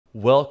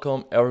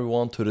Welcome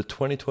everyone to the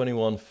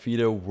 2021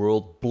 FIDE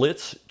World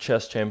Blitz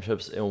Chess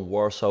Championships in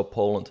Warsaw,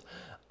 Poland.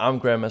 I'm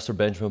Grandmaster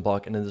Benjamin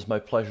Bach, and it is my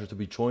pleasure to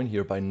be joined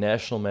here by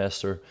National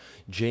Master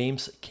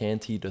James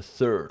Canty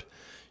III.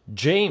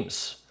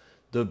 James,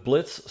 the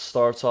Blitz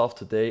starts off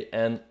today,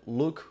 and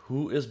look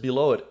who is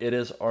below it. It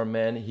is our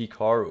man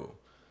Hikaru.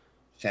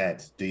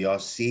 Chat, do y'all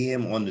see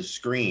him on the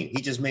screen?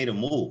 He just made a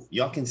move.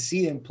 Y'all can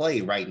see him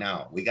play right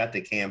now. We got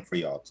the cam for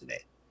y'all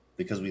today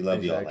because we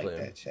love y'all like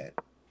that, chat.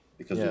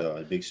 Because we love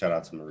a big shout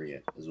out to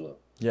Maria as well.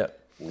 Yeah.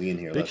 We in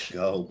here. Let's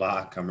go,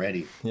 Bach. I'm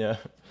ready. Yeah.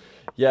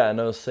 Yeah,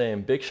 no,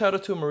 same. Big shout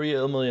out to Maria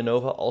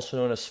Ilmilianova, also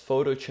known as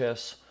Photo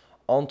Chess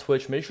on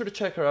Twitch. Make sure to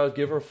check her out,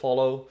 give her a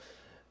follow.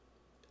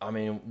 I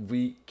mean,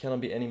 we cannot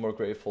be any more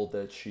grateful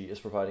that she is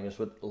providing us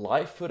with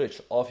live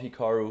footage of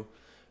Hikaru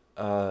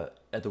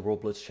at the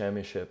World Blitz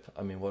Championship.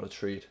 I mean, what a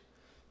treat.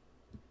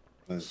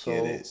 Let's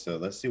get it. So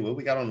let's see what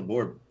we got on the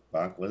board,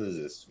 Bach. What is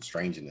this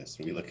strangeness?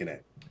 What are we looking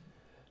at?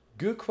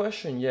 Good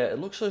question. Yeah, it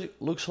looks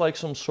like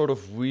some sort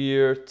of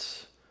weird.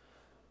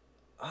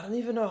 I don't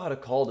even know how to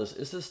call this.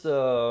 Is this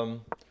I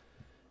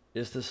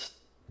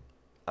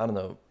don't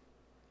know,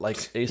 like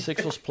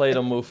a6 was played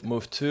on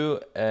move 2,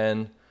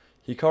 and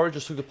Hikaru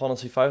just took the pawn on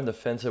c5 and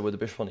defends it with the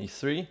bishop on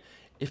e3.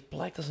 If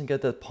black doesn't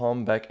get that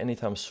pawn back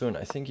anytime soon,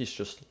 I think he's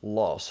just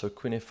lost. So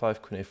queen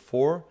a5, queen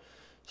a4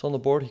 is on the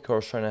board.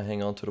 Hikaru's trying to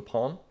hang on to the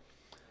pawn.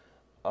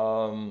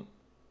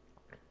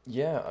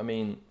 Yeah, I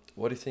mean,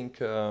 what do you think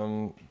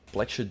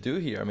black should do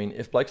here? I mean,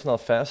 if black's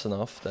not fast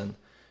enough, then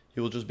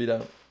he will just be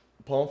that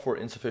pawn for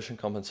insufficient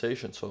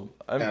compensation. So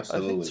I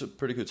think it's a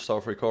pretty good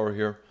start for Hikaru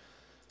here.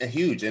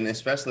 Huge, and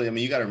especially, I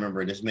mean, you got to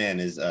remember this man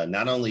is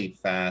not only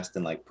fast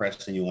and like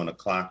pressing you on a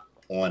clock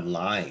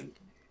online,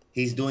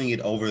 he's doing it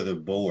over the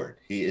board.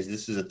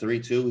 This is a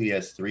 3-2. He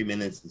has 3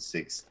 minutes and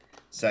 6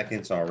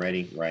 seconds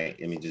already, right?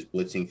 I mean, just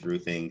blitzing through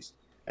things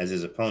as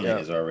his opponent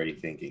is already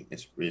thinking.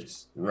 It's a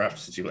rough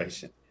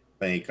situation.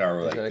 Playing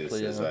Hikaru like this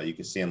is you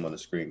can see him on the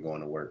screen going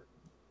to work.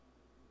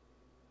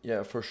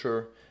 Yeah, for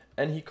sure.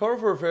 And Hikaru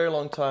for a very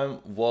long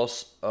time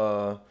was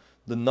the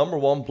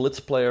 #1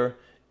 blitz player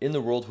in the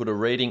world with a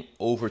rating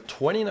over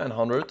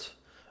 2900.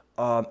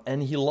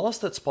 And he lost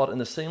that spot in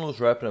the St. Louis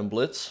Rapid and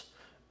Blitz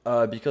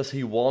because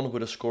he won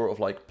with a score of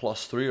like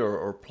 +3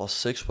 or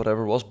 +6,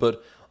 whatever it was.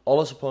 But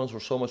all his opponents were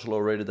so much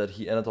lower rated that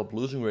he ended up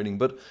losing rating.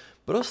 But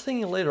I was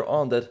thinking later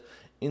on that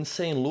in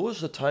St. Louis,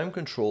 the time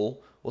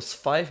control was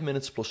 5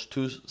 minutes plus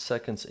 2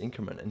 seconds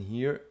increment. And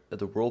here at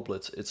the World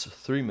Blitz, it's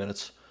 3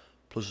 minutes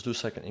plus a 2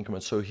 second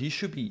increment. So he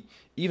should be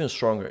even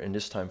stronger in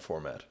this time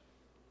format.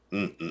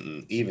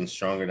 Even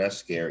stronger. That's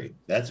scary.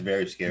 That's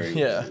very scary.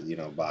 Yeah. You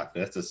know, Bach.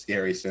 That's a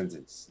scary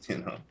sentence. You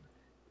know,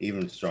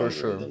 even stronger For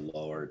sure. the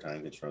lower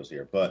time controls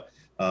here. But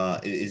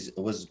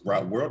was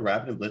World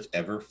Rapid and Blitz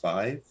ever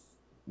 5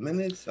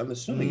 minutes? I'm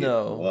assuming it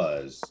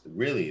was.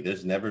 Really,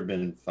 there's never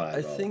been 5.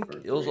 I think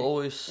it was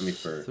always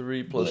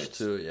 3 plus Blitz.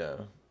 2.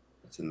 Yeah.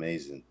 That's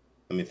amazing.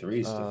 I mean,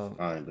 3 is still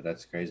fine, but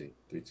that's crazy.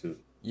 3-2.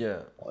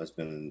 Yeah. Well, it's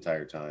been an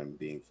entire time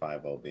being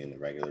 5-0 being the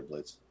regular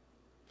Blitz.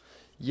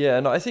 Yeah,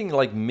 and I think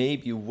like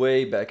maybe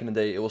way back in the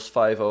day it was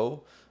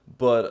 5-0,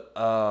 but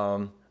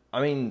I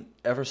mean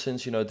ever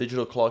since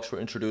digital clocks were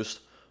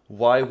introduced,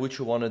 why would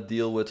you want to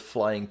deal with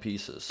flying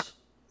pieces,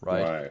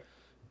 right? Right.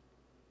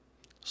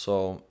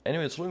 So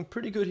anyway, it's looking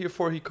pretty good here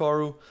for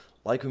Hikaru.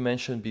 Like we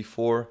mentioned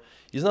before,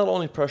 he's not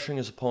only pressuring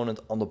his opponent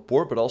on the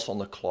board but also on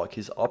the clock.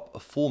 He's up a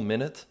full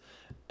minute,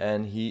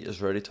 and he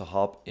is ready to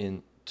hop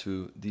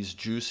into these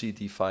juicy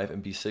d5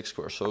 and b6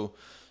 squares. So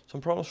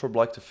some problems for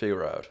black to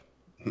figure out.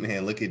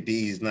 Man, look at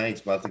these knights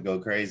about to go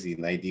crazy.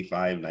 Knight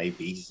d5, knight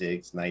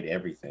b6, knight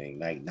everything,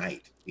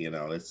 knight. You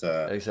know, it's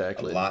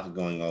exactly a lot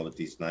going on with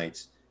these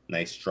knights.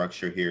 Nice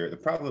structure here. The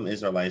problem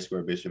is our light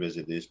square bishop as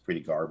it is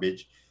pretty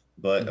garbage.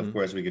 But of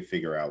course, we could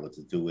figure out what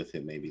to do with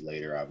it maybe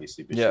later.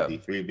 Obviously, bishop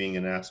d3 being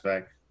an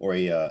aspect or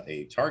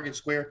a target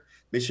square.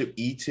 Bishop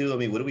e2. I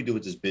mean, what do we do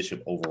with this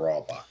bishop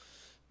overall, Bach?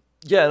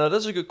 Yeah, no,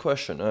 that's a good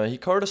question.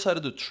 Hikaru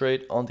decided to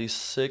trade on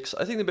d6.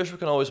 I think the bishop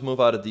can always move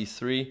out of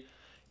d3.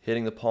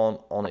 Hitting the pawn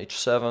on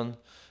h7.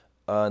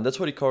 And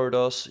that's what Hikaru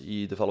does.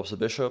 He develops the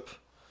bishop.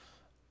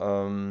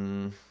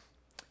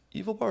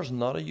 Evil Bar is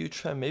not a huge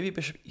fan. Maybe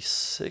bishop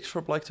e6 for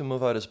black to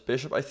move out his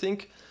bishop. I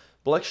think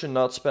black should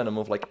not spend a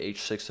move like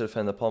h6 to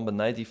defend the pawn, but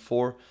knight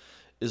d4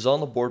 is on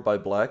the board by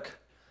black.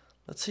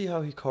 Let's see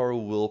how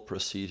Hikaru will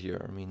proceed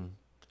here. I mean,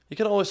 he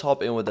can always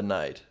hop in with the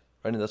knight,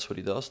 right? And that's what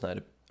he does.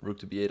 Knight, rook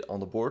to b8 on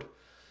the board.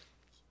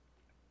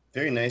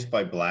 Very nice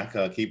by black,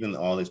 keeping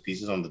all his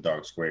pieces on the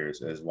dark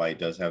squares, as white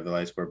does have the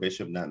light square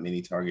bishop. Not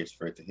many targets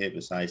for it to hit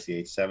besides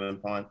the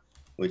h7 pawn,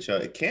 which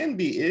it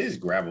is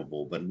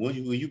grabbable. But will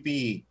you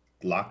be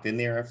locked in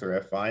there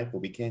after f5?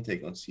 But we can't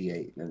take on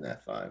c8 and then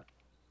f5.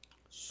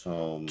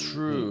 So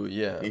true,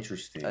 yeah.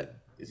 Interesting.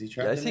 Is he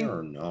trapped in there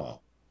or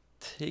no?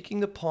 Taking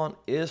the pawn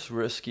is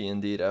risky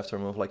indeed after a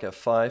move like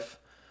f5,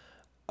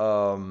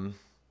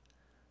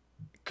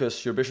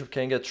 because your bishop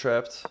can get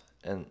trapped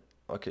and.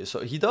 Okay, so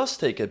he does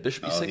take it.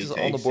 Bishop e6 is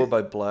on the board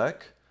by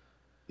black.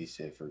 He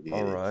said, forget it.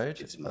 All right.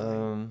 It's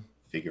mine.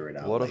 Figure it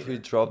out What later. If we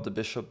drop the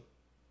bishop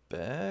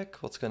back?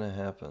 What's going to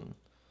happen?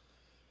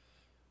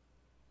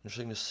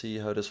 Interesting to see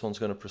how this one's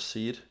going to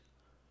proceed.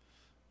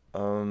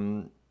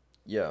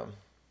 Yeah.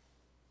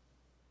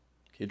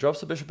 He drops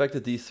the bishop back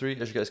to d3,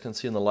 as you guys can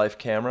see in the live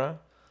camera.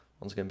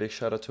 Once again, big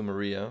shout out to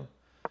Maria,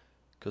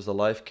 because the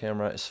live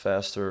camera is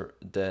faster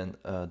than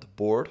the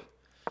board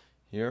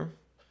here.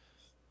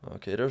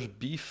 Okay, there's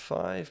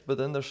b5, but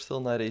then there's still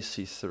knight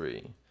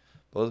ac3.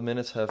 Both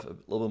minutes have a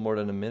little bit more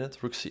than a minute.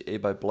 Rook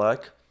c8 by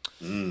black.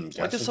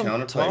 Got some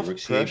counterplay. Rook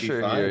c8,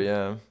 pressure b5. here,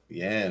 yeah.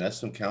 Yeah, that's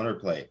some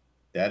counterplay.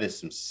 That is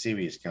some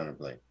serious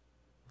counterplay.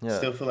 Yeah.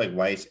 Still feel like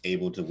White's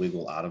able to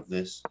wiggle out of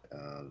this.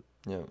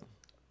 Yeah.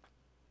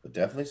 But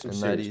definitely some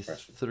serious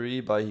pressure.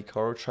 3 by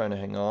Hikaru trying to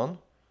hang on.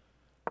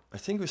 I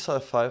think we saw a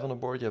 5 on the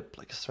board. Yeah,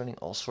 black is turning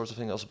all sorts of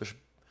things. Also bishop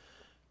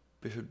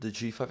to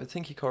g5. I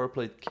think Hikaru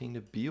played king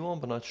to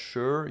b1, but not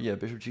sure. Yeah,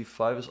 bishop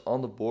g5 is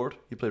on the board.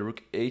 He played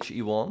rook h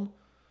e1.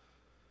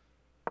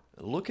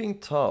 Looking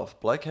tough.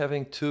 Black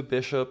having 2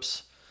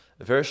 bishops.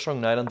 A very strong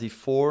knight on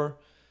d4.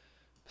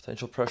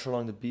 Potential pressure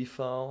along the b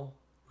file.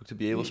 Rook to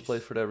b8 was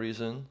played for that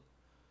reason.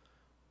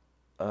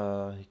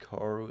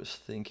 Hikaru is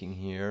thinking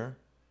here.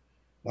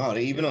 Wow,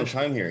 they even on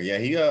time here. Yeah,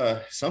 he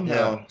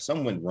somehow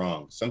something went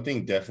wrong.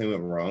 Something definitely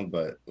went wrong,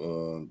 but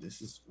this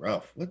is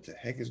rough. What the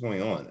heck is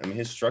going on? I mean,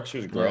 his structure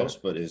is gross,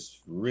 but it's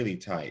really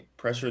tight.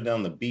 Pressure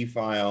down the b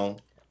file,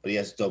 but he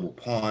has double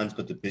pawns,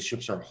 but the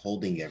bishops are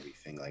holding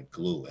everything like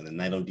glue, and the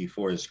knight on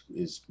d4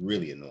 is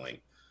really annoying.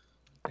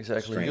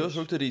 Exactly. Strange. He goes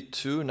rook to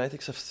d2, knight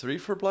takes f3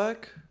 for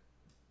black. I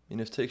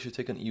mean, if takes, you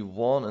take on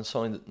e1, and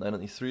suddenly the knight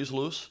on e3 is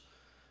loose.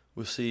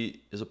 We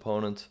see his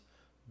opponent,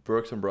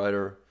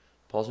 Berchtenbreiter,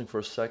 pausing for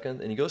a second,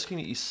 and he goes king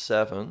to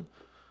e7.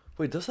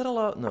 Wait, does that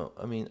allow? No,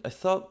 I mean, I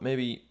thought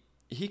maybe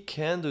he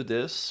can do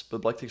this,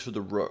 but black takes with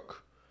the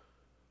rook.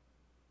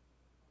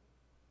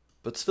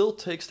 But still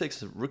takes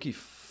rook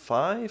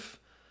e5.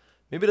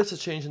 Maybe that's a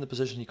change in the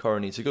position Hikaru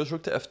needs. He goes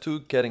rook to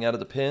f2, getting out of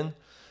the pin.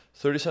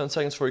 37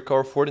 seconds for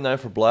Hikaru, 49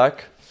 for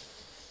black.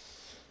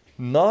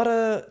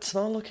 It's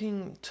not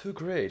looking too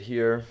great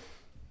here.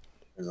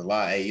 There's a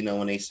lot. Hey, you know,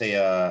 when they say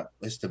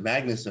it's the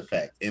Magnus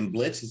effect. In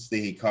Blitz, it's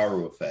the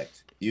Hikaru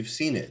effect. You've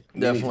seen it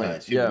many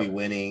times. You'd be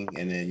winning,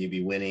 and then you'd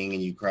be winning,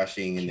 and you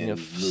crushing, and then you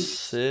lose.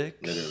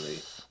 6. Literally.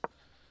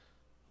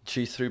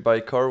 G3 by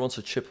Hikaru wants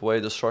to chip away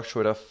the structure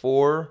with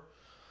f4.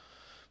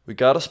 We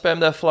gotta spam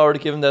that flower to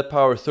give him that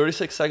power.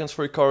 36 seconds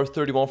for Hikaru,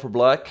 31 for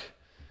black.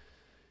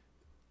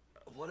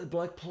 What did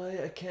black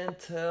play? I can't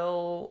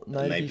tell.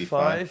 Knight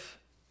b5.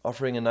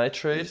 Offering a knight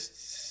trade.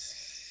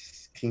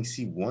 King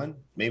c1?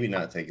 Maybe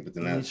not take it, but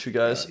then that's... you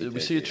guys. We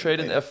see a trade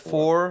in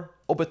f4.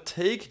 Oh, but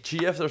take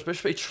gf. There's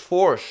bishop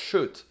h4.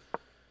 Shoot.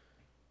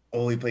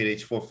 Oh, he played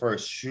h4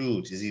 first.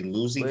 Shoot. Is he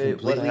losing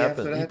completely what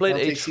happened? after that? He played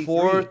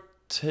h4.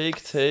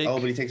 Take. Oh,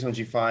 but he takes on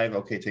g5.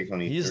 Okay, takes on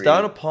e3. He's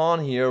down a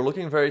pawn here.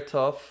 Looking very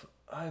tough.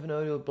 I have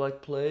no idea what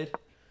black played.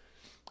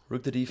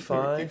 Rook to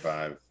d5.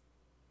 d5.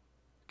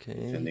 Okay.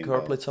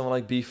 Hikaru played something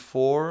like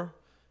b4.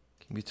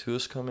 King b2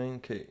 is coming.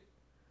 Okay.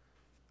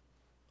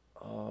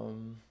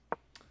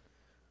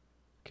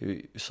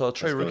 Okay, we saw a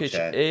trade rook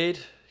h8,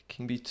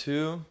 king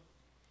b2.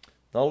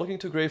 Not looking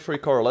too great for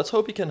Hikaru. Let's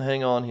hope he can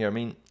hang on here. I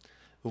mean,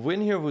 a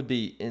win here would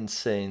be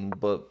insane,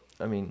 but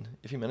I mean,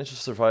 if he manages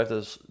to survive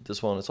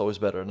this one, it's always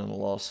better than a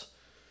loss.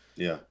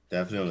 Yeah,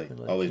 definitely.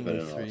 Always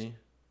better than a loss.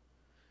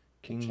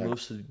 King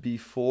moves to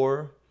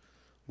b4.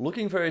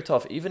 Looking very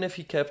tough. Even if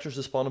he captures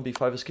this pawn on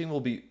b5, his king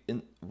will be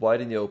wide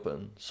in the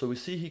open. So we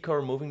see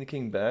Hikaru moving the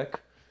king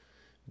back.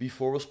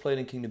 b4 was played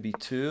in king to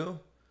b2.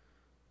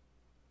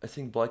 I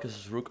think black has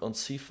his rook on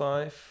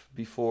c5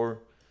 before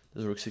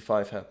this rook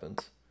c5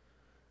 happened.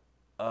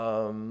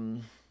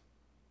 Yeah,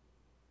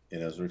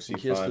 that's rook c5.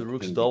 He has the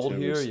rooks doubled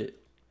here. Yeah.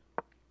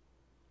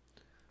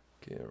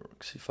 Okay,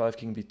 rook c5,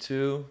 king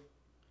b2.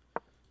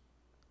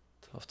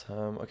 Tough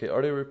time. Okay,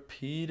 are they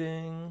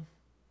repeating?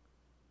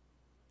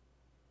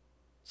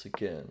 It's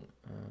again.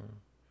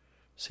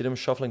 See them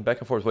shuffling back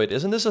and forth. Wait,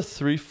 isn't this a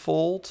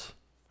threefold?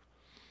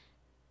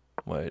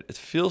 Wait, it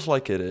feels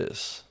like it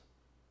is.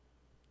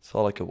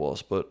 Felt like it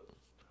was, but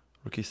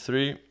rook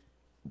e3.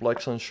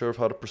 Black's unsure of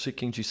how to proceed.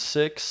 King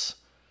g6.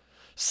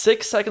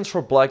 6 seconds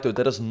for black, though.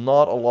 That is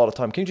not a lot of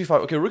time. King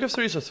g5. Okay, rook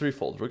f3 is a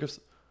threefold. Rook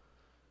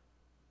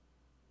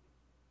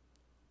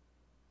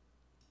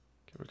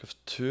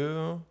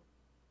f2.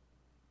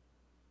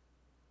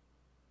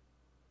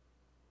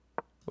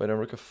 Wait, then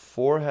rook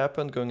f4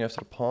 happened, going after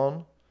the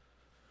pawn.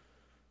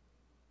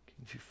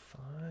 King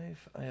g5.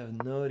 I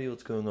have no idea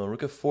what's going on.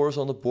 Rook f4 is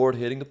on the board,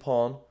 hitting the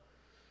pawn.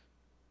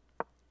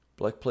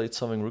 Black played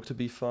something, rook to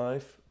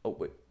b5. Oh,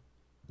 wait.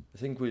 I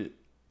think we...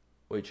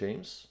 Wait,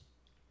 James?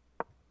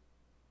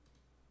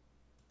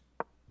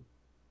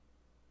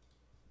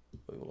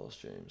 Wait, we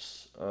lost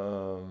James.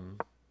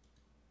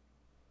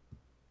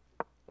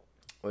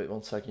 Wait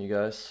 1 second, you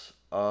guys.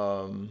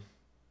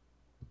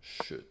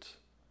 Shoot.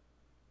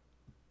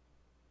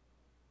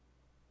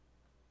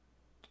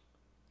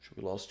 Should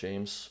we lost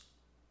James?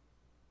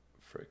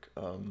 Frick.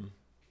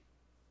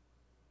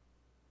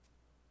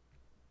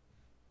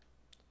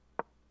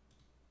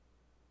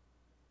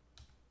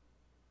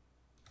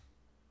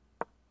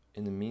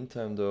 In the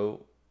meantime,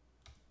 though,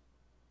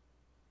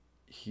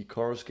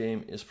 Hikaru's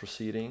game is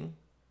proceeding,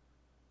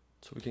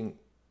 so we can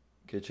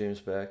get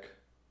James back.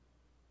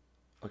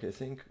 Okay, I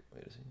think.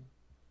 Wait a second.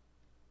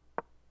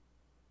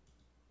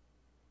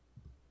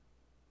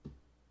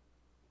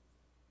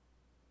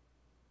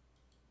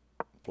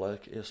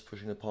 Black is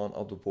pushing the pawn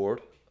up the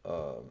board.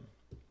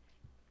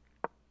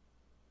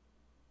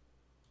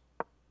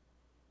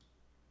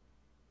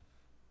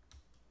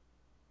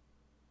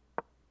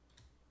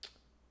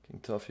 King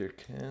tough here.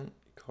 Can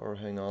Hikaru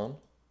hang on?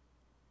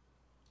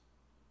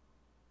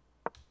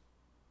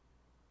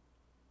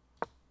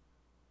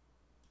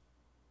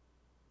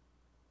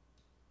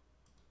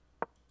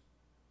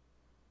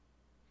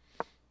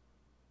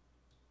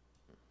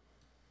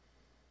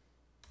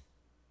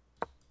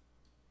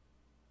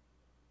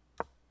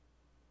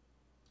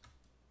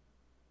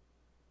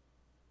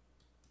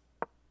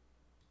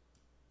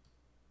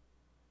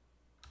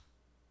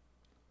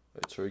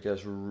 Wait, sorry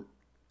guys, we're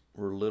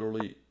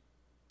literally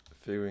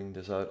figuring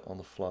this out on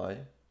the fly.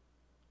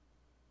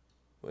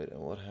 Wait, and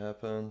what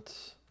happened?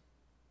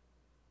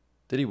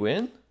 Did he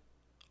win?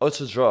 Oh, it's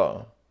a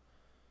draw.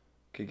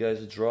 Okay,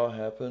 guys, a draw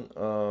happened.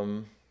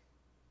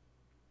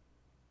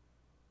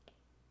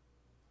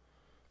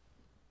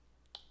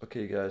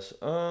 Okay, guys.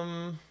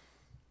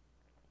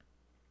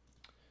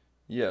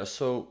 Yeah,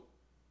 so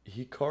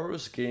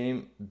Hikaru's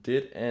game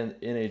did end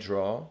in a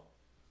draw.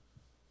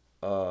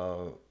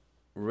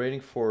 We're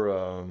waiting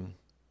for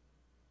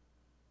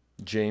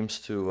James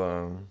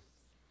to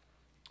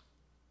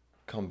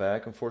come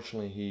back.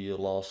 Unfortunately, he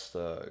lost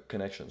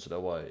connection, so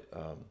that's why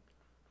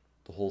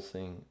the whole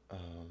thing,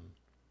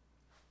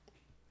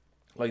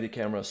 like the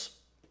cameras,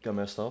 got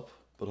messed up.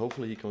 But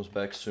hopefully he comes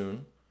back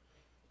soon.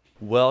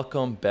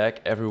 Welcome back,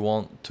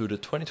 everyone, to the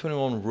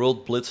 2021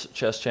 World Blitz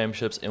Chess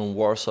Championships in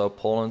Warsaw,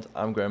 Poland.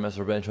 I'm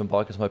Grandmaster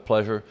Benjamin. It's my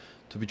pleasure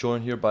to be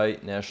joined here by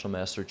National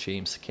Master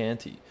James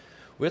Canty.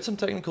 We had some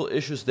technical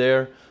issues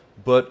there,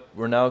 but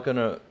we're now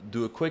gonna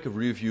do a quick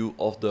review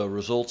of the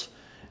results.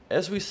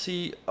 As we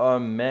see,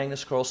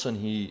 Magnus Carlsen,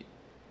 he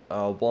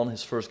won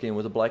his first game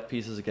with the black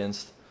pieces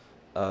against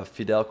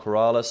Fidel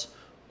Corrales.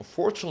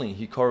 Unfortunately,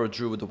 Hikaru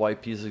drew with the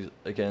white pieces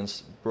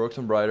against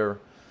Berchtenbreiter.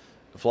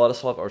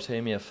 Vladislav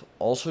Artemiev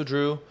also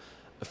drew.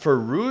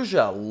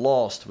 Ferrugia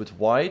lost with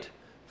white.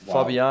 Wow.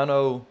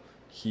 Fabiano,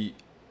 he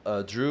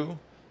drew.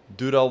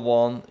 Duda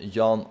won.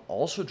 Jan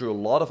also drew a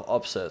lot of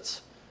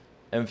upsets.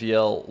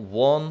 MVL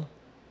won.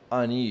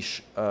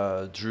 Anish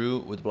drew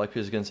with the black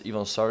pieces against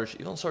Ivan Sarge.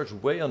 Ivan Sarge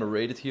way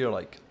underrated here,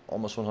 like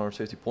almost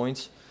 150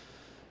 points.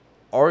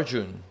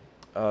 Arjun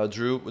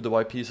drew with the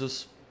white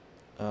pieces.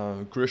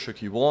 Grischuk,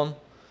 he won.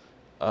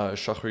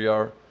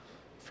 Shahryar,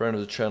 friend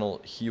of the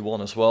channel, he won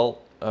as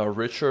well.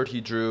 Richard,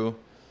 he drew.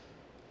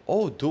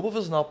 Oh, Dubov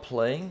is not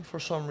playing for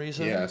some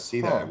reason. Yeah, I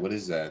see that. What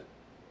is that?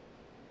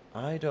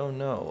 I don't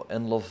know.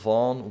 And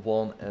Levon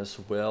won as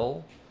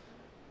well.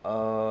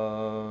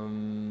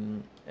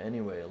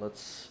 Anyway,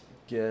 let's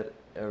get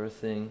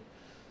everything.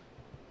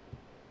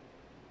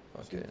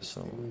 Okay,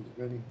 so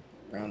ready.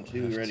 Round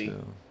two ready.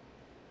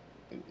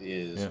 It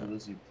is. Yeah. What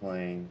is he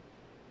playing?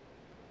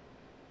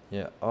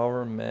 Yeah,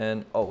 our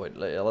man. Oh wait,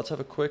 let's have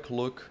a quick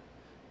look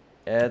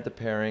at the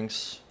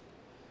pairings.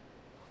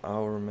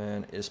 Our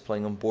man is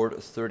playing on board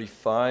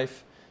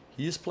 35.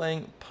 He is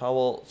playing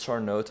Powell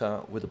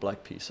Czarnota with the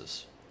black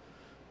pieces.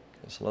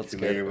 Okay, so let's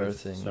get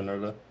everything.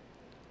 Czarnota?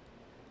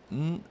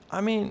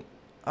 I mean,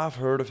 I've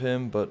heard of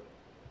him, but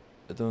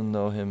I don't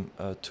know him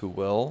too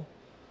well.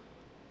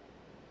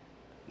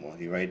 Well,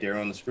 he's right there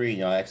on the screen.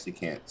 Y'all actually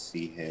can't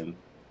see him.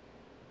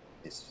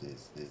 It's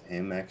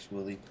him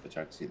actually, but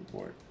y'all can see the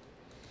board.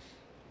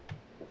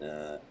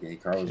 But yeah,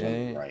 Hikaru's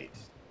on the right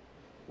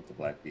with the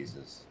black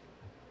pieces.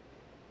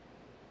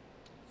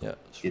 Yeah,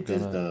 so get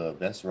this dub.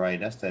 That's right.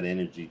 That's that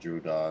energy,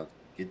 Drew dog.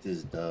 Get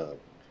this dub. Okay,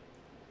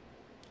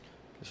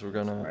 so we're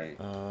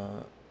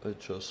gonna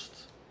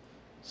adjust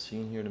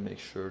scene here to make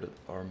sure that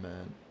our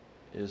man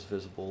is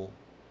visible.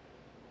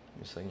 Give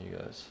me a second, you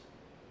guys.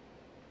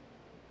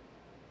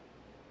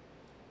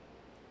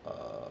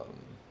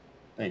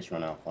 Thanks,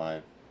 Run Out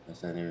 5.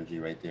 That's that energy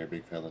right there,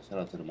 big fella. Shout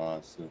out to the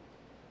mods too.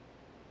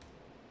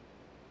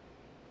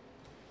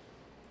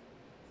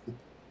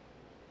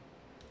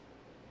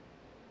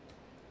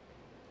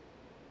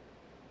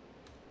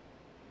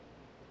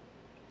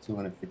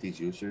 $250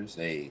 juicers.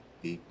 Hey,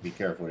 be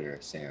careful there,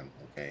 Sam.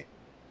 Okay.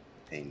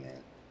 Hey man,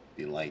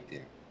 be light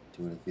there.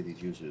 250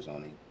 juicers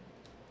on him.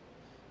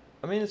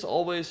 I mean, it's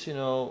always, you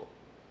know,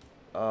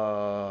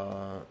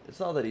 it's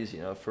not that easy,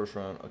 you know. First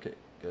round. Okay,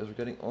 guys, we're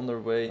getting on their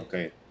way.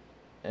 Okay.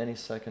 Any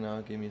second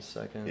now. Give me a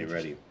second. Get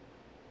ready.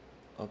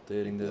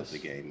 Updating this. The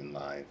game in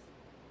live.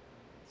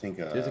 I think.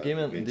 Do you have the game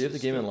in? Do you have the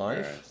game in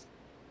live? Crashed.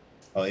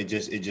 Oh, it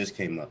just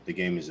came up. The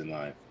game is in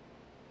live.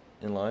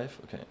 In live?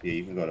 Okay. Yeah,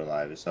 you can go to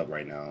live. It's up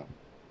right now.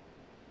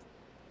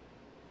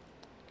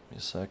 Give me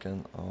a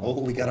second.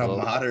 Oh, we got a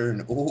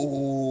modern.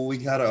 Oh, we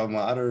got a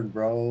modern,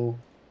 bro.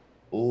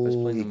 Oh,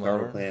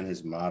 Hikaru playing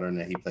his modern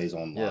that he plays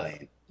online.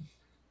 Yeah.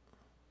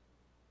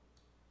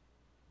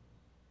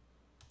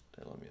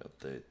 Okay, let me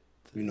update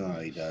You know how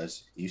he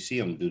does. You see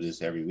him do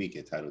this every week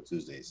at Title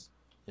Tuesdays.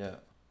 Yeah.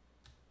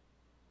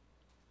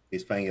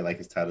 He's playing it like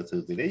it's Title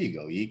Tuesday. There you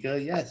go,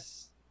 Yika.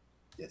 Yes.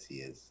 Yes, he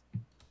is.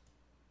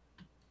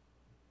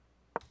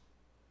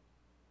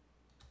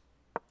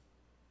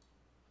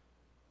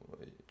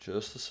 Wait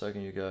just a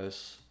second, you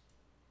guys.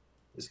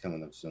 It's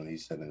coming up soon.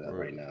 He's setting it up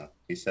right now.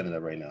 He's setting it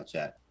up right now,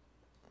 chat.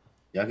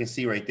 Y'all can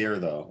see right there,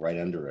 though, right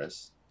under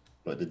us.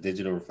 But the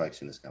digital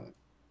reflection is coming.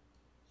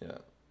 Yeah.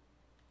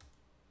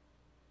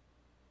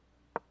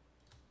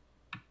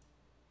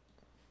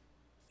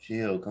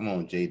 Chill. Come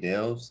on, J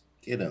Delves.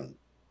 Get him.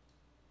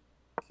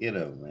 Get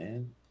him,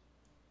 man.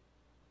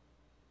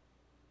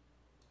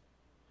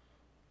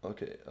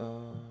 Okay.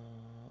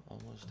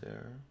 Almost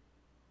there.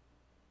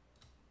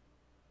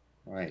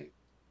 Right.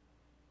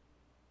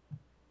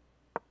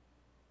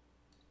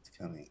 It's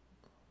coming.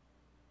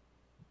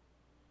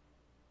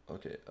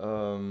 Okay.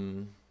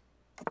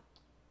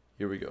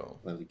 Here we go.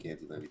 Levy can't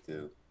do Levy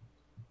too.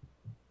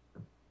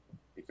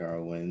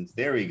 Hikaru wins.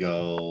 There we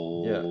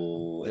go.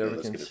 Yeah. There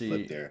we can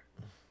see. There.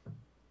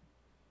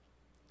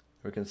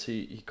 We can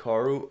see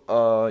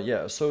Hikaru.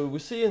 Yeah. So we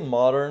see in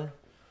modern,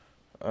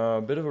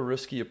 a bit of a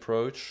risky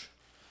approach.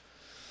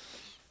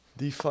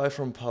 D5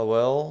 from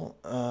Powell,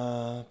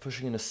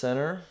 pushing in the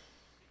center.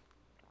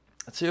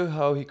 Let's see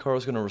how Hikaru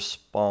is going to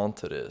respond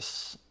to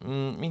this. I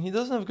mean, he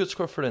doesn't have a good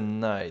score for the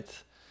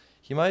knight.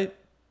 He might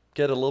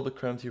get a little bit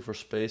cramped here for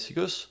space. He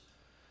goes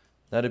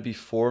knight at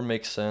b4,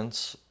 makes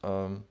sense.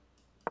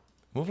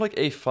 Move like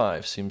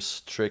a5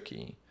 seems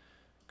tricky,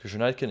 because your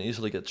knight can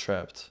easily get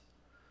trapped.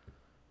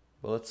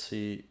 But let's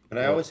see. But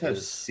I always have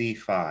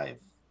c5,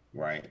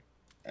 right?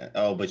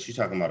 Oh, but you're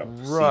talking about a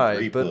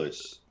c3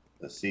 push.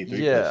 A c3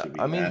 push should be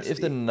I mean, nasty.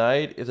 if the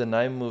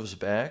knight moves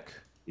back.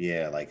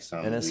 Yeah, like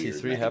some and then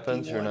c3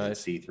 happens, your knight.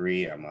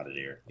 c3, I'm out of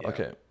there. Yeah.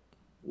 Okay.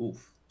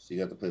 Oof. So you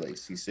got to play like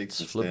c6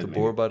 Let's flip the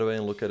board, by the way,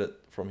 and look at it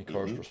from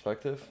Hikaru's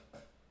perspective.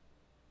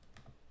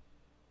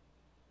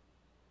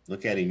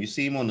 Look at him. You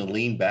see him on the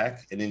lean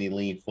back, and then he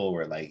lean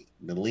forward. Like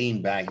the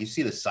lean back. You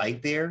see the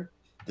sight there?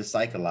 The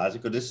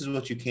psychological. This is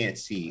what you can't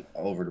see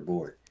over the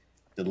board.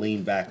 The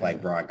lean back,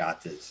 like, bro, I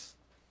got this.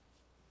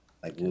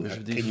 Like, can you make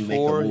a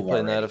move he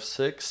played knight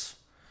f6.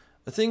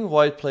 I think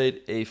white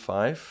played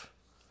a5.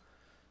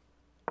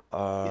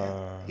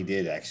 Yeah, he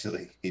did,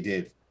 actually. He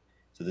did.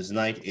 So this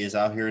knight is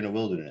out here in the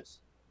wilderness.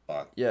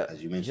 Yeah,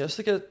 as you mentioned.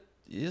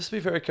 He has to be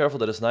very careful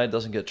that his knight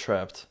doesn't get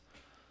trapped.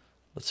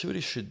 Let's see what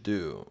he should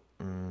do.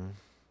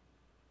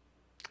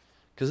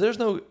 Because there's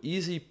no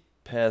easy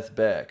path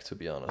back, to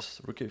be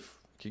honest. Okay, if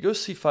he goes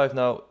c5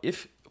 now,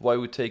 if white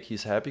would take,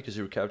 he's happy because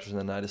he recaptures and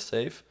the knight is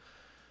safe.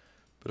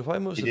 But if I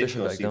move the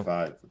bishop back c5.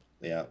 down...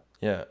 Yeah.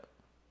 Yeah.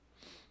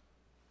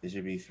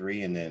 Bishop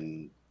e3 and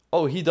then...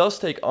 Oh, he does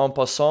take en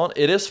passant.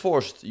 It is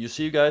forced. You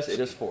see, you guys, it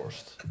is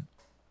forced.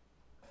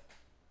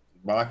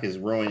 Bach is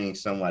ruining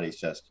somebody's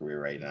chess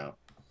career right now.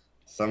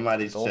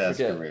 Somebody's chess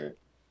career.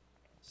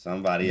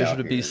 Somebody Bishop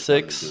out to here b6. is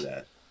going to do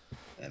that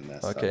and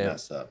mess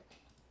up.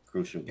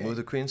 Crucial game. Move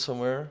the queen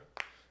somewhere.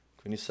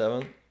 Queen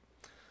e7.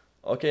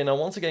 Okay, now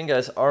once again,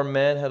 guys, our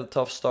man had a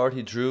tough start.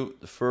 He drew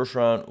the first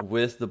round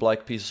with the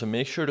black pieces, so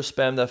make sure to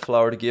spam that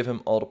flower to give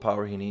him all the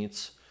power he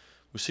needs.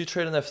 We see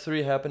trade on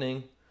f3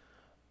 happening.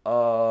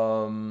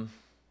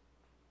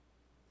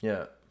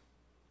 Yeah.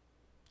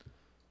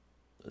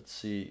 Let's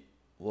see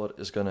what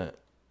is gonna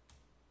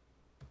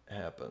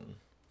happen.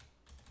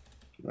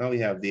 Well, we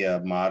have the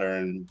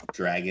modern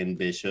dragon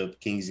bishop,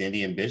 King's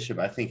Indian bishop.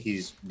 I think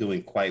he's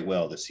doing quite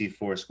well. The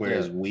c4 square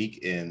is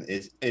weak, and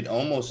it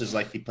almost is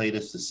like he played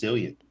a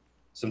Sicilian.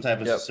 Some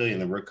type of Sicilian.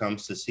 The rook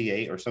comes to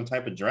c8, or some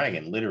type of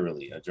dragon,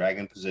 literally, a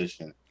dragon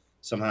position.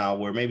 Somehow,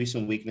 where maybe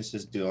some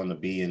weaknesses do on the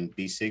b and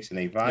b6 and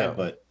a5,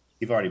 but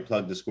you've already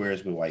plugged the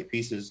squares with white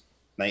pieces.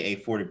 Knight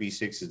a4 to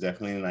b6 is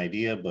definitely an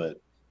idea, but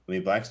I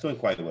mean, black's doing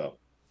quite well.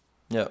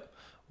 Yeah.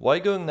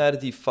 White going knight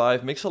at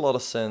d5 makes a lot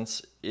of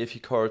sense. If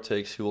Hikaru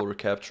takes, he will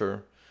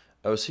recapture.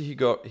 I will see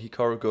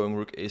Hikaru going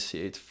rook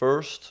ac8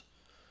 first,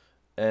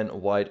 and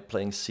white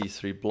playing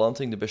c3,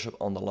 blunting the bishop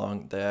on the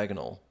long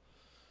diagonal.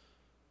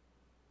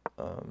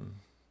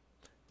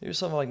 Maybe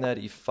something like knight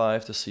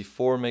e5 to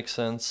c4 makes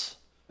sense.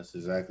 That's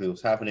exactly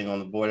what's happening on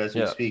the board as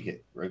we speak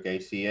it. Rook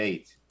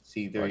ac8,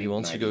 c3. Right, he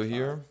wants to go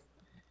here.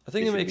 I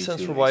think it makes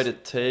sense for white to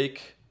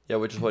take,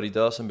 which is what he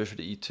does, and bishop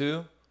to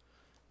e2.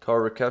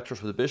 Hikaru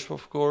recaptures with the bishop,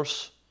 of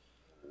course.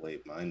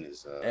 Wait, mine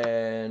is...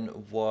 and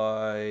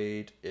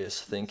white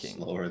is thinking.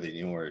 Slower than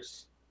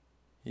yours.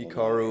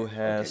 Hikaru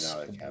has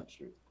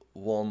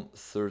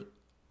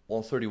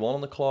 131 on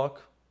the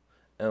clock,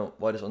 and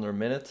white is under a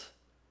minute.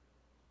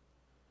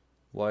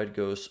 White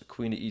goes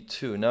queen to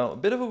e2. Now, a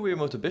bit of a weird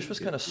move. The bishop is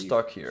kind of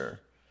stuck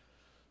here.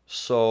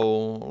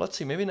 So, let's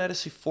see. Maybe knight to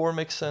c4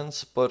 makes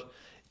sense, but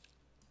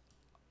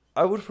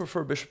I would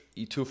prefer bishop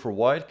e2 for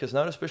white, because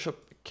now this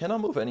bishop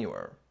cannot move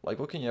anywhere. Like,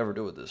 what can you ever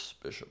do with this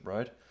bishop,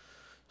 right?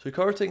 So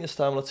Hikaru taking his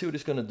time. Let's see what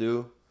he's going to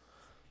do.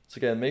 So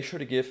again, make sure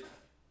to give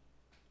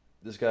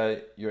this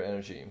guy your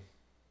energy.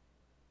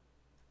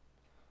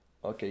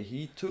 Okay,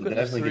 he took it.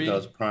 Definitely get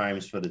those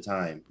primes for the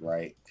time,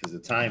 right? Because the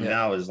time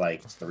now is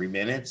like 3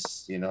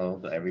 minutes. You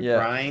know, every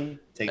prime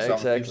takes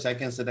off a few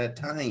seconds of that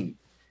time.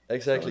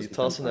 Exactly,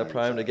 tossing that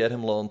prime to get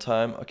him low on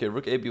time. Okay,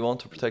 rook AB1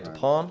 to protect the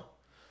pawn.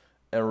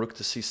 And rook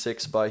to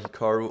c6 by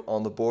Hikaru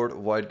on the board.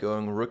 White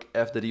going rook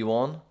f to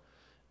d1.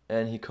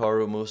 And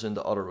Hikaru moves in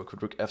the other rook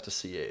with rook f to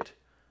c8.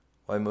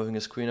 White moving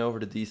his queen over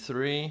to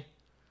d3.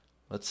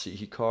 Let's see,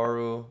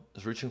 Hikaru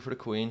is reaching for the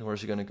queen. Where's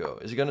he going to go?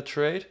 Is he going to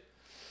trade?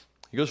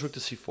 He goes rook to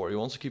c4. He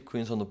wants to keep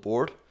queens on the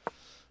board.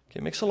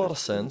 Okay, makes a lot of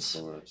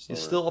sense. He's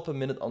still up a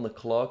minute on the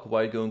clock.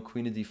 White going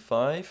queen to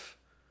d5.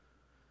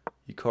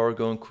 Hikaru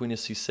going queen to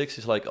c6.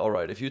 He's like,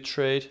 alright, if you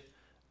trade,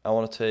 I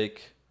want to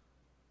take...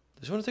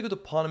 Does he want to take with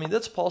the pawn? I mean,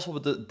 that's possible,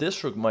 but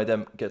this rook might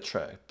then get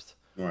trapped.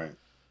 Right.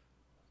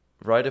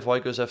 Right, if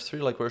white goes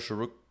f3, like, where's the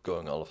rook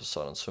going all of a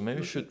sudden? So maybe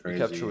we should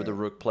capture with the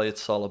rook, play it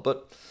solid.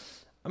 But,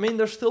 I mean,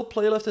 there's still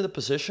play left in the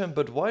position,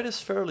 but white is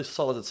fairly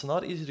solid. It's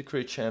not easy to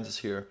create chances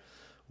here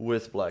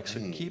with black. So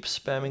keep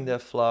spamming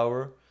that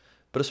flower,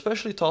 but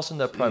especially tossing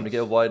that prime to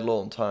get white low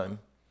on time.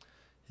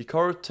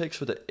 Hikaru takes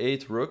with the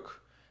 8th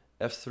rook,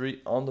 f3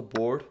 on the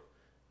board,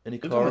 and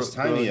Hikaru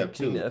going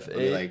king to f8. I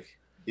mean, like,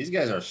 these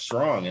guys are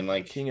strong and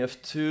like king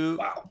f2,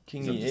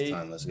 king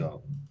e8, let's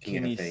go.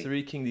 King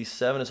e3, king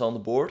d7 is on the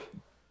board.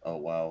 Oh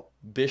wow.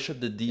 Bishop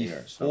to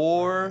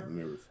d4. Let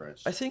me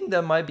refresh. I think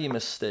that might be a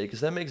mistake because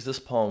that makes this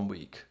pawn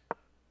weak.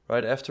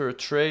 Right after a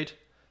trade,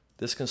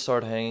 this can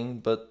start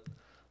hanging. But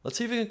let's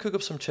see if we can cook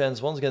up some chance.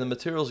 Once again, the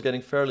material is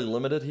getting fairly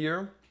limited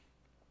here.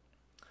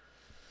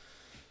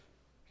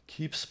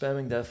 Keep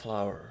spamming that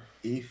flower.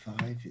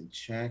 e5 in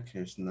check.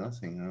 There's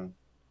nothing, huh?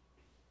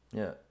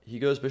 Yeah, he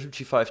goes bishop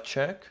g5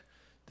 check.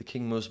 The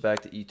king moves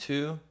back to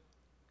e2.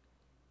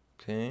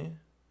 Okay.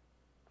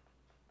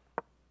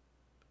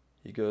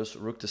 He goes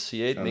rook to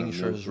c8, making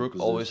sure his rook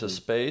always has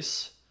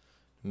space.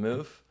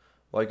 Move.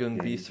 White going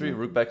b3,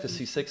 rook back to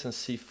c6 and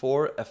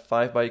c4.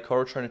 f5 by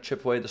Hikaru trying to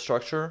chip away the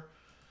structure.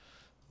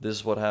 This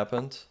is what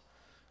happened.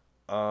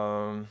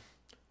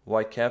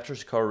 White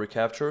captures, Hikaru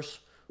recaptures.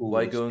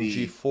 White going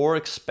g4,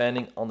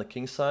 expanding on the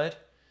king side.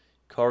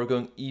 Hikaru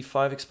going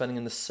e5, expanding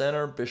in the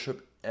center.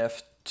 Bishop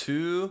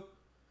f2.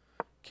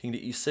 King to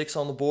e6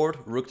 on the board.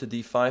 Rook to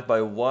d5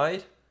 by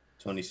white.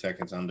 20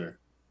 seconds under.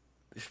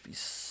 Bishop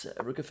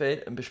e7, rook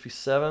f8 and bishop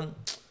e7.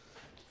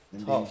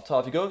 Tough,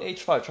 tough. You're going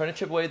h5, trying to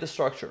chip away the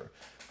structure.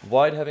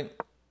 White having...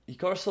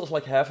 Hikaru still has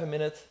like half a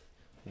minute.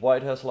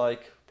 White has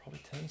like probably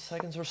 10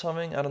 seconds or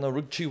something. I don't know.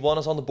 Rook g1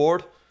 is on the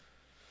board.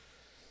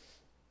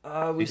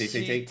 We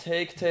see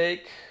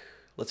take.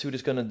 Let's see what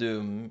he's going to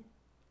do.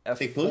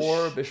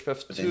 f4, bishop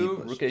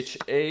f2, rook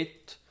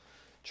h8.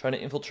 Trying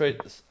to infiltrate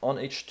on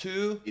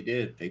h2. He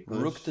did.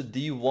 Rook to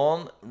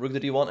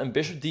d1, and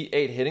bishop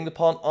d8, hitting the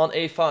pawn on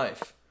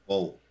a5.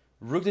 Oh.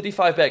 Rook to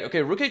d5 back.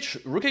 Okay, rook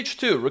h2. Rook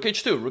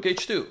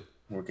h2.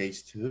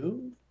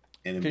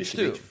 And then bishop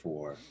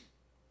h4.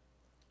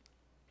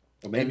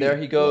 And there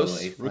he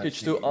goes. Rook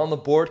h2 on the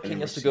board.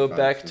 King has to go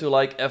back to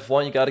like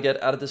f1. You got to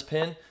get out of this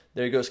pin.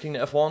 There he goes. King to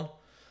f1.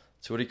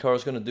 See what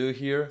Hikaru's going to do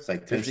here. It's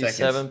like 10 bishop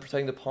seconds. d7,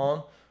 protecting the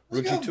pawn.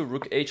 Rook g2,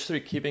 rook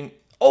h3, keeping...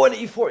 Oh, and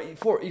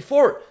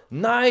e4.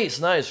 Nice.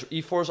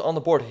 E4 is on the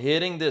board,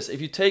 hitting this.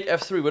 If you take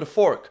f3 with a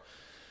fork.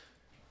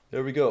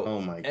 There we go. Oh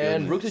my goodness.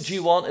 And rook to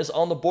g1 is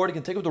on the board. He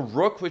can take with the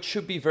rook, which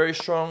should be very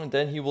strong.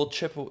 Then he will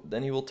chip.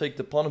 Then he will take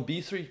the pawn on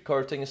b3.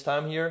 Hikaru taking his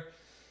time here.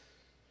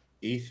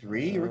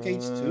 e3, rook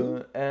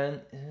h2.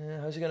 And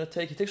how's he gonna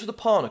take? He takes with the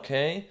pawn.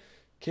 Okay.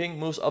 King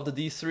moves up to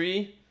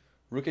d3.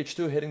 Rook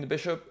h2 hitting the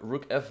bishop.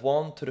 Rook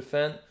f1 to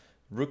defend.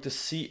 Rook to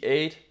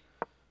c8.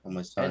 How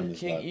much time and is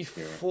king left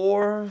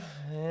e4.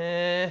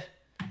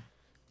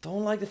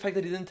 Don't like the fact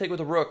that he didn't take with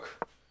the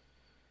rook.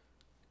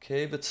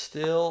 Okay, but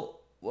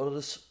still, what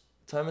is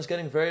time is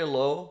getting very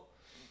low.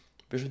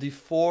 Bishop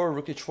d4,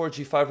 rook h4,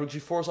 g5, rook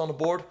g4 is on the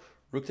board.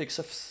 Rook takes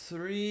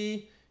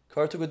f3.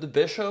 Hikaru took with the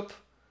bishop.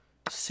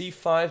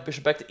 c5,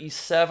 bishop back to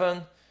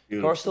e7.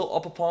 Hikaru still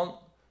up a pawn.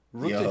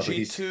 Rook to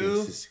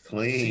g2. It's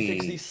clean. C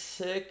takes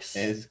d6.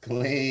 It's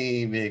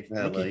clean, big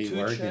fella. He's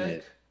working check.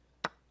 it.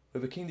 We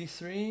have a king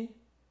d3.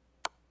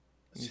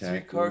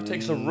 Hikaru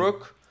takes a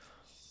rook.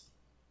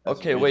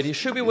 Okay, wait, he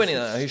should be winning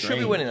now. He takes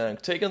on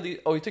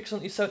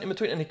e7 in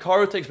between, and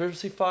Hikaru takes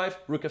bishop c5,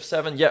 rook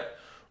f7. Yeah,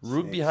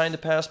 rook behind the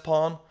passed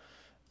pawn.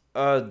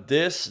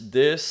 This,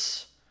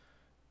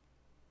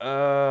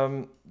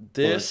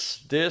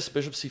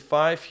 bishop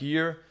c5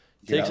 here.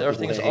 Takes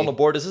everything is on the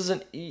board. This is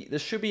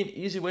this should be an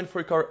easy win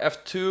for Hikaru.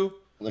 f2.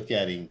 Look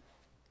at him.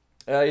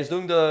 He's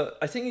doing the.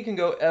 I think he can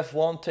go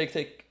f1,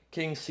 take,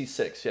 king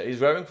c6. Yeah,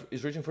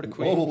 he's reaching for the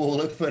queen. Oh,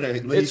 look for the.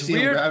 It's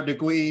weird. Grab the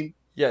queen.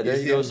 Yeah, there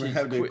he goes.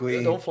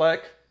 Don't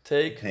flag.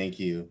 Take. Thank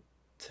you.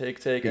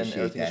 Take, and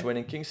everything is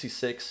winning. King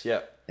c6.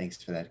 Yeah.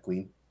 Thanks for that,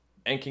 queen.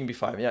 And king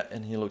b5. Yeah,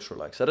 and he looks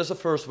relaxed. That is the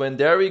first win.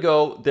 There we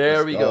go.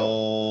 There we go.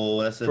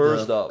 Oh, that's the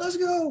first up. Let's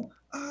go.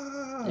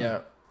 Ah.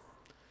 Yeah.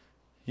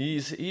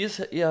 He's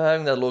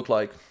having that look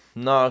like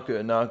not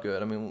good.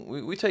 I mean,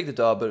 we take the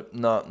dub, but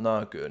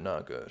not good.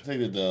 Take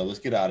the dub. Let's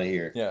get out of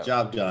here. Yeah.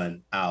 Job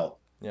done. Out.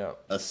 Yeah.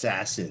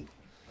 Assassin.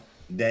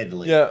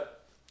 Deadly. Yeah,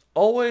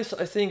 always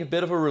I think a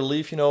bit of a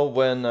relief, you know,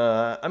 when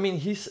I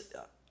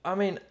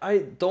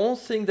don't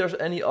think there's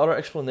any other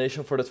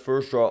explanation for that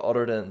first draw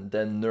other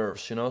than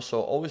nerves, you know.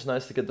 So always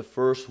nice to get the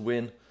first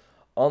win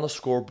on the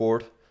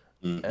scoreboard,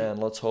 and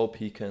let's hope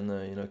he can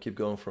you know, keep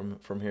going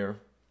from here.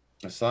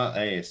 It's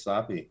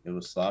sloppy. It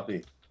was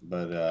sloppy,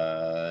 but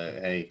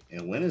hey,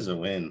 a win is a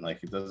win.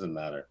 Like, it doesn't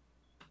matter.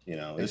 You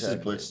know, this is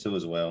Blitz too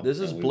as well. This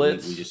is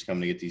Blitz. We just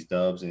come to get these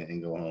dubs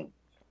and go home.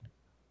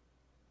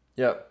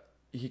 Yeah,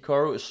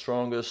 Hikaru is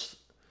strongest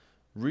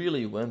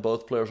really when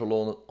both players are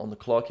low on the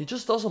clock. He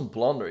just doesn't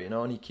blunder, you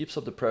know, and he keeps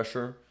up the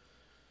pressure.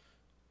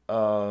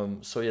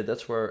 So yeah,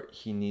 that's where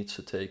he needs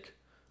to take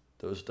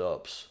those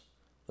dubs.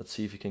 Let's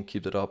see if he can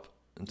keep that up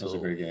until that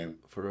was a great game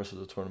for the rest of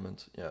the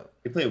tournament. Yeah,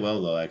 he played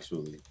well though.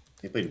 Actually,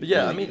 he played. But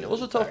yeah, really, I mean, it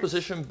was a tough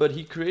position, but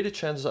he created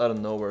chances out of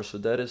nowhere. So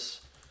that is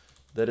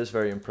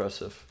very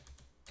impressive.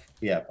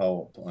 Yeah,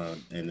 Paul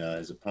and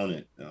his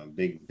opponent.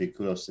 Big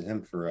kudos to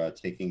him for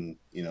taking.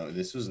 You know,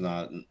 this was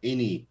not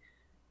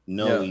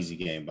easy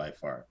game by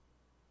far.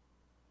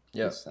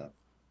 Yeah.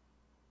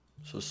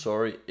 So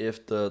sorry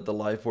if the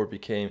live board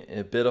became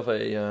a bit of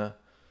a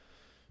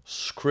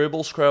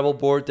scrabble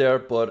board there,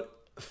 but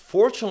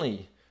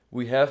fortunately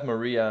we have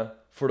Maria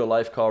for the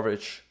live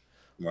coverage.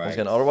 Right.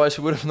 Again, otherwise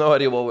we would have no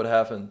idea what would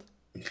happen.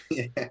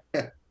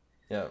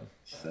 Yeah.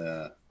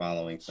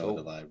 Following some of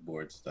the live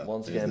board stuff.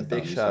 Once again,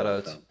 big shout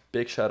out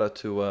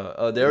to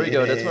oh, there we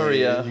go. That's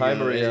Maria. Hi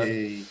Maria.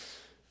 Hey.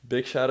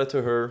 Big shout out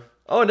to her.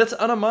 Oh, and that's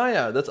Anna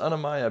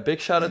Maya. Big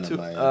shout out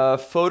to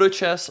Photo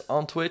Chess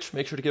on Twitch.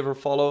 Make sure to give her a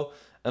follow.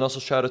 And also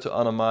shout out to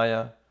Anna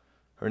Maya.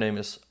 Her name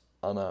is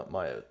Anna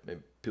Maya.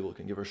 Maybe people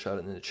can give her a shout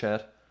out in the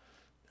chat.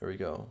 There we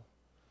go.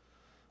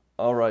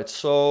 All right,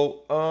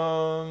 so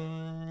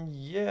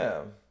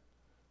yeah.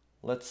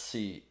 Let's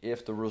see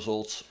if the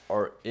results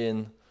are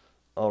in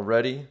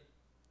already.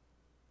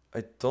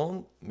 I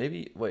don't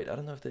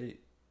know if they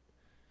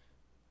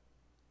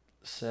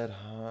said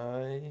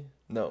hi.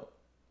 No.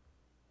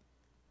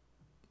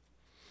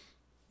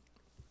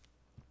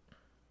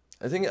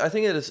 I think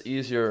it is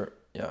easier.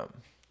 Yeah.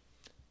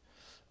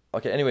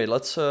 Okay. Anyway,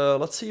 let's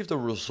see if the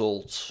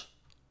results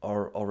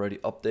are already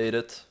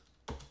updated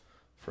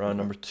for round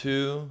number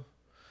 2.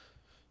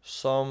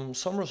 Some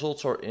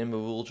results are in, but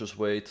we'll just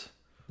wait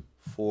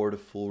for the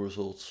full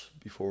results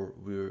before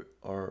we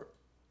are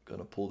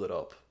gonna pull that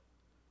up.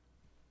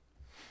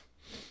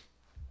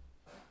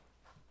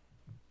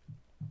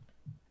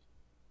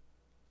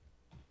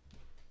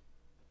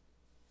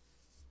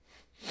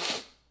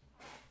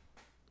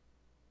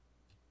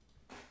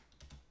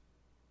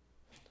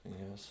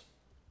 Yes.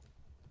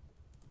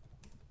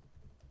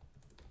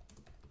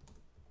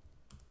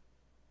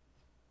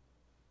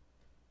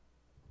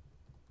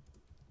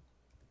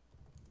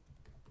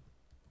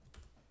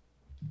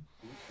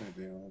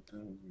 Maybe all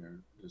done here.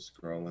 Just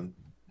scrolling.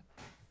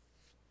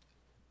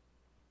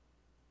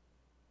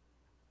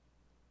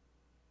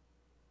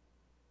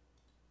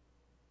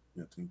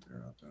 Yeah, I think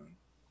they're all done.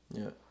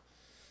 Yeah.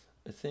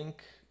 I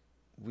think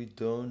we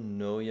don't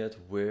know yet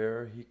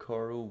where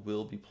Hikaru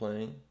will be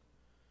playing.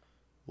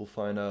 We'll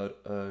find out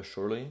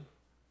shortly.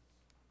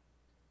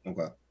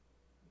 Okay.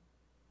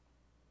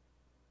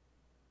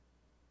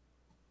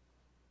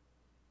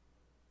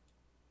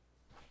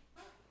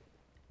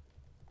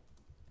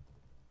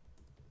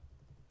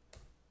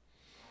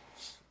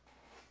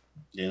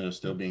 Yeah, they're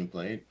still being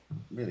played.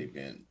 Really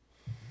been.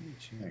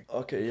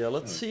 Okay, yeah.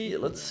 Let's see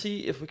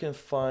if we can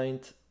find.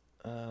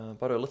 By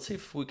the way, let's see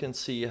if we can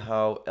see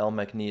how El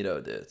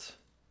Magneto did.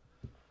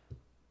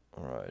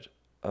 All right.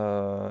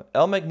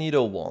 El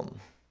Magneto won.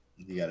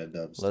 He got a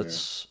dub.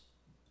 Let's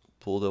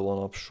pull that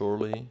one up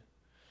shortly. Here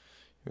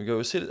we go.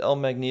 We see that El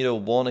Magneto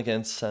won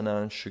against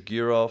Sanan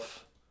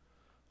Shagirov.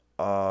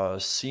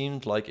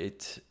 Seemed like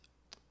it.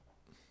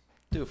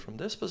 Dude, from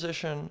this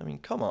position, I mean,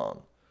 come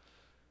on,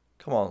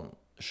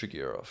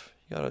 Shagirov.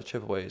 You gotta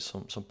chip away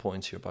some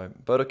points here,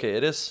 but okay,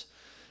 it is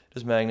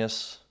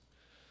Magnus.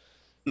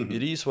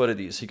 It is what it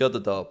is. He got the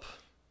dub.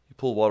 He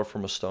pulled water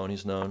from a stone.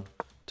 He's known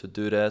to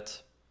do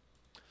that.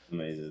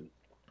 Amazing.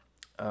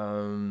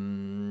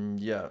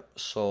 Yeah,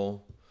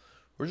 so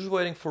we're just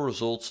waiting for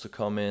results to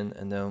come in,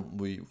 and then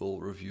we will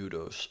review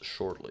those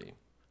shortly.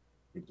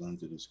 He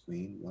blundered his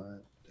queen.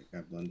 What? That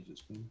guy blundered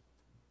his queen?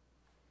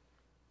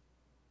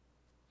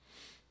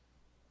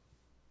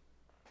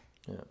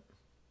 Yeah.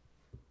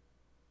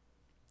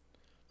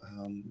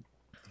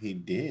 He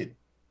did.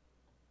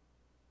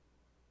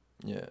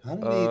 Yeah. How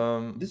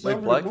did this is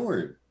over the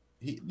board.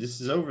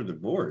 This is over the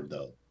board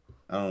though.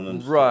 I don't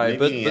know. Right,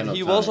 but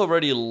he was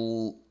already.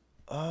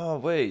 Oh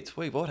wait,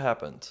 what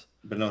happened?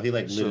 But no, he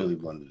literally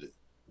blundered it.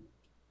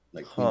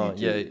 Like Queen D2.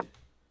 Yeah.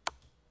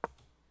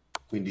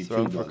 Queen D2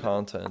 thrown for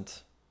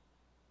content.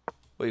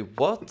 Wait,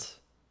 what?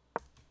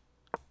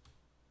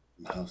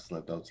 Mouse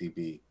slept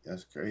OTB.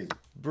 That's crazy.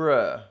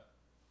 Bruh.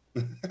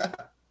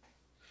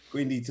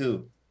 Queen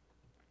D2.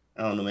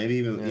 I don't know. Maybe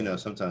even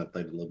sometimes I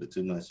played a little bit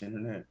too much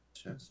internet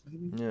chess.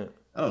 Maybe. Yeah.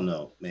 I don't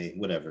know. Maybe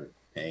whatever.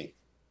 Hey.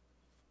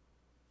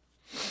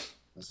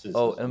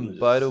 Oh, and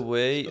by the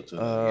way,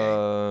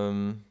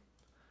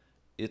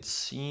 it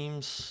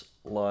seems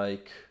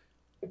like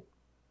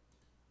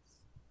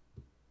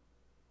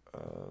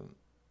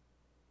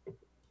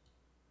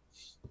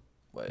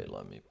wait,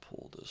 let me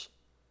pull this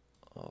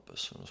up as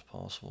soon as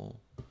possible.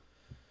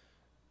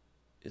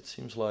 It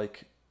seems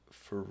like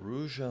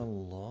Firouzja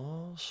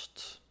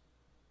lost.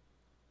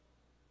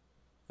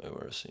 Wait,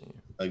 where is he?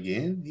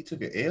 Again? He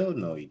took an L?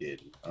 No, he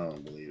didn't. I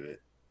don't believe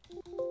it.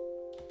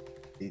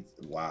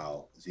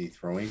 Wow. Is he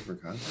throwing for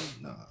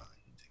content? Nah,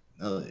 he took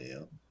another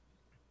L.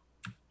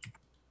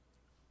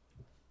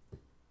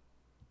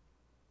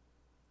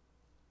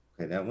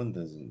 Okay, that one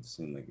doesn't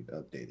seem like it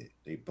updated.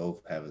 They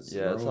both have a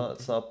 0. Yeah,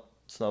 it's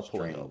not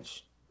pulling up.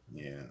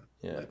 Yeah.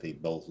 Like they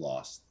both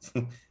lost.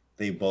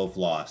 They both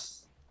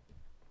lost.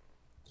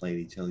 Played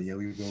each other. Yeah,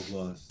 we both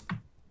lost.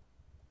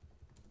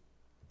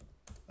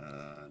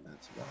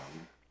 That's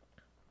wrong.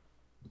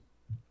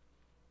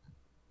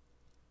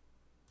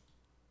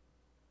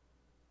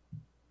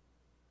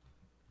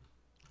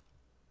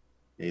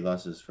 Yeah, he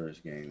lost his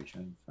first game. We're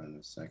trying to find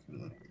the second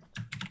one here.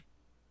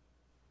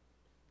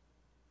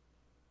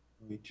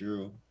 He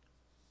drew.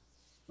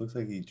 Looks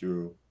like he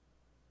drew.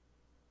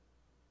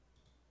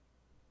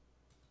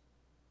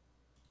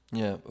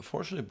 Yeah,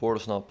 unfortunately, board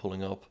is not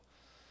pulling up.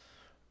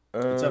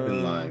 It's up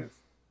in live.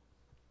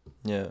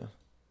 Yeah.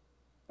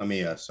 I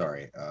mean,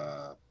 sorry,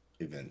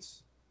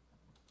 events.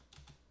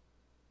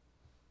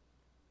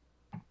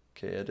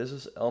 Okay, this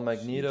is El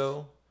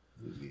Magneto.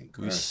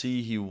 We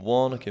see he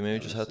won. Okay, maybe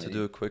just had to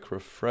do a quick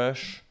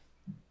refresh.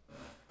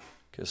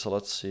 Okay, so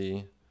let's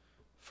see.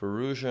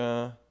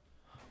 Firouzja.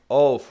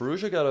 Oh,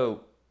 Firouzja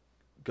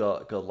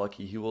got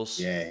lucky. He was...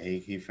 Yeah,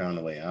 he found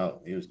a way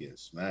out. He was getting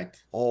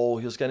smacked. Oh,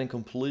 he was getting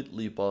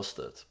completely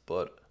busted.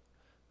 But,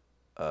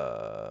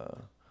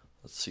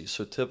 let's see.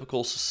 So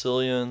typical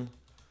Sicilian.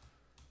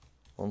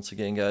 Once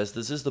again, guys,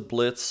 this is the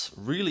Blitz.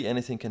 Really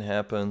anything can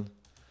happen.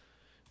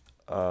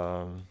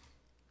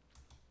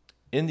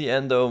 In the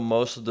end, though,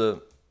 most of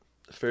the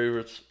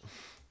favorites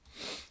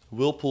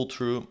will pull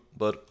through.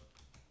 But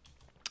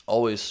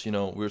always, you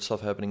know, weird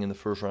stuff happening in the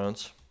first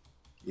rounds.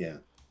 Yeah.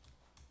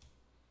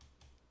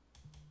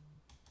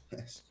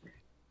 That's crazy.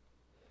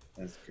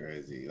 That's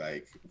crazy.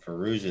 Like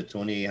Firouzja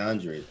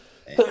 2800.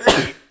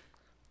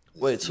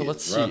 Wait, so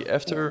let's see.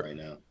 After right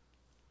now,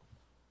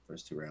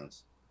 first 2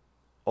 rounds.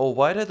 Oh,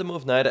 white had the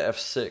move knight to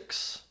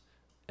f6,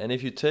 and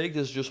if you take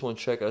this just one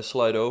check, I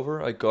slide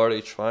over. I guard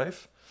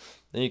h5.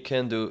 Then you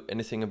can't do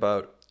anything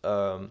about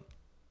e8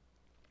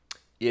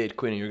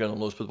 queen, and you're gonna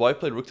lose. But white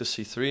played rook to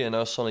c3, and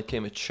now suddenly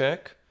came a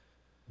check.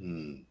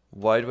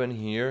 White went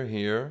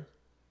here.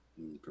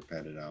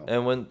 Prepared it out.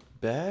 And went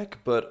back,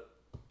 but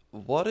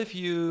what if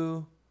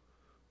you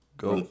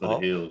go Run for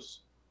up? the hills.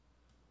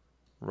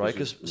 Right,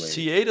 because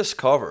c8 is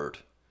covered.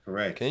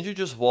 Correct. Can't you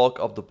just walk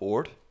up the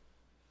board?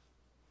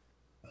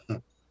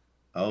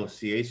 Oh,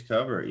 CH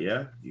cover,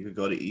 yeah. You could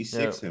go to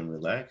E6 and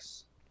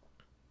relax.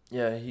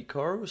 Yeah,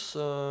 Hikaru's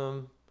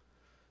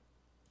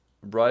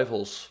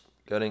rivals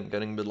getting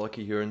a bit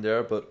lucky here and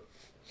there, but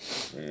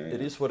it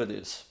is what it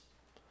is.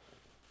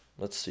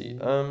 Let's see.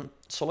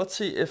 So let's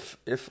see if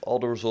all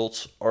the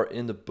results are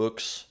in the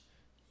books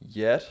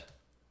yet.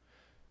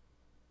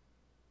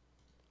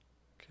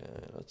 Okay,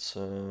 let's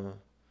we're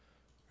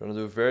gonna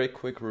do a very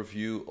quick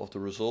review of the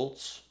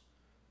results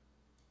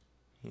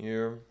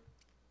here.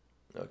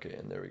 Okay,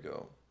 and there we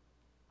go.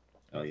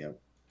 Oh yeah,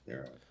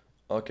 there.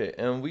 Okay,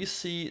 and we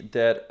see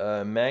that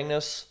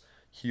Magnus,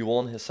 he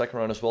won his second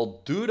round as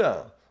well.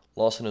 Duda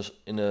lost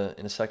in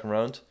a second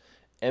round.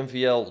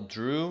 MVL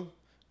drew.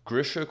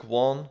 Grischuk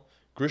won.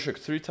 Grischuk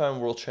 3-time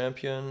world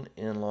champion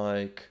in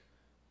like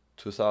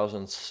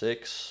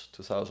 2006,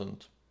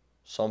 2000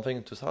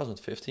 something,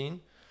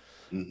 2015.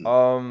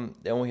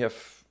 Then we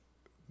have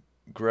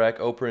Greg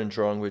Operin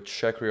drawing with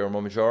Shakri or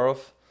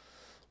Momijarov.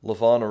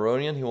 Levan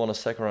Aronian, he won a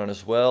second round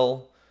as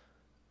well.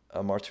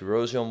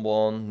 Martirosyan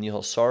won.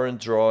 Nihal Sarin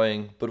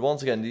drawing. But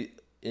once again,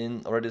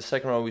 in already the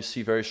second round, we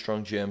see very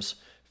strong GMs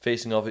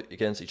facing off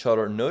against each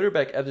other.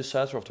 Noterbek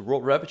Abdusattorov, the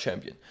World Rapid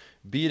Champion,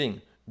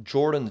 beating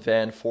Jordan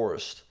Van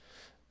Forest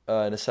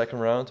in the second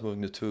round,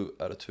 moving to 2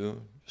 out of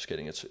 2. Just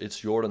kidding, it's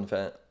Jordan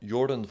Van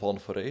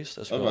Forest.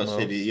 As we all know.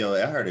 Yo,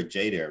 I heard a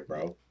J there,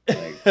 bro.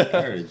 Like,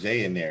 I heard a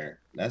J in there.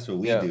 That's what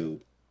we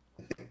do.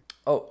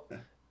 Oh.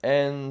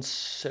 And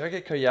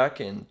Sergei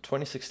Karyakin,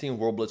 2016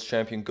 World Blitz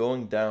champion,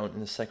 going down in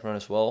the second round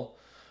as well.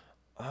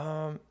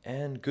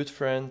 And good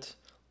friend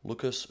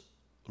Lucas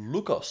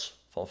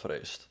van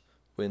Vreest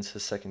wins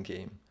his second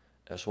game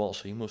as well.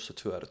 So he moves to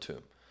 2 out of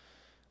 2.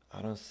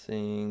 I don't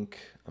think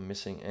I'm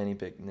missing any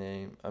big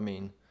name. I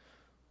mean,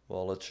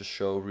 well, let's just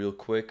show real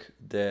quick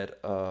that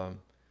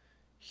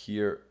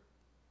here,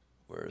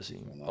 where is he?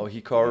 Oh,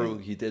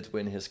 Hikaru, he did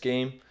win his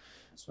game.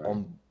 Right.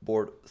 On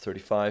board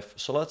 35.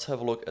 So let's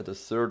have a look at the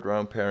third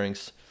round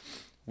pairings.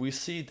 We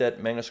see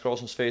that Magnus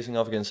Carlsen's facing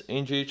off against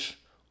Injic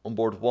on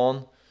board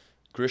 1.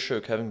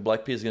 Grischuk having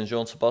black piece against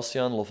Johann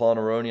Sebastian. Levan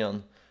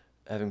Aronian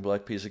having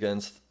black piece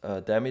against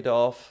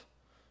Damidov.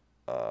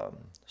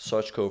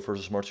 Sachko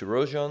versus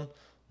Martirosyan.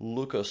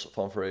 Lucas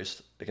van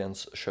Vreest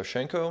against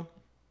Shevchenko.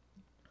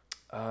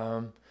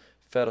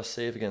 Feta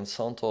save against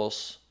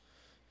Santos.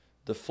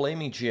 The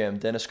Flaming GM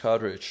Denis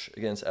Kadric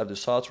against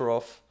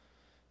Abdusatorov.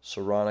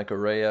 Sorana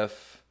Gareev.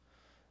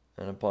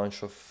 And a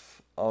bunch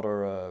of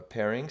other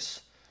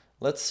pairings.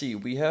 Let's see.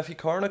 We have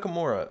Hikaru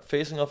Nakamura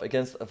facing off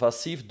against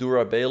Vasif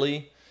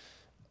Durabayli.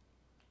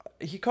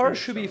 Hikaru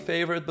should be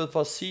favored, but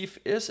Vasif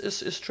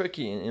is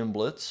tricky in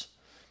Blitz.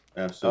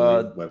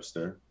 Absolutely.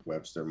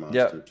 Webster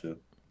monster too.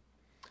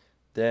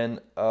 Then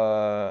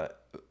Jan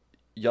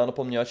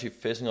Nepomniachtchi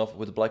facing off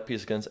with the Black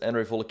Piece against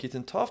Andrei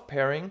Volokitin. Tough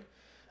pairing.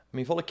 I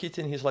mean,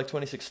 Volokitin, he's like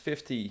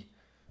 2650,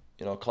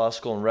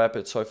 classical and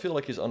rapid, so I feel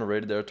like he's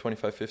underrated there,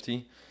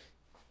 2550.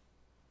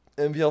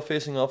 MVL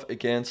facing off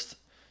against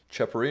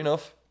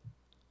Chaparinov.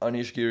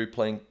 Onyshchuk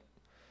playing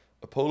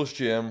a Polish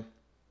GM.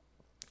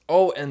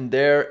 Oh, and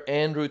there,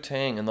 Andrew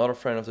Tang, another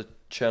friend of the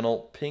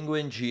channel,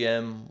 Penguin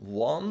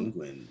GM1.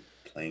 Penguin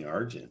playing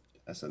Argent.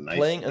 That's a nice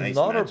Playing nice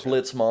another matchup.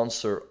 Blitz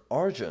monster,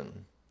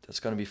 Argent. That's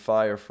going to be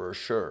fire for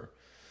sure.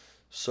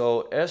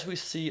 So, as we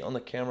see on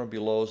the camera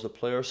below, the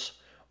players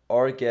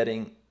are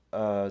taking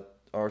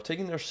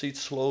their seats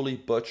slowly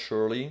but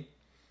surely.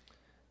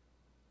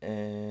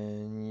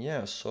 And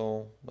yeah,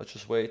 so let's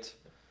just wait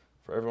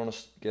for everyone to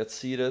get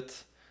seated.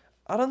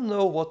 I don't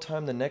know what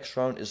time the next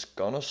round is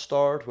gonna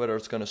start, whether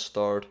it's gonna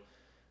start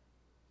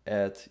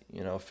at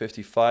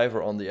 55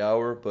 or on the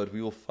hour, but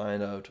we will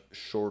find out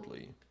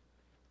shortly.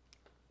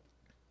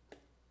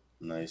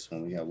 Nice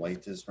one. We got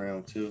white this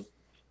round too.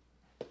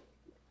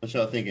 What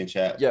y'all thinking,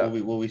 chat? Yeah.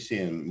 What we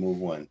seeing? Move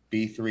one.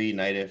 B3,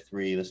 knight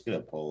F3. Let's get a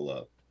poll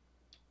up.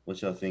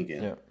 What y'all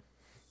thinking? Yeah.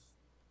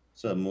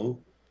 What's up, move?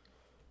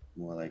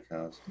 More like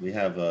house. We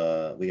got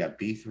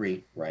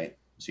B3, right?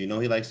 So he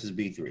likes his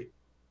B3.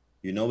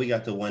 We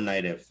got the one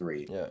knight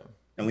F3. Yeah.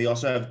 And we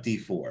also have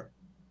D4.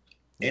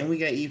 And we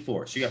got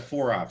E4. So you got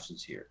 4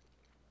 options here.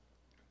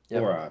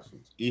 Four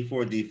options.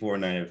 E4, D4,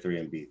 knight F3,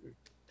 and B3.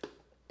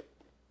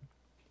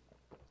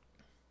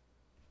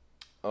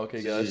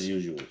 Okay, this guys.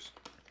 is usuals.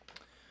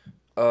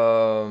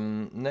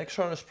 Next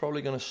round is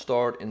probably gonna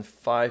start in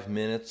 5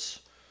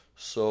 minutes.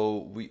 So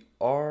we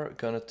are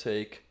gonna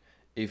take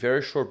a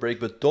very short break,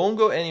 but don't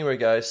go anywhere,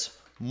 guys.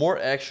 More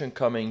action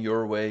coming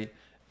your way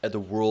at the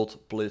World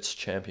Blitz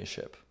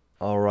Championship.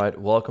 All right,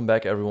 welcome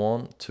back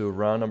everyone to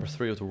round number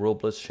 3 of the World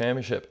Blitz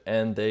Championship,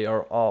 and they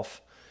are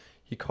off.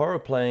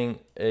 Hikaru playing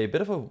a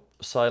bit of a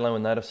sideline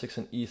with knight f6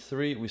 and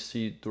e3. We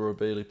see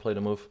Durabayli play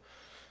the move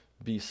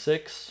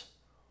b6,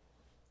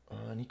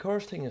 and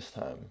Hikaru's taking his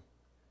time.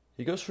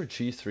 He goes for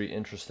g3,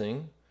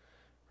 interesting.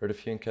 Heard a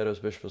few in Kato's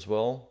bishop as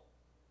well.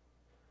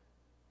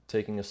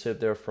 Taking a sip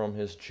there from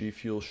his G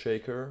Fuel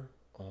shaker.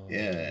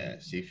 Yeah,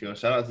 G Fuel.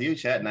 Shout out to you,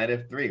 chat. Knight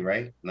F3,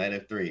 right? Knight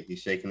F3. He's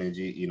shaking the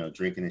G,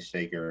 drinking his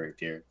shaker right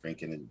there,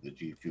 drinking the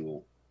G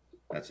Fuel.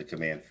 That's a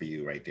command for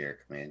you right there.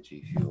 Command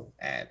G Fuel.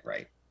 Add,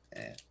 right?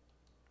 Add.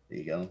 There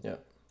you go. Yeah.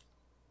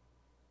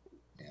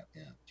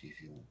 Yeah. G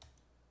Fuel.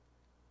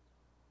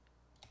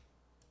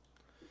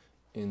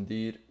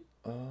 Indeed.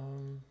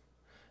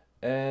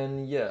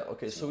 And yeah,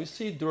 okay, so we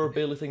see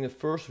Durabayli taking the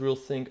first real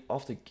thing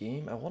of the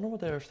game. I wonder what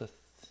there's the...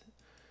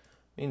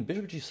 I mean,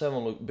 Bishop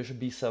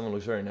B7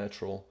 looks very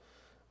natural.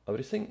 But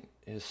I think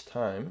his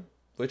time,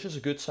 which is a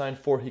good sign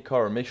for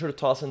Hikaru. Make sure to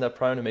toss in that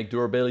prime to make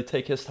Durabayli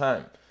take his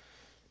time.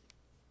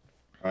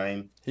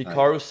 Prime.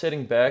 Hikaru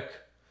sitting back.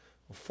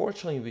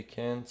 Unfortunately, we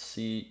can't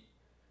see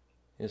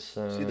his... See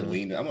the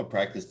lean. I'm going to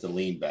practice the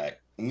lean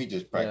back. Let me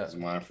just practice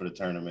mine for the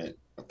tournament.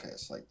 Okay,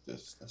 it's like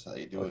this. That's how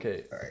you do it.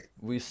 Okay. All right.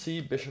 We see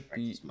Bishop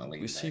B7.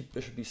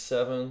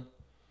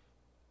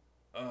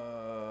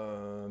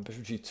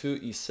 Bishop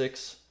G2,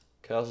 E6.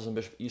 Castles and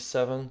Bishop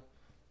E7.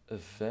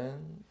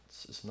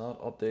 Events is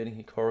not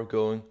updating. Hikaru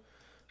going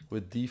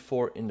with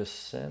D4 in the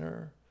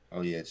center.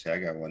 Oh yeah, I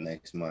got one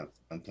next month.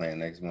 I'm playing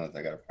next month.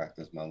 I gotta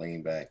practice my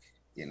lean back.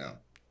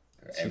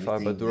 C5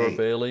 by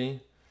Durabayli.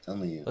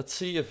 Telling you. Let's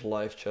see if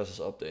live chess is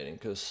updating,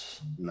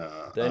 because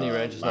Danny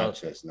range is live not.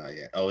 Chess not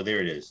yet. Oh,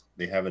 there it is.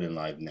 They have it in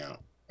live now.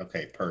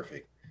 Okay,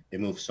 perfect. It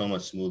moves so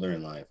much smoother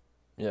in live.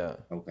 Yeah.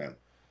 Okay.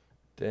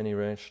 Danny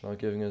range not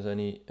giving us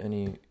any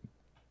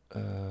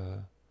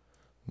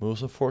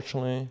moves,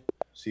 unfortunately.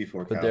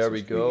 C4. But there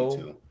we go.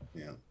 22.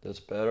 Yeah. That's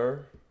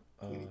better.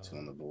 22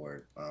 on the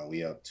board. We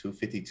have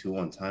 2:52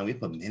 on time. We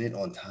have a minute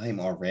on time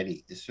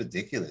already. It's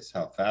ridiculous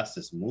how fast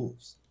this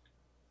moves.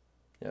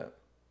 Yeah.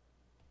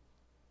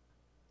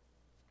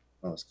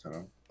 Oh, it's cut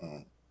off.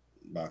 Oh,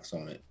 box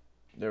on it.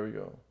 There we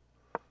go.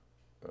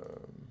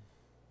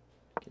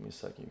 Give me a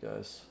second, you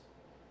guys.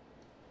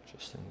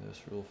 Adjusting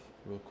this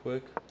real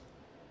quick.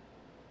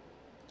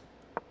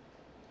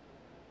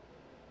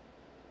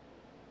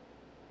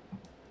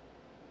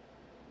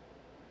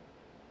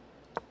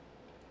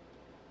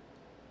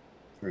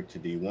 Rook to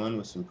D1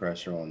 with some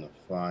pressure on the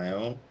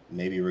file.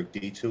 Maybe Rook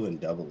D2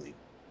 and doubly.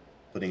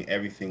 Putting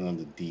everything on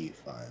the D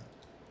file.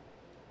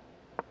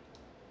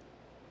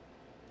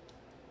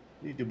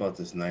 What do you do about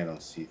this knight on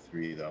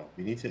C3 though?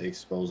 We need to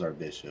expose our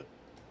bishop.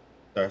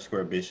 Star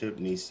square bishop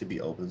needs to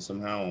be open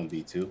somehow on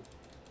B2.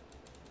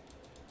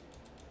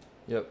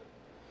 Yep.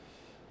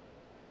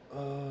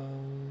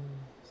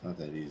 It's not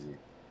that easy.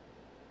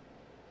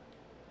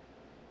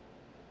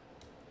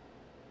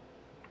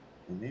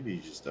 Well, maybe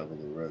you just double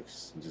the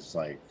rooks and just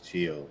like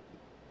chill.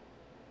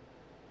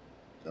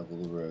 Double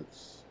the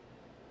rooks.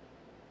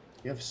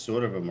 You have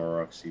sort of a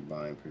Maroxy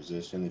buying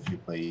position if you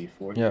play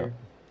e4 here.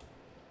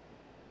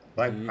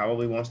 Black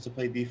probably wants to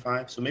play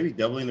d5, so maybe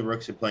doubling the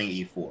rooks and playing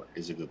e4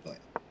 is a good plan.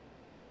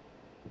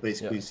 He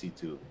plays queen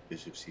c2,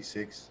 bishop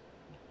c6.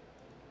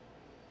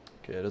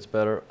 Okay, that's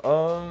better.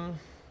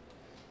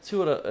 Let's see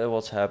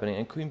what's happening.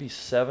 And queen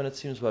b7, it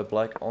seems, by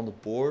black on the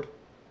board.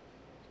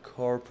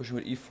 Hikaru pushing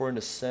with e4 in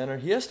the center.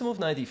 He has to move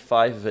knight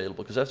d5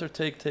 available, because after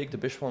take, the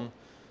bishop on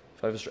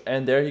 5 is...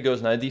 And there he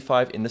goes, knight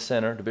d5 in the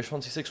center. The bishop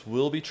on c6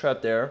 will be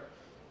trapped there.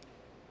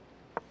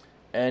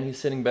 And he's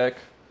sitting back,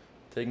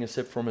 taking a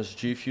sip from his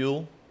G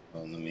Fuel.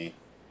 On me.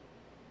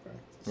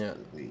 Yeah.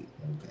 Okay,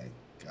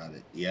 got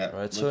it. Yeah.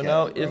 Right, so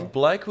now if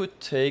black would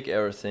take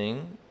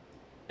everything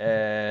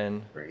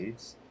and...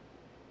 Braids.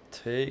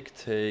 Take.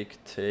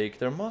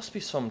 There must be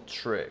some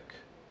trick.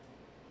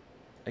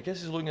 I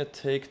guess he's looking at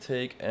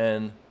take,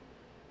 and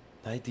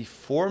knight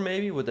d4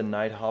 maybe, with the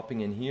knight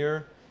hopping in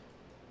here.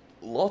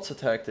 Lots of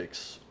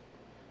tactics.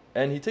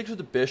 And he takes with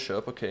the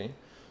bishop, okay.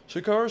 So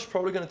Hikaru is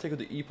probably going to take with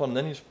the e-pawn, and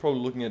then he's probably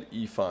looking at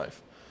e5.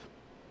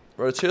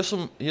 Right,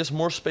 so he has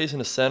more space in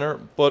the center,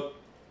 but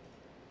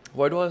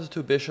why do I have the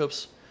two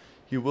bishops?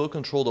 He will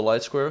control the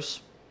light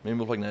squares. Maybe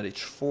with like knight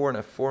h4 and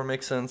f4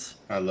 makes sense.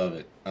 I love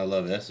it.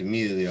 That's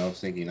immediately I was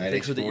thinking knight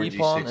h4, with the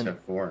e-pawn, g6,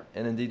 f4.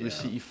 And indeed you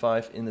see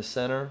e5 in the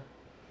center.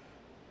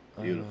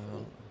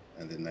 Beautiful.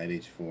 And then knight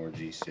h4,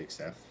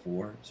 g6,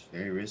 f4. It's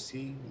very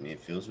risky. I mean, it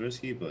feels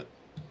risky, but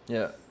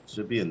yeah,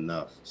 should be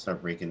enough.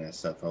 Start breaking that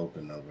stuff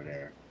open over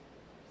there.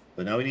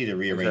 But now we need to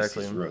rearrange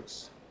these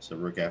rooks. So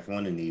rook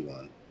f1 and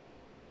e1.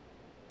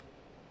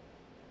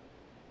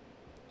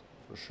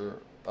 For sure.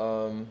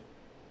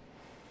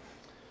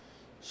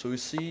 So we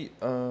see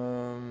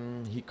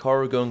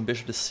Hikaru going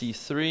bishop to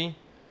c3.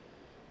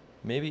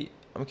 Maybe,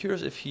 I'm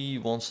curious if he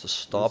wants to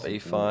stop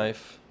a5.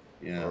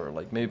 Yeah. Or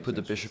like maybe put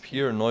the bishop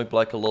here, annoy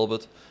black a little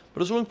bit.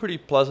 But it's looking pretty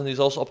pleasant. He's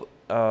also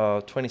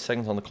up 20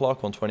 seconds on the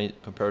clock, 120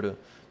 compared to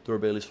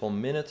Durabayli's 1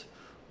 minute.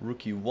 Rook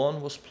e1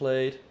 was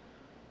played.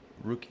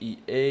 Rook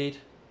e8.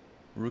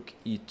 Rook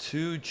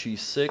e2,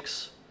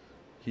 g6.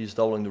 He's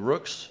doubling the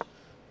rooks.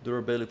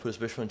 Durabayli put his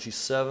bishop on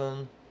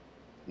g7.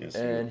 Yes,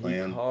 and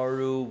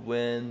Hikaru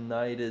went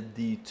knight at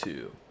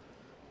d2.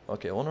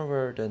 Okay, I wonder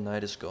where the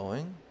knight is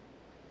going.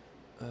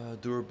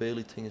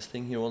 Durabayli taking his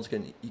thing here once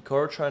again.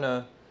 Hikaru trying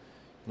to,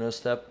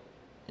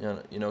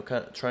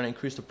 trying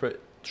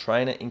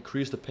to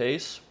increase the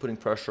pace, putting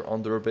pressure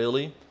on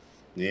Durabayli.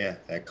 Yeah,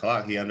 that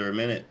clock. He under a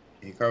minute.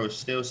 Hikaru was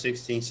still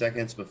 16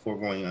 seconds before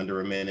going under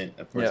a minute.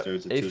 Of course,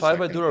 there's a a5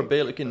 by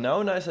Durabayli. Okay,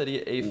 now nice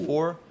idea. A4,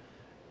 ooh.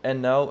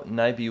 And now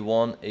knight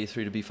b1, a3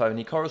 to b5,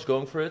 and Hikaru's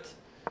going for it.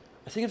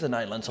 I think if the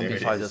knight lands on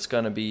b5, that's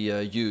gonna be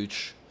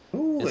huge.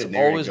 Ooh, it's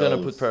always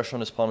gonna put pressure on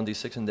his pawn on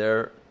d6, and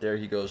there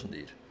he goes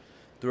indeed.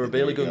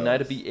 Durabayli going knight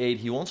to b8.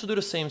 He wants to do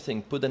the same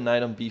thing, put the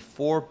knight on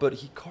b4, but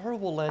Hikaru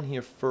will land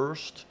here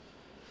first.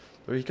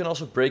 Or he can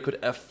also break with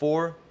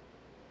f4.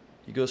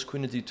 He goes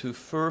queen to d2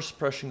 first,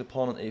 pressuring the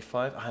pawn on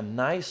a5. Ah,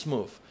 nice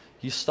move.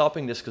 He's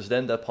stopping this because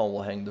then that pawn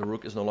will hang. The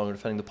rook is no longer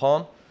defending the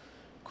pawn.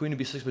 Queen to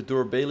b6 with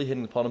Durabayli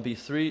hitting the pawn on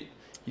b3.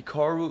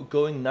 Hikaru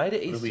going knight to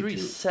a3,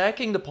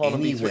 sacking the pawn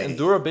on b3, and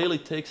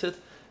Durabayli takes it.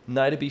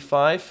 Knight to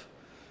b5.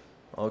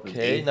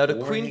 Okay, now the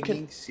queen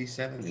can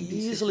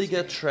easily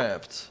get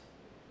trapped.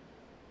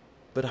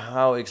 But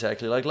how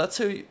exactly? Like, let's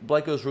say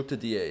black goes rook to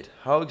d8.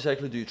 How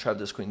exactly do you trap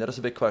this queen? That is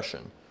a big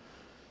question.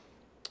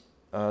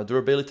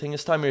 Durabayli taking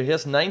his time here. He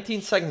has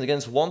 19 seconds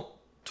against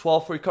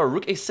 112 for Hikaru.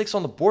 Rook a6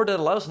 on the board. That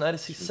allows knight to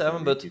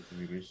c7, but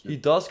he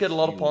does get a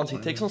lot of pawns. He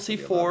takes on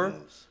c4.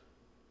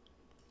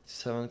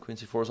 c7, queen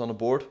c4 is on the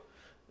board.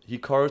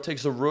 Hikaru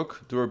takes the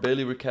rook.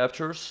 Durabayli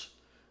recaptures.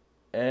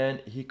 And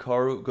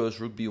Hikaru goes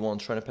rook b1,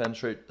 trying to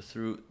penetrate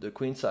through the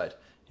queen side,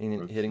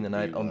 hitting the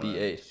knight on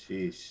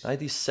b8. Knight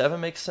d7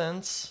 makes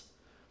sense.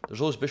 There's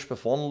always bishop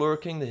f1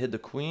 lurking to hit the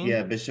queen.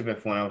 Yeah, bishop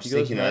f1. I was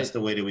thinking that's the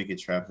way that we could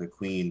trap the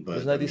queen,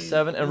 but knight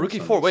d7 and rook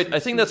e4. Wait, I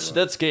think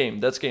that's game.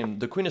 That's game.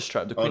 The queen is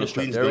trapped. The queen is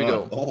trapped. There we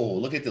go. Oh,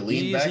 look at the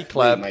lean back. Easy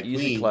clap.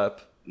 Easy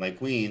clap. My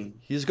queen.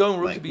 He's going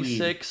rook to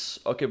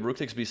b6. Okay, rook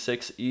takes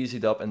b6.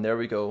 Easy up, and there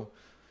we go.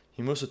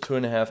 He moves to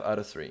 2.5 out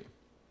of 3.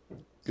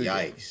 Good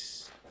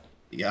Yikes!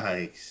 Game.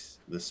 Yikes!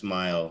 The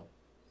smile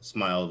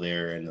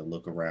there, and the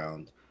look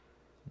around.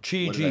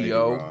 GG,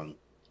 yo.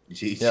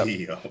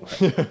 GG,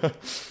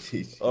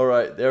 yo. All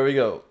right, there we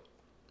go.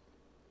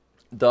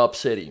 Dub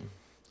City.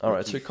 All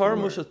right, so Hikaru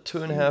moves to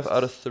 2.5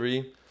 out of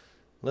 3.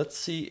 Let's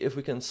see if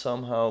we can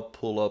somehow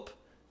pull up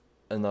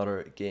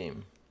another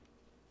game.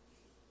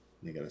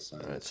 You gotta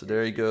sign. All right, so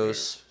there he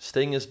goes,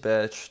 staying his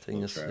badge,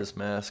 taking his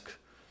mask.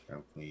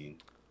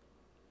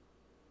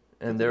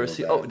 And there we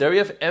see. Oh, there we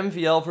have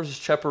MVL versus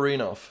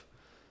Chaparinov.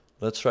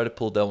 Let's try to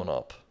pull that one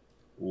up.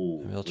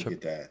 Ooh, look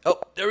at that. Oh,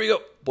 there we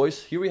go,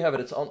 boys. Here we have it.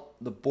 It's on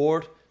the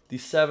board.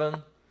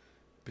 D7,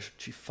 Bishop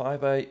g5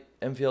 by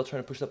MVL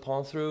trying to push that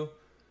pawn through.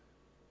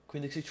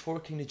 Queen takes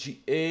h4, king to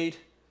g8.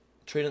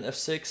 Trade on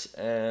f6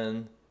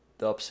 and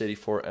the up city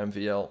for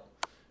MVL.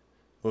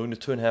 Moving to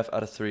 2.5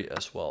 out of 3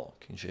 as well.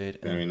 King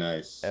g8. Very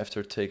nice.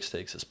 After takes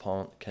his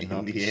pawn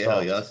cannot be Yeah,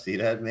 stopped. y'all see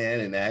that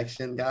man in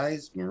action,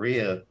 guys?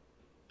 Maria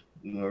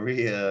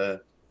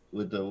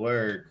with the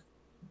work.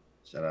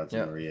 Shout out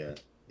to Maria.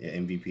 Yeah,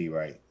 MVP,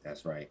 right?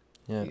 That's right.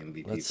 Yeah.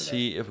 MVP Let's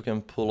see if we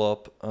can pull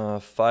up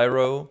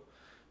Fyro.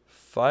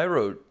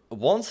 Fyro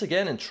once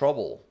again in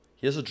trouble.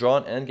 He has a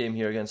drawn endgame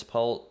here against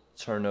Paul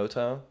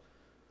Czarnota.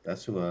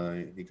 That's who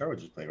Hikaru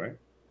just played, right?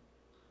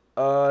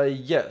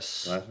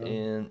 Yes.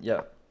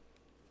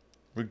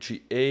 Rook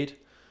g8.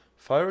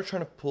 Fyro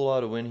trying to pull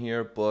out a win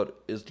here,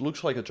 but it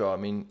looks like a draw. I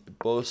mean,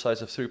 both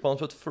sides have 3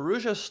 pawns, but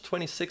Firouzja has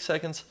 26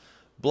 seconds.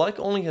 Black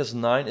only has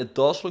 9. It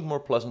does look more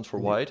pleasant for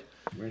white.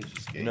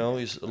 You know,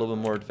 he's a little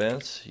bit more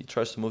advanced. He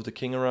tries to move the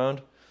king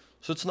around.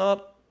 So it's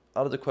not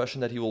out of the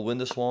question that he will win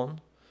this one.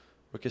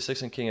 Rook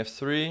a6 and king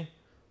f3.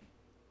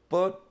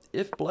 But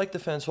if black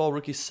defends well,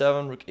 rook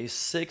e7, rook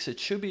a6, it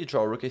should be a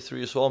draw. Rook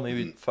a3 as well.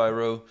 Maybe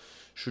Fyro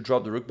should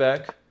drop the rook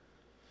back.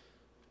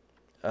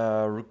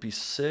 Rook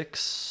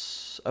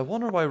b6. I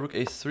wonder why rook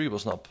a3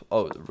 was not...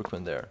 Oh, the rook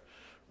went there.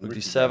 Rook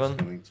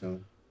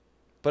d7.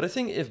 But I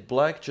think if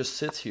black just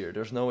sits here,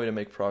 there's no way to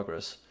make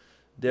progress.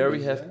 There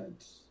we have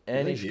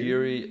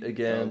Onyshchuk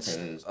against...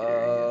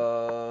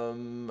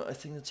 I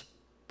think it's a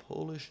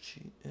Polish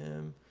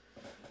GM.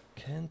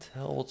 Can't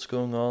tell what's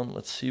going on.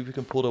 Let's see if we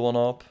can pull the one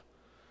up.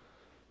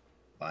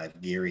 Live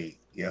Geary.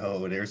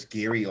 Yo, there's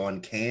Geary on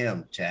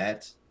cam,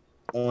 chat.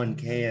 On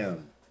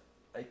cam.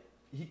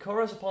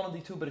 Hikaru has a pawn on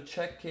d2, but a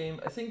check came.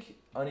 I think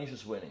Anish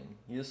is winning.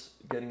 He is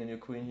getting a new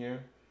queen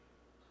here.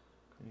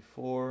 Queen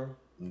e4.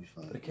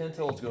 But I can't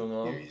tell what's going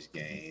on. Geary's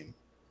game.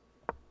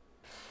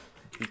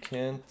 We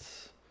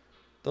can't...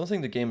 Don't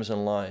think the game is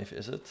in live,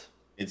 is it?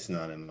 It's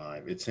not in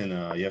live. It's in,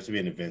 you have to be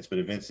in events, but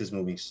events is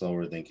moving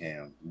slower than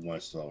cam.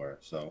 Much slower.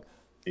 So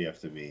you have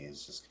to be.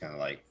 It's just kind of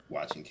like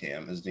watching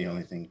cam is the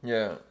only thing.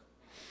 Yeah.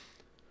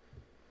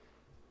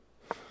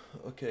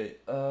 Okay,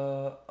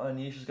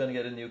 Anish is gonna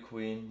get a new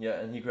queen.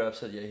 Yeah, and he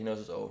grabs it. Yeah, he knows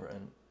it's over.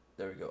 And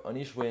there we go.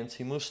 Anish wins.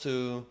 He moves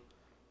to,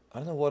 I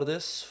don't know what it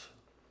is,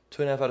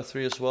 2.5 out of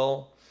 3 as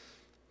well.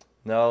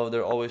 Now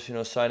they're always, you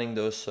know, signing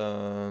those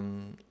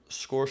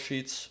score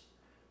sheets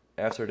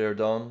after they're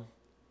done.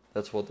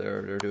 That's what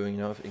they're doing,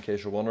 you know, in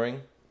case you're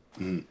wondering.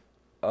 And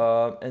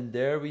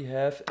there we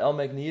have El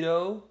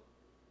Magneto.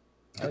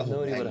 I have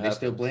no idea what happened. They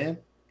still playing?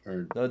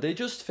 Or... No, they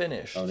just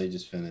finished. Oh, they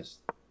just finished.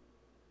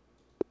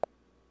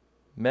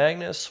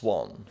 Magnus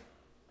won.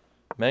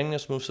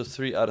 Magnus moves to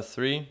 3 out of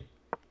 3.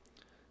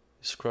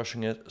 He's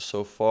crushing it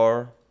so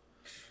far.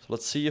 So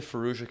let's see if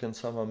Firouzja can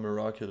somehow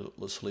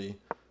miraculously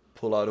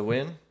pull out a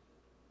win.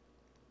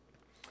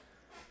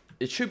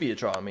 It should be a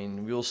draw. I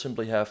mean, we will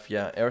simply have,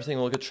 everything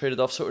will get traded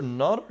off. So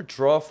another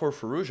draw for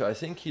Firouzja. I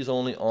think he's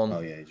only on... Oh,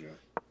 yeah, he drew.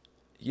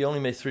 He only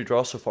made 3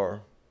 draws so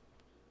far.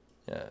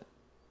 Yeah,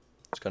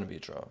 it's going to be a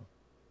draw.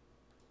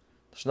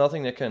 There's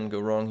nothing that can go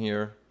wrong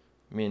here.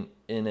 I mean,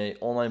 in an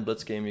online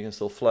Blitz game, you can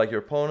still flag your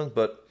opponent,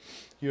 but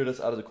here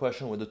that's out of the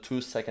question with the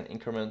 2-second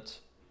increment,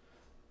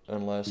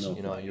 unless,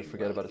 you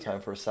forget about the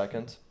time for a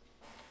second.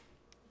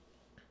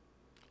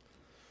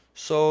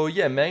 So,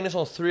 yeah, Magnus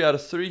on 3 out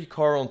of 3,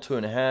 Hikaru on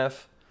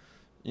 2.5.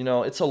 You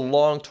know, it's a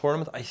long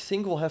tournament. I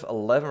think we'll have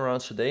 11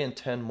 rounds today and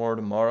 10 more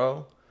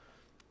tomorrow.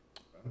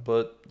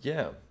 But,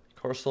 yeah,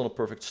 Hikaru's still in a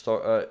perfect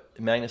start.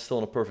 Magnus still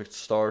in a perfect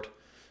start.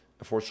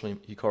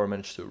 Unfortunately, Hikaru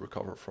managed to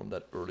recover from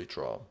that early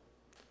draw.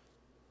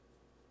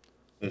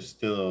 There's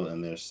still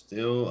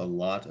a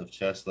lot of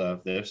chess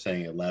left. They're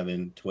saying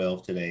 11,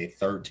 12 today,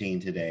 13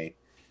 today.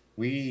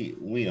 We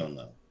don't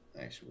know,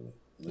 actually.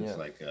 Looks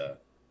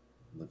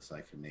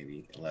like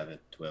maybe 11,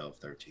 12,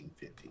 13,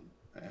 15.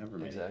 However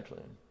many. Exactly.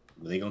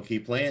 Are they going to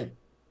keep playing?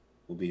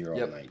 We'll be here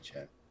all night,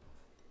 chat.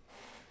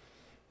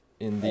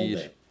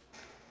 Indeed.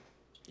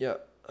 Yeah.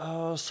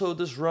 So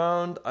this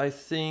round, I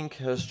think,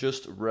 has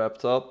just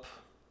wrapped up.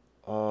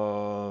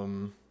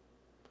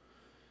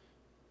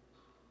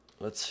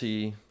 Let's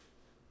see.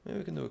 Maybe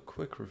we can do a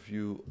quick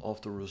review of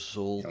the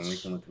results. Yeah, we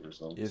can look at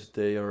results. If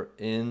they are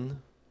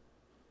in.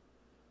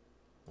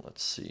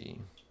 Let's see.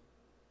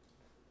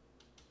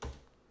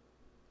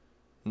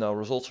 No,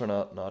 results are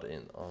not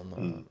in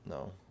on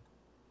no.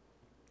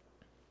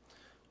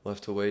 We'll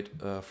have to wait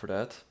for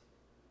that.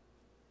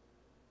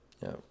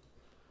 Yeah.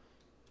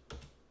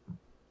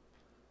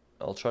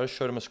 I'll try to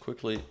show them as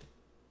quickly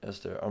as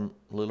they're. I'm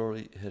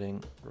literally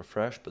hitting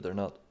refresh, but they're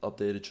not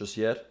updated just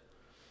yet.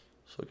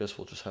 So I guess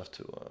we'll just have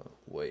to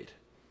wait.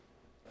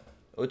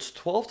 Oh, it's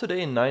 12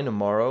 today and 9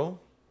 tomorrow.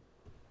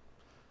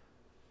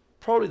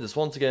 Probably this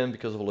once again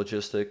because of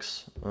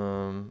logistics.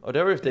 Oh,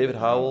 there we have David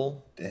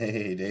Howell.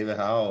 Hey, David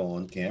Howell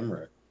on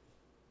camera.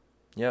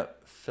 Yeah,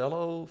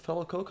 fellow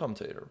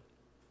co-commentator.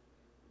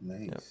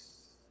 Nice.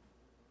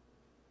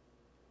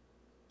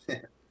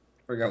 Yep.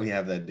 Forgot we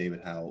have that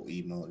David Howell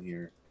emote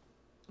here.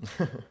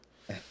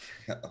 I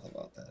forgot all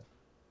about that.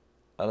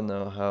 I don't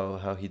know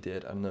how he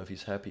did. I don't know if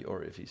he's happy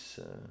or if he's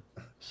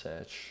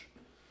sad.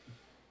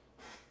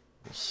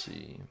 We'll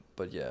see.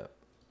 But yeah.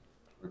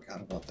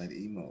 Forgot about that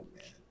emote,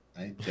 man.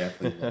 I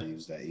definitely want to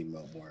use that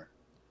emote more.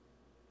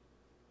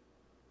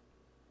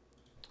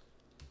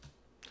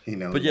 You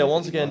know. But yeah,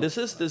 once again, this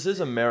is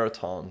a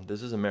marathon.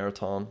 This is a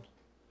marathon.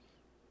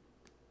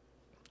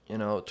 You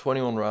know,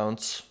 21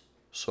 rounds.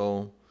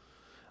 So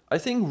I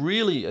think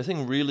really,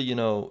 you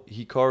know,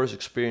 Hikaru's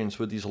experience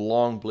with these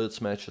long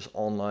blitz matches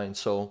online.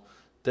 So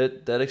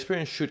that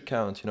experience should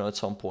count, you know, at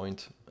some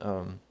point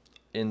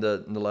in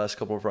the last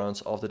couple of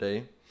rounds of the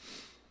day.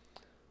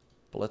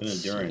 But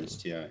let's endurance,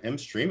 see. Yeah. Him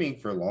streaming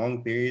for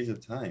long periods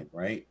of time,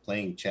 right?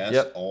 Playing chess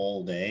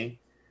all day.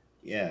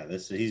 Yeah,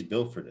 he's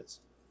built for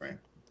this, right?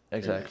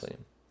 Exactly. Nice.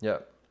 Yeah.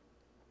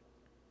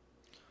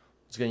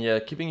 Again, yeah,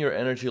 keeping your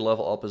energy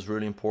level up is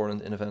really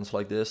important in events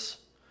like this.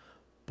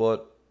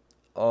 But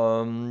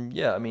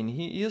yeah, I mean,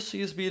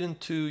 he's beaten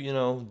 2, you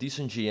know,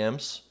 decent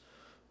GMs,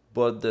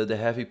 but the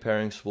heavy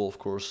pairings will of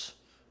course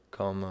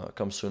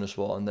come soon as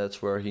well, and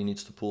that's where he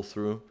needs to pull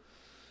through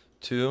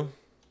too.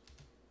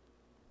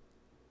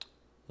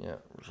 Yeah,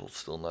 results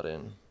still not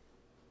in.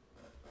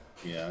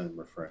 Yeah, I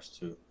refreshed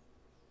too.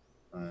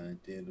 I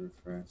did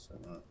refresh.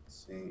 I'm not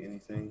seeing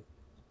anything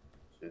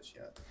just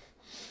yet.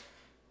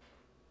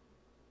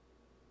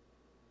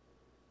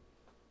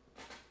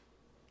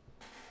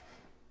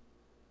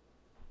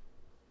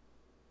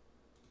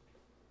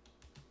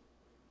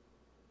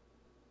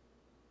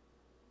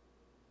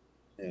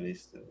 Yeah, they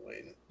still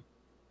waiting.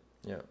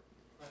 Yeah.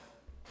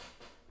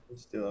 They're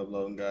still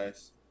uploading,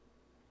 guys.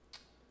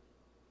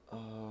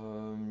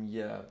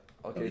 Yeah.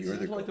 Okay, it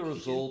seems like the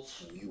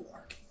results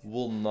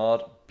will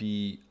not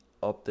be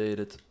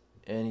updated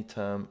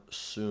anytime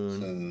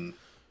soon.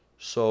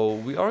 So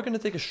we are going to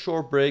take a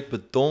short break,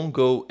 but don't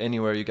go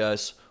anywhere, you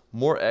guys.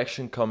 More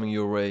action coming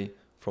your way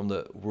from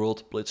the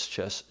World Blitz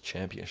Chess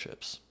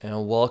Championships.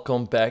 And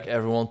welcome back,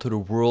 everyone, to the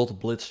World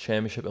Blitz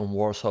Championship in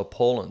Warsaw,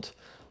 Poland.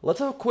 Let's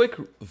have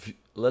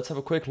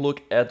a quick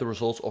look at the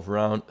results of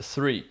round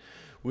 3.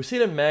 We see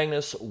that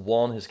Magnus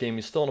won his game.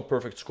 He's still on a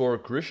perfect score.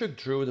 Grischuk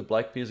drew the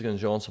black piece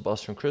against Johann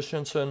Sebastian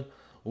Christiansen.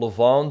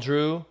 Levon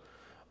drew.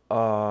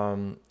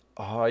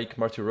 Haik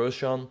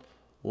Martirosyan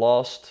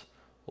lost.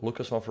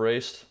 Lucas van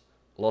Verreest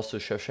lost to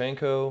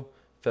Shevchenko.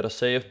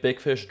 Fedoseev, Big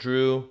Fish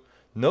drew.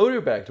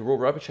 Nodirback, the World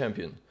Rapid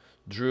Champion,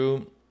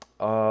 drew.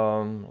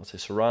 Let's say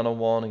Serrano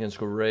won against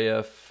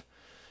Goreyev.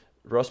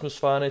 Rasmus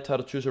Fane,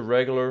 title chooser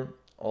regular,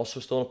 also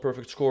still on a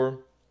perfect score.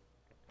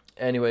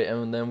 Anyway,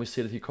 and then we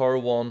see that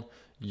Hikaru won.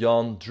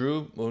 Jan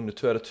drew, moving to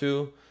 2 out of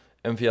 2.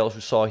 MVL, as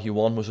we saw, he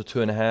won, was a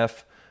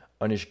 2.5.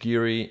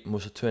 Onyshchuk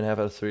was a 2.5 out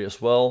of 3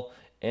 as well.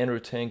 Andrew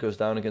Tang goes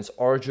down against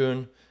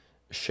Arjun.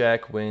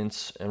 Shaq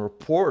wins, and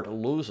Report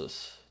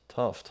loses.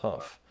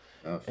 Tough.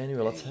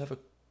 Anyway, let's have a...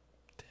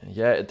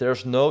 Yeah,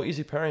 there's no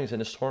easy pairings in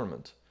this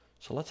tournament.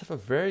 So let's have a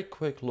very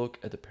quick look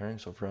at the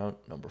pairings of round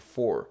number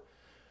 4.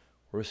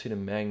 Where we see the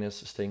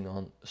Magnus staying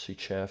on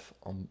Sychev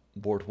on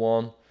board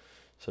 1.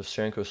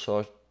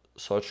 Shevchenko,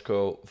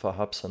 Sochko,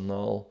 Vahab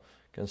Sanal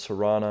against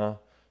Sarana.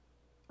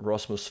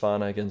 Rasmus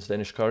Fana against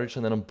Danish Kadric.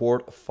 And then on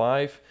board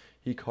 5,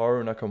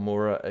 Hikaru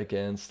Nakamura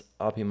against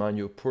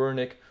Abhimanyu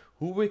Puranik,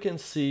 who we can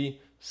see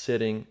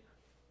sitting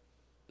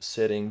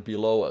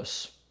below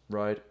us,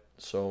 right?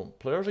 So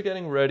players are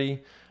getting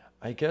ready.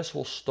 I guess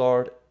we'll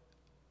start,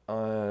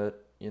 at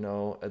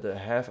the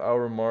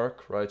half-hour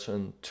mark, right? So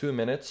in 2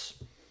 minutes.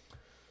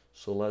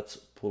 So let's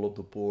pull up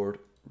the board.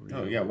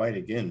 Oh, yeah, white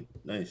again.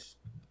 Nice.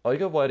 Oh, you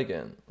got white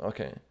again.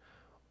 Okay.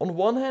 On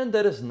one hand,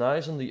 that is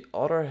nice. On the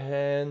other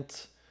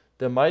hand,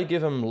 they might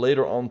give him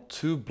later on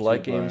 2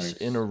 black games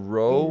in a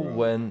row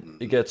when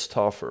it gets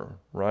tougher,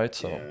 right?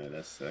 So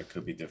yeah, that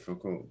could be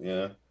difficult.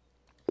 Yeah.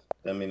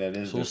 I mean, that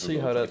is. So we'll see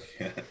how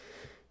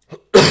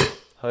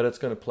how that's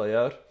gonna play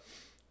out.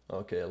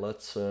 Okay,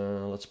 let's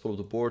pull up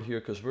the board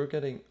here because we're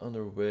getting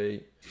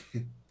underway.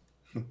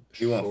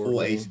 You want full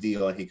HD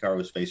on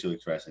Hikaru's facial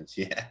expressions?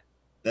 Yeah,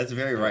 that's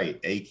very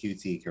right.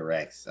 AQT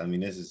corrects. I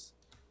mean, this is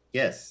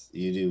yes,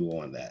 you do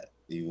want that.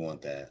 You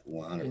want that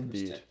 100%.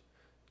 Indeed,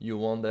 you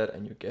want that,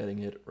 and you're getting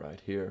it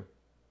right here.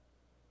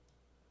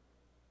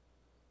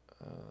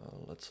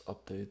 Let's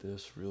update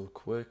this real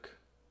quick.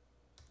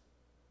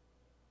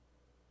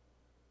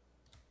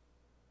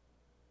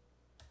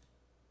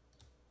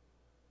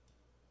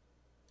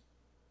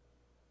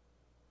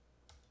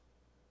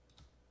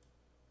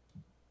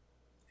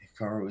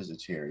 Hikaru is a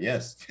chair.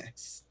 Yes.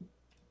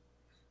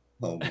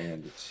 Oh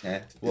man, the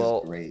chat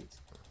is great.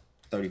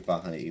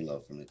 3,500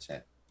 elo from the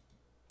chat.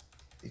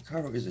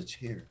 Hikaru is a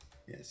chair.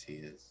 Yes, he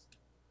is.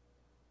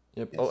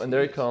 Yep. Yes, and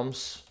there he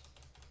comes.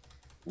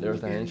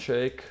 There's the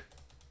handshake.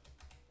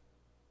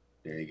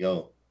 There you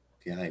go.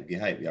 Get hype. Get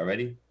hype. Y'all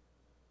ready?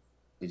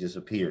 He just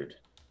appeared.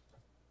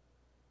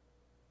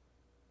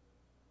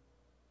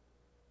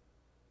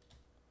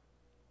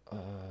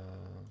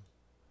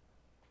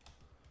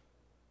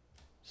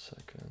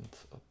 Second,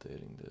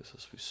 updating this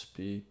as we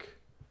speak.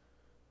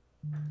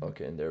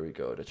 Okay, and there we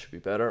go. That should be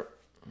better.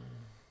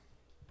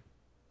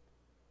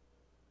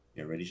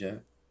 You ready,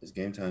 chat? It's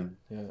game time.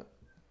 Yeah.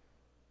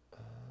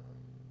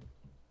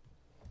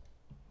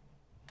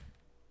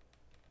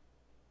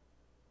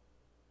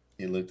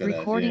 He looked at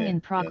recording that.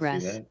 in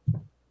progress.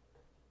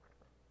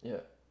 Yeah.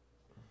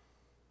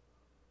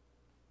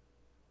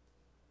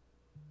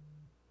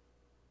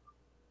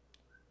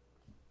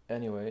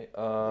 Anyway,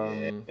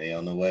 they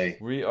on the way.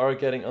 We are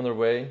getting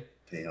underway.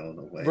 They on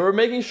the way. We're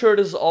making sure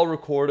this is all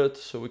recorded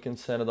so we can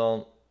send it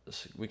on.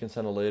 We can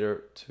send it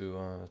later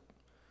to.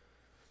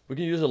 We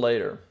can use it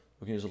later.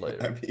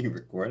 Are being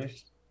recorded?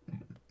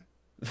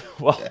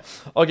 Well,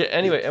 okay.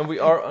 Anyway, and we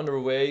are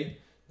underway.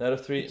 Knight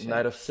of 3,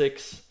 knight of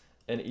 6,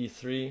 and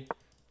e3,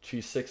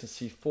 g6 and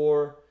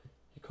c4.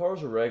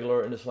 Hikaru's a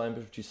regular in this line,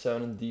 bishop g7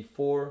 and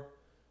d4,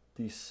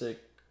 d6.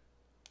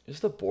 Is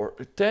the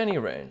board Danny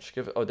range?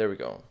 Oh, there we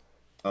go.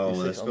 Oh,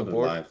 let's go to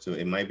live too.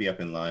 It might be up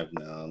in live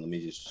now. Let me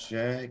just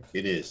check.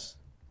 It is.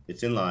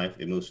 It's in live.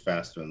 It moves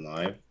faster in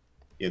live.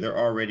 Yeah, they're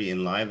already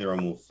in live. They're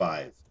on move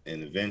 5.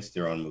 In events,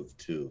 they're on move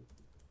 2.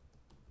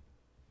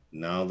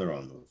 Now they're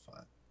on move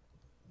 5.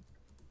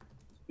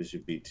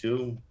 Bishop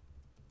b2.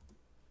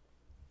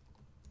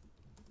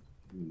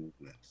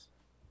 Movements.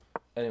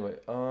 Anyway,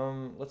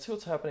 let's see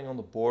what's happening on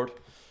the board.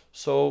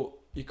 So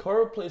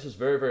Hikaru plays this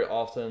very, very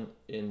often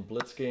in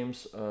blitz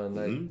games.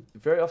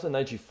 Very often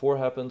knight g4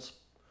 happens,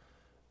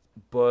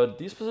 but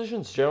these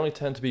positions generally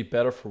tend to be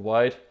better for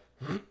white.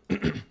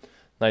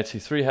 Knight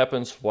c3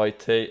 happens, black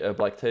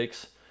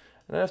takes,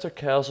 and then after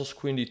castles,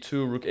 queen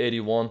d2, rook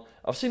a1.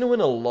 I've seen him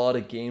win a lot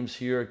of games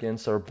here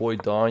against our boy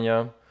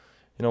Danya.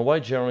 You know,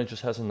 white generally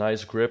just has a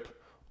nice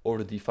grip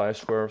over the d5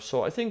 square,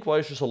 so I think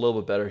white's just a little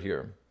bit better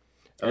here.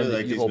 I really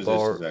like these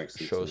positions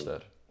actually. Shows too.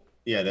 that.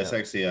 Yeah, that's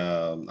actually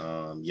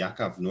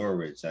Yakov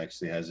Norwich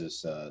actually has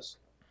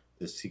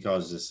this he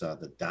calls this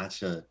the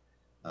dacha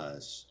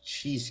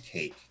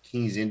cheesecake,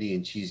 King's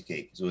Indian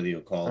cheesecake is what he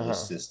would call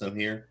this system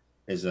here.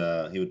 Is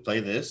he would play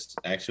this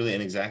actually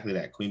and exactly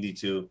that, queen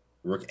d2,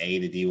 rook a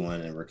to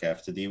d1 and rook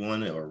f to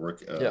d1, or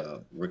rook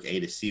a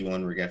to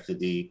c1, rook f to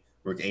d,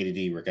 rook a to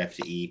d, rook f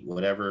to e,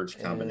 whatever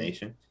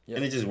combination,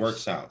 and it just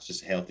works out. It's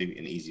just healthy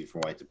and easy for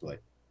white to play.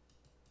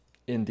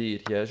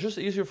 Indeed, yeah, it's just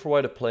easier for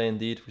white to play.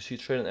 Indeed, we see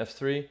trade on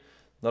f3,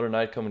 another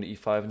knight coming to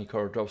e5, and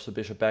Hikaru drops the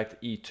bishop back to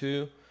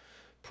e2.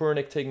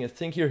 Puranik taking a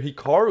think here.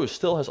 Hikaru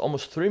still has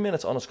almost 3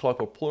 minutes on his clock,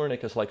 while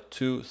Puranik has like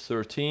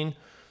 2:13,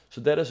 so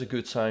that is a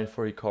good sign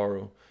for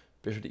Hikaru.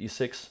 Bishop to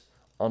e6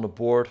 on the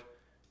board.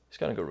 He's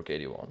gonna go rook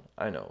a1.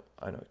 I know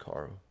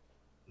Hikaru.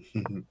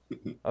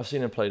 I've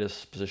seen him play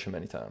this position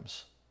many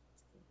times.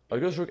 Oh,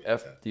 he goes rook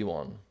f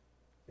d1.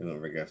 You know,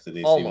 rook f to d,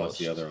 c wants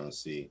the other on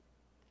c.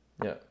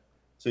 Yeah.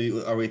 So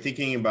are we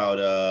thinking about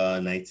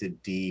knight to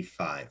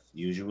d5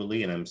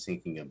 usually? And I'm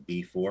thinking a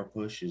b4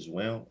 push as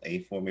well.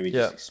 a4, maybe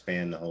just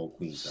expand the whole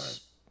queen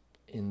side.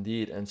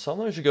 Indeed. And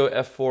sometimes you go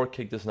f4,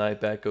 kick this knight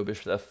back, go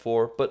bishop to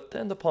f4. But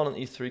then the pawn on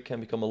e3 can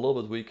become a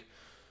little bit weak.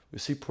 We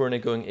see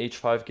Puranik going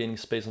h5, gaining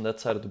space on that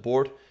side of the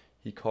board.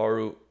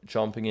 Hikaru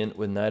jumping in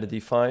with knight to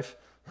d5.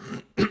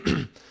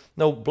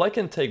 Now, black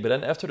can take, but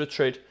then after the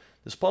trade,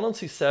 this pawn on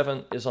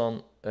c7 is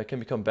on can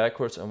become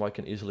backwards, and white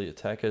can easily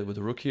attack it with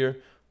the rook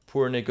here.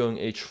 Puranik going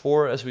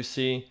h4 as we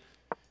see.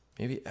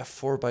 Maybe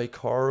f4 by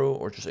Hikaru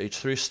or just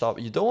h3. Stop.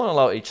 You don't want to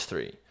allow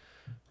h3,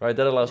 right?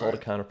 That allows all the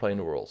counterplay in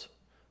the world.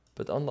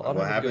 But on the other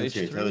what happens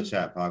here? Tell the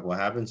chat, Pak. What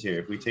happens here?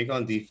 If we take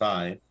on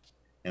d5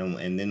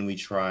 and then we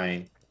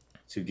try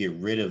to get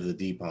rid of the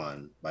d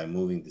pawn by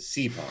moving the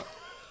c pawn,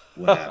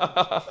 what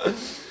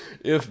happens?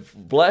 If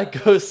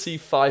black goes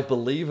c5,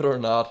 believe it or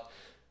not,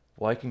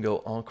 white can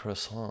go en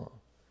croissant.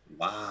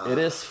 Wow. It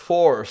is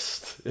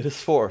forced. It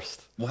is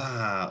forced.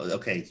 Wow.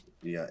 Okay.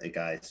 Yeah,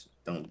 guys,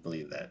 don't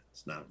believe that.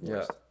 It's not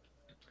forced. Yeah.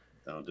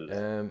 Don't do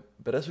that.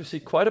 But as we see,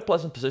 quite a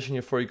pleasant position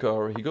here for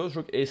Hikaru. He goes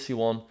rook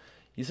ac1.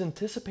 He's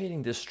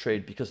anticipating this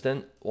trade because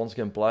then, once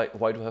again, white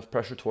will have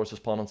pressure towards his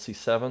pawn on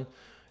c7.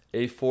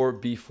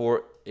 a4,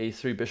 b4,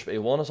 a3, bishop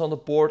a1 is on the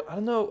board. I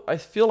don't know. I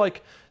feel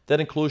like that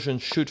inclusion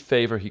should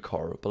favor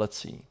Hikaru, but let's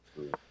see.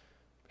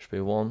 Bishop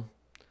a1.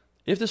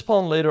 If this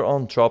pawn later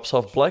on drops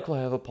off, black will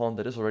have a pawn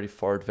that is already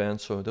far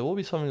advanced, so there will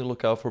be something to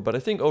look out for. But I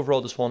think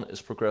overall this one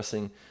is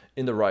progressing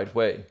in the right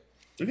way.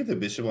 Look at the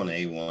bishop on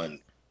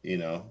a1, you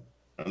know.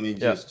 I mean,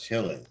 just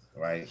chilling,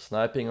 right?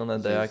 Sniping on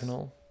that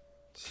diagonal.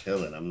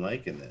 Chilling. I'm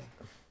liking that.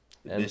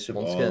 The bishop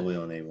all the way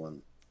on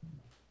a1.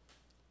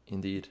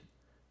 Indeed.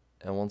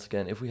 And once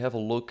again, if we have a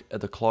look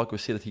at the clock, we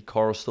see that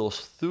Hikaru still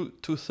is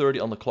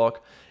 2:30 on the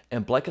clock,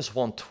 and black is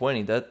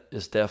 1:20. That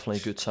is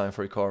definitely a good sign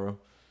for Hikaru.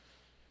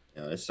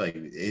 You know, it's like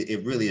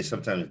it really is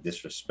sometimes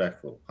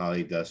disrespectful how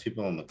he does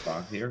people on the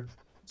clock here.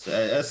 So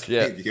that's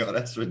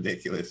that's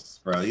ridiculous,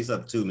 bro. He's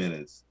up 2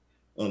 minutes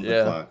on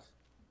the clock.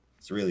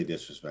 It's really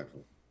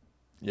disrespectful.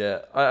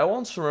 Yeah, I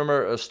once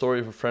remember a story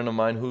of a friend of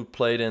mine who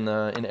played in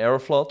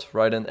Aeroflot,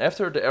 right? And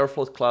after the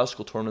Aeroflot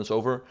Classical tournament is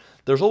over,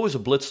 there's always a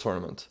Blitz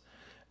tournament.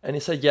 And he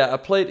said, yeah, I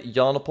played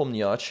Jan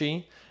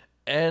Pomniachtchi,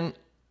 and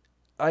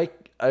I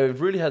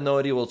really had no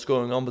idea what's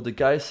going on, but the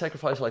guy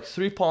sacrificed like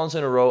 3 pawns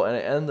in a row,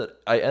 and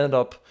I ended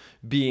up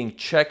being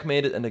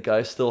checkmated, and the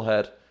guy still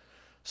had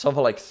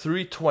something like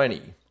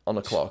 320 on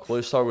the clock? Will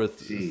you start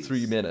with Jeez.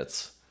 3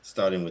 minutes?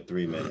 Starting with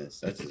 3 minutes.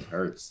 That just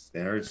hurts.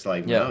 It hurts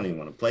like, I don't even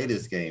want to play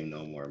this game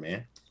no more,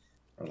 man.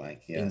 Or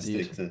like,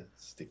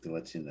 stick to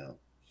what you know.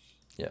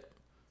 Yeah.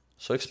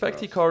 So expect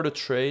Hikaru to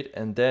trade,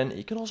 and then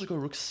he can also go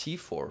rook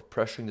c4,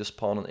 pressuring this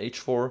pawn on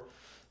h4,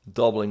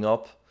 doubling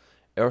up.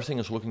 Everything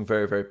is looking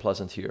very, very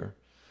pleasant here.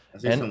 I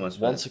see so much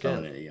once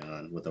again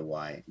Jan with a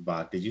Y.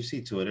 Bach, did you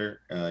see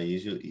Twitter?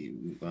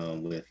 Usually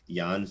with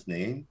Jan's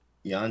name.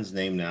 Jan's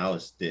name now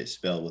is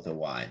spelled with a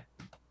Y.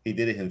 He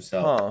did it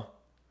himself. Huh.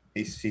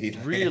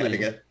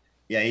 Really?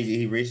 Yeah,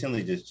 he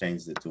recently just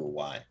changed it to a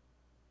Y.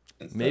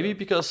 Maybe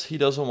because he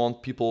doesn't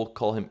want people to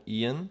call him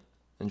Ian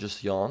and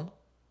just Jan.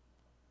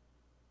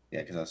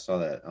 Yeah, because I saw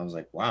that. I was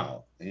like,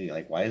 wow.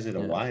 Why is it a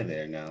Y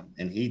there now?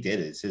 And he did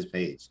it. It's his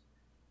page.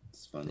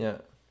 It's funny. Yeah.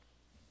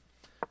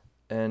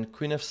 And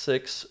queen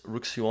f6,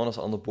 rook c1 is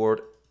on the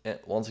board. And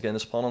once again,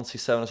 this pawn on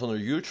c7 is under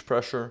huge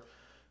pressure.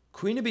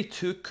 Queen to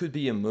b2 could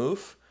be a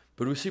move,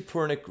 but we see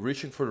Puranik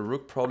reaching for the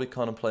rook, probably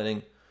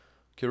contemplating.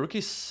 Okay, rook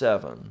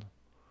e7.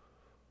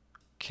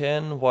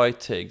 Can white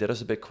take? That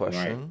is a big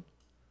question.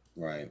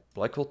 Right.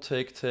 Black will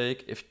take.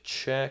 If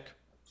check.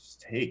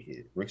 Just take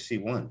it. Rook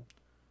c1.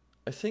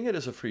 I think it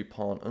is a free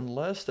pawn,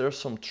 unless there's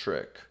some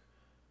trick.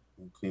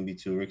 Queen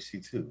b2, rook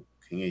c2.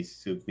 King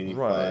h2, queen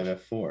e5,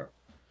 f4.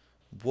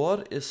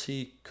 What is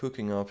he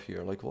cooking up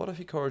here? Like, what if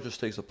Hikaru just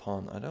takes a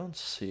pawn? I don't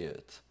see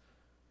it.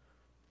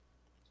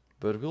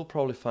 But we'll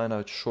probably find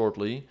out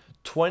shortly.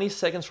 20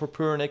 seconds for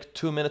Puranik,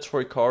 2 minutes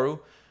for Hikaru.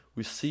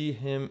 We see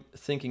him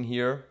thinking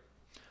here.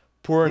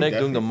 Puranik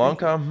doing the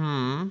manka,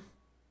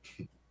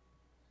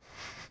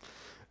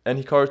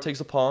 And Hikaru takes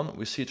a pawn.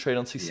 We see a trade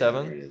on c7. Yeah,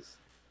 there it is.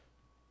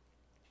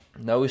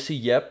 Now we see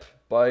Yep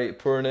by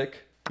Puranik.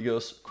 He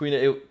goes queen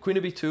to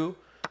b2.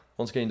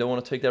 Once again, you don't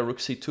want to take that rook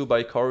c2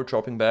 by Hikaru,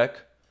 dropping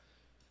back.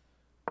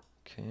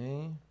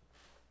 Okay.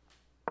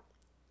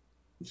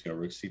 He's got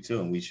rook c2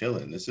 and we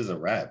chilling. This is a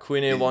wrap.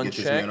 Queen a1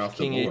 check,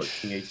 king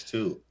king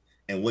h2.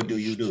 And what do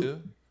you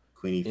do?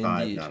 Queen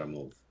e5, Indeed. Not a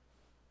move.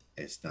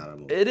 It's not a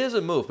move. It is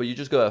a move, but you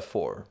just go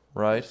f4,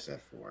 right? It's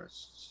f4.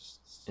 It's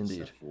just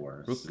Indeed.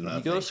 F4.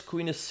 He goes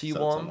queen to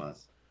c1.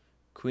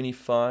 Queen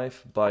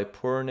e5 by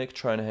Puranik,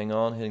 trying to hang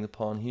on, hitting the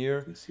pawn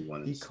here.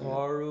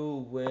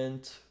 Hikaru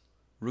went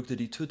rook to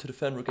d2 to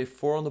defend, rook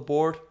a4 on the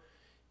board.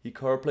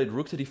 Hikaru played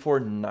rook to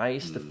d4,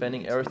 nice,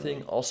 defending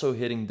everything. Also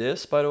hitting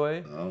this, by the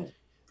way. Oh,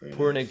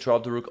 Puranik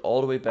dropped the rook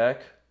all the way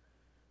back.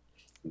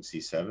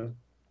 c7.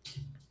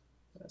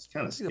 That's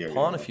kind of scary. The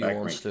pawn if he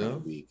wants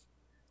to.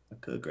 I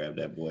could grab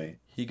that boy.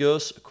 He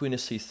goes queen to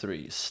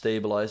c3,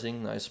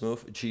 stabilizing, nice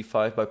move.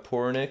 g5 by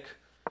Puranik.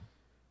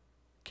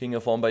 King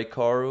f1 by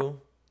Hikaru.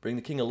 Bring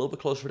the king a little bit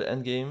closer to the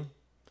endgame.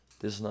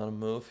 This is not a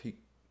move.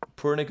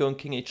 Puranik going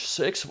king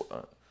h6.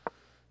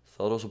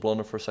 Thought it was a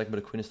blunder for a second, but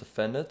the queen is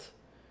defended.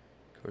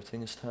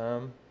 Curting his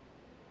time.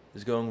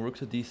 He's going rook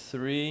to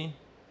d3.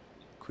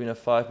 Queen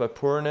f5 by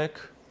Puranik.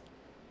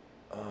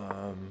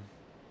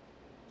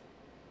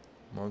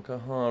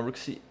 Rook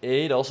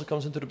c8 also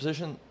comes into the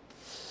position.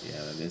 Yeah,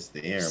 that is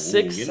the air.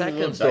 6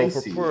 seconds though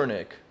for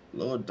Puranik.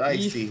 Little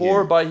dicey e4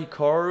 here. by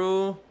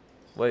Hikaru.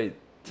 Wait,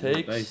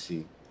 takes.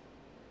 Dicey.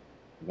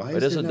 Why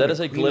Wait, is that is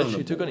a glitch.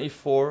 He took an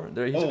e4.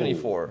 There, he took an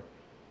e4.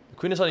 The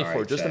queen is on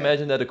e4. Just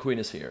imagine that the queen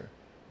is here.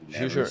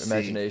 Use your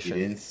imagination.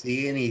 You didn't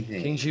see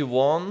anything. King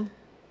g1.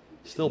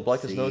 Still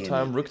black has no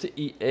time. Rook to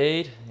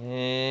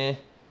e8.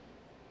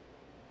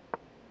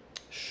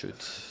 Shoot.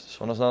 This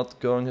one is not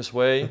going his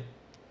way.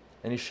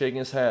 And he's shaking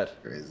his head.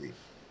 Crazy.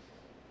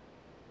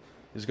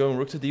 He's going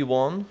rook to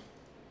d1.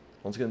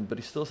 Once again, but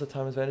he still has the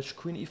time advantage.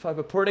 Queen e5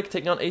 by Puranik,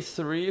 taking on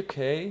a3.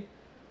 Okay.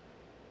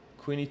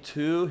 Queen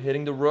e2,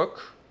 hitting the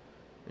rook.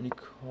 And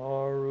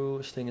Hikaru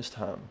is taking his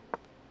time.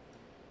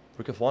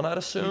 Rook f1, I'd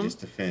assume.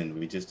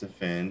 We just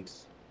defend.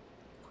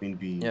 Queen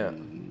b. Yeah.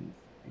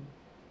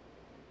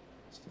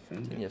 Defend. I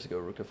think you have to go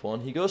rook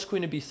f1. He goes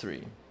queen to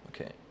b3.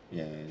 Okay.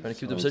 Yeah. Trying to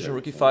keep the position.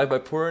 Rook e5 by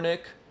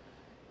Puranik.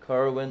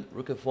 Hikaru went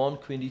rook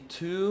f1, queen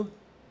d2.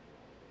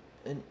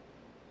 And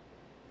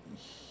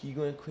he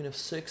went queen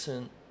f6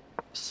 and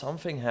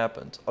something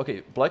happened.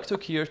 Okay, black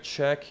took here,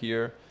 check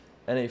here,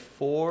 and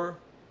a4.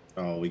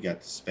 Oh, we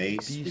got the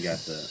space. We got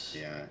the,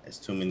 it's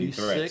too many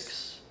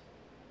threats.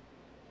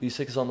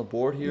 B6 is on the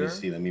board here.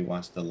 Let me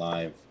watch the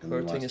live.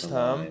 Curting his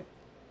time.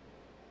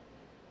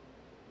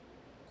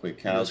 Quick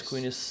counts.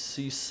 Queen is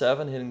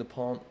c7, hitting the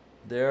pawn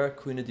there.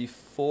 Queen to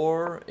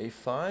d4,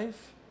 a5.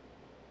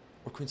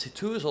 Or queen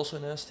c2 is also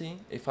nasty.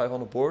 a5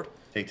 on the board.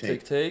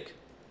 Take.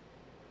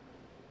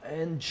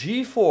 And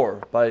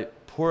g4 by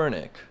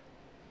Puranik.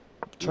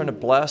 Trying to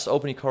blast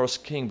open Hikaru's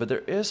king, but there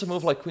is a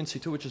move like queen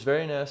c2, which is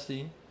very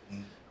nasty.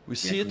 We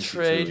see a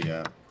trade.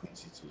 C2, queen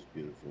c2 is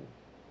beautiful.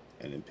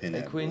 And then pin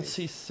that queen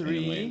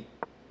c3.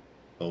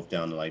 Both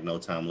down to like no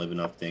time living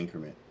off the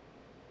increment.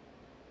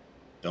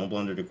 Don't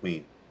blunder the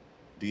queen.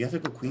 Do you have to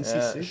go queen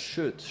c6?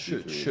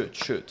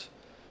 Shoot.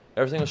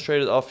 Everything was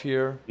traded off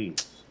here.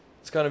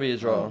 It's gonna be a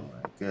draw. Oh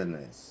my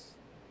goodness.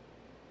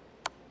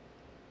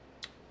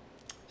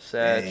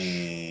 Sad.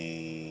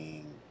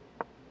 Dang.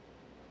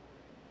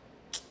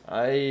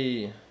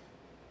 I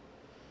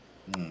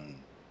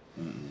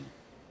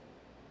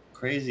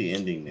Crazy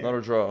ending there. Not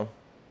a draw.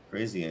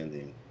 Crazy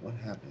ending. What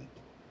happened?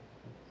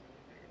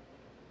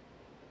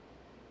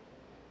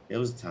 It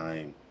was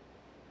time.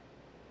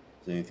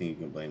 Is there anything you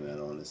can blame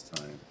that on this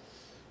time?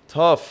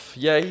 Tough.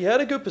 Yeah, he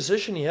had a good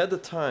position. He had the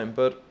time,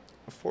 but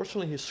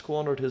unfortunately he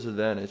squandered his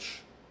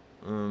advantage.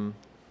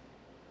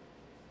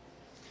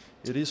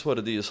 It is what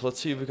it is. Let's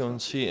see if we can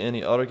see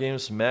any other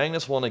games.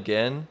 Magnus won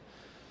again,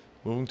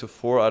 moving to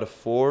 4 out of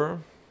 4.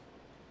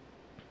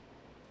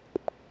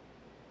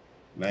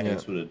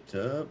 Magnus with a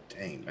dub.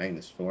 Dang,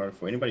 Magnus 4 out of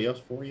 4. Anybody else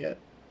 4 yet?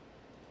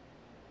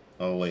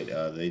 Oh wait,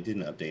 they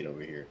didn't update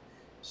over here.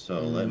 So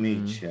let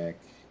me check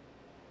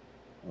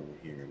over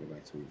here. Go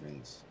back to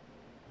events.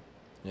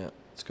 Yeah,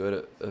 let's go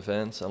to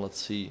events and let's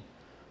see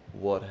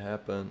what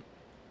happened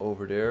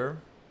over there.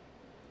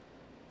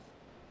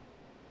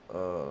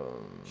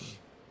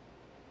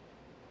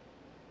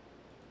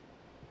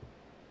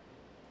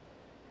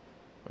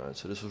 Right,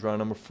 so this was round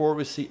number 4.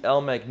 We see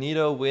El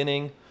Magneto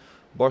winning.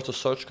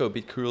 Bartoszczko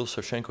beat Kirill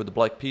Savchenko with the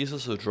black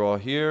pieces. A draw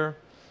here.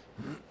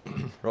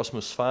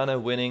 Rasmus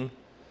Fane winning.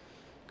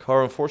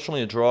 Car,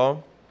 unfortunately, a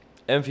draw.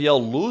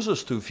 MVL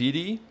loses to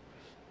Vidi.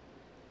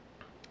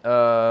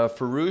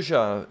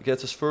 Faruja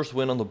gets his first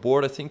win on the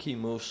board. I think he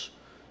moves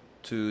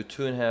to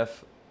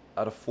 2.5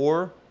 out of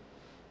 4.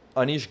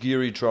 Anish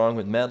Giri drawing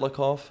with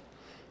Madlikov.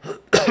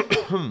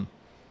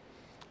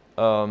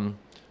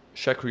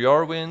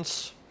 Shakhriyar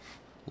wins.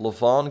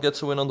 Levon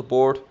gets a win on the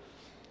board.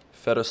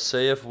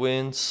 Fedoseev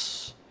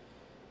wins.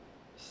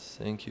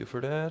 Thank you for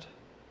that.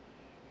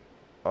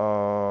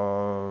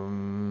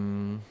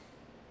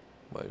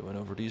 Wait, I went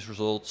over these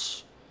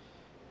results.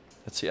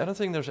 Let's see, I don't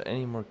think there's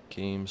any more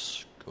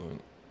games going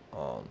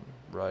on,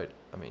 right?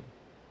 I mean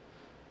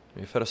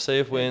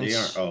Fedoseev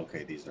wins. Oh,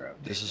 okay, these are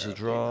updated. This is a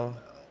draw.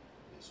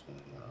 This one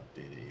not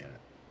updated yet.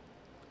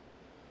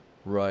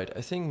 Right,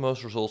 I think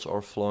most results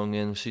are flowing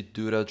in. We see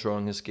Duda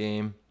drawing his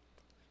game.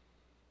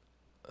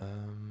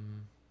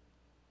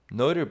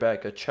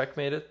 Noderback got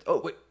checkmated.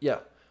 Oh, wait, yeah.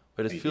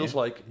 But it feels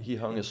like he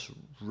hung his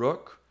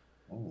rook.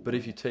 Oh, but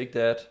if you take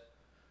that,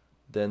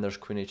 then there's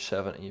queen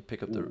h7 and you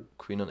pick up the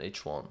queen on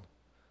h1.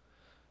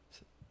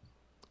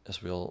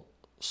 As we all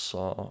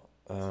saw.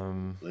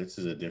 Blitz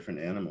is a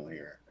different animal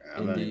here.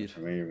 I'm not even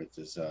familiar with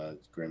this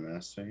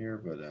Grandmaster here,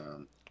 but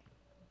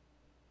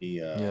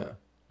he, I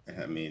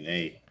mean,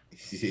 hey,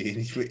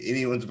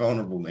 anyone's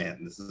vulnerable,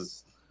 man. This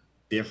is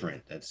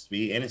different. That's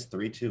speed, and it's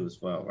 3-2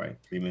 as well, right?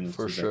 3 minutes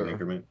for sure.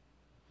 Increment.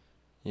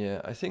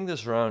 Yeah, I think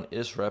this round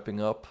is wrapping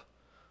up,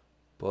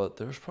 but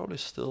there's probably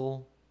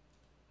still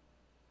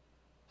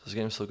this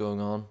game still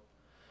going on. I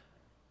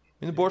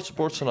mean, the board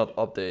supports are not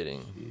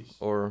updating,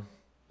 or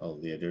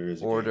there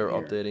is, or they're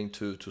updating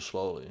too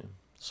slowly.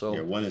 So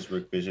yeah, one is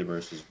Rook Bishop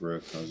versus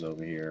Rook comes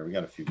over here. We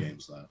got a few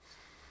games left.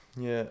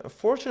 Yeah, a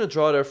fortunate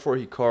draw there for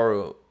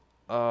Hikaru.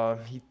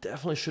 He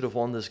definitely should have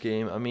won this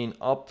game. I mean,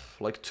 up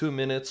like 2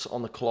 minutes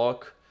on the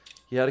clock.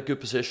 He had a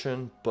good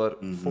position,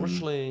 but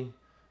unfortunately,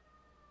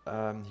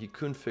 he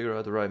couldn't figure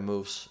out the right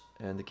moves,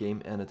 and the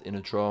game ended in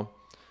a draw.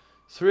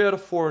 3 out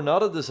of 4,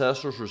 not a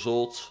disastrous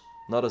result.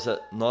 Not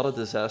a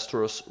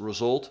disastrous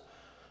result.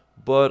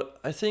 But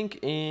I think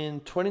in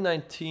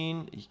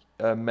 2019,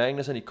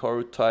 Magnus and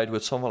Hikaru tied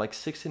with something like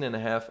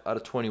 16.5 out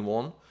of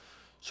 21.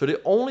 So they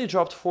only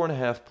dropped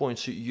 4.5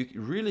 points. So you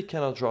really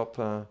cannot drop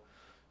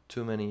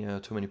too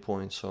many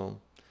points.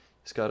 So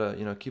he's got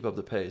to keep up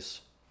the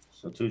pace.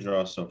 So 2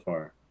 draws so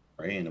far,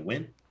 right? And a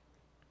win.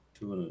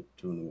 2 and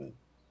a win.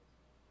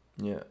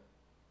 Yeah,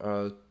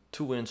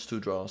 2 wins, 2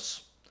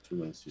 draws. 2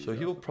 wins. 2 so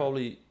he will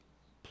probably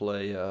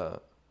play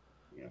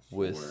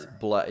with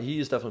black. He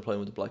is definitely playing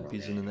with the black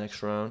piece in the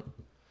next round.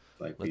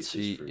 Let's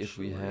see if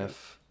we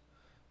have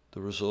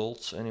the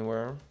results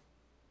anywhere.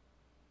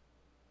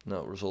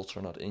 No, results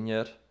are not in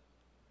yet.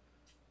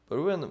 But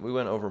we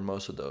went over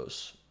most of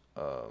those.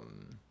 So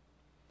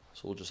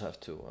we'll just have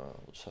to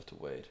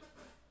wait.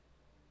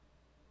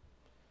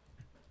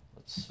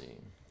 Let's see.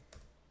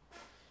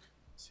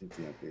 See if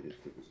we updated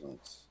the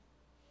results.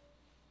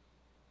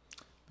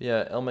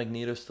 Yeah, El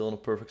Magneto still in a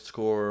perfect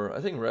score.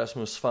 I think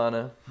Rasmus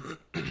Fane,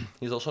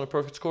 he's also in a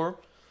perfect score.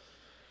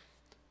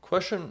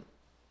 Question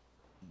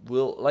it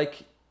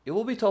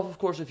will be tough, of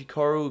course, if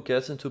Hikaru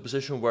gets into a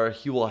position where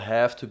he will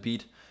have to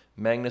beat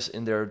Magnus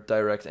in their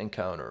direct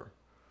encounter,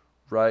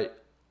 right?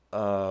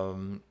 I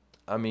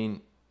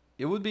mean,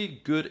 it would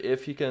be good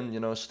if he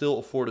can, still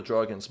afford a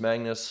draw against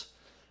Magnus,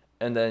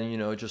 and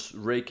then, just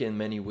rake in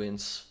many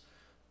wins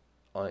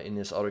in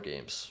his other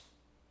games.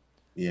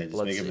 Yeah,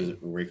 just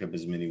rake up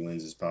as many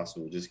wins as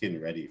possible. Just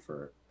getting ready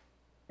for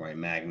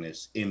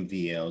Magnus,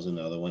 MVL's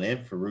another one,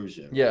 and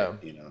Faruja. Yeah,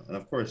 and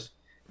of course,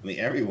 I mean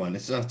everyone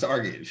is on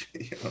target.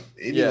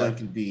 Anyone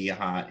can be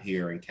hot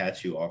here and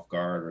catch you off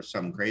guard, or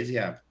something crazy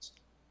happens.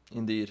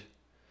 Indeed.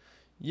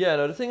 Yeah.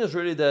 No, the thing is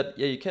really that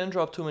you can't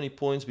drop too many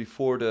points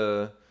before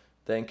the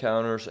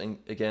encounters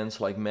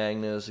against like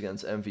Magnus,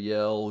 against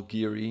MVL,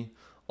 Giri,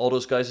 all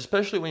those guys,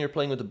 especially when you're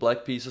playing with the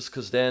black pieces,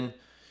 because then.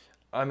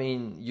 I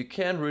mean, you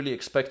can't really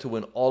expect to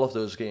win all of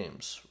those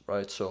games,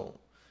 right? So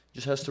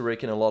Just has to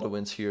rake in a lot of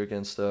wins here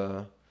against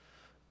against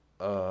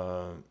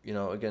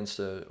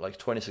like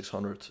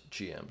 2600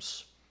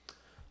 GMs.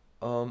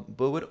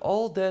 But with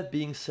all that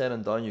being said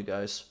and done, you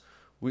guys,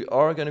 we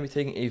are going to be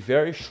taking a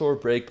very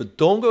short break, but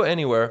don't go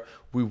anywhere.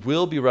 We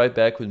will be right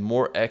back with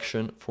more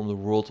action from the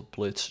World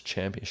Blitz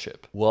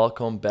Championship.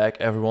 Welcome back,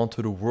 everyone,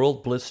 to the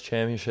World Blitz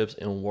Championships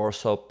in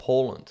Warsaw,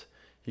 Poland.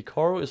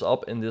 Hikaru is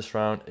up in this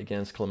round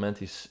against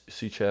Clemente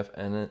Sychev,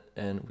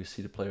 and we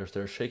see the players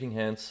there shaking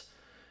hands,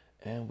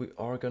 and we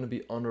are going to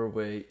be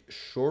underway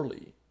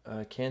shortly.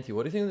 Canty,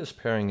 what do you think of this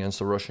pairing against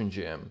the Russian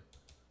GM?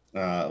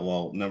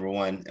 Well, number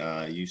one,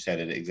 you said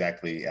it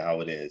exactly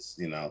how it is.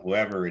 You know,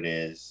 whoever it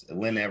is,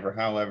 whenever,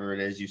 however it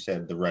is, you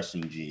said the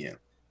Russian GM.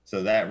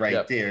 So that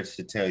right there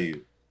should tell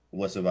you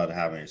what's about to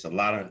happen. It's a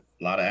lot of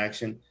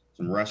action,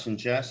 some Russian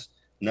chess.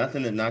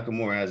 Nothing that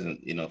Nakamura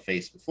hasn't,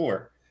 faced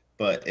before,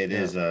 but it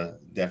is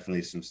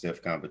definitely some stiff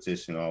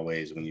competition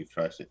always when you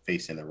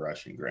facing a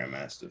Russian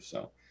grandmaster.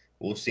 So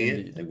we'll see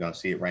it. We're gonna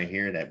see it right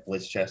here. That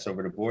Blitz chess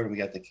over the board. We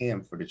got the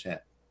cam for the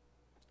chat.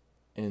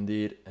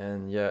 Indeed,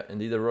 and yeah,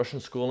 indeed, the Russian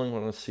schooling. We're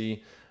gonna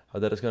see how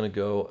that is gonna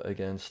go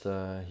against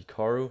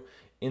Hikaru.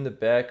 In the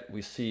back,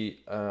 we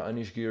see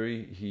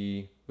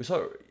Onyshchuk. We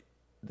saw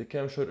the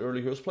cam showed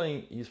earlier. He's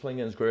playing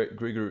against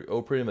Grigory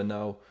Oprim, and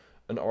now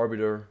an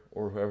arbiter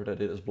or whoever that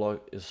is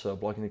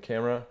blocking the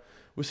camera.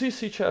 We see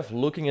Sychev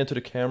looking into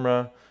the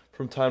camera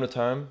from time to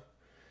time.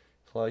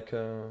 It's like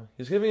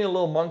he's giving a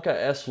little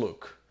Manka-esque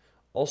look.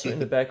 Also in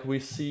the back, we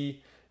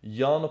see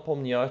Jan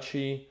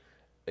Nepomniachtchi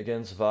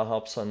against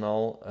Vahab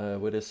Sanal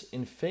with his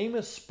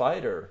infamous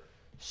spider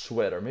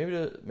sweater.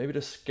 Maybe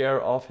to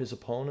scare off his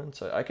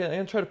opponents. I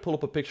can try to pull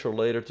up a picture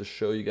later to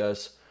show you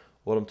guys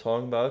what I'm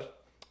talking about.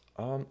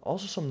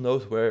 Also some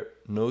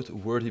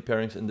noteworthy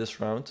pairings in this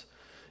round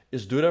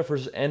is Duda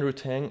versus Andrew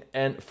Tang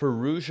and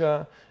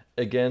Ferrugia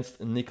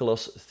against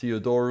Nicholas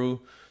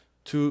Theodorou.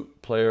 Two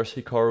players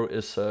Hikaru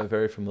is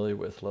very familiar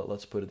with,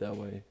 let's put it that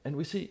way. And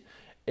we see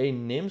a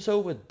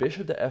Nimzo with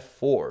bishop to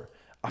f4.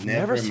 I've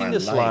never seen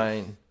this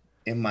line.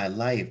 In my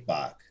life,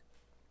 Bach.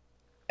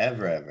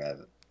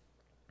 Ever.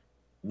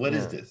 What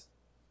is this?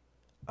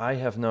 I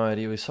have no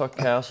idea. We saw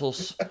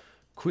castles,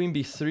 queen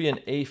b3 and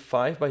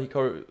a5 by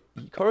Hikaru.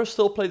 Hikaru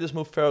still played this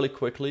move fairly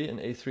quickly, and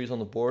a3 is on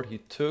the board. He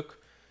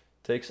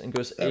takes and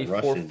goes that a4,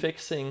 Russian,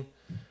 fixing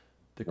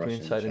the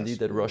queen side. Indeed,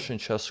 that Russian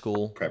chess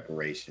school.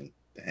 Preparation.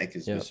 The heck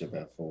is bishop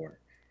f4?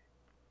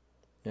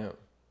 Yeah.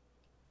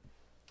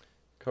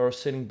 Hikaru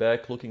sitting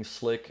back, looking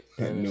slick.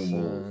 And new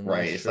move,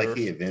 right? It's like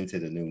he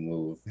invented a new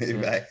move.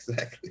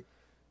 Exactly.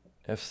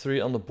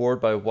 f3 on the board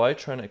by white,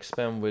 trying to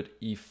expand with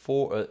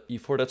e4.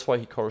 E4. That's why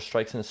Hikaru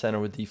strikes in the center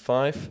with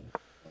d5.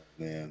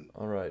 Man.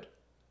 All right.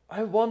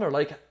 I wonder,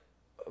 like,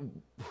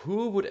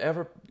 who would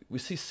ever? We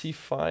see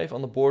c5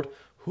 on the board.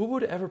 Who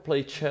would ever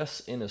play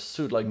chess in a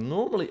suit? Like,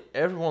 normally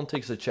everyone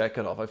takes the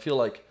jacket off. I feel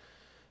like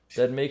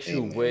that makes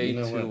you way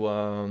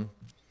too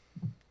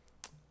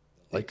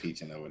way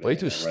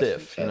too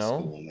stiff,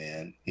 School,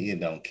 man. He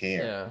don't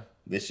care. Yeah.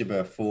 Bishop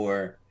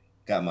f4,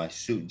 got my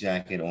suit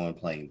jacket on,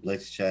 playing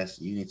Blitz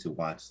chess. You need to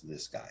watch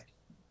this guy.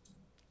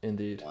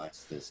 Indeed.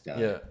 Watch this guy.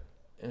 Yeah.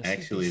 And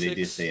actually, they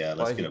just say,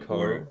 let's get a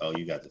board. Oh,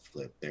 you got the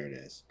flip. There it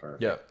is.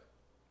 Perfect. Yeah.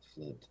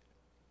 Flipped.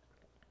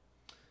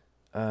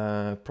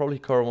 Probably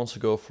Hikaru wants to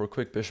go for a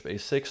quick bishop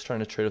a6, trying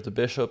to trade off the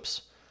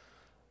bishops.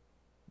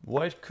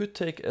 White could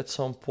take at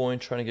some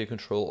point, trying to get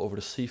control over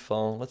the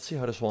c-file. Let's see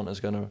how this one is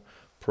going to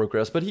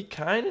progress. But he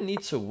kind of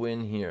needs a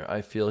win here,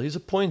 I feel. He's a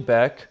point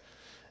back,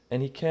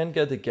 and he can't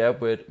get the gap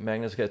with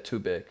Magnus get too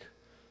big.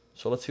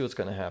 So let's see what's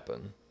going to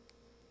happen.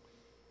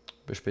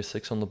 Bishop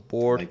a6 on the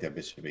board. I like that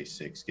bishop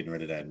a6, getting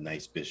rid of that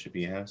nice bishop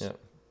he has. Yeah.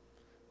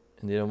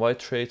 And then white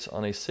trades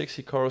on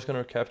a6. Hikaru is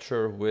going to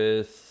capture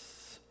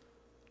with,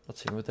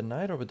 let's see, with the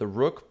knight or with the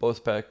rook.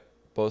 Both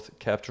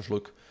captures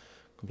look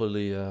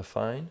completely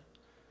fine.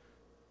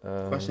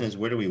 The question is,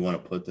 where do we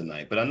want to put the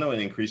knight? But I know it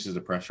increases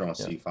the pressure on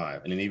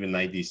c5. And then even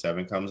knight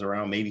d7 comes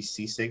around. Maybe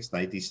c6,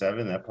 knight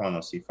d7. That pawn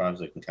on c5 is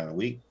looking kind of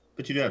weak.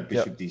 But you do have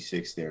bishop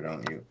d6 there,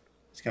 don't you?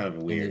 It's kind of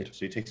weird. Indeed.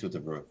 So he takes with the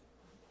rook.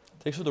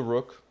 Takes with the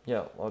rook.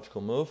 Yeah,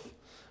 logical move.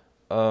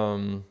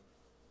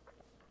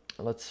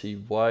 Let's see.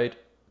 White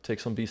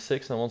takes on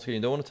b6. Now once again,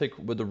 you don't want to take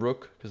with the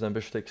rook, because then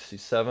bishop takes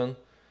c7.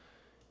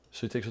 So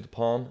he takes with the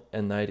pawn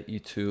and knight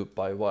e2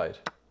 by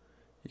white.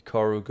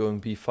 Hikaru going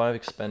b5,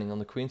 expanding on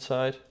the queen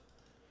side.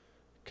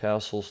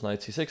 Castles, knight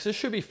c6. This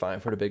should be fine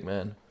for the big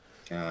man.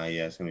 Yeah,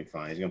 it's going to be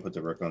fine. He's going to put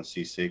the rook on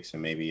c6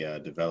 and maybe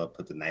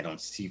put the knight on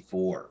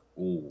c4.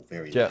 Ooh,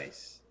 very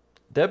nice.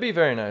 That'd be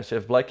very nice.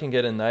 If black can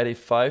get a knight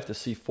a5 to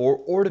c4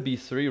 or to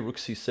b3, rook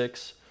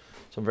c6.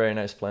 Some very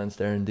nice plans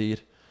there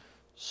indeed.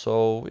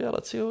 So, yeah,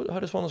 let's see how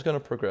this one is going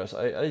to progress.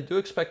 I do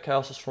expect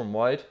castles from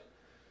white.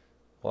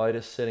 White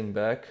is sitting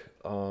back.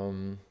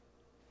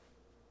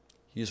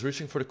 He's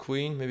reaching for the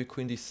queen. Maybe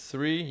queen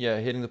d3. Yeah,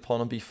 hitting the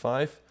pawn on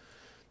b5.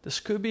 This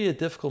could be a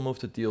difficult move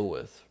to deal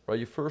with, right?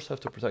 You first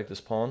have to protect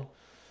this pawn.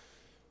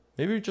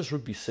 Maybe just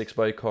rook b6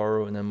 by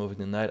Hikaru and then moving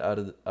the knight out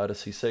of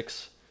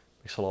c6.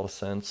 Makes a lot of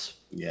sense.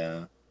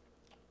 Yeah.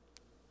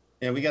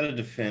 Yeah, we got to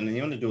defend, and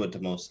you want to do it the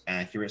most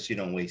accurate so you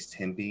don't waste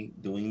tempi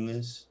doing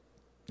this.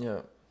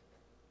 Yeah.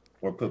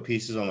 Or put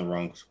pieces on the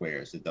wrong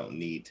squares that don't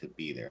need to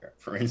be there.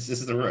 For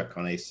instance, the rook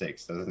on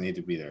a6 doesn't need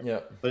to be there.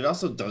 Yeah. But it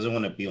also doesn't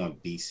want to be on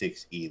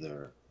b6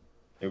 either.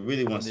 It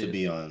really wants to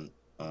be on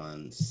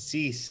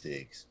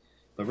c6.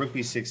 But rook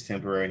b6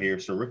 temporary here.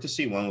 So rook to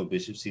c1 with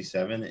bishop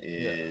c7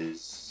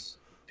 is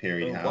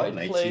parried how? White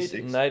Knight played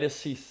c6? knight to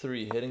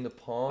c3, hitting the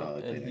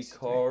pawn, and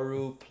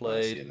Hikaru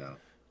played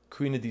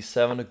queen to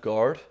d7 to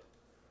guard.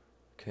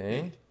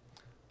 Okay.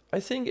 I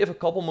think if a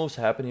couple moves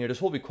happen here,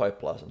 this will be quite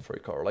pleasant for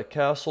Hikaru. Like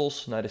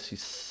castles, knight to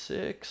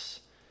c6.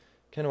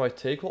 Can white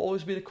take will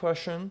always be the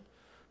question.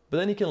 But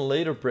then he can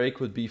later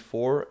break with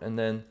b4, and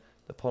then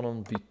the pawn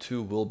on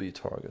b2 will be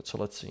target. So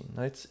let's see.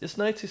 Is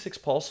knight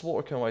c6 possible,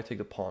 or can white take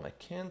the pawn? I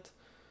can't.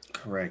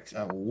 Correct.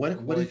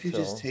 What if you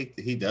just take...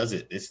 He does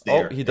it. It's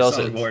there. Oh, he does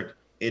it. Board.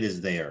 It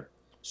is there.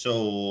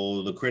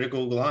 So the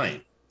critical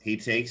line. He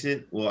takes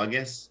it. Well, I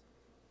guess...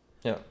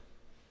 Yeah.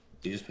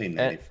 You just played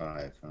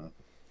 95, huh?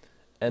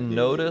 And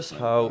notice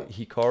how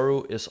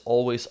Hikaru is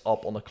always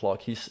up on the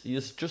clock. He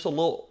is just a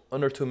little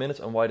under 2 minutes,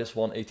 and white is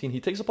 1:18.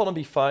 He takes the pawn on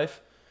b5.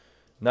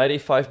 Knight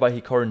a5 by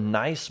Hikaru.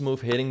 Nice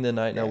move, hitting the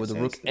knight now with the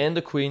rook and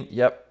the queen.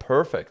 Yep,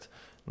 perfect.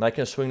 Knight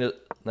can swing to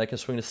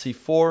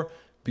c4.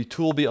 b2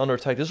 will be under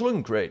attack. This is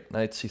looking great.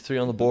 Knight c3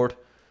 on the board.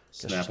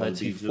 Snap on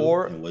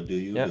c4. And what do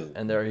you do?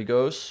 And there he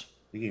goes.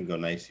 You can go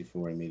knight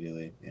c4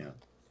 immediately. Yeah.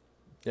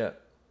 Yeah.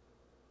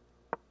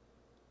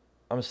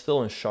 I'm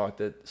still in shock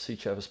that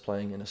Sychev is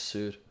playing in a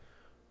suit.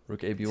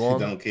 Rook AB1.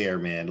 Don't care,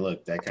 man.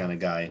 Look, that kind of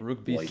guy.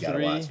 Rook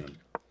B3.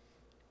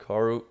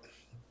 Hikaru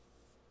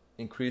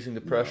increasing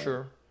the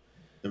pressure.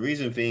 The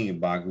reason being,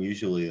 Bach,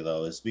 usually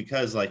though, is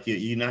because like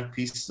you knock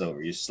pieces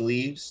over. Your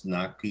sleeves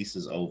knock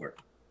pieces over.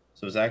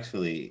 So it's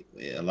actually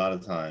a lot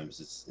of times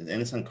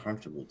it's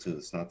uncomfortable too.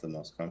 It's not the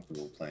most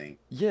comfortable playing.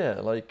 Yeah,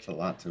 like it's a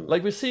lot to it.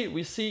 Like we see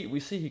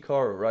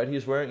Hikaru, right?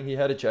 He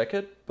had a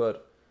jacket,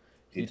 but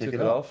he took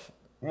it off.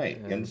 Right,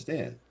 you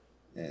understand.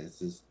 Yeah, it's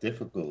just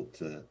difficult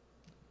to...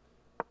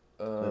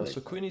 So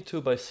queen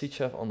e2 by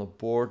Sychev on the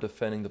board,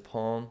 defending the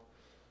pawn.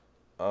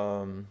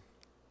 Let's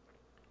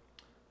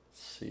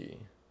see.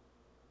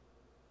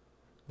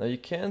 Now you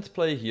can't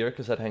play here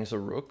because that hangs a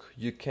rook.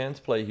 You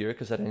can't play here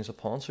because that hangs a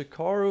pawn. So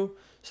Hikaru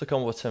still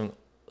come with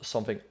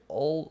something.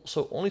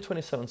 So only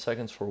 27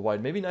 seconds for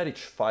white. Maybe knight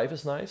h5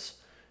 is nice,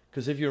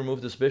 because if you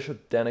remove this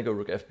bishop, then I go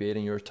rook f8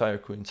 and your entire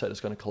queen set is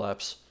going to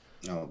collapse.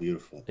 Oh,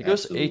 beautiful. It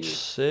goes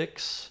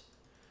h6,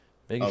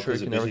 making sure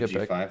you can never get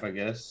g5, back. I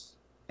guess.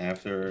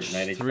 After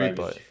knight h5,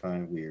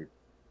 h5, weird.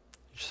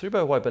 h3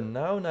 by white, but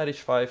now knight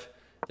h5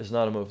 is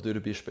not a move due to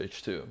bishop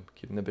h2,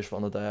 keeping the bishop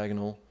on the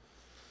diagonal.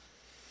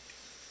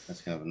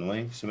 That's kind of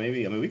annoying. So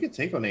maybe, I mean, we could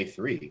take on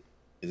a3.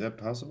 Is that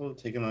possible?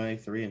 Taking on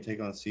a3 and take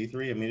on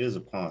c3? I mean, it is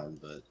a pawn,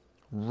 but...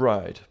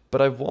 Right,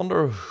 but I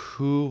wonder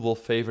who will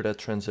favor that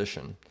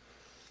transition.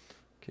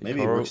 Okay,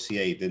 maybe rook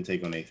c8, then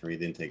take on a3,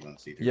 then take on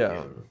c3.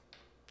 Yeah,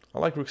 I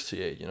like rook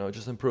c8, you know,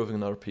 just improving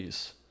another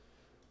piece.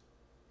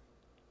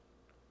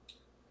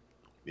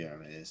 Yeah, I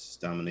mean, it's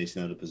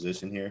domination of the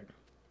position here.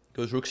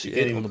 Goes rook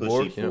c8 on the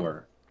board. You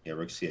know? Yeah,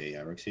 rook c8.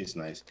 Yeah, rook c8 is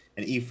nice.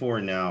 And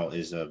e4 now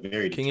is a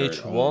very king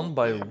h1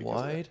 by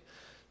white.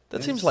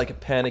 That seems like a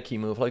panicky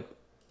move. Like,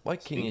 why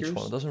king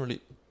h1? It doesn't really...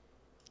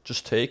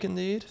 Just take,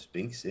 indeed.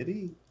 Spink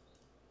City.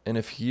 And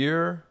if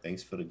here...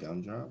 Thanks for the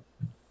gumdrop.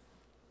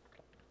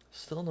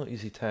 Still no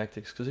easy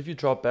tactics, because if you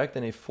drop back,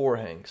 then a4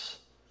 hangs.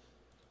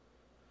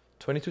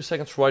 22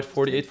 seconds for white,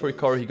 48 for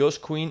Hikaru. He goes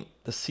queen,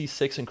 the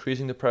c6,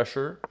 increasing the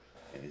pressure.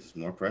 Yeah, there's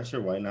more pressure.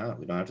 Why not?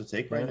 We don't have to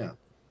take right now.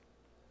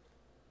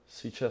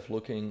 Sychev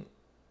looking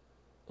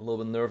a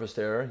little bit nervous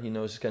there. He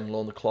knows he's getting low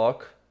on the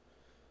clock.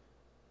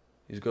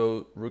 He's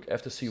go rook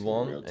f to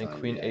c1 and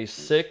queen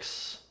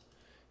a6.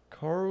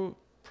 Hikaru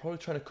probably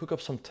trying to cook up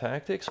some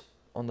tactics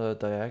on the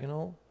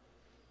diagonal.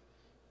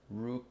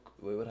 Rook,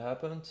 wait, what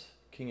happened?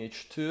 King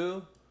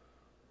h2,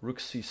 rook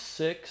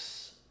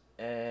c6,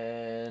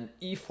 and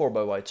e4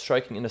 by white,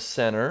 striking in the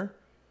center.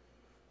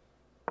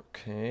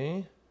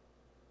 Okay.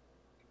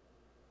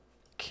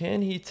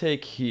 Can he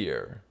take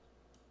here?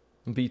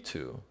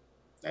 b2.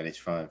 Knight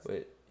h5.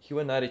 Wait, he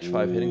went knight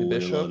h5, hitting the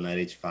bishop. Knight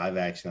h5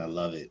 action, I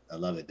love it. I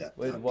love it.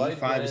 Wait, white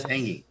e5 is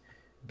hanging.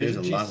 There's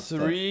a lot of stuff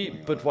going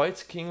on. But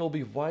white's king will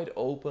be wide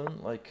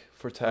open, like,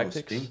 for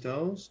tactics. Spink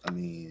those? I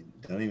mean,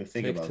 don't even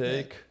think about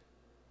that.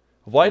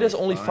 White has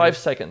only 5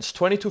 seconds.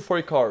 22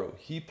 for Hikaru.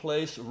 He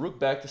plays rook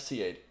back to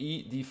c8.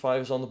 E,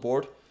 d5 is on the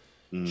board.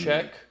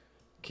 Check.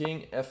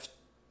 King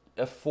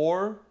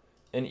f4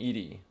 and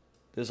ed.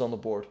 This is on the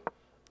board.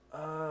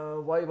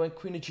 White went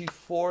queen to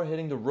g4,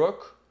 hitting the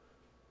rook.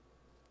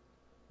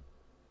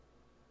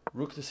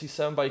 Rook to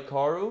c7 by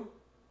Hikaru.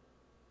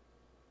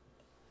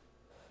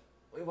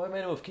 Wait, why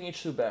made a move? King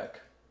h2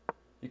 back.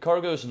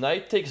 Hikaru goes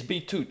knight takes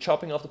b2,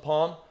 chopping off the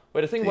pawn.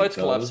 Wait, I think white's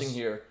collapsing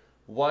here.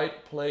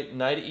 White played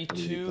knight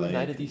e2,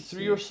 knight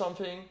d3 or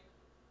something.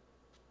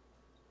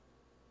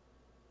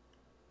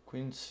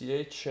 Queen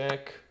c8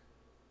 check.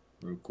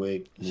 Real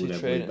quick, move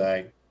that blade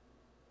back.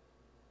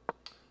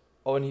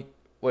 Oh, and he...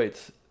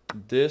 Wait.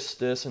 This,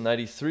 and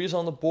 93 is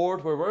on the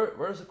board.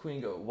 Where does the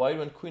queen go? White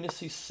went queen to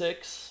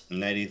c6.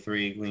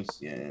 93, queen,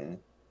 yeah.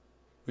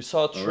 We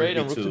saw a trade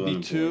on rook to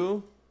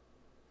b2.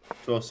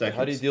 12 seconds.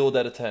 How do you deal with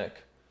that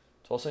attack?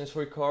 12 seconds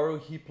for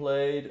Hikaru. He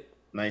played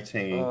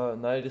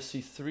 19. Knight to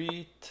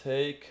c3,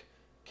 take,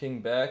 king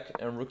back,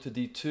 and rook to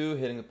d2,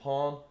 hitting the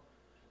pawn.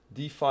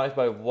 d5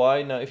 by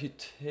white. Now if you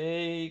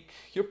take,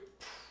 you're...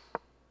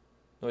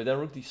 No, wait, then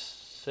rook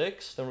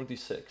d6, then rook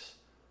d6.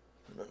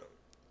 No.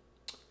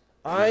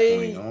 What's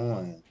going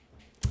on?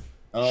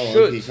 Oh,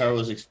 should. Hikaru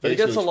was But he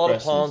gets a lot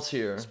of pawns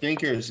here.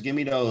 Spinkers, give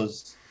me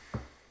those.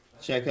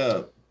 Check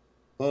up.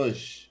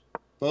 Push.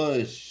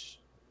 Push.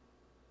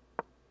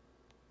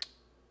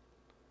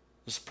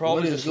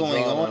 What is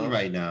going on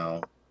right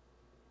now?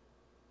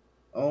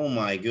 Oh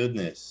my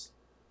goodness.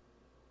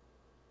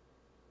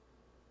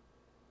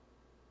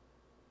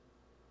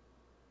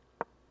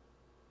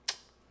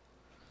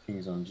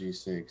 King's on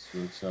g6,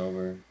 rook's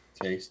over,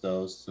 takes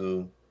those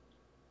two.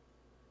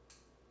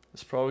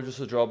 It's probably just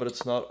a draw, but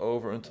it's not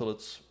over until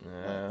it's...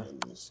 Oh,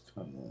 goodness,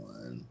 come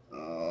on.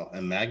 Oh,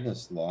 and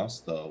Magnus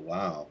lost though.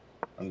 Wow.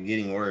 I'm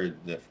getting word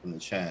from the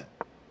chat.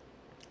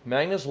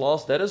 Magnus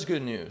lost. That is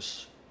good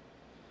news.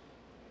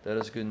 That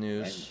is good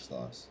news. Magnus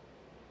lost.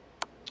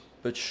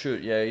 But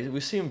shoot, yeah, we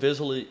see him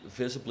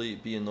visibly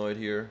be annoyed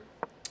here.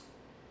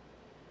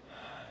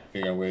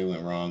 Figure out where he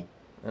went wrong.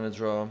 And a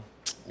draw.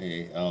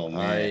 Hey, oh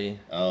man.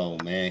 Oh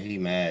man, he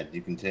mad.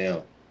 You can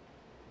tell.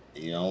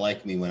 You don't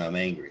like me when I'm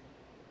angry.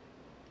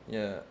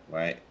 Yeah.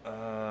 Right.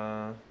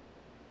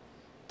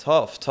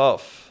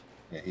 Tough.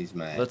 Yeah, he's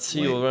mad. Let's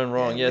see what went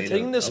wrong. Yeah,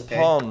 taking this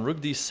pawn, rook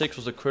d6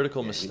 was a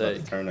critical mistake. He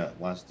about to turn up.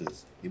 Watch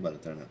this. He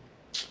about to turn up.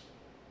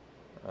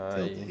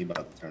 He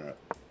about to turn up.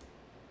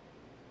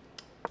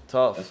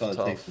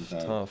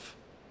 Tough.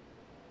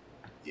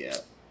 Yeah.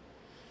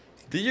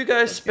 Do you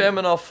guys spam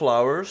enough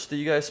flowers? Do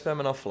you guys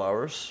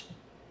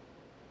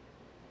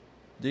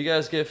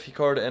give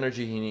Hikaru the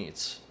energy he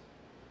needs?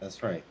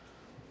 That's right.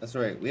 That's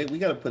right. We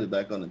got to put it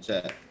back on the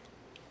chat.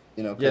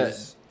 You know,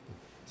 because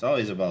it's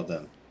always about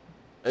them.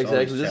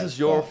 Exactly. This is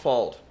your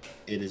fault.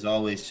 It is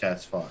always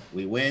chat's fault.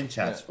 We win,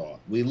 chat's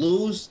fault. We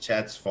lose,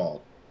 chat's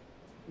fault.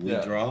 We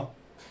draw,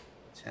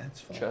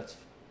 chat's fault.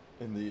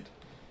 Indeed.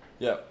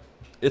 Yeah.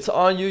 It's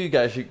on you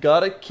guys. You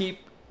gotta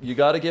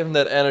give him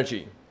that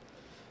energy.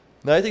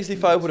 Knight takes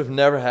d5 would have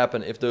never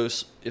happened if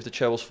the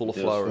chat was full of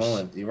flowers.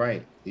 You're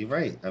right.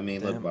 I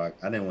mean, look, Bach,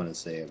 I didn't want to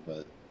say it,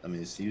 but I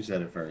mean, you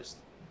said it first.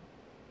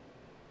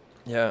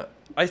 Yeah,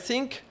 I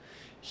think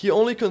he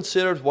only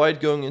considered white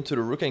going into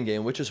the rook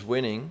endgame, which is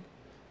winning,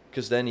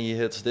 because then he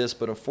hits this.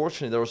 But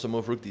unfortunately, there was the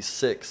move rook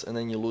d6, and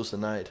then you lose the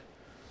knight.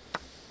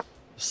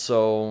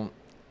 So,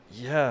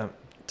 yeah,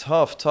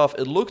 tough.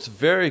 It looked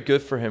very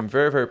good for him,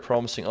 very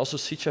promising. Also,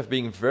 Sychev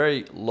being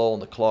very low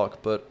on the clock,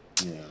 but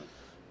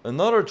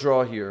another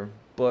draw here.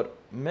 But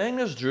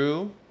Magnus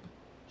drew,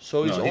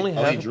 so he's only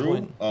half a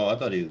point. Oh, I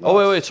thought he lost.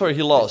 Oh wait, sorry,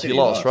 he lost. He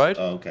lost, right?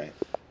 Oh, okay.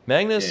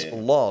 Magnus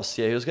lost.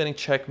 Yeah, he was getting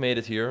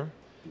checkmated here.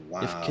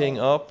 Wow. If king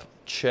up,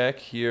 check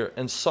here.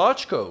 And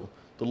Sachko,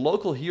 the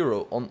local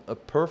hero, on a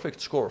perfect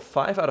score.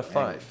 5 out of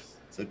 5.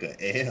 Took an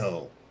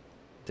L.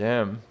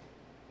 Damn.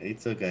 He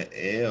took an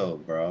L,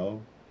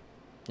 bro.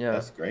 Yeah.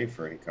 That's great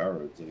for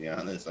Hikaru, to be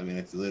honest. I mean,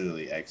 it's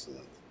literally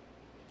excellent.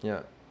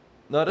 Yeah.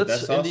 No,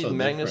 that's indeed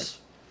Magnus.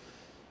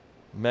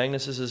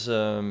 Magnus is his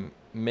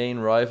main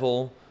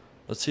rival.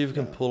 Let's see if we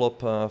can pull up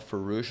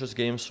Ferruccia's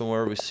game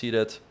somewhere. We see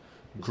that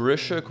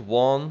Grischuk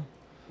won.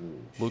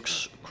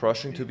 Looks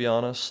crushing, to be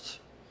honest.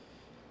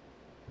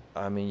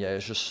 I mean, yeah,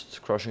 it's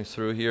just crushing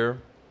through here.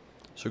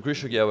 So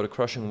Grischuk, with a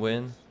crushing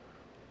win.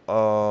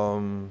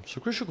 So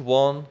Grischuk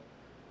won.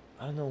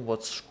 I don't know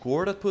what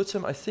score that puts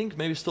him. I think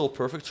maybe still a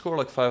perfect score,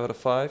 like 5 out of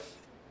 5.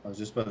 I was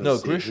just about to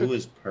say, Grischuk, who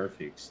is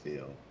perfect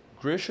still?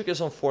 Grischuk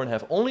is on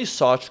 4.5. Only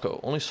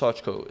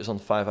Sachko is on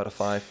 5 out of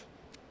 5.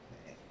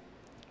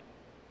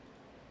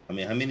 I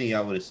mean, how many of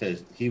y'all would have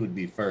said he would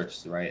be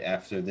first, right?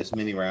 After this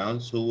many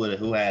rounds,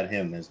 who had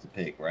him as the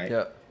pick, right?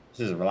 Yeah. This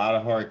is a lot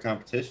of hard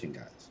competition,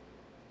 guys.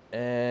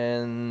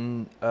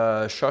 And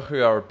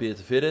Shahryar beat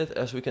Vidit,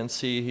 as we can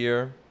see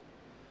here.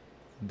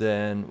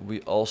 Then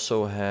we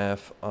also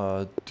have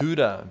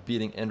Duda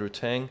beating Andrew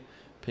Tang,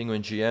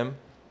 Penguin GM.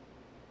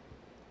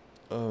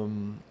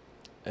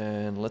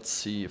 And let's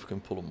see if we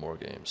can pull up more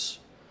games.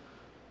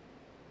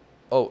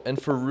 Oh, and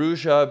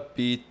Ferruccia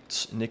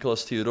beat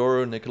Nicholas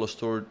Theodoru.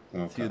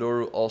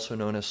 Theodoru, also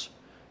known as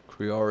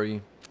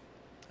Kriari.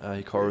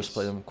 Hikaru's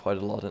played him quite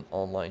a lot in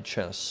online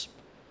chess.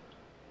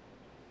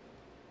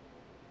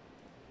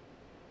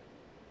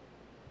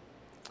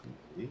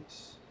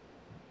 Yes.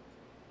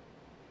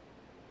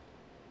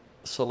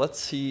 So let's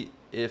see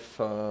if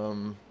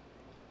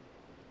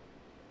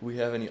we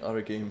have any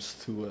other games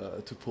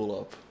to pull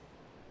up.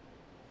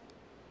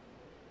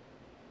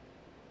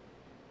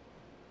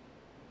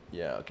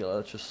 Yeah, okay,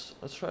 let's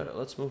try it.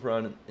 Let's move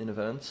around in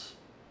events.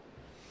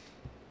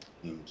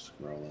 I'm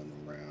scrolling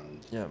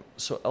around. Yeah,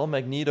 so El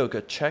Magneto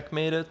got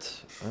checkmated.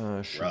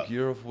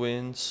 Shugirov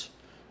wins.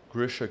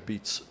 Grischuk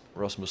beats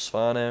Rasmus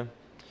Svane.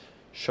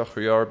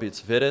 Shahryar beats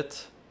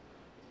Vidit.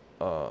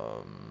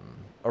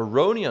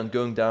 Aronian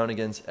going down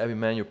against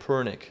Abimanyu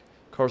Puranik,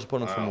 Hikaru's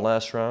opponent from the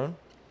last round.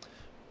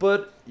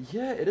 But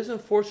yeah, it is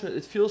unfortunate.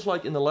 It feels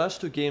like in the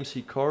last 2 games,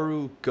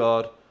 Hikaru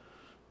got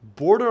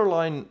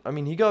borderline. I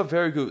mean, he got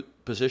very good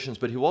positions,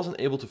 but he wasn't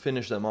able to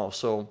finish them off.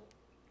 So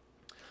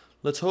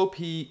let's hope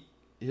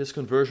his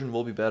conversion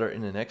will be better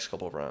in the next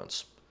couple of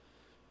rounds.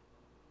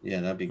 Yeah,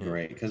 that'd be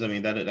great. Because I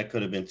mean, that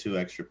could have been 2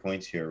 extra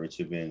points here, which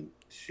have been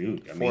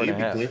shoot. I mean, he'd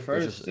be clear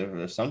first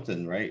or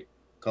something, right?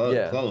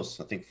 Close.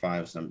 I think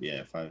 5.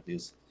 5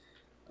 is.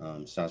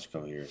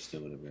 Sachko here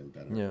still would have been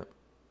better. Yeah.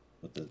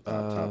 With the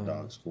top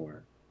dog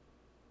score.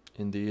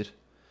 Indeed.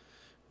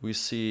 We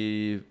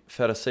see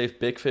Ferasafe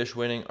Big Fish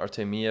winning.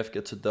 Artemiev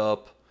gets a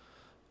dub.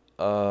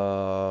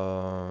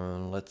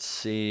 Let's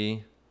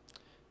see.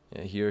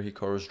 Yeah, here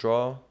Hikaru's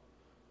draw.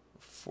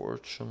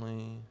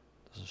 Fortunately,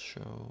 doesn't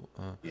show.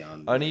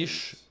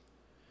 Anish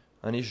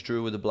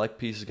drew with the black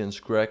piece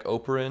against Greg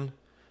Oparin.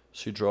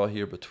 So you draw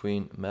here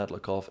between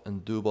Madlikov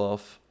and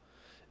Dubov.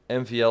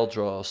 MVL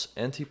draws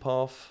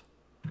Antipov.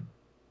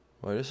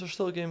 Wait, is there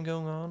still a game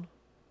going on?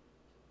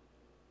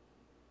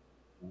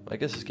 I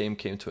guess this game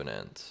came to an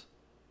end,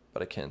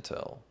 but I can't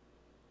tell.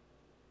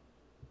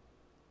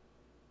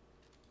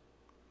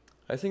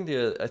 I think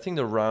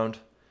the round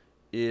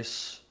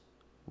is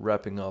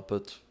wrapping up,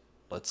 but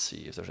let's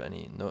see if there's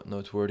any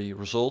noteworthy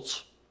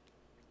results.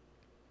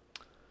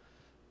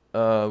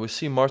 We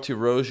see Marty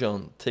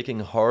Rojan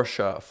taking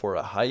Harsha for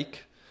a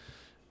hike.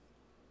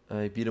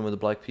 He beat him with the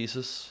black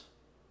pieces.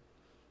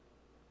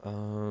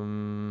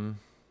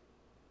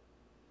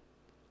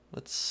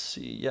 Let's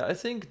see. Yeah, I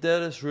think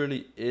that is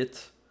really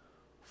it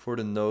for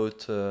the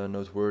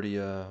noteworthy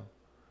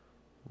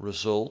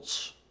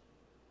results.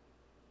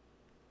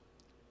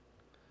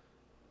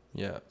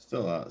 Yeah.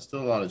 Still a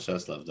lot of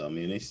chess left though. I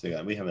mean,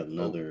 we have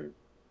another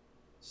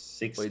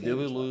 6 Wait, did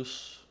we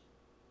lose?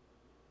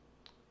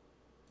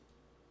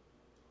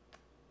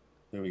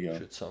 There we go.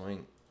 Should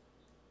something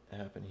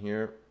happen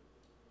here?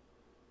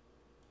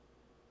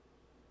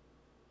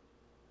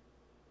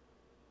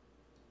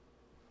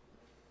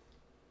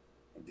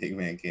 Big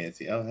man can't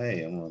see. Oh,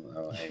 hey, I'm on.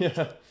 Oh, hey.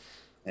 Yeah.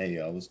 Hey,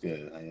 y'all, what's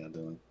good? How y'all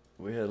doing?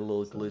 We had a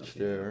little glitch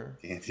there.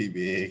 Can't see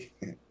big.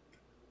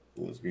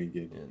 Full screen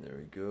game. And there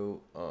we go.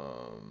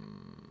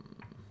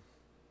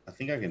 I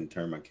think I can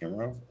turn my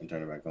camera off and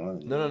turn it back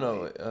on.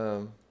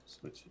 No.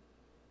 Switch it.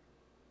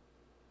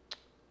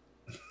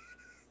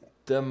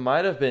 That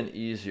might have been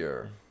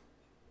easier.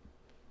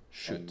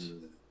 Shoot.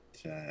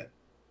 Chat.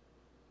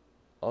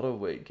 Auto,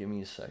 wait, give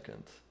me a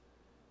second.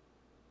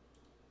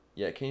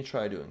 Yeah, can you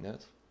try doing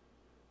that?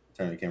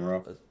 Turn the camera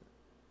off?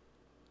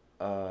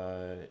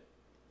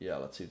 Yeah,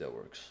 let's see if that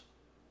works.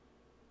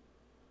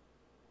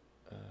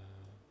 Yeah.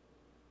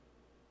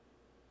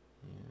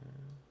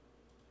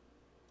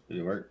 Did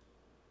it work?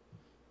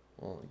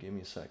 Well, give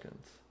me a second.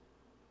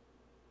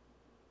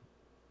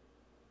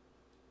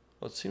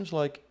 Well, it seems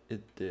like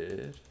it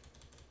did.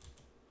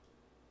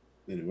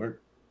 Did it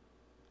work?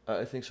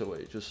 I think so.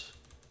 Wait, just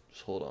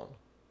hold on.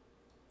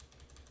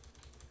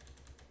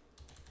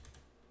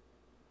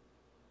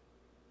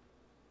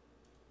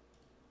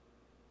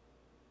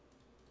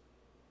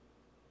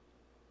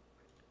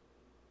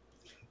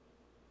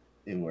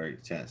 It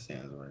worked. Chat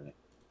sounds working.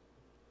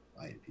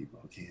 White people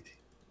candy.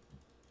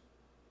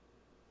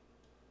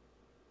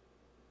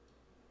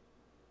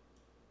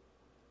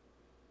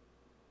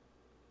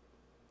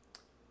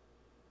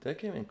 That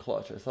came in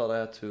clutch. I thought I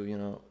had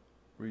to,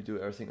 redo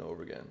everything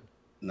over again.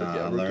 No,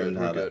 yeah, I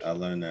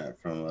learned that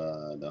from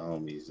the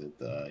homies at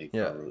the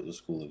Hikaru, the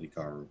school of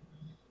Hikaru.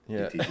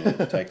 Yeah. They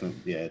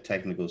teach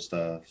technical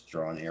stuff,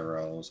 drawing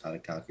arrows, how to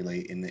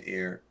calculate in the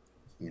air,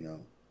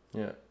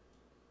 Yeah.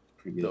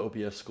 The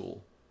OPS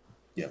school.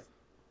 Yeah.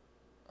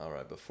 All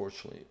right, but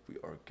fortunately, we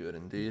are good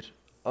indeed.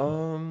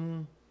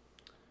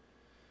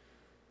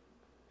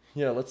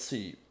 Yeah, let's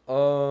see.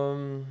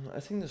 I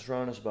think this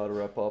round is about to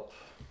wrap up.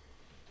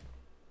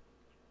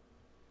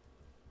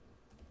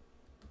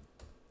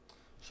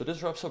 So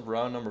this wraps up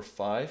round number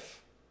 5.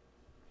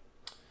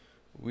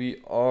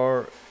 We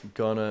are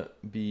gonna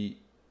be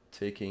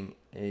taking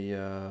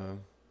a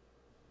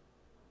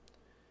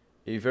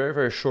very,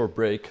 very short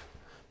break.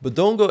 But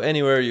don't go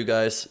anywhere, you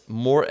guys.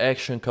 More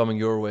action coming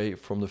your way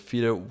from the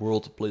FIDE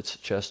World Blitz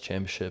Chess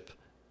Championship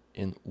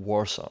in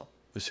Warsaw.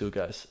 We'll see you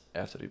guys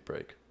after the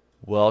break.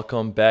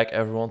 Welcome back,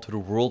 everyone, to the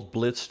World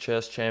Blitz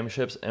Chess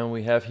Championships. And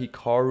we have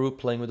Hikaru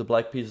playing with the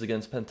black pieces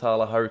against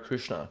Pentala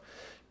Harikrishna.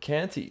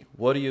 Kanti,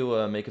 what do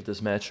you make of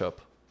this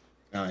matchup?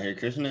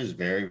 Harikrishna is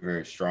very,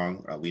 very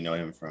strong. We know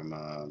him from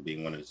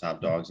being one of the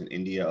top dogs in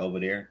India over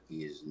there.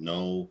 He is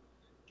no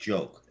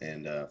joke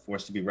and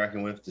forced to be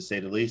reckoned with, to say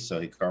the least. So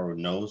Hikaru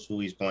knows who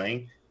he's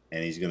playing,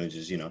 and he's going to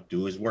just,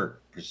 do his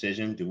work.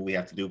 Precision, do what we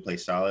have to do, play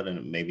solid,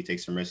 and maybe take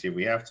some risks if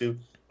we have to.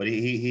 But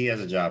he has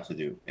a job to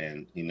do,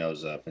 and he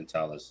knows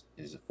Pentala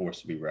is a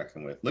force to be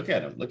reckoned with. Look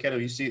at him.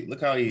 You see,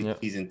 look how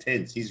he's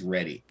intense. He's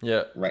ready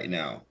right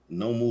now.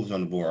 No moves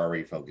on the board,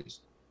 already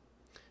focused.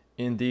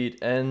 Indeed.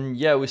 And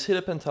yeah, we see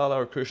that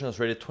Harikrishna is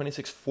rated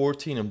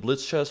 2614 in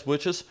Blitz chess,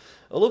 which is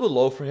a little bit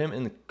low for him.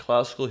 In the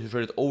classical, he's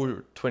rated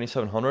over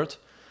 2700.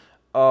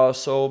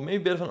 So maybe a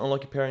bit of an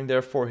unlucky pairing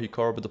there for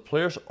Hikaru, but the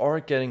players are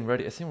getting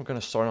ready. I think we're going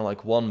to start in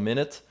like 1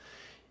 minute.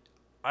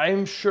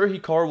 I'm sure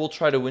Hikaru will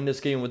try to win this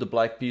game with the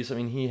black piece. I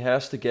mean, he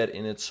has to get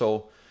in it,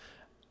 so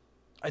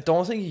I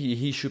don't think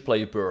he should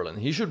play Berlin.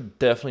 He should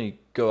definitely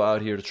go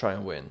out here to try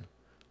and win.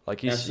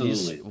 Like, he's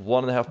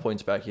 1.5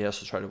 points back. He has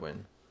to try to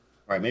win.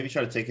 All right, maybe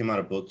try to take him out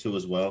of book 2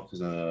 as well,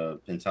 because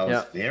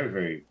Pentala's very,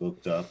 very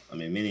booked up. I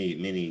mean,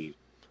 many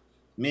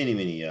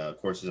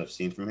courses I've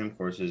seen from him,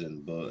 courses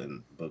and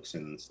books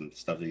and some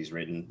stuff that he's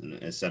written,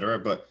 etc.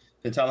 But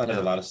Pentala has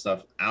a lot of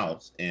stuff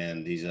out,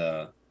 and he's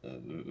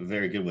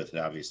very good with it,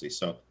 obviously.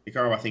 So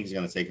Hikaru, I think he's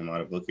going to take him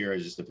out of book here. It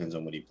just depends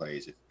on what he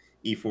plays. If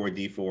E4,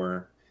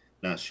 D4,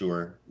 not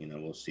sure.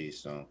 We'll see.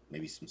 So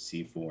maybe some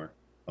C4.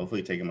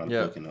 Hopefully take him out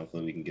of book, and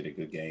hopefully we can get a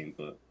good game.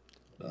 But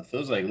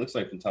looks like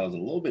Pentala's a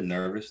little bit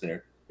nervous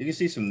there. You can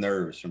see some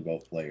nerves from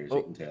both players.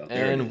 You can tell.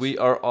 And we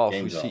are off.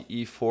 We see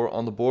E4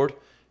 on the board.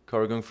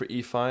 Hikaru going for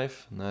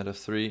E5, knight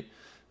F3,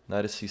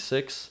 knight is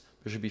C6,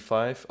 bishop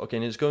B5. Okay,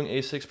 and he's going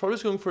A6. Probably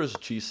just going for his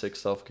G6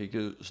 stuff. Okay,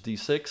 goes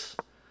D6.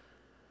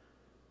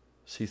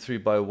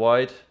 C3 by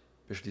white,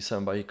 bishop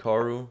D7 by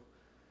Hikaru.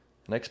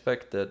 And I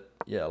expect that,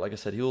 yeah, like I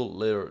said, he will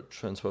later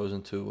transpose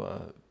into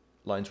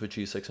lines with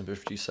G6 and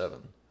bishop G7.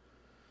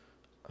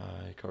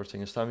 Hikaru's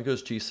taking his time. He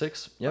goes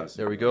G6. Yep,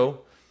 there we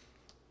go.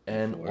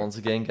 And once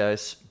again,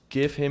 guys,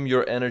 give him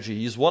your energy.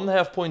 He's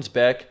 1.5 points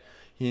back.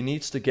 He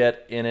needs to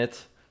get in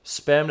it.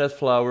 Spam that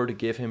flower to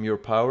give him your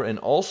power. And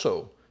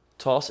also,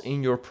 toss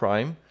in your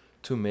prime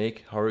to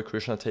make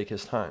Harikrishna take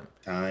his time.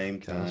 Time.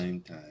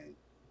 Prime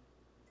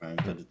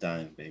to the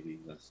time, baby.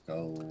 Let's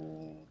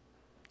go.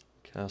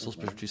 Castles,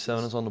 bishop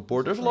G7 is on the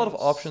board. There's a lot of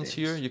options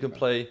here. You can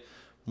play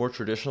more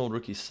traditional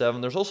rook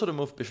E7. There's also the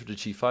move bishop to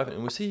G5.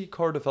 And we see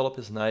Hikaru develop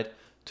his knight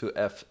to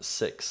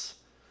F6.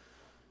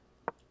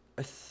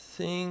 I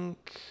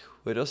think...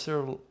 Wait,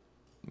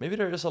 maybe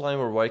there is a line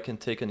where white can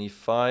take an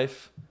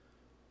E5.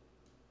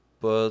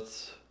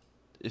 But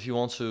if you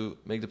want to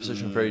make the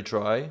position very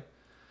dry,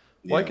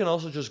 white can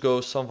also just go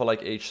something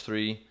like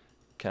H3,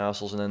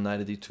 castles, and then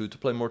knight at D2 to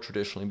play more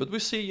traditionally. But we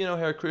see,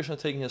 Harikrishna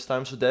taking his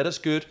time, so that is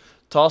good.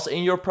 Toss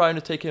in your prime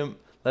to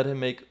let him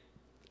make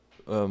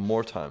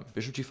more time.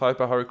 Bishop G5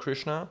 by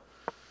Harikrishna.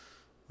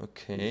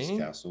 Okay. Use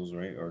castles,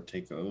 right? Or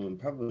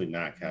probably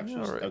not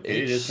captures. Yeah, right.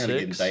 Okay, H6. It is kind of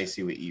getting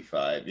dicey with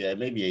E5. Yeah,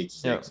 maybe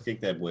H6. Yeah. Kick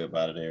that boy up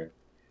out of there.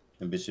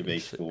 And bishop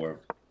H4.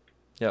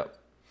 Yeah.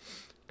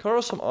 Hikaru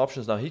has some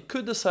options now. He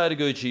could decide to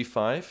go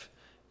G5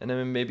 and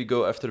then maybe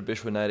go after the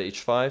bishop with knight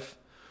H5,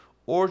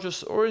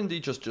 or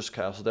indeed just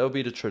castle. That would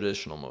be the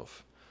traditional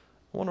move.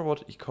 I wonder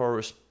what Hikaru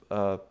is,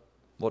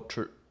 what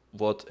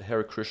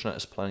Harikrishna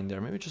is planning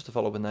there. Maybe just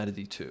develop a knight at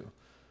D2.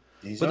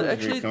 He's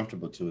actually very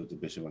comfortable too with the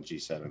bishop on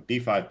G7.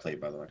 B5 play,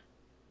 by the way.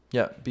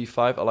 Yeah,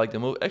 B5. I like the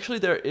move. Actually,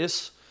 there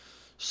is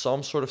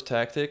some sort of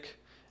tactic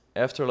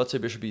after, let's say,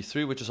 bishop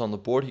B3, which is on the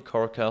board.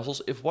 Hikaru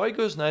castles. If white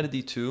goes knight at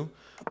D2,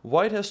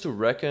 white has to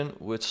reckon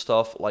with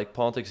stuff like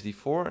pawn takes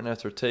D4, and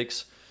after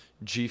takes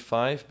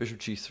G5, bishop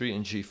G3,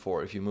 and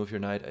G4. If you move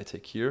your knight, I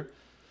take here.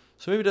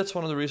 So maybe that's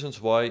one of the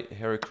reasons why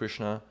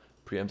Harikrishna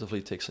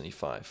preemptively takes an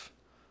E5. Let's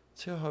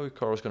see how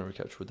Hikaru is going to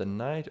recapture, with the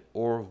knight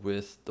or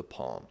with the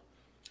pawn.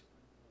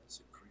 That's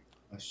a great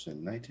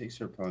question. Knight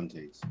takes or pawn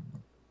takes?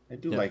 I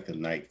do like the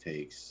knight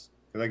takes,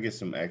 because I get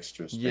some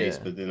extra space,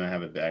 but then I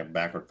have a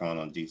backward pawn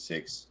on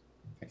D6.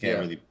 I can't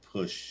really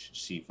push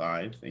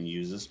C5 and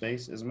use the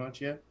space as much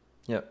yet.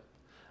 Yeah.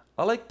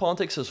 I like pawn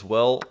takes as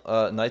well.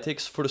 Knight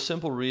takes for the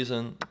simple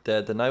reason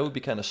that the knight would be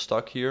kind of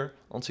stuck here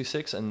on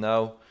C6, and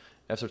now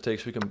after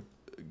takes we can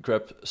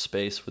grab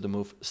space with the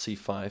move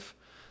C5.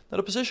 Now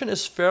the position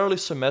is fairly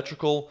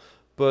symmetrical,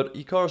 but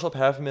Hikaru is up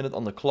half a minute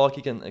on the clock.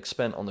 He can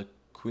expand on the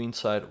queen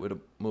side with a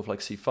move like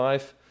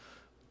C5,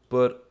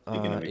 but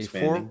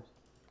A4.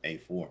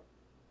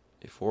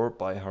 A4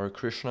 by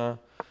Harikrishna,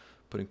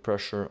 putting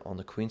pressure on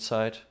the queen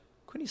side.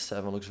 Queen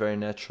E7 looks very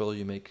natural.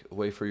 You make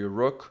way for your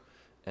rook,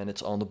 and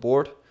it's on the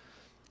board.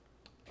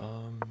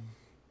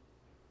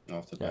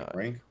 Off the back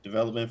rank.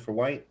 Development for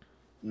white.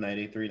 Knight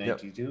A3, knight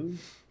D2.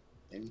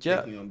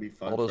 On B5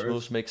 all those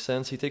moves make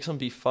sense. He takes on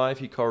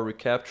B5. Hikaru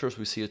recaptures.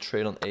 We see a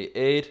trade on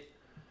A8.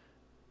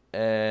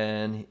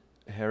 And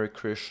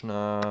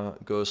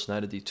Harikrishna goes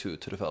knight at D2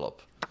 to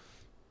develop.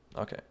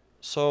 Okay.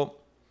 So,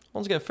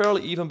 once again,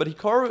 fairly even. But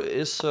Hikaru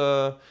is...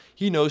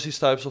 he knows these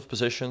types of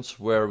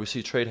positions where we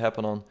see trade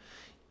happen on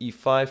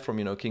E5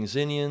 from, King's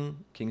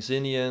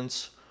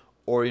Indians,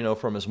 or,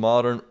 from his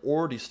modern,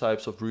 or these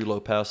types of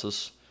reload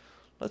passes.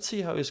 Let's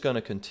see how he's going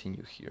to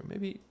continue here.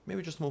 Maybe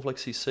just move like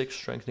C6,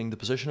 strengthening the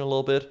position a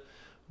little bit.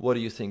 What do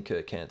you think,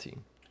 Canty?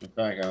 In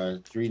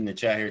fact, reading the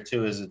chat here,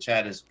 too, as the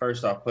chat is,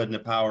 first off, putting the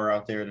power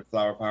out there, the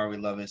flower power, we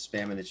love it,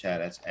 spamming the chat.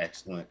 That's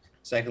excellent.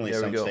 Secondly,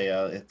 some say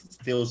it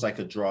feels like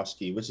a draw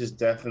ski, which is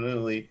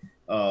definitely,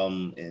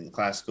 in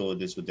classical,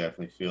 this would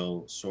definitely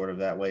feel sort of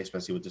that way,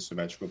 especially with the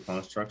symmetrical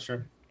pawn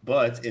structure.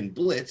 But in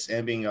Blitz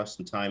and being up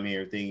some time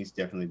here, things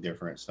definitely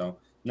different. So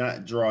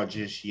not draw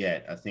just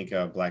yet. I think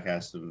Black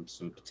has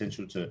some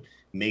potential to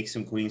make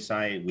some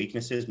queenside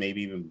weaknesses,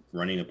 maybe even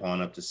running a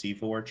pawn up to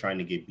c4, trying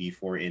to get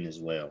b4 in as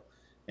well.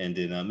 And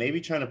then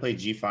maybe trying to play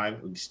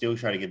g5, still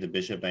try to get the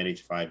bishop, knight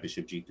h5,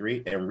 bishop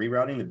g3, and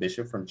rerouting the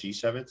bishop from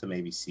g7 to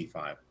maybe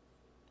c5.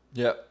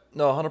 Yeah,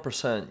 no,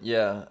 100%,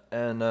 yeah.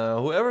 And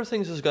whoever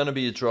thinks it's going to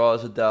be a draw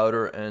is a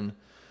doubter. And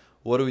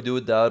what do we do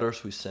with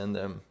doubters? We send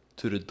them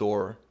to the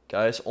door.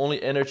 Guys,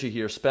 only energy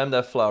here. Spam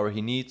that flower.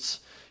 He needs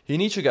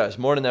you guys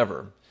more than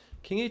ever.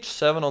 King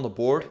h7 on the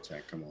board.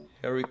 Attack, come on.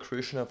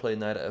 Harikrishna played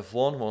knight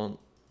f1. Well,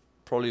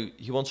 probably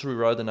he wants to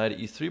reroute the knight at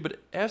e3. But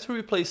after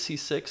we play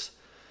c6,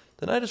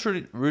 the knight is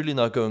really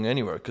not going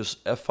anywhere. Because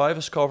f5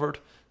 is covered.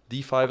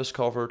 d5 is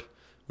covered.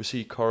 We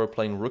see Hikaru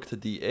playing rook to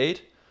d8.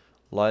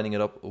 Lining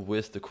it up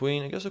with the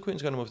queen. I guess the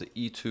queen's going to move to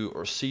e2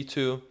 or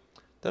c2.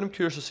 Then I'm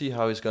curious to see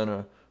how he's going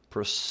to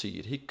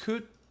proceed. He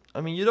could... I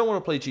mean, you don't want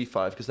to play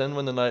g5, because then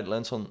when the knight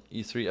lands on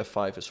e3,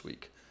 f5 is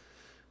weak.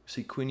 We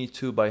see queen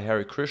e2 by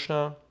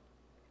Harikrishna.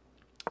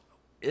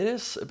 It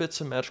is a bit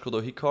symmetrical,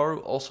 though.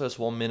 Hikaru also has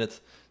 1 minute,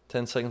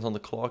 10 seconds on the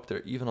clock.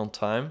 They're even on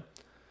time.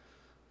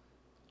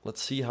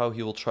 Let's see how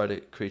he will try to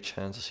create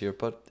chances here.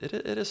 But it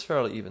is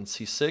fairly even.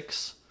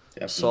 c6,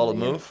 definitely, solid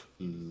move.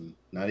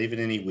 Not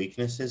even any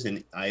weaknesses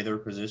in either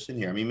position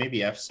here. I mean, maybe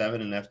f7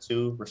 and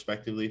f2,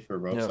 respectively, for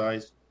both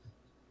sides.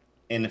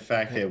 And the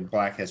fact that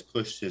Black has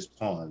pushed his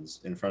pawns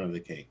in front of the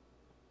king.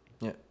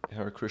 Yeah,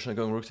 Harikrishna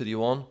going rook to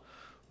d1,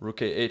 rook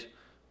a8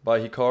 by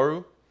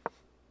Hikaru.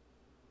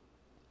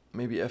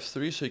 Maybe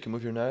f3 so you can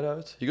move your knight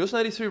out. He goes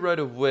knight e3 right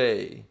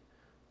away.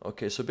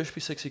 Okay, so bishop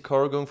e6,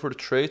 Hikaru going for the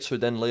trade, so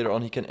then later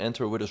on he can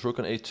enter with his rook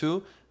on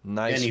a2.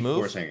 Nice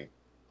move.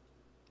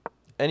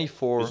 Any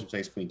four. Bishop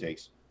takes, queen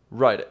takes.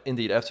 Right,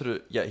 indeed. After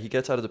the he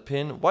gets out of the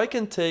pin. White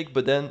can take,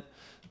 but then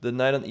the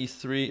knight on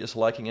e3 is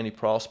lacking any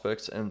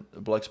prospects, and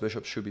Black's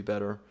bishop should be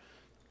better.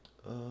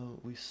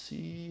 We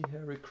see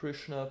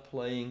Harikrishna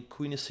playing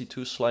queen is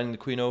c2, sliding the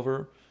queen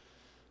over.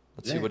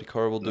 Let's see what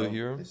Hikaru will do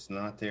here. It's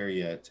not there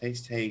yet.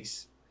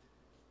 Takes.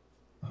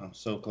 I'm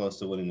so close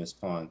to winning this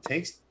pawn.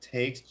 Takes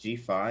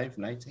g5.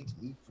 Knight takes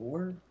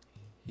e4.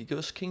 He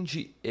goes king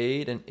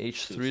g8 and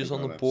h3 is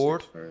on the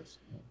board.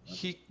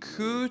 He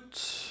could...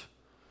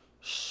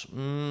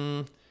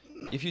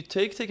 if you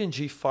take in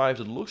g5,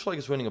 it looks like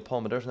it's winning a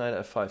pawn, but there's knight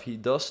f5. He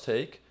does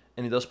take,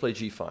 and he does play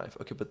g5.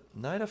 Okay, but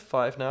knight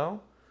f5 now.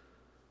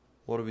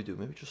 What do we do?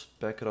 Maybe just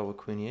back it up with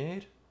queen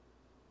e8.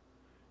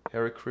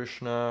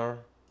 Harikrishna.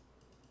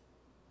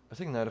 I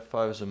think knight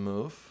f5 is a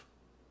move.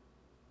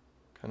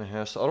 Kind of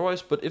has to.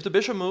 Otherwise, but if the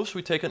bishop moves,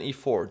 we take on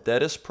e4.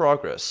 That is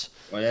progress.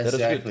 Well, that's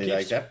exactly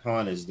like that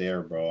pawn is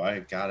there, bro. I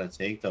gotta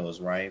take those,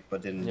 right?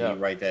 But then you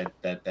write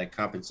that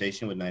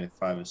compensation with knight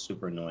f5 is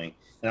super annoying.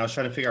 And I was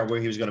trying to figure out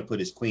where he was gonna put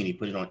his queen. He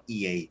put it on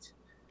e8.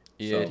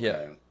 E8,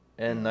 yeah.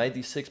 And knight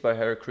d6 by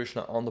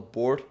Harikrishna on the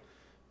board.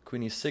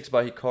 Queen e6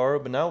 by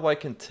Hikaru. But now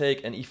white can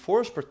take, and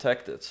e4 is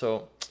protected.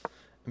 So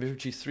bishop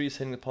g3 is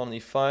hitting the pawn on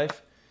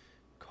e5.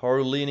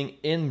 Hikaru leaning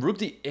in. Rook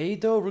d8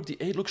 though. Rook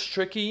d8 looks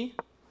tricky.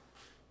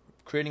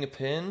 Creating a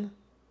pin,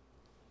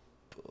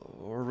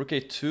 or rook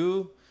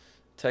a2,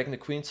 attacking the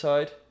queen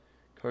side.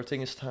 Hikaru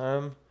taking his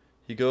time.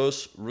 He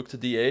goes rook to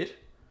d8.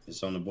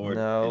 It's on the board.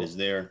 It is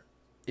there.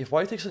 If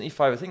white takes an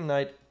e5, I think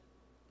knight.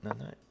 No,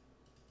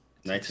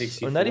 knight takes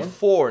c4. Or knight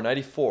e4. Knight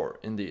e4,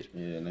 indeed.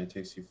 Yeah, knight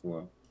takes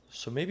c4.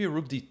 So maybe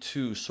rook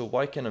d2, so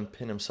white can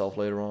unpin himself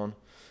later on.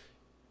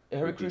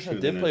 Harikrishna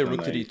did play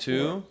rook to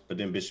d2. But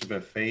then bishop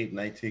f8,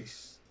 knight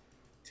takes.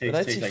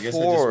 Knight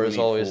c4 is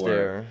always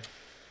there.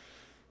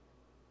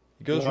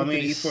 He goes rook e4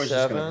 is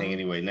just going to hang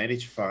anyway. Knight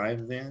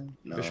h5 then?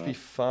 No. Bishop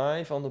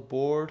e5 on the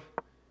board.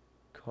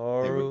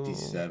 Hikaru. Rook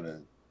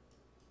d7.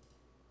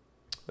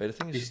 Wait, I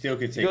think he still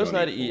could take he goes on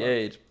knight e4.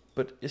 e8,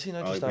 but is he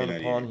not just down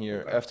a pawn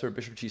here after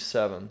bishop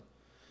g7?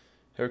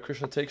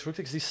 Harikrishna takes rook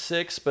takes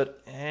d6,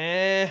 but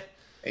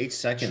 8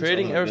 seconds.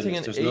 Trading everything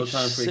in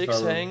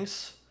h6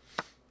 hangs.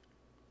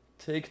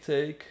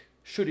 Take.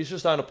 Shoot, he's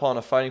just down a pawn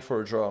and fighting for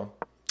a draw.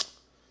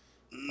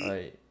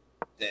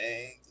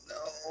 Dang,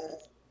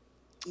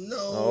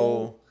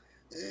 no.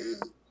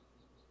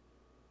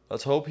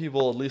 Let's hope he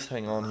will at least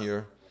hang on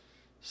here.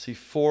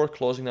 c4,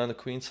 closing down the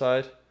queen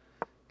side.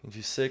 King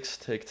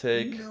g6,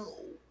 take. No.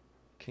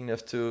 King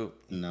f2.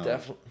 No.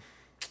 Definitely.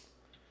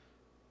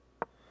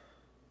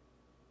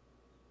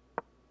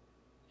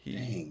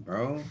 Dang,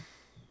 bro.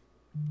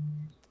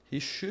 He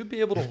should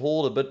be able to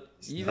hold it, but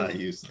even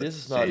this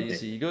is not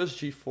easy. He goes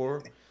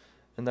g4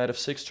 and knight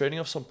f6, trading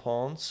off some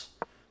pawns.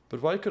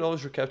 But white could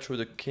always recapture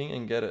with a king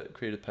and get a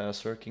created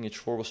passer. King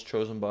h4 was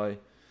chosen by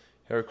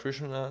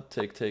Harikrishna.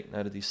 Take,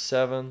 knight at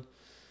d7.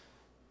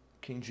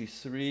 King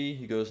g3,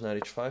 he goes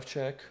knight h5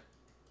 check.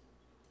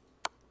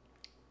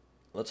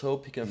 Let's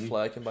hope he can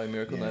flag him by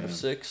miracle. Knight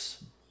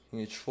f6,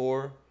 king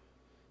h4,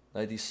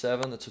 knight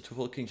d7. That's a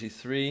two-fold king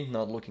g3,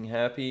 not looking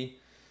happy.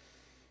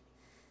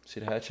 See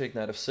the head shake,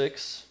 knight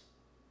f6.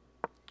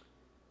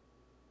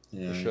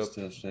 Yeah, bishop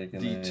still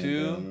shaking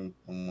d2.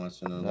 I'm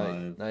watching it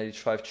live. Knight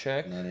h5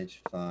 check. Knight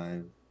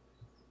h5.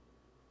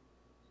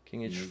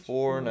 King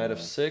h4, knight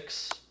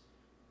f6.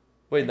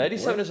 Wait,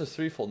 97 is a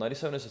threefold.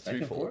 97 is a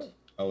threefold.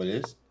 Oh, it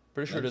is?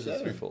 Pretty sure it is a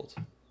threefold.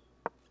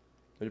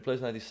 But he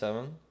plays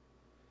 97.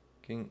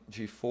 King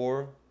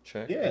g4,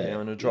 check. Yeah. Okay,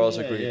 and the draw is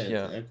agreed.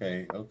 Yeah.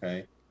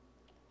 Okay.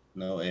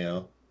 No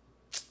L.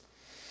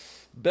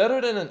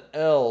 Better than an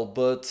L,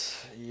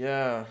 but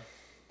yeah.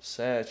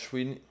 Sag,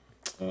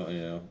 Oh,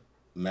 yeah.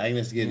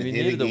 Magnus getting hit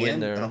needed again. Win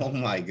there. Oh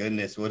my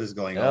goodness, what is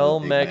going on? L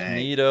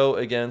Magneto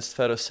against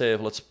Fedoseev.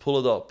 Let's pull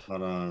it up.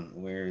 Hold on,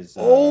 where's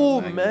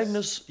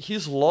Magnus?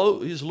 He's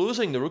low. He's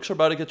losing. The rooks are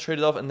about to get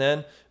traded off, and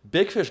then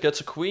Big Fish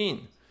gets a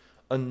queen.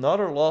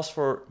 Another loss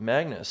for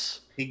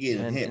Magnus. He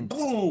getting hit.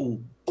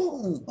 Boom,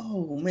 boom.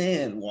 Oh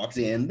man, walks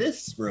in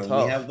this room.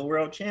 Tough. We have the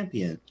world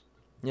champion.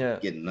 Yeah,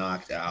 getting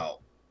knocked out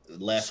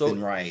left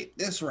and right.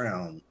 This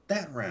round,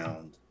 that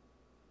round.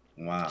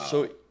 Wow.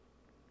 So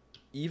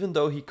even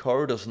though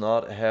Hikaru does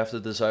not have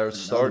the desired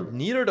start,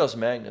 neither does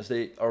Magnus.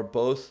 They are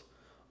both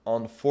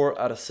on 4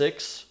 out of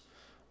 6.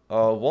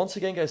 Once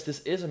again, guys, this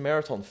is a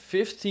marathon.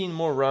 15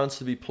 more rounds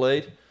to be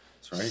played.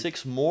 That's right.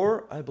 6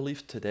 more, I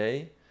believe,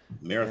 today.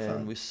 Marathon.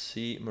 And we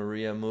see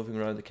Maria moving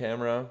around the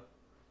camera.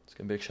 Let's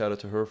give a big shout out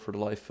to her for the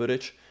live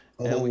footage.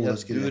 And we have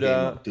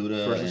Duda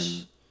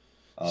versus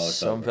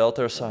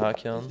Samvelter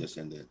Sahakian. Just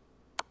ended.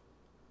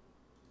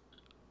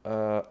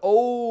 Why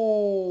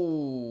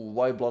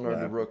blunder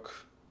the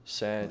rook?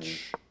 Sag.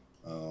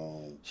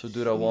 Oh. So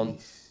Duda won.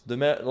 The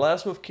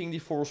last move, King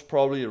d4, was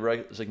probably a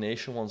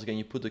resignation. Once again,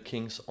 you put the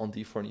kings on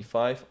d4 and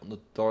e5 on the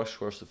dark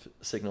squares to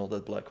signal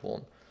that black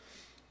won.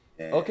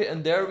 Yeah. Okay,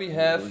 and there we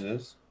have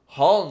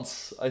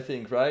Hans, I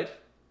think, right?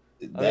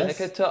 I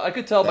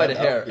could tell by the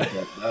hair.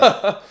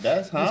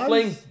 That's Hans? He's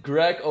playing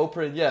Greg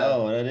Operin, yeah.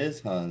 Oh, that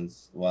is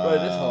Hans. Wow.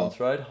 Right, it is Hans,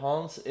 right?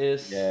 Hans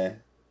is... Yeah.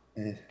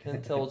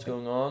 Can't tell what's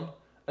going on.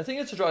 I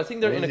think it's a draw. I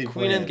think they're in a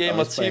queen end game.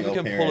 Let's see if we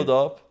can pull it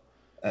up.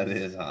 That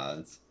is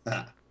Hans.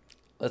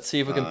 Let's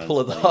see if we can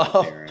pull it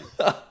off.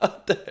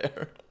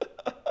 There.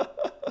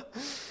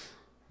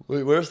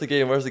 Wait, where's the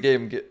game? Where's the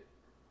game?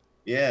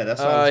 Yeah, that's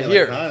what I'm saying.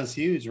 Here. Like, Hans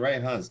huge,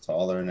 right? Hans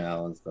taller than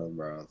Alan stuff,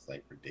 bro. It's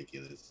like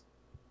ridiculous.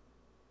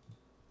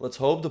 Let's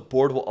hope the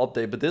board will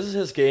update. But this is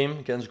his game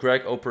against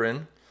Greg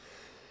Operin.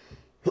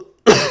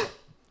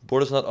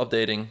 Board is not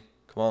updating.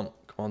 Come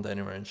on,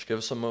 Danny Range. Give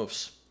us some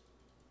moves.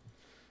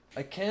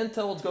 I can't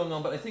tell what's going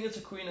on, but I think it's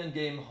a queen end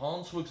game.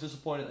 Hans looks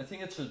disappointed. I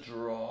think it's a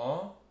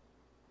draw.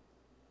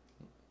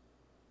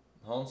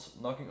 Hans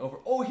knocking over.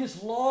 Oh,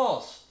 he's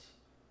lost.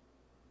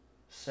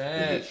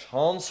 Sag.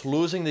 Hans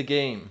losing the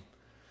game.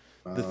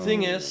 The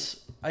thing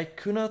is, I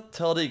could not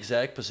tell the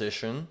exact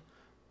position,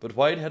 but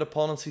White had a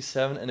pawn on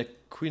c7 and a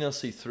queen on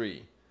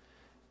c3.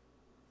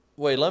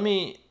 Wait, let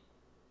me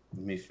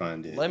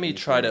find it. Let me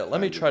try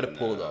to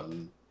pull it up.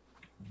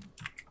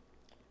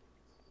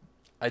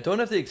 I don't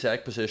have the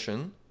exact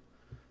position,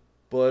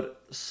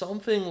 but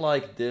something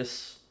like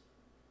this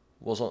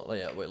was on.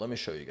 Yeah, wait, let me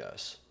show you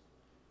guys.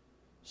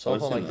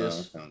 Something like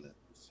this. I found it.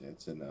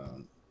 It's in.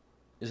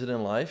 Is it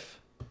in live?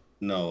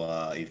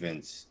 No,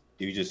 events.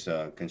 You just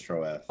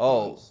control F.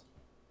 Oh.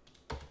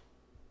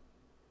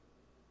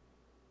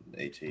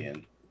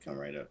 HAN come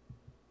right up.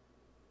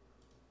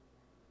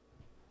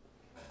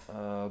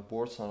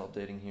 Board's not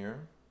updating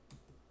here.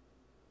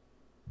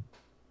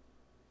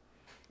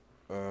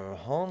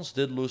 Hans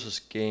did lose his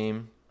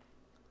game.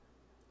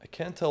 I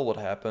can't tell what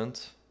happened,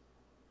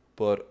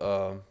 but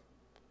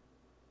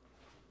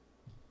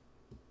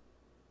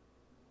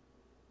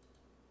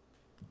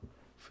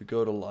if we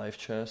go to live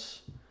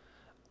chess,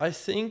 I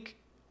think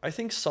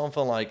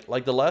something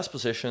like the last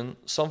position,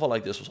 something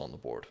like this was on the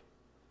board.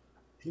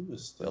 He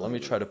was still let me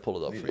try to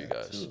pull it up for you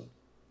guys. Too.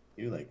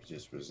 He like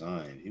just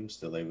resigned. He was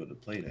still able to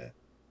play that.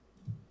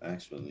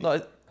 Actually.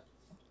 No,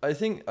 I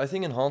think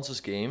in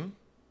Hans's game,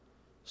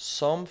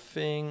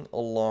 something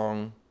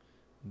along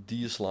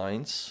these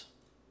lines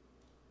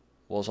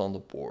was on the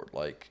board.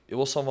 Like it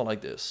was something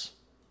like this.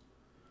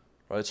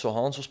 Right? So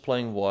Hans was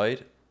playing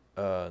white.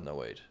 No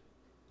wait.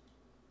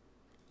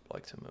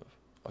 Like to move.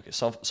 Okay,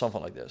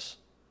 something like this.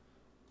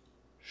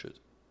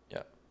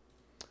 Yeah.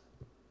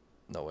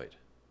 No wait.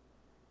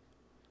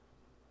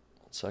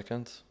 1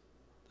 second.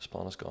 This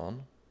pawn is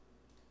gone.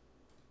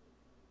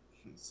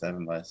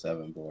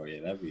 7x7 board.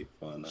 Yeah, that'd be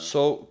fun. Huh?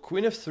 So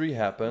Queen f3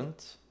 happened.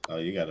 Oh,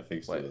 you gotta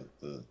fix the.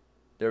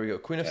 There we go.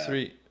 Queen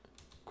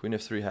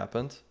f3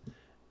 happened,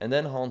 and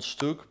then Hans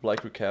took.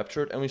 Black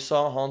recaptured, and we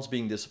saw Hans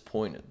being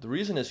disappointed. The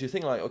reason is you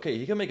think like, okay,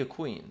 he can make a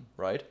queen,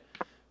 right?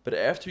 But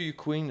after you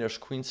queen, there's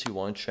queen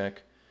c1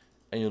 check,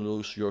 and you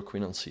lose your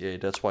queen on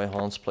c8. That's why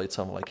Hans played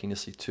something like king to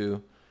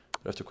c2.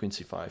 But after queen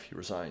c5, he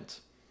resigned.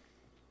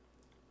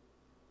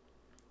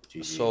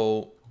 GG.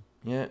 So,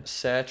 yeah,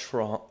 sad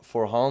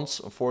for Hans.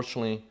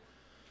 Unfortunately,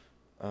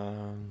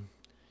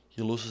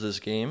 he loses this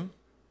game.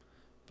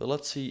 But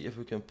let's see if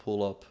we can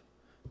pull up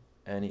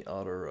any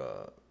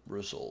other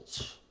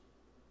results.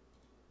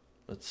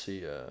 Let's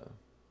see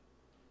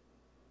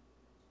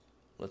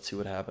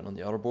what happened on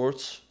the other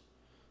boards.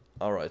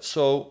 All right,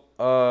 so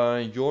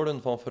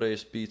Jordan van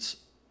Verees beats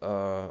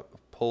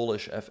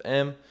Polish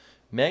FM.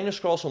 Magnus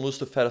Carlsen loses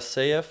to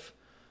Fedoseev.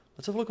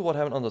 Let's have a look at what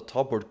happened on the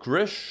top board.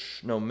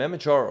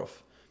 Memejarov.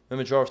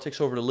 Memejarov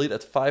takes over the lead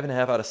at 5.5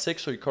 out of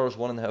 6, so Hikaru's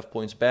 1.5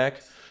 points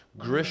back.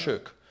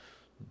 Grischuk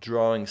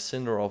drawing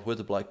Sindarov with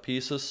the black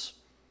pieces.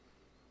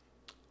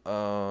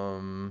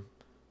 Kovalev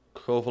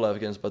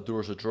against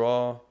Badur's a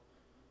draw.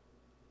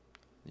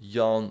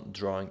 Jan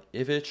drawing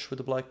Ivic with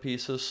the black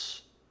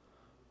pieces.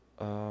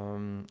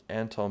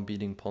 Anton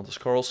beating Pontus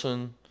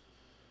Carlsen.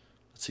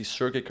 Let's see,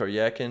 Sergei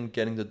Karyakin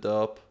getting the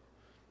dub.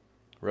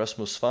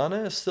 Rasmus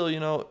Svane is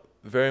still,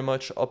 very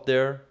much up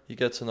there. He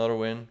gets another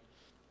win.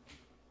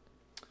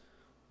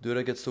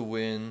 Dura gets the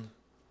win.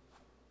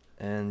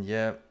 And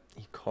yeah,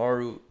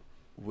 Hikaru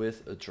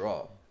with a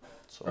draw.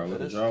 So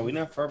with a draw. We're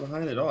not far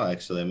behind at all,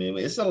 actually. I mean,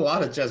 it's a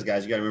lot of chess,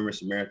 guys. You got to remember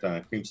it's a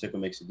marathon. Creamsicle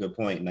makes a good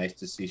point. Nice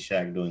to see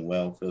Shaq doing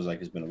well. Feels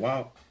like it's been a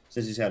while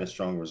since he's had a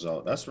strong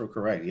result. That's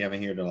correct. You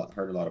haven't heard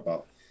a lot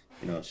about,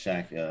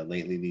 Shaq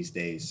lately these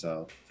days.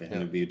 So for him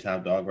to be a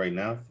top dog right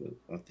now,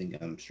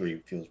 I'm sure he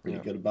feels pretty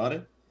good about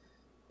it.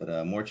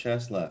 But more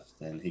chess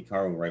left, and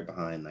Hikaru right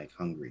behind, like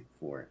hungry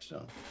for it.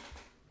 So,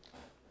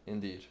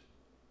 indeed.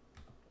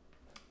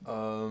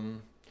 So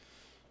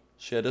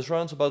yeah, this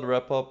round's about to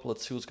wrap up.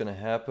 Let's see what's gonna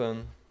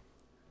happen.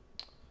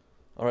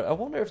 All right, I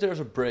wonder if there's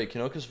a break,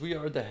 because we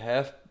are at the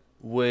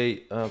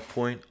halfway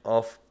point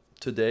of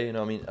today, and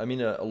I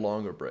mean a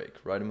longer break,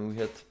 right? I mean, we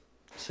had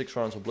 6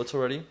 rounds of Blitz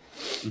already.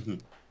 Mm-hmm.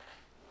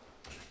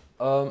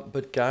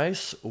 But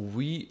guys,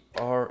 we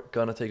are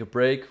gonna take a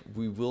break.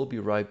 We will be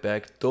right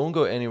back. Don't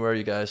go anywhere,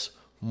 you guys.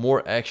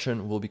 More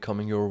action will be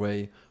coming your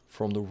way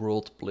from the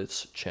World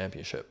Blitz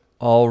Championship.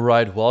 All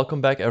right,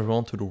 welcome back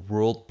everyone to the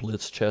World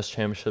Blitz Chess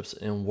Championships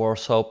in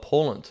Warsaw,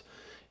 Poland.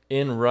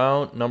 In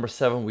round number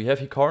 7, we have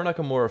Hikaru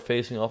Nakamura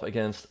facing off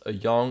against a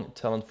young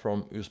talent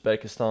from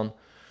Uzbekistan,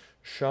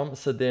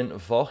 Shamsuddin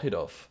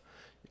Vokhidov.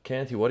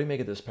 Canty, what do you make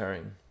of this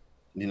pairing?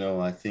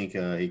 I think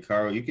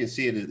Hikaru, you can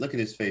see it. Look at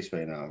his face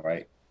right now,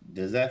 right?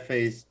 Does that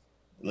face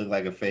look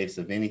like a face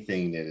of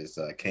anything that is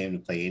came to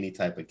play any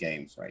type of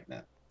games right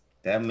now?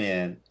 That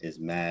man is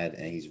mad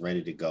and he's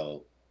ready to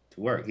go to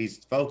work.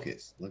 He's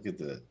focused. Look at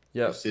the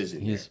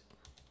precision.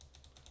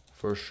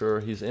 For sure.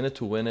 He's in it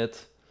to win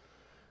it.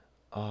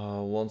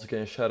 Once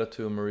again, shout out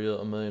to Maria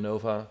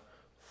Emelianova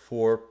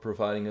for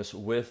providing us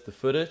with the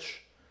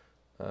footage.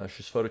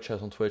 She's photo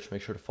chess on Twitch.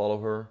 Make sure to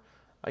follow her.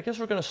 I guess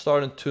we're gonna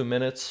start in 2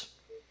 minutes.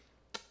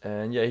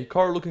 And yeah,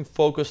 Hikaru looking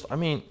focused. I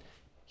mean,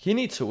 he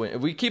needs to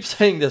win. We keep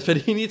saying this, but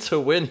he needs to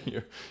win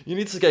here. He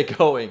needs to get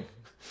going.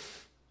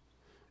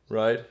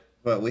 Right?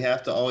 But we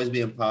have to always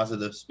be in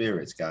positive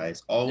spirits,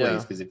 guys.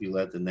 Always, because if you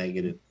let the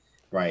negative,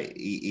 right,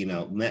 he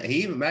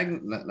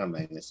even not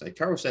Magnus.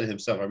 Hikaru said it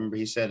himself. I remember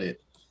he said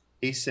it.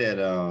 He said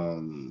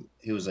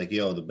he was like,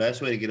 the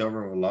best way to get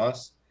over a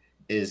loss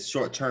is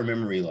short-term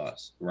memory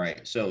loss,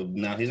 right? So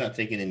now he's not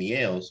taking any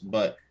L's,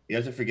 but you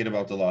have to forget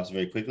about the loss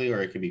very quickly,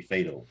 or it could be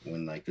fatal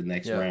when the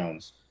next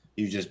rounds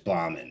you just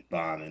bombing,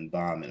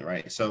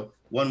 right? So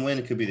one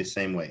win could be the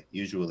same way.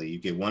 Usually you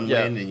get one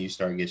win and you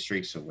start to get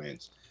streaks of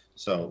wins.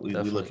 So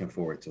we're looking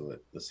forward to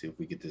it. Let's see if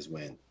we get this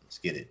win. Let's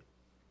get it.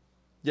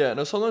 Yeah,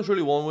 no, sometimes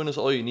really one win is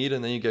all you need,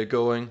 and then you get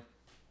going.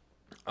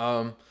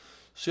 So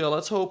yeah,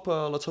 let's hope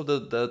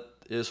that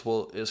is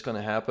what is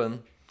gonna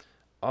happen.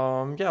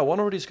 One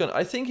of these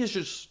I think he's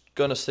just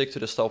gonna stick to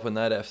the stuff with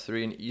knight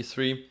f3 and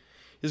e3.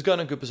 He's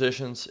gotten good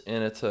positions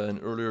in it in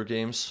earlier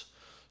games,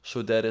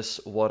 so that is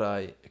what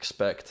I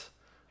expect.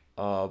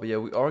 But yeah,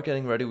 we are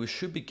getting ready. We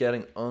should be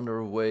getting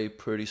underway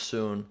pretty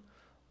soon.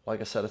 Like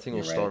I said, I think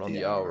we'll start on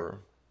the hour.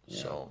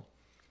 Yeah. So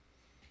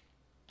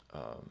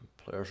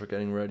players are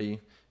getting ready.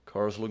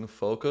 Car's looking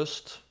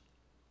focused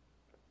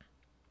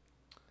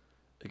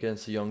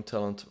against a young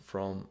talent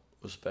from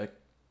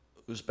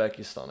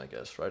Uzbekistan, I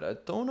guess, right? I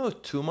don't know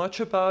too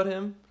much about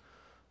him,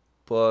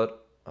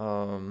 but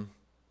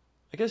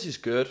I guess he's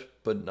good,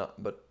 but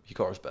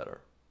Hikaru's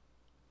better.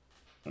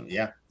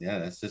 Yeah,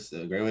 that's just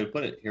a great way to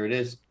put it. Here it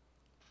is.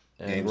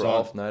 And game's we're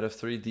off. Knight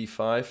f3,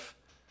 d5,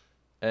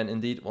 and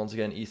indeed, once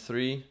again,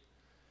 e3.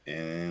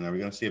 And are we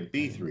going to see a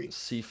b3?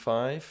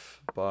 c5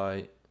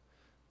 by...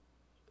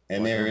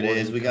 And there it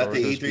is. We got the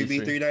e3,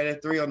 b3,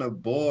 knight f3 on the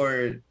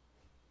board.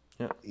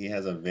 Yeah. He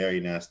has a very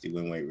nasty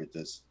win rate with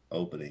this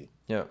opening.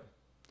 Yeah.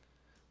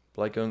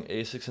 Black going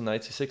a6 and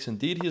knight c6.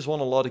 Indeed, he has won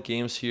a lot of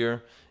games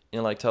here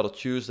in Title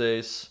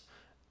Tuesdays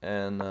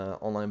and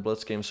online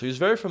Blitz games. So he's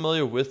very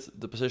familiar with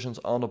the positions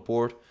on the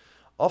board.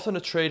 Often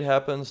a trade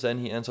happens, then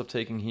he ends up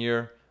taking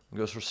here and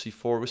goes for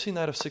c4. We see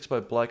knight f6 by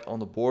black on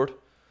the board.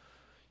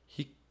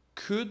 He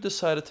could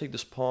decide to take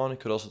this pawn. He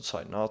could also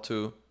decide not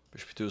to.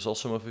 Bishop e2 is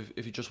also a move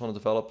if you just want to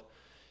develop.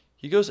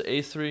 He goes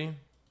a3.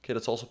 Okay,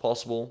 that's also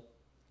possible.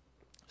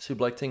 See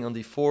black taking on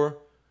d4.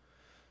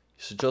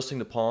 He's adjusting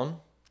the pawn.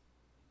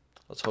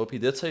 Let's hope he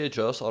did say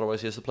adjust,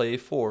 otherwise he has to play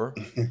a4.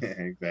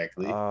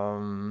 Exactly.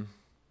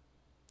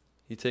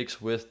 He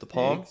takes with the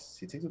pawn.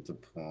 He takes with the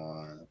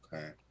pawn,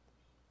 okay.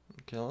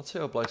 Okay, let's see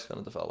how black's going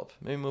to develop.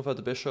 Maybe move out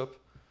the bishop.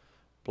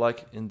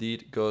 Black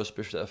indeed goes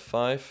bishop to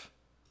f5.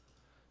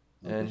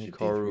 And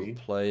Hikaru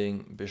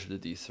playing bishop to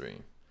d3.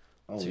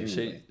 Oh, so you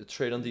say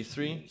trade on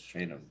d3.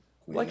 Trade him.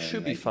 Black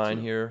should be fine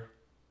here.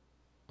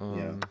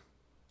 Yeah,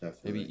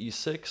 definitely. Maybe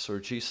e6 or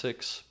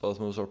g6. Both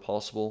moves are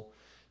possible.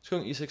 He's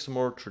going e6, a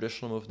more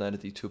traditional move. Knight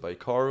at d2 by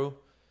Hikaru.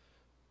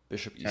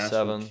 Bishop e7.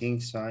 Castle, king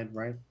side,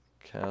 right?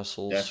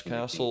 Castles, Definitely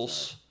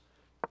castles.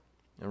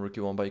 And rook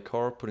e1 by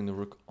Hikaru, putting the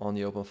rook on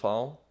the open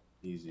file.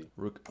 Easy.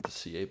 Rook to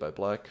c8 by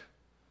Black.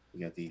 We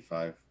got the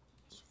e5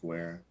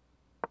 square.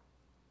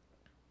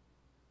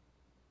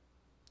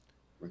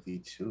 Rook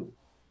e2.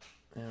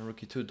 And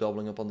rook e2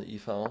 doubling up on the e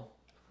file.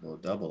 A little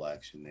double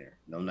action there.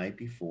 No knight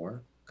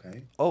b4.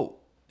 Okay. Oh,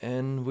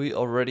 and we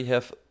already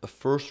have a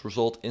first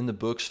result in the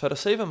books.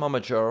 Fedoseev and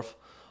Mamedyarov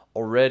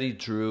already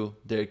drew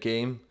their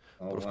game.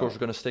 But of course, we're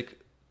going to stick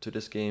to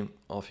this game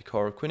of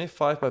Hikaru. Queen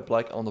a5 by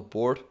Black on the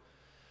board.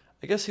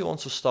 I guess he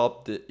wants to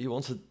stop. He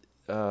wants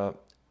to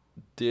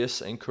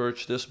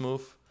encourage this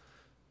move.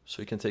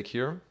 So he can take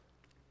here.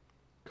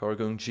 Hikaru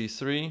going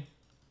g3.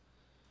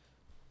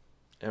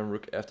 And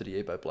rook after the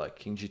a by Black.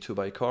 King g2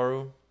 by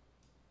Hikaru.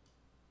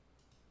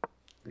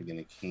 We're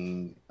gonna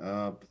king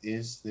up.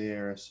 Is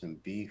there some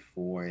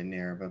b4 in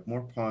there? But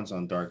more pawns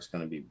on dark is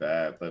gonna be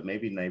bad. But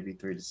maybe knight b3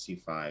 to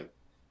c5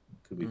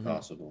 could be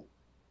possible.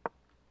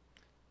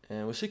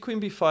 And we see queen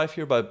b5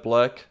 here by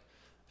Black.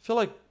 I feel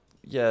like,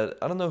 yeah,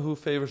 I don't know who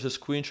favors this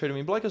queen trade. I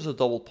mean, Black has a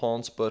double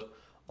pawns, but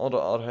on the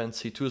other hand,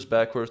 c2 is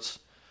backwards.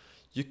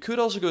 You could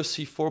also go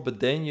c4, but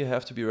then you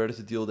have to be ready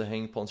to deal the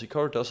hanging pawns.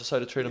 Hikaru does decide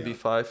to trade on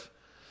b5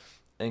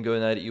 and go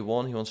knight at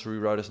e1. He wants to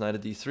reroute his knight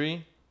at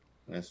d3.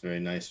 That's very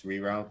nice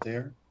reroute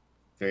there.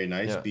 Very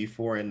nice.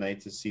 b4 and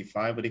knight to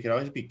c5, but he could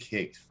always be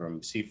kicked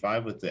from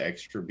c5 with the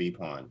extra b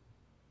pawn.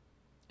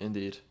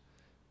 Indeed.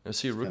 You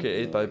see rook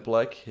a8 by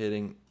Black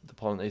hitting the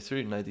pawn on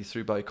a3, knight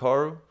d3 by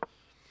Hikaru.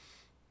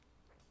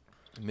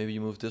 Maybe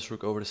you move this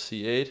rook over to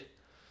c8.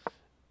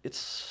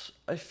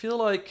 I feel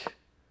like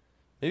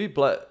maybe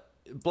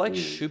Black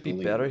should be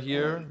better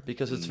here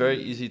because it's very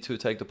easy to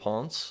attack the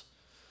pawns.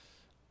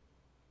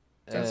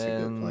 That's a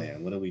good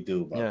plan. What do we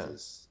do about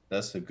this?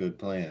 That's a good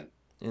plan.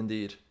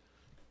 Indeed.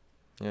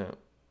 Yeah.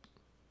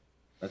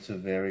 That's a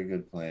very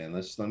good plan.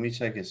 Let me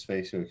check his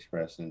facial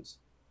expressions.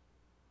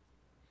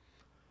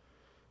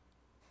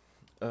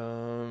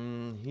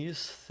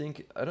 He's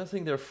thinking. I don't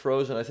think they're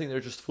frozen. I think they're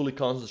just fully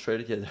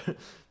concentrated. Yeah,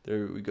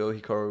 there we go.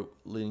 Hikaru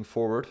leaning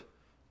forward,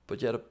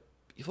 but yeah, the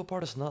evil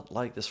part is not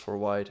like this for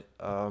white.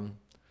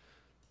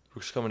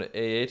 Rook's coming to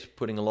a8,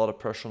 putting a lot of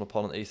pressure on the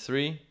pawn on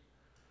a3,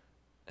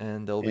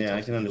 and they'll be. Yeah,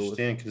 I can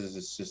understand because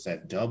it's just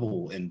that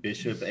double and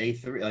bishop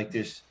a3 like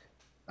this.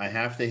 I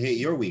have to hit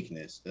your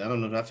weakness. I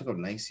don't know. I have to go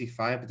knight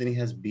c5, but then he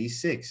has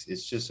b6.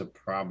 It's just a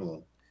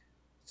problem.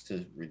 It's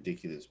a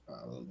ridiculous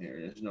problem here.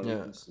 There's no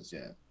weaknesses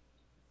yet.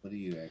 What do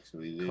you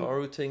actually do?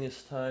 Hikaru taking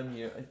his time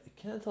here. I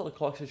can't tell the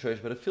clock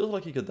situation, but it feels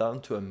like he got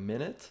down to a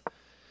minute.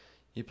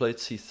 He played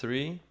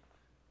c3.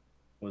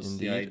 What's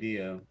the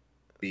idea?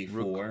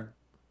 b4.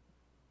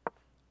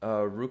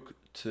 Rook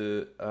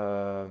to...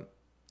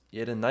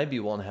 yeah, the knight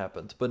b1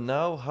 happened. But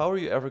now, how are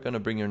you ever going to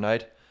bring your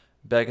knight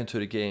back into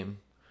the game?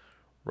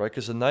 Right,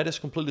 because the knight is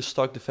completely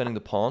stuck defending the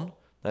pawn.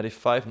 Knight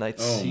a5, knight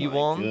c1.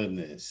 Oh my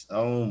goodness.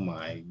 Oh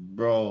my...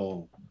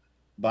 Bro.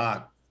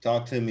 Bach,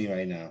 talk to me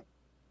right now.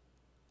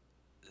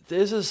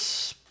 This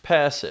is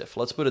passive,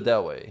 let's put it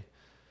that way.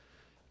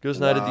 Goes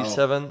knight at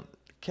d7.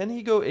 Can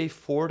he go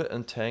a4 to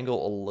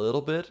entangle a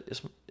little bit,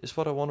 is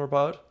what I wonder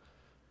about.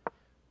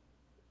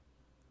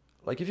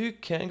 Like, if you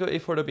can go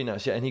a4, that'd be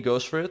nice. Yeah, and he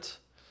goes for it.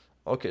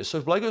 Okay, so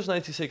if Black goes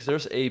knight c6,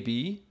 there's ab.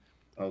 Okay.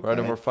 Right,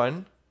 and we're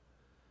fine.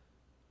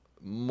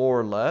 More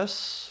or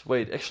less.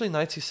 Wait, actually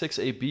knight c6,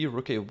 ab,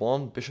 rook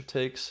a1, bishop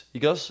takes. He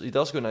does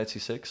go knight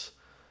c6.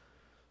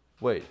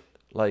 Wait,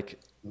 like...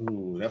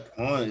 Ooh,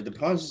 the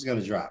pawn's just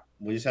gonna drop.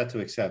 We just have to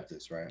accept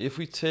this, right? If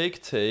we take,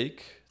 exactly.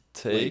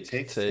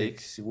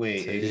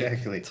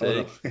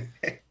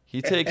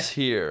 He takes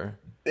here.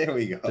 There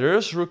we go.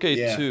 There's rook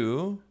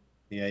a2.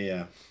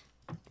 Yeah.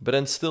 But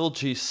then still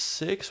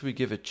g6. We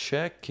give a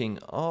check. King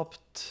up.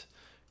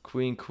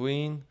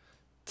 Queen.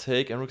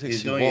 Take and rook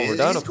takes c1. We're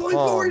down a pawn.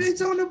 Forward.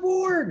 It's on the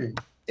board.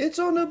 It's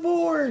on the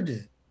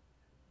board.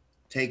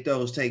 Take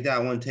those. Take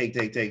that one. Take.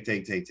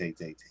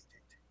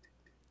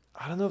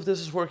 I don't know if this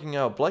is working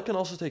out. Black can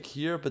also take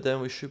here, but then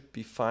we should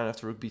be fine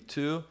after rook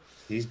b2.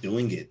 He's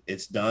doing it.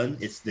 It's done.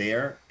 It's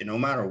there. And no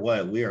matter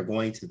what, we are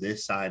going to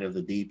this side of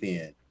the deep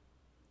end.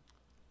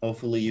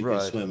 Hopefully you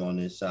can swim on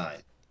this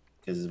side.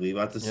 Because we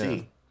about to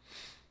see.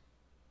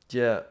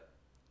 Yeah.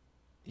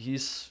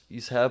 He's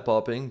head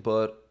bopping,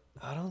 but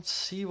I don't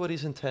see what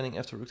he's intending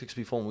after rook takes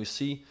b4. We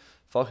see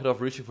Vokhidov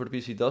reaching for the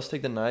piece. He does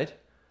take the knight.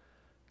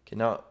 Okay,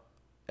 now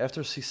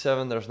after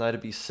c7, there's knight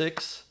at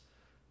b6.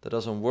 That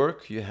doesn't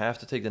work. You have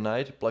to take the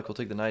knight. Black will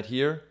take the knight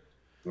here.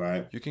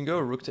 Right. You can go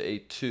rook to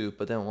a2,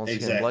 but then once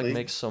again, Black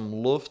makes some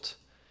luft,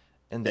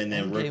 and the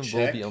endgame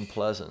will be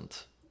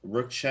unpleasant.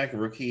 Rook check,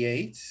 rook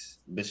e8,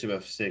 bishop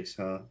f6,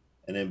 huh?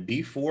 And then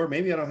b4.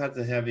 Maybe I don't have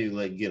to have you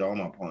like get all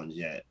my pawns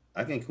yet.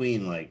 I can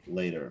queen like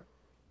later.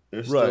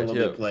 There's still a little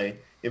bit of play.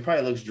 It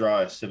probably looks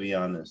drawish, to be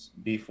honest.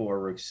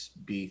 b4, rook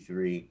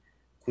b3,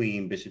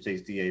 queen, bishop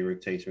takes d8,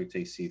 rook takes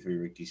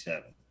c3, rook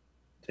d7.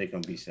 Take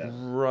on b7.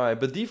 Right,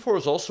 but d4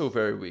 is also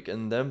very weak,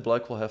 and then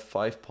black will have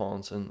 5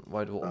 pawns, and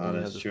white will only have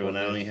this. That's true, and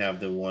I only have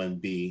the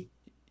 1b.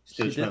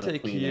 Still he did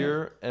take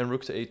here, and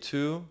rook to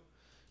a2.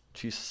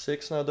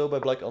 g6 now, though, by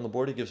black on the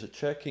board. He gives a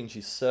check, king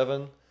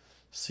g7.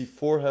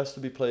 c4 has to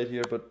be played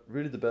here, but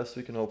really the best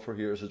we can hope for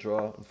here is a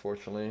draw,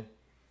 unfortunately.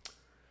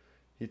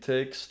 He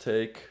takes,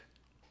 take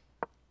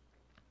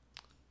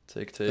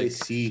on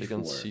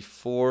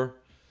c4.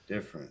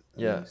 Different.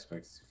 I yeah. didn't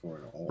expect c4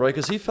 at all. Right,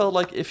 because he felt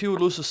like if he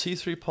would lose a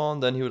c3 pawn,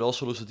 then he would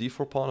also lose a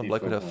d4 pawn, and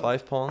black would have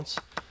 5 pawns.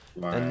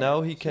 Right. And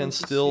now he can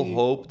still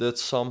hope that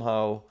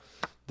somehow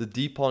the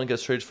d pawn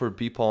gets traded for a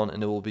b pawn,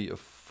 and it will be a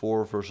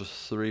 4 versus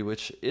 3,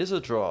 which is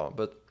a draw.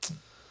 But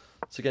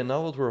it's again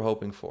not what we're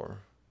hoping for.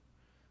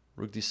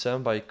 Rook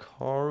d7 by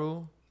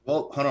Hikaru.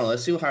 Well, hold on.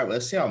 Let's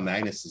see how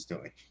Magnus is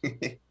doing.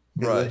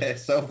 Right.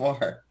 So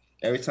far,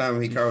 every time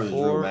Hikaru was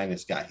drew,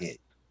 Magnus got hit.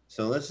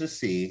 So let's just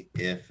see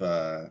if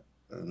I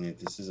mean if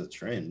this is a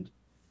trend.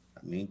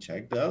 I mean,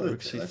 check the other.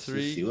 Let's just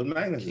see what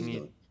Magnus is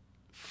doing.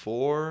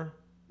 4.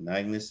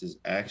 Magnus is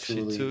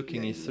actually c2,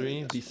 king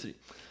e3, b3.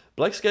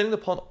 Black's getting the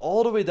pawn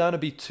all the way down to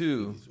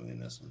b2. He's winning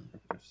this one.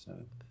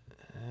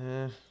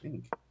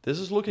 This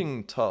is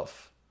looking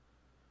tough.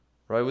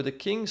 Right, with the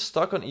king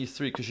stuck on e3,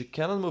 because you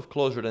cannot move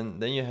closer,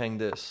 then you hang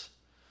this.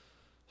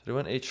 So they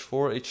went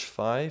h4,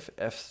 h5,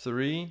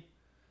 f3.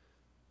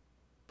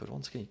 But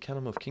once again, you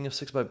cannot move. King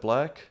f6 by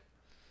black.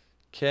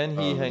 Can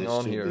he hang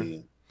on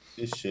here?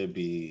 This should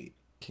be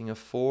king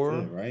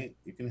f4. Right?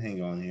 You can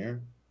hang on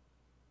here.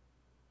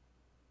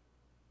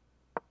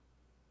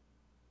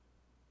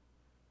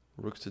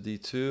 Rook to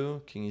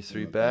d2, king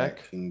e3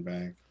 back. King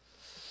back.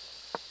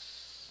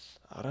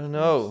 I don't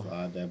know.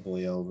 Slide that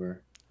boy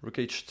over. Rook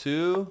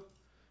h2,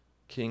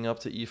 king up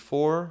to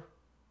e4.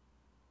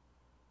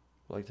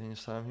 Black taking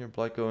his time here.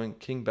 Black going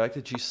king back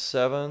to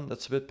g7.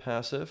 That's a bit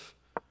passive.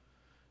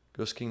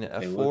 Goes king to f4.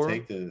 Okay, we'll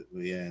take and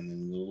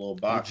then the little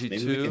box. G2.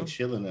 Maybe we can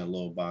chill in that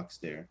little box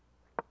there.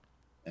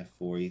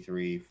 f4,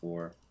 e3,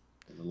 e4.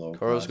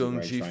 Hikaru's going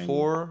g4.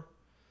 Triangle.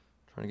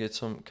 Trying to get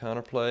some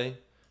counterplay.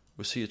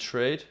 We see a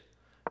trade.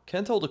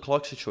 Can't tell what the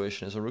clock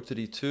situation is. A rook to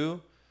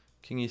d2,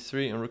 king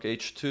e3, and rook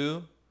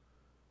h2.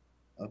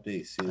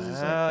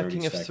 Update.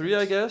 King f3,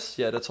 I guess.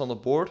 Yeah, that's on the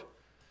board.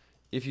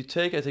 If you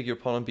take, I take your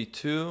pawn on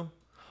b2.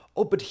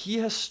 Oh, but he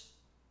has...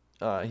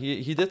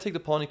 he did take the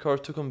pawn.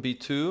 Hikaru took on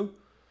b2.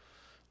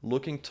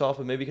 Looking tough,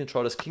 but maybe he can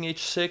try this. King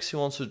h6, he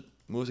wants to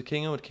move the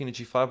king in with king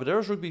to g5. But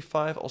there's rook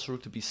b5, also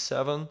rook to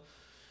b7.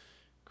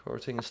 Hikaru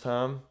taking his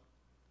time.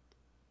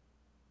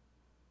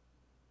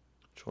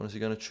 Which one is he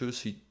going to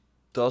choose? He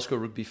does go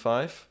rook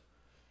b5.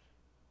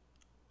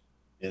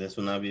 Yeah, this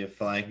will not be a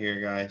flag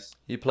here, guys.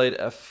 He played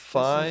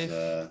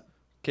f5.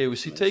 Okay, we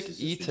see take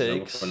e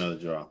takes and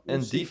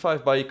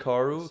d5 by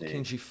Hikaru.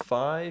 King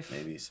g5.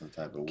 Maybe some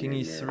type of king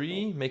e3,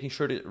 miracle. Making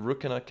sure that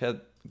rook cannot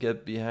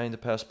get behind the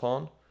passed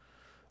pawn.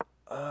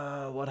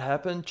 What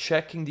happened?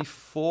 Check king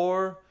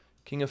d4,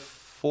 king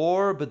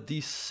f4, but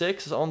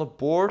d6 is on the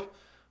board.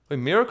 Wait,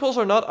 miracles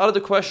are not out of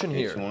the question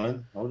here.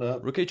 H1, hold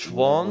up. Rook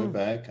h1.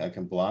 Back. I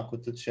can block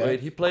with the check.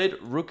 Wait, he played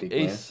rook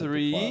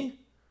a3,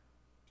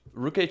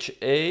 rook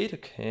h8,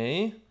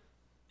 okay.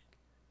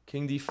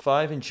 King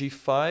d5 and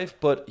g5,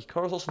 but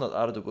Hikaru's also not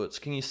out of the woods.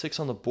 King e6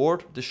 on the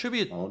board. This should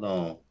be a... Hold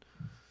on.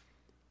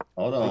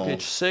 Rook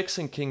h6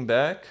 and king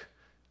back.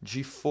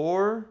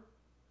 g4,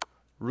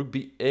 rook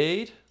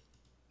b8.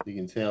 You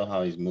can tell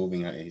how he's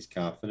moving. He's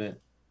confident.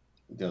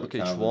 Rook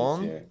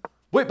h1.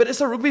 Wait, but is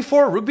there rook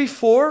b4? Rook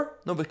b4?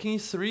 No, but king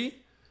e3?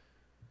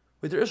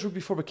 Wait, there is rook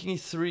b4, but king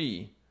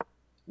e3.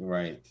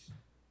 Right.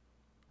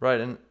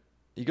 Right, and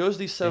he goes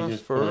d7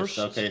 first.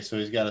 Okay, so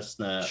he's got a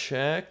snap.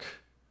 Check.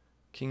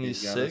 King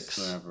e6. Got a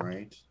snap,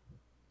 right?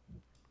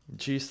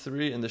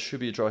 g3, and this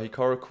should be a draw.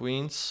 Hikaru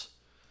queens.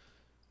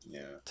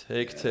 Yeah.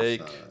 Take.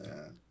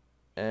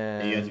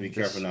 And you have to be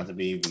careful not to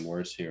be even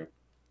worse here.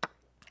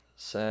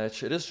 Sag.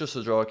 It is just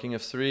a draw. King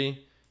f3.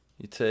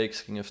 He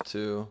takes king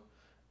f2.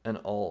 And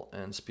all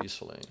ends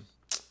peacefully.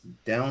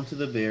 Down to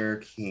the bare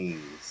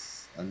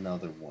kings.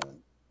 Another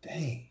one.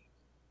 Dang.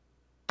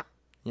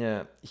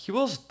 Yeah, he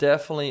was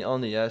definitely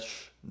on the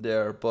edge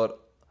there, but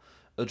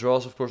a draw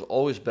is of course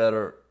always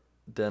better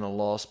than a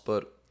loss,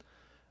 but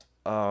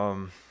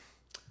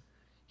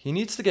he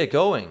needs to get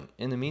going.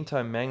 In the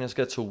meantime, Magnus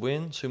gets a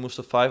win, so he moves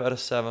to 5 out of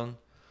 7.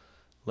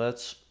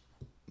 Let's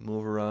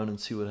move around and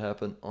see what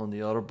happened on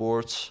the other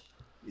boards.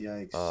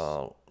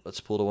 Yikes. Let's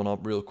pull the one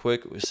up real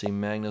quick. We see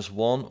Magnus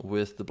won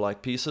with the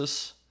black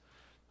pieces.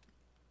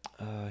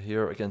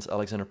 Here against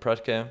Alexander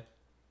Pretke.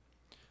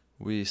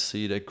 We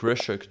see that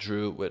Grischuk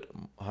drew with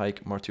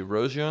Hike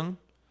Martirosian.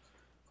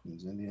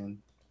 Queen's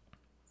Indian.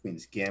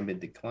 Queen's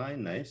Gambit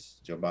declined. Nice.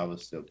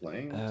 Jobaba's still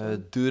playing.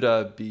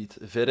 Duda beat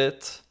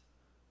Vidit.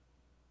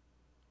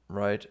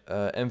 Right.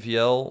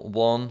 MVL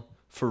won.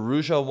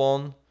 Faruja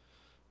won.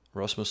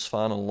 Rasmus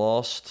Svana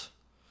lost.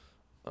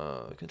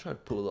 We can try to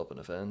pull it up in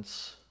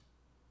events.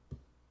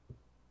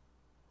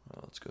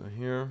 Let's go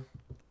here.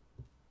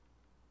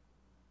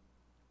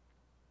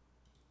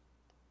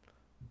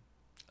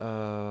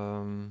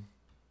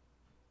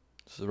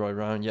 This is the right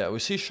round. Yeah, we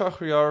see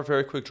Shahryar,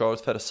 very quick draw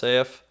with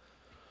Sychev.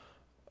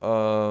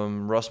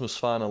 Rasmus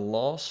Fana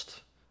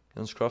lost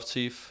against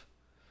Kraftsiv.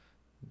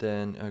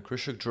 Then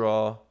Grischuk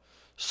draw.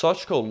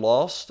 Sochko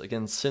lost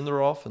against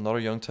Sindarov, another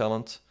young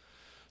talent.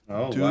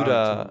 Oh,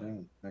 wow.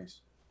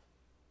 Nice.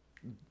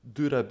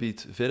 Dura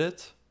beat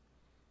Vidit.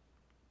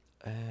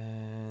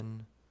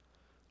 And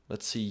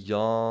let's see,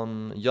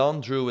 Jan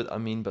drew with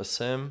Amin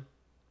Bassem.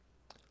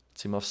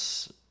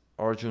 Timov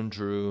Arjun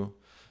drew.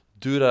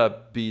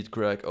 Dura beat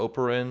Greg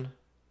Oparin.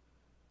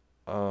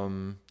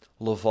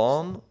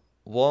 Levon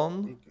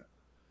won.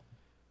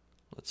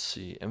 Let's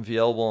see,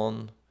 MVL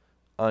won.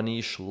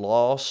 Anish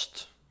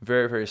lost.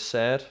 Very, very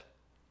sad.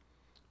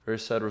 Very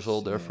sad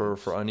result there for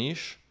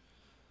Anish.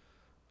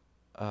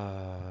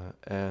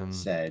 And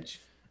Sag.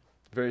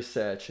 Very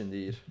sad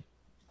indeed.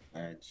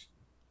 Edge.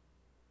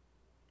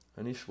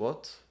 Anish,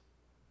 what?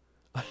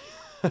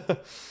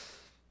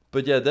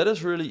 But yeah, that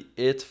is really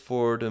it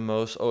for the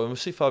most. Oh, and we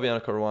see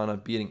Fabiana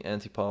Caruana beating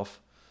Antipov.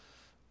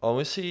 Oh,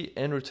 we see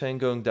Andrew Tang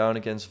going down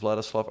against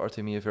Vladislav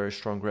Artemiev, a very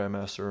strong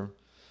grandmaster.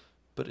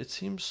 But it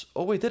seems.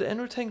 Oh wait, did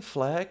Andrew Tang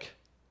flag?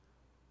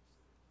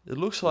 It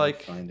looks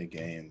like find a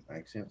game. I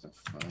actually have to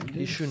find it.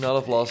 He should not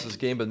have lost his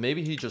game, but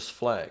maybe he just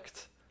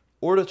flagged,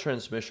 or the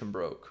transmission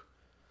broke.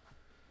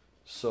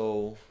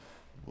 So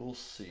we'll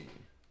see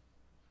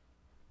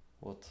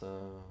what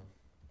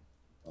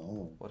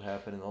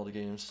happened in all the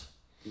games.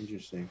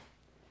 Interesting.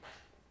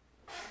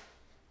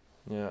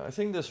 Yeah, I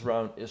think this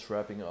round is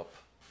wrapping up.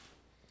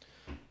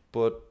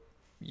 But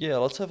yeah,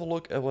 let's have a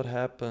look at what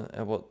happened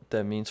and what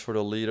that means for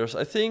the leaders.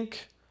 I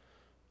think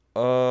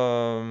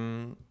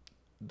the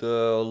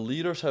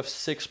leaders have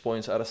 6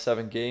 points out of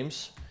 7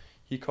 games.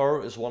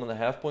 Hikaru is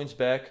 1.5 points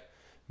back.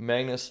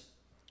 Magnus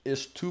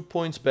is 2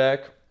 points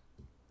back.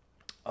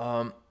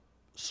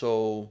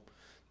 So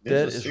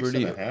there's that is 6.5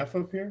 really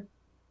up here.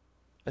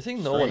 I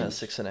think no one has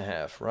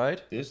 6.5, right?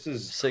 This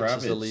is 6 Kravitz,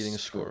 is the leading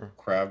score.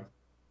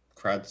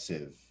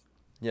 Kravtsev.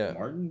 Yeah.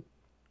 Martin?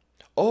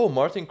 Oh,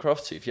 Martin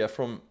Kravtsev, yeah,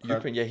 from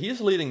Ukraine. Yeah, he's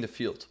leading the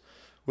field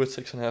with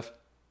 6.5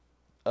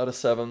 out of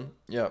 7.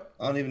 Yeah.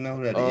 I don't even know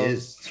who that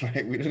is.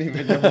 Right? We don't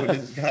even know who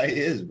this guy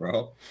is,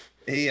 bro.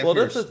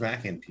 That's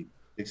smacking people.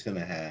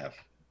 6.5.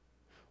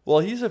 Well,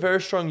 he's a very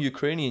strong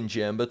Ukrainian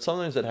GM, but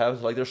sometimes that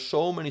happens. Like, there's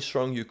so many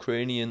strong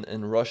Ukrainian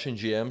and Russian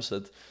GMs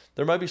that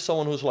there might be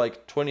someone who's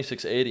like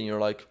 2680 and you're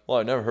like, well,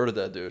 I never heard of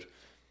that dude.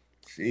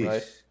 Jeez.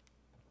 Right?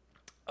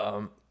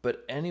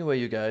 But anyway,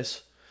 you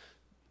guys,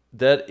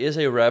 that is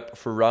a wrap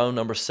for round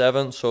number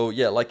 7. So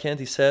yeah, like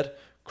Canty said,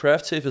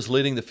 Kravtsev is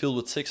leading the field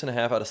with 6.5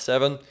 out of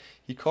 7.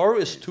 Hikaru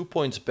is 2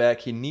 points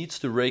back. He needs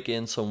to rake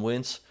in some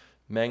wins.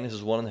 Magnus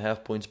is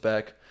 1.5 points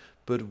back.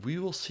 But we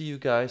will see you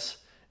guys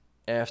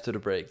after the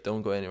break.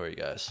 Don't go anywhere, you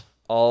guys.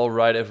 All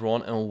right,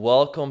 everyone, and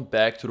welcome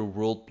back to the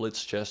World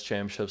Blitz Chess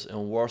Championships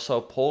in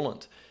Warsaw,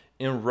 Poland.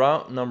 In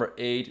round number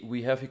 8,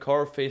 we have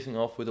Hikaru facing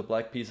off with the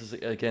black pieces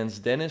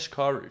against Denis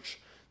Kadric,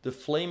 the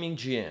flaming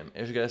GM.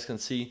 As you guys can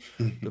see,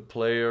 the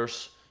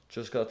players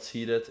just got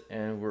seated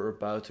and we're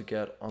about to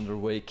get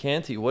underway.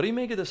 Canty, what do you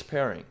make of this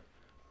pairing?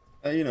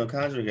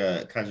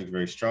 Kadric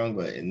very strong,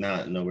 but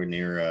nowhere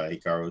near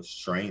Hikaru's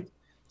strength.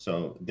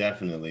 So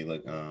definitely,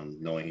 like,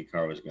 knowing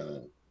Hikaru is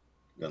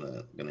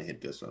gonna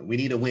hit this one. We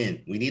need a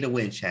win. We need a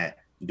win, chat.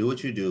 Do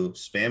what you do.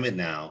 Spam it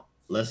now.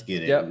 Let's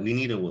get it. Yep. We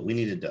need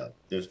a dub.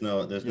 There's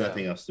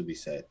nothing else to be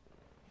said.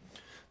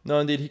 No,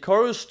 indeed.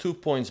 Hikaru is 2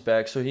 points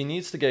back, so he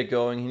needs to get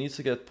going. He needs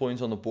to get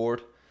points on the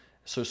board.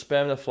 So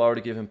spam that flower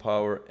to give him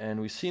power. And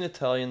we see in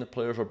Italian, the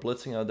players are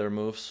blitzing out their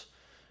moves.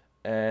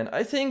 And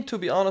I think, to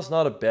be honest,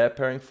 not a bad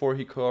pairing for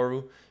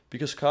Hikaru,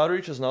 because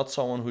Kadric is not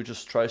someone who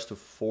just tries to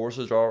force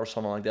a draw or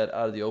something like that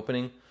out of the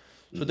opening.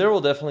 So there will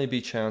definitely be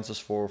chances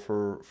for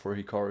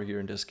Hikaru here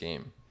in this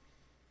game.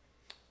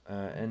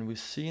 And we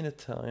see in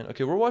Italian.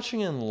 Okay, we're watching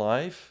in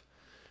live.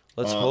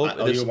 Let's hope.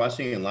 You're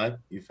watching in live?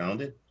 You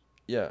found it?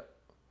 Yeah.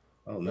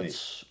 Oh,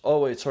 nice. Oh,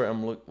 wait, sorry.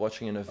 I'm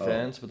watching in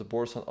advance, but the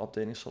board's not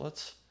updating. So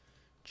let's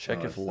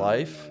check if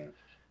live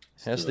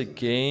has the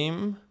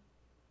game.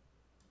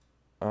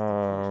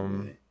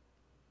 Yeah,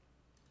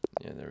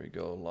 there we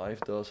go.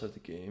 Live does have the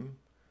game.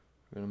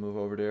 We're going to move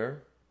over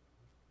there.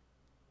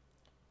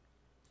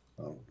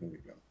 Oh, here we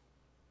go.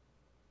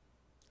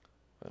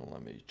 Well,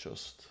 let me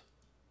just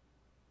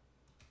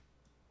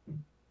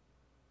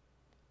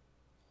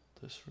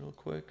this real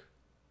quick.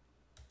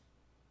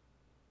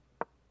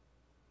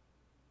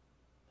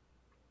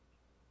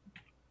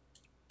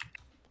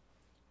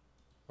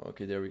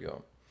 Okay, there we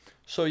go.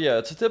 So yeah,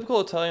 it's a typical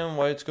Italian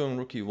white's going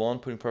rook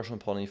e1, putting pressure on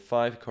pawn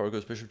e5. Hikaru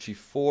goes bishop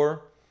g4.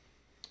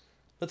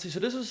 Let's see. So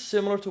this is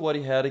similar to what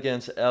he had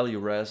against Ali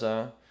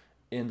Reza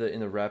in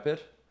the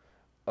rapid.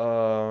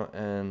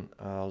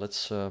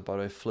 Let's by the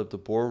way flip the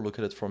board. Look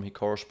at it from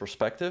Hikaru's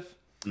perspective.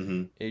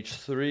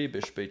 H3,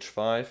 bishop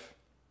h5.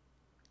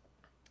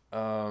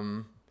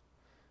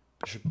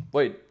 Bishop.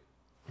 Wait.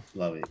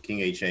 Love it. King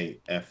h8,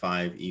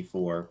 f5,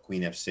 e4,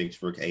 queen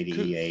f6, rook a to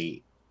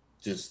e8.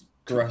 Just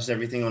thrust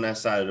everything on that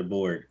side of the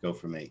board. Go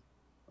for mate.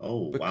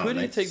 Oh, but wow. Could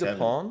he take the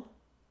pawn?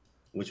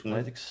 Which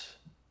one?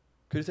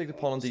 Could you take the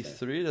pawn on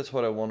d3? That's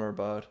what I wonder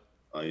about.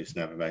 Oh, you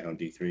snap it back on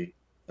d3?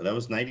 That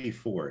was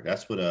 94.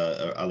 That's what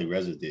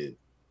Alireza did,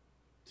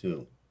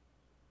 too.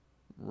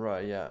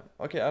 Right, yeah.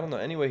 Okay, I don't know.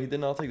 Anyway, he did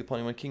not take the pawn.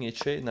 He went king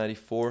h8,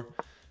 94,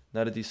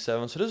 knight at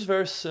d7. So this is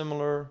very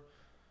similar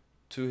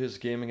to his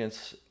game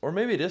against... Or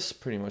maybe it is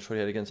pretty much what he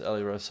had against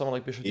Alireza. Someone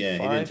like bishop d5. Yeah,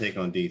 he didn't take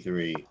on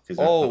d3.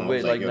 Oh,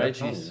 wait, like knight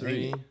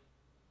g3.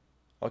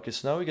 Okay,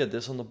 so now we get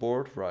this on the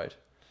board. Right.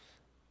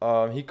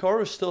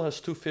 Hikaru still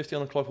has 250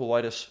 on the clock, while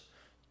white has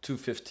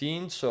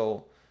 215.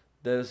 So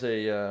that is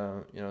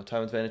a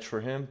time advantage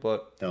for him.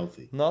 But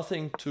healthy.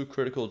 Nothing too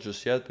critical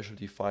just yet. Bishop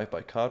d5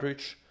 by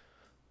Kadric.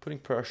 Putting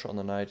pressure on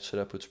the knight, so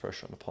that puts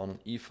pressure on the pawn on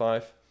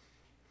e5.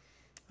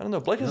 I don't know,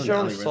 black is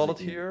generally solid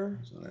here.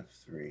 On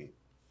f3.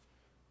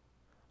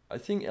 I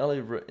think in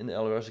the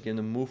Alireza game,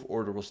 the move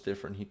order was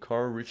different.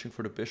 Hikaru reaching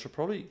for the bishop,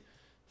 probably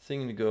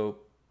thinking to go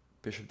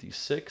bishop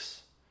d6.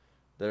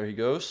 There he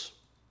goes.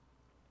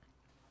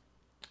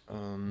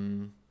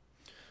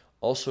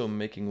 Also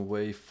making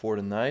way for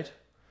the knight.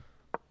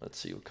 Let's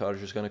see what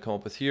Kadric is going to come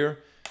up with here.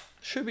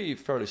 Should be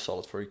fairly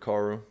solid for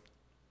Hikaru.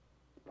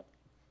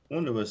 I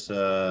wonder was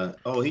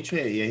he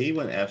traded, yeah, he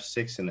went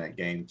f6 in that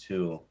game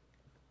too.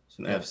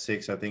 Some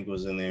f6 I think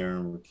was in there,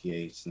 rook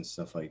e8 and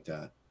stuff like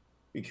that.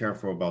 Be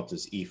careful about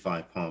this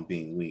e5 pawn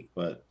being weak,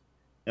 but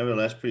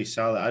nevertheless pretty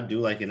solid. I do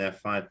like an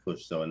f5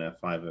 push though, an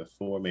f5,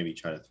 f4, maybe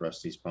try to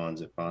thrust these pawns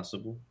if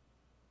possible.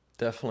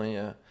 Definitely,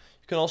 yeah.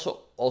 You can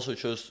also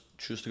choose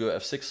to go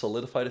f6,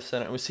 solidify the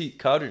center, and we see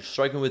Kadric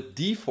striking with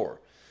d4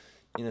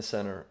 in the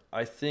center.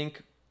 I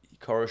think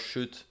Hikaru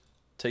should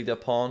take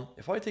that pawn.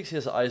 If white takes, he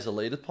has an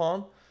isolated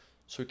pawn,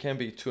 so he can't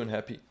be too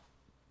unhappy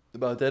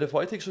about that. If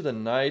white takes with a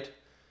knight,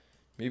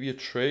 maybe a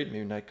trade,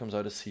 maybe knight comes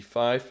out of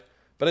c5.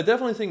 But I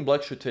definitely think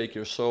black should take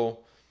here, so...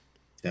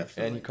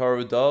 Definitely. And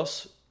Hikaru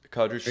does.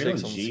 Kadric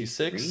takes on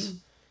c6.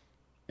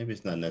 Maybe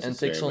it's not necessary. And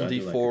takes on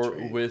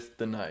d4 like with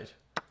the knight.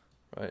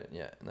 Right,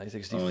 yeah, knight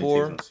takes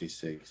d4. He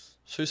takes on c6.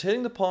 So he's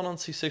hitting the pawn on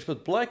c6,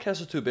 but black has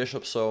the two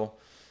bishops, so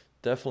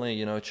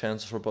definitely,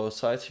 chances for both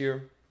sides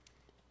here.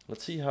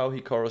 Let's see how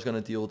Hikaru is going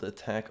to deal with the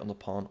attack on the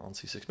pawn on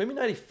c6. Maybe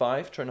knight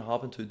e5, trying to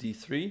hop into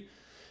d3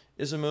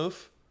 is a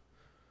move.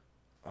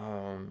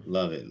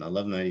 Love it. I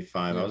love knight e5.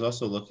 I was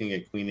also looking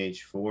at queen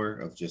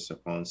h4 of just a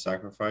pawn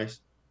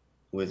sacrifice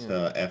with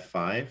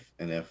f5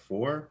 and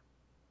f4.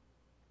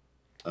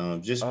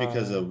 Just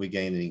because of we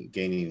gaining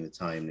the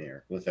time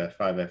there with f5,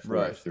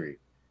 f4, f3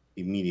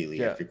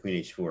 immediately after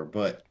queen h4.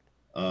 But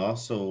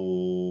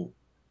also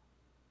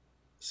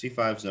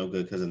c5 is no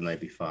good because of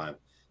knight b5.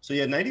 So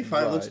yeah, knight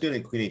e5 looks good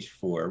in queen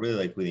h4. I really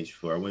like queen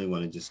h4. I really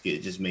want to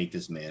just make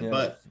this man.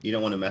 But you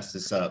don't want to mess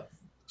this up.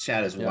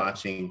 Chat is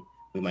watching.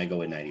 We might go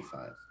with knight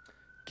e5.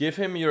 Give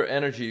him your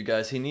energy, you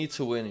guys. He needs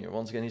to win here.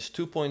 Once again, he's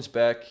 2 points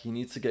back. He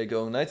needs to get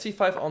going. Knight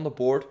c5 on the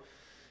board.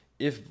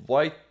 If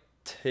white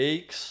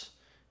takes,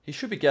 he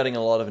should be getting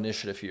a lot of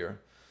initiative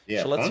here.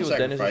 Yeah, so let's see what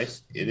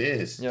sacrifice. It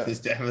is. Yeah. It's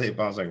definitely a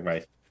pawn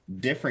sacrifice.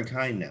 Different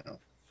kind now.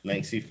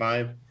 Knight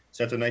c5.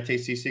 So after knight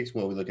takes c6,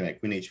 what are we looking at?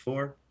 Queen h4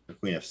 or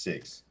queen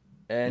f6?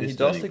 And he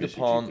does take the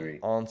pawn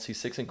on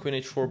c6 and queen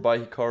h4 by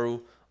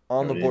Hikaru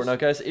on the board. Now,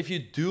 guys, if you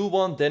do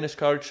want Dennis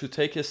Kadric to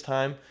take his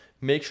time,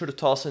 make sure to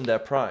toss in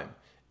that prime.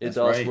 It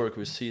does work.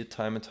 We see it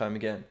time and time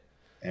again.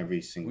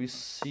 We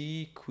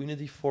see queen of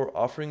d4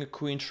 offering a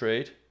queen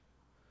trade.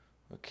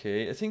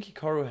 Okay, I think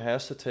Hikaru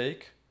has to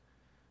take.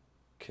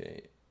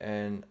 Okay,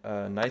 and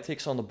knight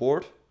takes on the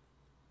board.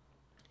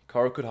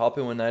 Hikaru could hop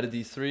in with knight of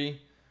d3.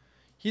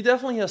 He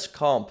definitely has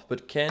comp,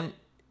 but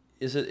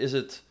is it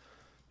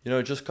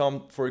just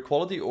comp for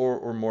equality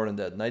or more than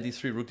that? Knight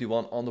d3, rook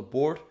d1 on the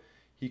board.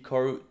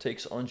 Hikaru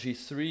takes on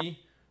g3,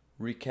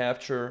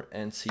 recapture,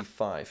 and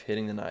c5,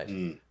 hitting the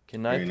knight. Okay,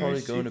 knight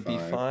probably going to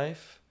b5.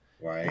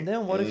 Right. And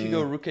then what if you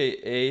go rook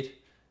a8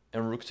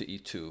 and rook to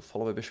e2,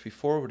 followed by bishop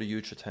b4 with a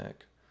huge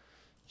attack?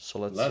 So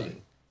let's see.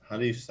 It. How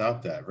do you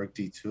stop that? Rook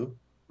d2,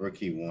 rook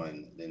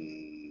e1,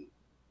 then...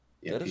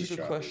 Yeah, that is a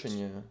good question,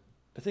 yeah.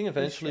 I think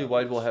eventually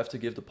white will have to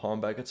give the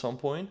pawn back at some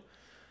point.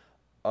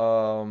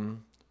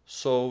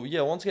 So,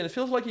 yeah, once again, it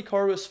feels like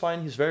Hikaru is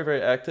fine. He's very,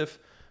 very active.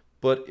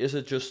 But is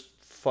it just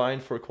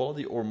fine for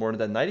equality or more than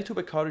that? 92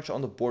 by Kadric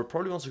on the board.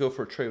 Probably wants to go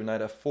for a trade with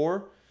knight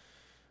f4.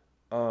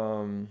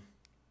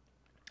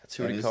 Let's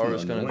see what Hikaru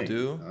is going to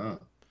do.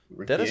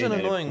 That is an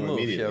annoying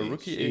move. Yeah,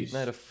 rook e8,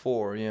 knight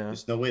f4, yeah.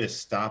 There's no way to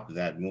stop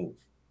that move.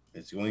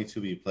 It's going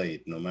to be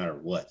played no matter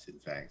what, in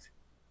fact.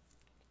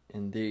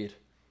 Indeed.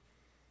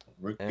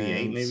 Rook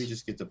b8, maybe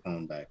just get the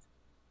pawn back.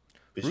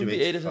 Bishop rook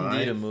b8 is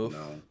indeed a move.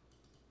 No.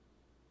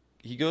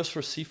 He goes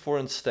for c4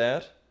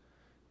 instead.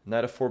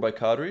 Knight f4 by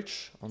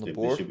Kadric on the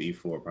board.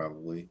 Bishop e4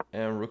 probably.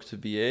 And rook to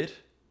b8.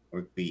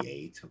 Rook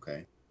b8,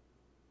 okay.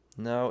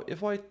 Now,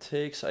 if white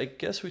takes, I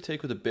guess we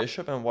take with the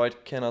bishop, and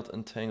white cannot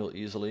entangle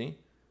easily.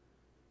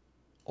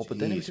 Oh, but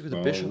then if we take with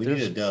the bishop, we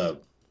need a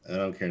dub. I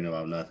don't care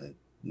about nothing.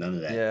 None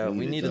of that. Yeah,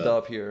 we need a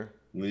dub here.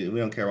 We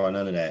don't care about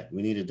none of that.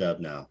 We need a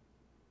dub now.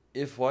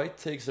 If white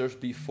takes, there's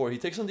b4. He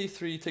takes on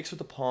d3, he takes with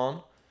the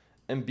pawn,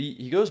 and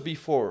he goes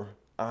b4.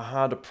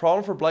 The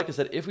problem for black is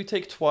that if we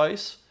take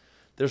twice,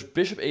 There's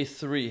bishop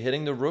a3,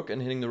 hitting the rook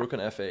and hitting the rook on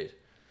f8.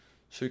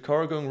 So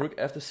Hikaru going rook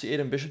f to c8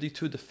 and bishop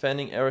d2,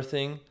 defending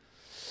everything.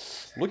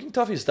 Looking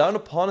tough. He's down a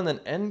pawn in an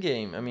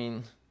endgame. I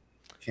mean,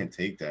 can't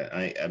take that.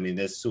 I mean,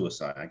 that's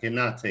suicide. I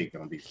cannot take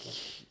on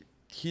b4.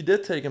 He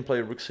did take and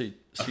play rook c2.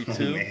 Oh,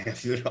 man.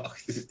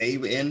 A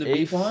and the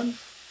b pawn?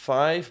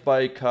 A5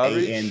 by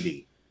Kadric. A and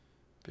D.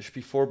 Bishop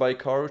b4 by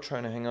Hikaru,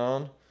 trying to hang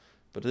on.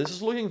 But this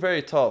is looking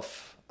very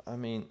tough. I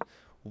mean,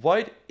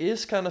 white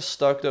is kind of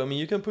stuck, though. I mean,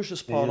 you can push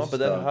this pawn up, but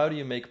then how do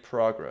you make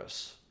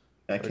progress?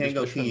 I can't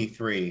go king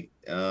e3.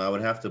 I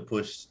would have to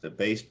push the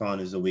base pawn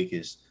is the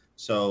weakest.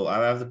 So I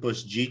would have to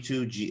push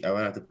g2, I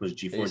would have to push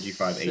g4,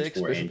 g5,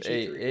 h4, and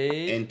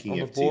g3. And king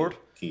f2,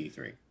 king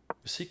e3. You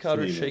see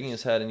Kadric shaking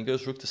his head, and he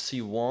goes rook to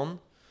c1.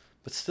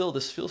 But still,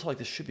 this feels like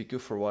this should be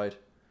good for white.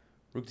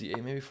 Rook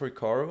d8 maybe for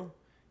Hikaru.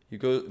 You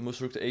go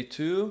moves rook to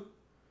a2.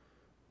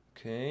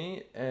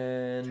 Okay,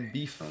 and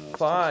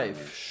b5.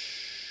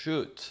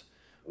 Shoot.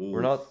 Ooh.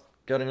 We're not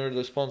getting rid of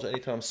those pawns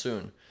anytime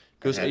soon.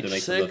 Goes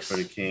h6. For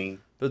the king.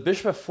 But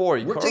bishop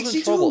f4. Hikaru's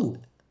in trouble.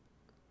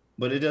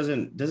 But it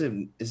doesn't.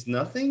 It's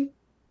nothing.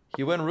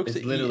 He went rook to e8.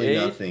 It's literally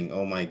nothing.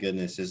 Oh my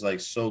goodness, it's like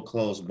so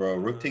close, bro.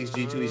 Rook takes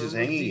g2. He's just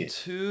hanging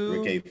it.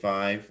 Rook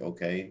a5.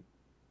 Okay,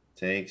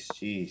 takes.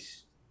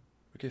 Jeez.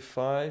 Rook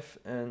a5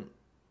 and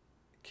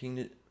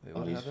king. Wait,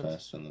 what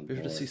happened?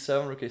 Bishop to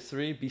c7. Rook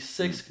a3.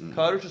 b6.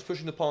 Kadric is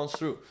pushing the pawns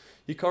through.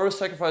 Hikaru is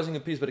sacrificing a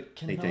piece, but it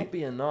cannot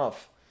be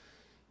enough.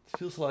 It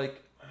feels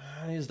like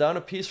he's down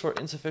a piece for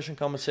insufficient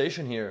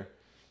compensation here.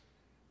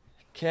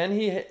 Can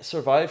he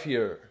survive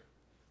here?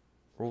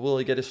 Or will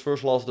he get his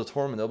first loss of the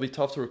tournament? That'll be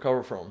tough to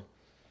recover from.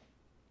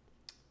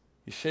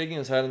 He's shaking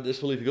his head in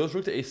disbelief. He goes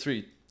rook to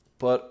a3,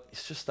 but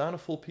he's just down a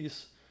full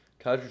piece.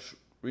 Kadric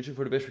reaching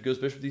for the bishop. He goes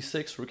bishop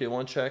d6, rook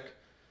a1 check,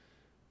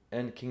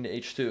 and king to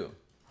h2.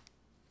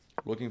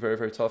 Looking very,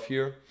 very tough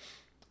here.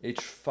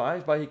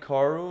 h5 by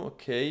Hikaru.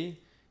 Okay.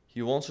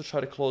 He wants to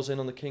try to close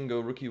in on the king. Go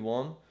rook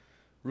e1.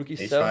 Rook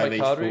e7 by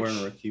Kadric.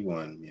 And rook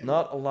e1. Yeah.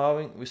 Not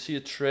allowing. We see a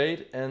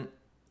trade, and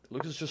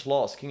look, it's just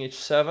lost. King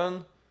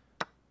h7.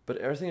 But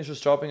everything is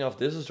just dropping off.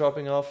 This is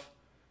dropping off.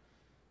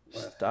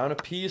 He's down a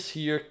piece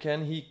here.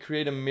 Can he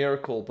create a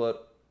miracle?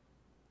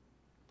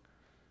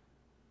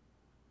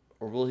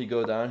 Or will he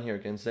go down here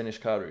against Denis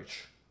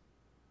Kadric?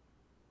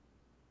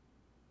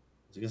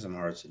 Let's get some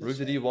hearts in the chat.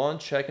 Rook to d1,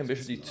 check, and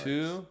bishop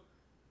d2.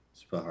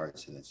 Let's put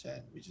hearts in the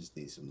chat. We just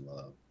need some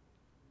love.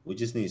 We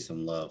just need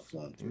some love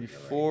flowing through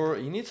Before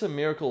he needs a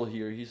miracle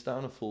here. He's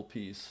down a full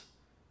piece.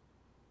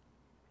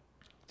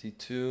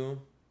 d2,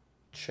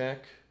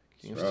 check,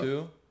 king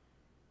f2.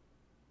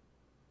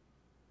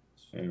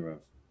 Very rough.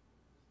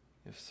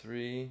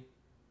 f3.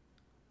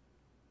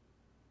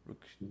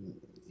 Rook.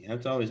 You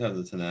have to always have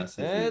the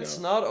tenacity. It's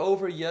not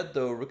over yet,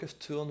 though. Rook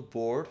f2 on the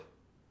board.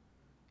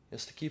 He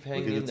has to keep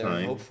hanging in there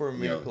and hope for a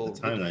miracle.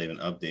 The time not even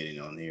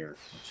updating on here.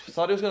 I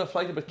thought he was going to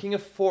flag it, but king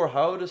f4,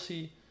 how does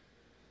he...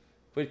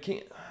 Wait,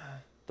 king...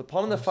 The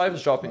pawn on f5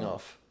 is dropping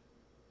off.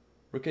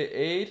 Rook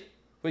a8.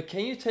 Wait, can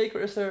you take, or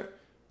is there...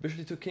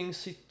 Bishop d2, king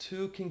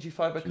c2, king g5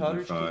 by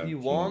Kadric, king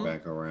e1.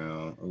 Back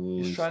around.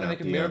 Ooh, he's trying to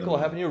make a miracle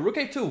happen here. Rook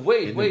a2.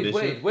 Wait.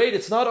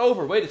 It's not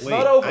over. It's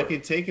not over. I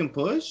can take and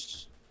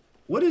push?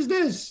 What is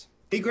this?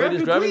 He grabbed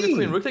he's grabbing the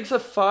queen. Rook takes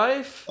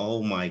f5.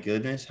 Oh my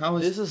goodness.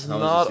 This is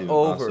not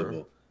over.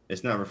 Possible?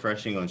 It's not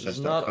refreshing on chess.com. It's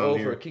not over.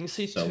 Here. King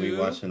c2. So we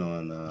watching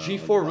on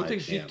g4. Rook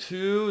takes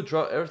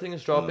g2. Everything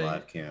is dropping.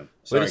 Live cam.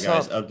 Sorry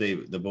guys,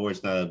 update. The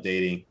board's not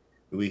updating.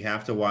 We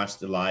have to watch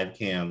the live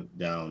cam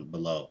down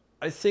below.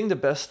 I think the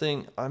best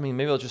thing, I mean,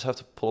 maybe I'll just have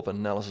to pull up an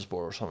analysis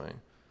board or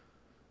something.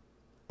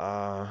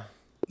 Yeah,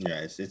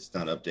 it's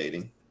not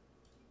updating.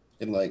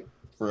 It like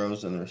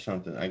frozen or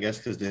something. I guess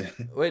because the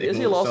wait, is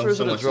he lost or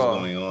is it a draw?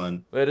 Going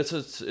on. Wait, it's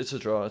a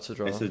draw. It's a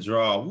draw. It's a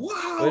draw.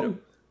 Wow. Wait,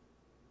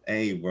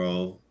 hey,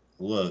 bro,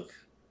 look.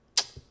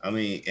 I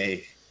mean,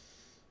 hey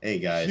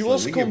guys. He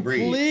was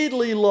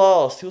completely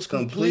lost. He was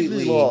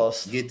completely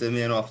lost. Get the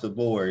men off the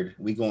board.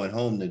 We going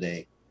home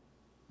today.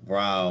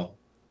 Wow.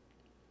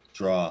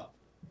 Draw.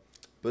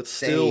 But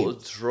still, a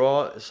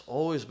draw is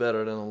always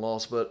better than a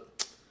loss.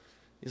 But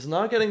he's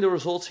not getting the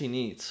results he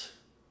needs.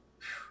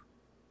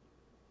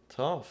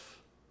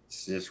 Tough.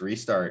 Just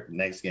restart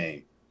next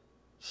game.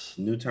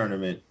 New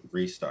tournament,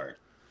 restart.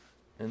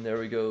 And there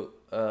we go.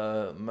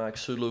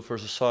 Max Sudlu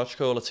versus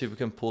Sachko. Let's see if we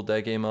can pull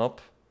that game up.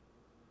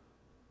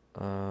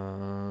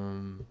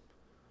 Let's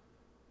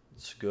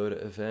go to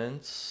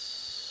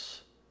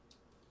events.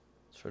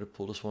 Let's try to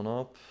pull this one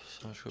up.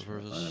 Sachko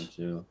versus...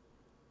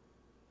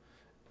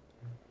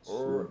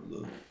 Or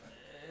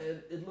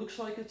it looks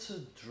like it's a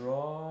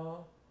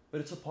draw, but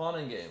it's a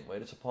pawning game.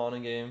 Wait, it's a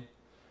pawning game.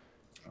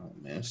 Oh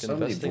man, so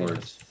many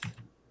boards.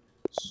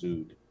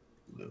 Sued.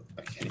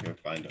 I can't even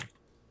find them.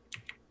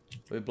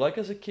 Wait, black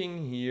has a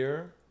king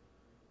here.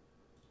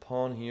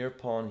 Pawn here,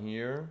 pawn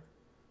here.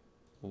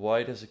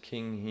 White has a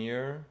king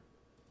here.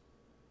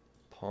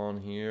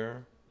 Pawn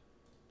here.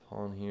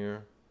 Pawn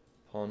here.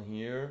 Pawn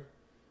here.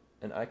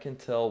 And I can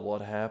tell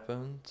what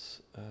happened.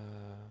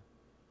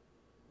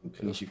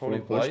 It was probably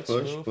white's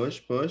move.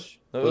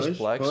 No, it was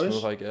black's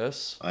move, I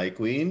guess. I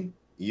queen,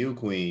 you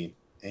queen.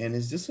 And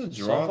is this a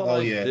draw? Something oh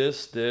like yeah.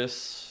 This.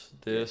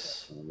 Yeah,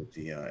 with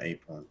the A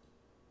pawn.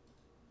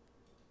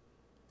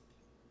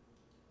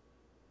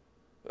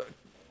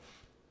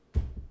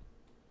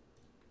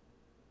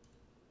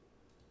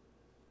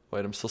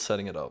 Wait, I'm still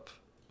setting it up.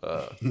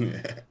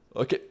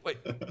 Okay, wait,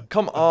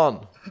 come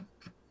on.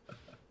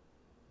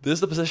 This is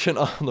the position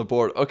on the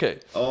board. Okay.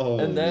 Oh,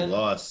 and then he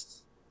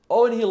lost.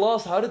 Oh, and he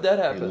lost. How did that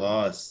happen? He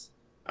lost.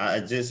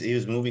 He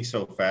was moving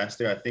so fast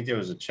there. I think there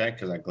was a check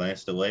because I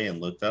glanced away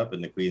and looked up,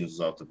 and the queen was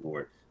off the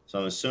board. So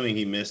I'm assuming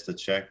he missed the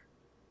check.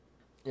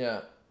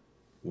 Yeah.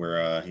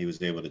 Where he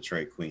was able to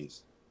trade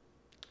queens.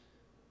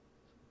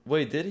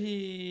 Wait, did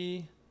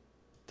he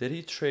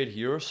trade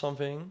here or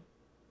something?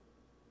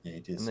 Yeah, he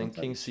did. And then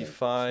king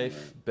c5,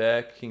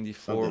 back, king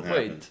d4.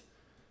 Wait,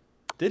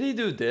 did he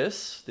do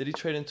this? Did he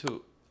trade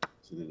into...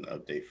 So did an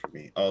update for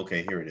me. Oh,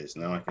 okay, here it is.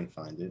 Now I can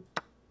find it.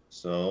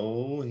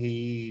 So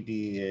he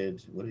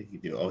did... What did he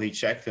do? Oh, he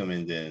checked him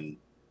and then...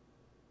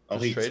 Oh,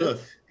 he took...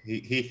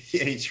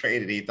 He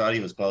traded. He thought he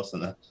was close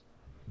enough.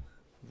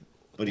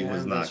 But he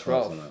was not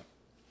close enough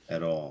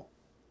at all.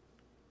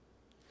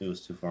 It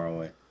was too far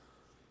away.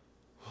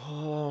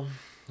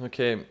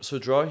 Okay, so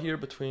draw here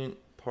between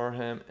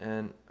Parham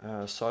and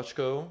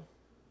Sachko.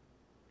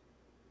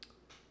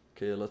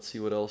 Okay, let's see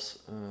what else.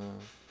 So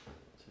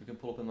we can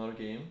pull up another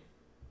game.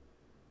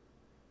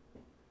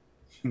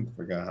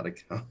 Forgot how to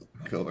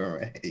go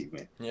right,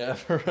 man. Yeah,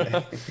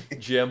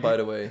 GM, by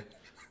the way.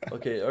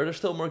 Okay, are there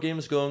still more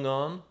games going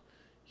on?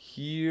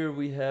 Here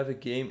we have a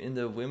game in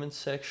the women's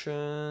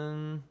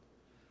section,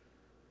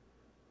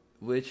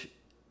 which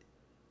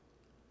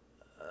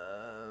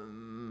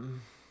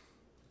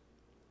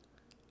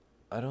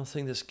I don't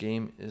think this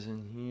game is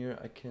in here.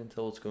 I can't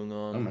tell what's going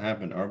on. Something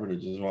happened. Arbiter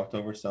just walked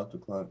over, stopped the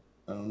clock.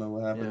 I don't know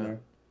what happened there.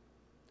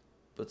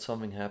 But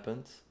something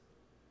happened.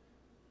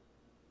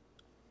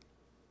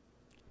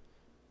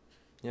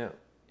 Yeah,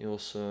 it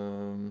was.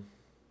 Can't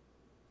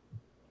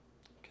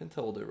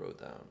tell what they wrote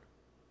down.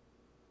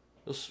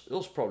 It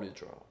was probably a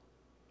draw.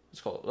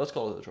 Let's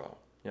call it a draw.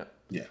 Yeah.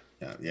 Yeah.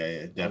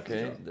 Definitely.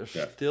 Okay, there's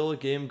still a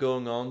game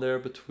going on there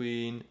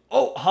between.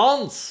 Oh,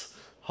 Hans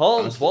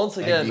once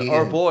again,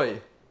 our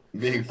boy.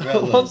 Big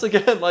fella. Once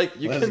again, like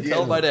you can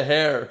tell by the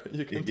hair.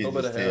 You can tell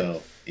by the hair.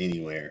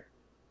 Anywhere.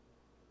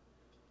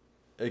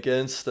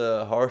 Against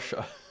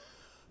Harsha.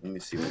 Let me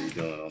see what he's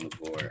doing on the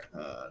board.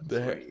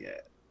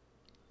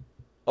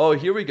 Oh,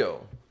 here we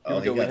go. Here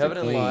we go. We have it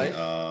in live.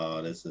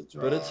 Oh, this is a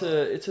draw. But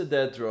it's a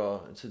dead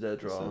draw. It's a dead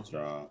draw. It's a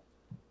draw.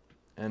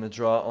 And a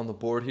draw on the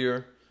board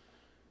here.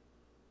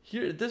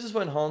 Here, this is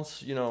when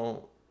Hans,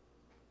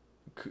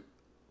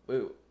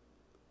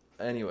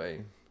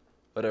 anyway,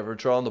 whatever.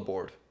 Draw on the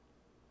board.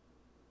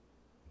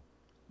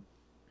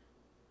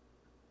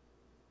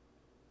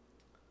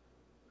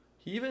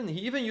 He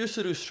even used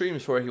to do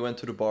streams where he went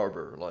to the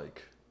barber.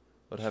 Like,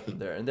 what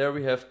happened there? And there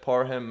we have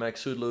Parham,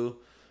 Maxudlu.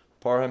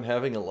 Parham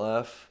having a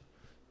laugh.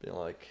 Being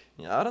like,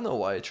 I don't know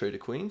why I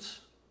traded queens.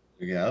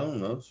 Yeah, I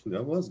don't know.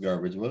 That was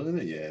garbage, wasn't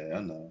it? Yeah,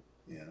 I know.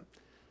 Yeah.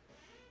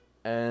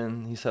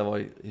 And he said,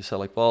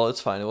 well,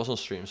 it's fine. It was on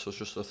stream, so it's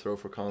just a throw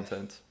for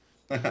content.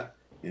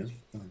 It's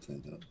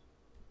content, though.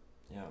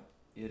 Yeah,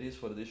 it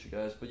is what it is, you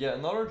guys. But yeah,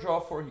 another draw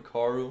for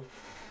Hikaru.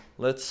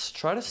 Let's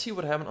try to see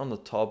what happened on the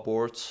top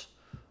boards.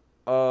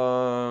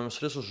 So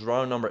this was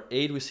round number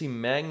 8. We see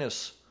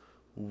Magnus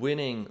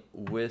winning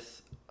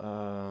with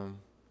the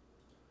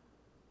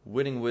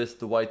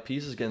white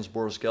pieces against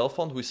Boris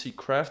Gelfand. We see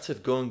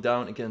Kraftsif going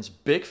down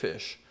against Big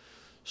Fish.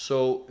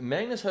 So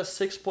Magnus has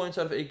 6 points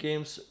out of 8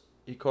 games.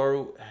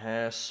 Hikaru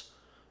has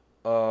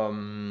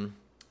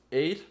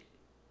 8.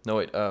 No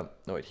wait.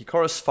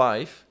 Hikaru has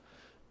 5,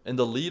 and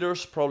the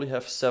leaders probably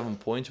have 7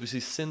 points. We see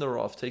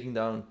Sindarov taking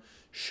down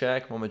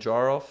Shaq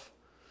Mamajarov,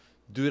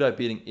 Duda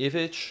beating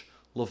Ivic,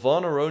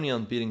 Levan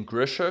Aronian beating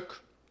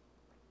Grischuk,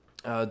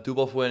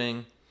 Dubov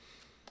winning.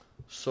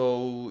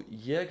 So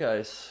yeah,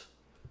 guys,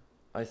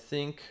 I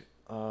think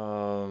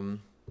that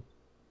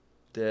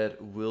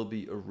will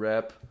be a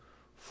wrap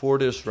for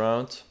this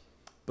round.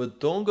 But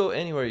don't go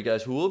anywhere, you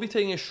guys. We will be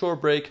taking a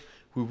short break.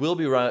 We will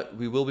be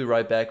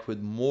right back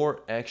with more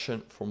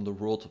action from the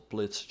World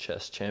Blitz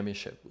Chess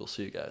Championship. We'll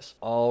see you guys.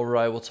 All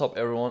right, what's up,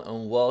 everyone,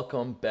 and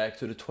welcome back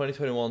to the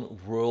 2021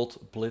 World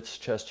Blitz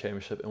Chess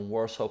Championship in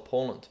Warsaw,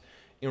 Poland.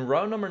 In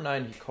round number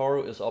 9,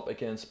 Hikaru is up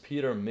against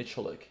Peter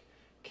Michalik.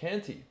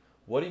 Kanti,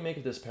 what do you make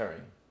of this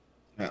pairing?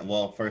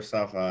 Well, first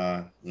off,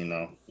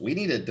 we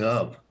need a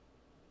dub,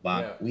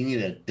 Bob. Yeah. We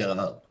need a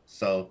dub.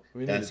 So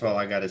that's all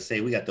I got to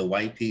say. We got the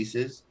white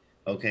pieces.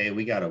 Okay,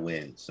 we got to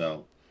win.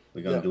 So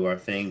we're going to do our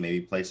thing,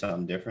 maybe play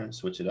something different,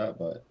 switch it up,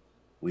 but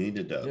we need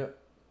a dub. Yeah.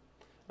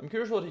 I'm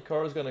curious what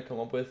Hikaru is going to come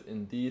up with,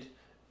 indeed.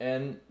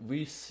 And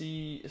we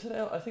see,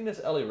 I think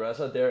there's Ali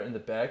Reza there in the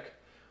back.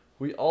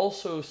 We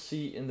also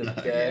see in the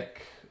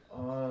back,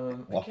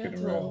 I can't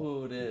tell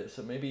who it is.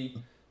 So maybe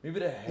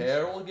the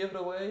hair will give it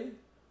away.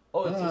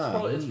 Oh,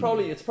 it's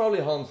probably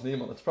Hans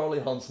Niemann. It's probably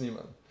Hans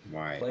Niemann.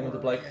 Right. Playing with the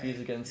black piece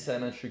against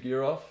Sen and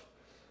Shugirov.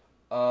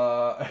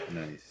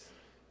 Nice.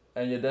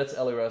 And yeah, that's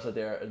Elireza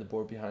there at the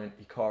board behind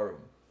Hikaru.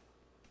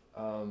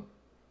 So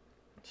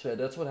yeah,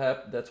 that's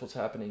what's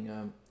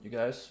happening, you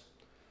guys.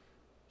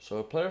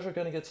 So players are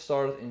gonna get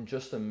started in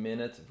just a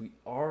minute. We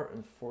are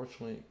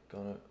unfortunately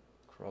gonna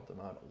crop them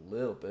out a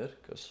little bit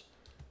because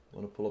I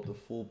want to pull up the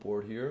full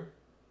board here.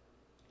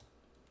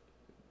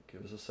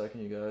 Give us a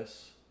second, you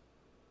guys.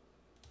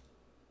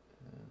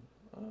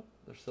 And,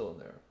 they're still in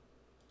there.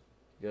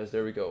 You guys,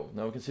 there we go.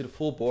 Now we can see the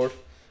full board.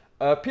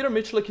 Peter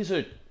Michalik, he's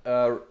a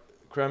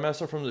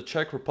Grandmaster from the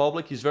Czech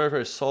Republic. He's very,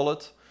 very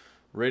solid.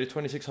 Rated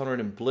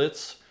 2600 in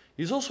Blitz.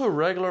 He's also a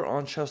regular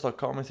on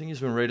chess.com. I think he's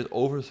been rated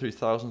over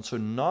 3000, so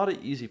not an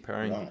easy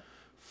pairing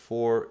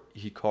for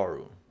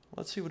Hikaru.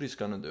 Let's see what he's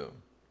gonna do.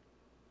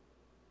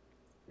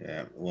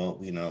 Yeah, well,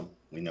 we know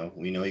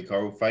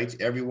Hikaru fights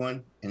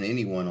everyone and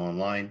anyone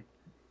online.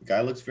 The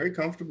guy looks very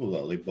comfortable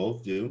though. They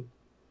both do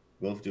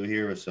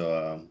here.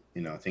 So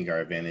I think our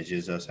advantage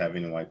is us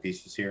having the white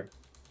pieces here.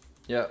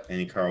 Yeah.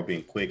 And Hikaru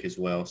being quick as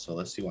well. So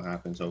let's see what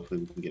happens. Hopefully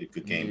we can get a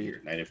good game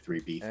here. Knight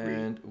f3, b3.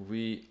 And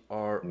we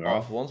are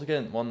off once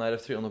again. One knight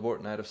f3 on the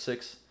board, knight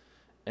f6.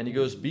 And he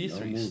goes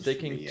b3,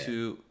 sticking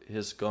to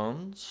his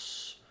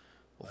guns.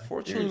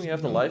 Unfortunately, we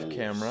have the live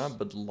camera,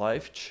 but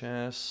live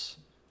chess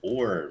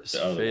is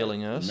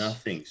failing us.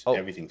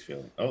 Everything's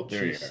failing. Oh,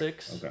 there you are.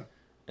 Okay.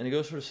 And he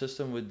goes for the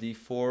system with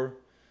d4.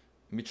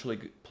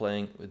 Michalik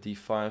playing with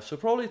d5. So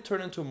probably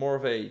turn into more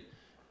of a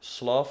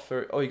Slav.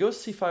 He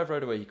goes c5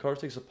 right away. Hikaru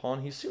takes a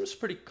pawn. He seems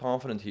pretty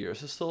confident here.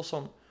 Is there still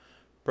some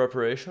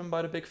preparation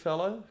by the big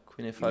fella?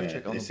 Queen a5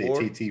 check on the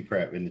board. They say TT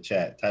prep in the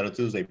chat. Title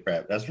Tuesday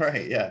prep. That's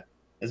right. Yeah.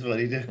 That's what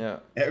he did. Yeah.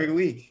 Every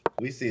week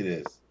we see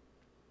this.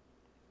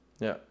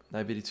 Yeah.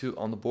 Knight bd2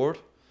 on the board.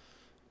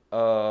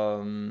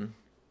 Some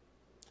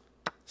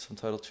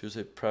Title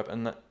Tuesday prep.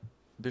 And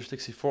bishop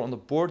takes c4 on the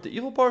board. The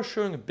evil bar is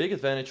showing a big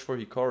advantage for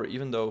Hikaru,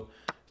 even though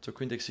after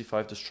queen takes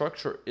c5, the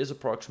structure is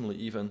approximately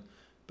even.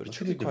 But it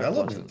should be quite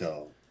pleasant.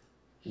 Though.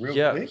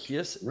 Quick. He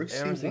has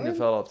everything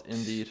developed,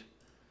 indeed.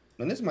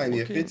 And this might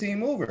be a 15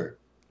 mover.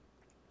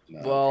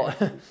 No, well,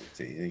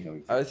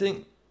 I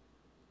think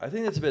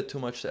it's a bit too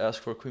much to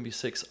ask for queen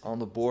b6 on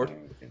the board.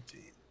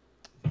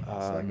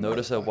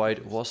 Notice that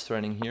white was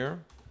threatening here.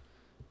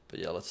 But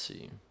yeah, let's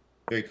see.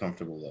 Very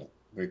comfortable, though.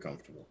 Very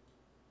comfortable.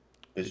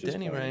 Did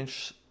any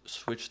range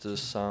switch the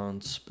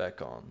sounds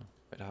back on?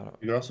 Wait,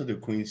 you can also do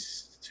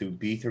queens to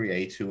b3,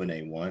 a2, and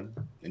a1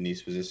 in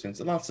these positions.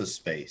 And lots of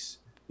space.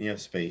 You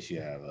have space,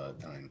 you have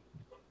time.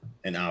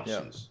 And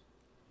options.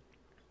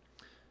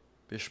 Yeah.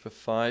 Bishop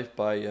f5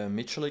 by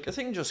Michalik. I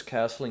think just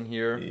castling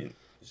here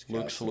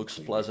looks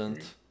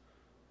pleasant.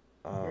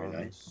 Very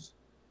nice.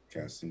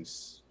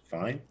 Casting's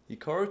fine.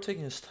 Hikaru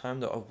taking his time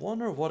though. I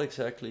wonder what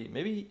exactly.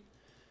 Maybe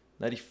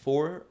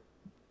 94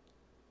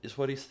 is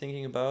what he's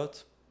thinking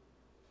about.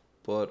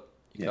 But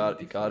you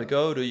gotta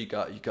go, dude. You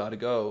gotta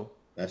go.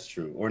 That's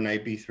true. Or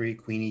knight b3,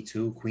 queen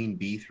e2, queen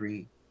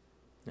b3.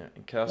 Yeah,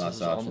 and castles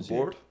is on the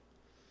board.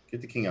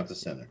 Get the king out the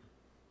center.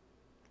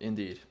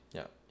 Indeed,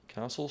 yeah.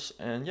 Castles.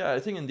 And yeah, I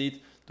think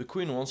indeed the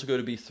queen wants to go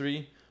to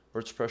b3,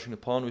 where it's pressuring the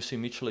pawn. We see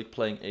Michalik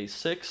playing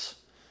a6.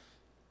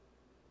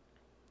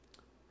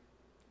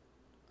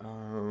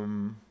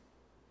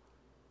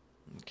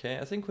 Okay,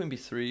 I think queen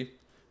b3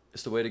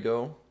 is the way to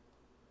go.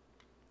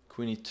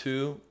 Queen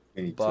e2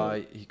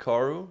 by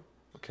Hikaru.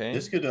 Okay.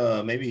 This could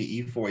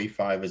maybe e4,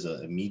 e5 is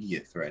an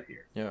immediate threat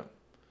here. Yeah.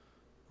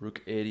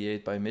 Rook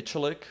 88 by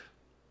Michalik.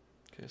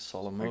 Okay,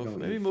 solid move.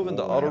 Maybe moving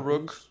the other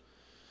rook.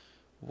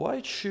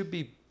 White should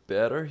be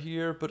better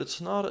here, but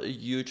it's not a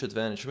huge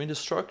advantage. I mean, the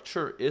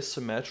structure is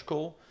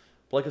symmetrical.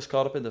 Black is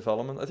caught up in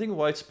development. I think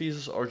white's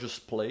pieces are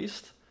just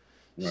placed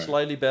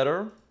slightly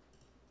better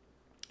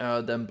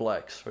than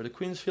black's. Right? The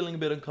queen's feeling a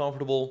bit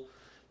uncomfortable.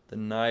 The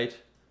knight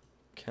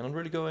cannot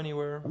really go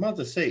anywhere. I'm about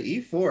to say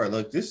e4.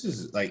 Look, this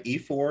is like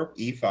e4,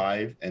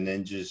 e5, and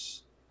then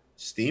just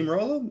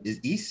steamroll them. Is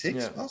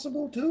e6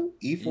 possible too?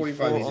 E4, e5,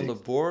 e6. On the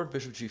board.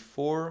 Bishop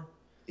g4.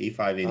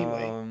 E5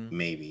 anyway.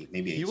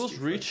 Maybe he was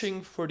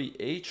reaching for the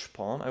h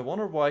pawn. I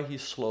wonder why he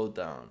slowed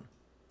down.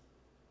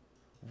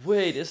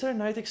 Wait, is there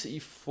knight takes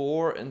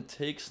e4 and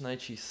takes knight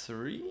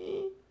g3?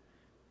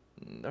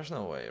 There's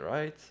no way,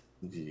 right?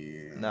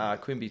 Yeah. Nah,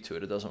 queen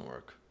b2. It doesn't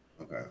work.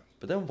 Okay.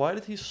 But then why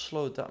did he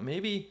slow down?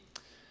 Maybe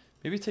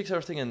he takes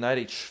everything in knight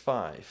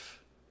h5.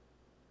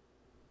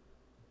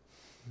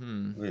 I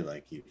really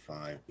like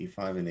e5.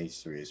 e5 and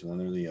h3 is one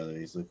or the other.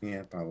 He's looking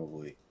at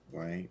probably,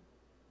 right?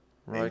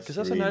 Right, because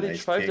that's a knight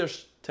h5.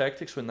 There's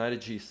tactics with knight at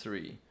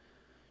g3,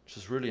 which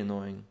is really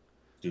annoying.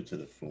 Due to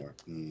the 4.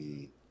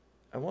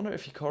 I wonder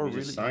if Hikaru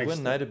really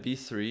went knight at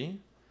b3. I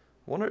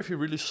wonder if he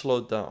really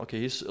slowed down. Okay,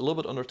 he's a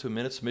little bit under 2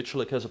 minutes.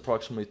 Michalik has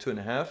approximately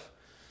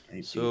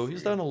 2.5. So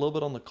he's down a little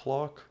bit on the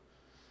clock.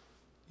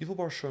 Evil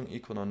bar showing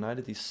equal now. Knight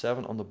at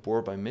d7 on the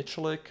board by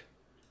Michalik.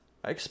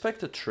 I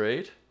expect a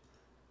trade.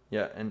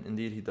 Yeah, and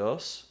indeed he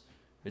does.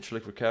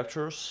 Michalik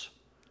recaptures.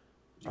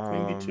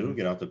 Queen b2,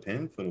 get out the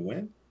pin for the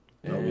win.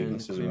 No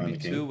weaknesses around the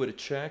king. b2 with a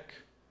check.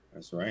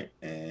 That's right.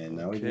 And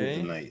now we move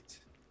the knight.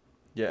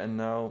 Yeah, and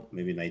now...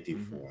 Maybe knight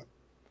d4.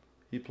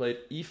 He played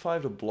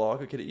e5 to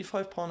block. Okay, the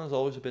e5 pawn is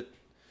always a bit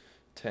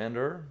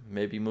tender.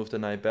 Maybe move the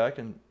knight back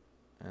and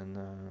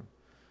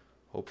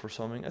hope for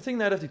something. I think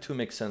knight fd2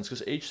 makes sense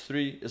because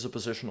h3 is a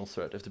positional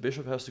threat. If the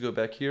bishop has to go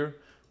back here,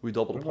 we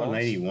double the pawns. What about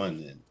knight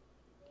e1 then?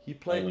 He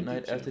played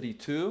knight after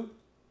d2.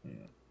 Yeah.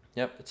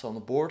 Yep, it's on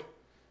the board.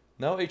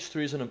 Now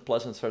h3 is an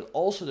unpleasant threat.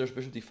 Also, there's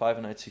bishop d5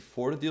 and knight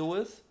c4 to deal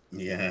with.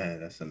 Yeah,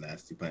 that's a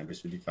nasty plan.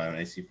 Bishop d5 and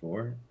knight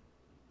c4.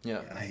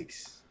 Yeah.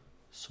 Yikes.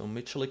 So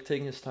Michalik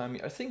taking his time.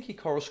 I think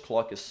Hikaru's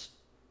clock is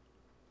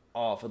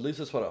off. At least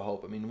that's what I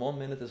hope. I mean, 1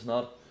 minute is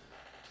not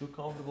too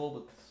comfortable,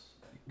 but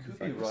it could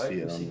be right.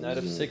 We see knight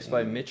f6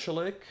 by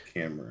Michalik.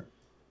 Camera.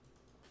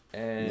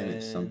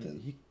 And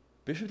something.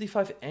 Bishop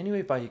d5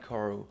 anyway by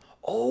Hikaru.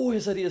 Oh,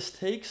 his idea is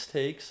takes.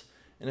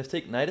 And if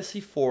take knight to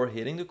c4,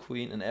 hitting the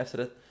queen, and after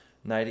that,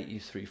 knight to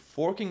e3,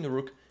 forking the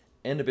rook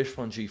and the bishop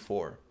on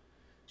g4.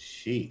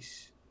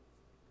 Jeez.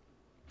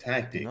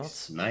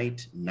 Tactics.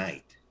 Knight.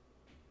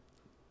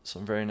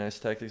 Some very nice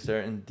tactics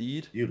there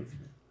indeed. Beautiful.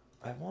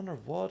 I wonder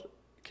what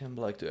can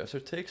black do.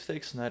 After takes,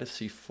 knight to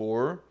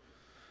c4,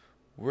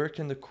 where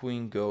can the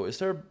queen go? Is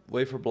there a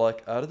way for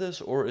black out of this,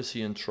 or is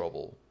he in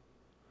trouble?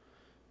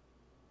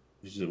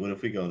 What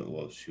if we go,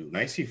 well, shoot.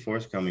 Knight c4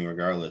 is coming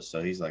regardless,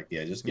 so he's like,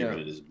 yeah, just get rid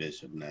of this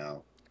bishop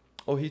now.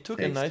 Oh, he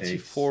took a knight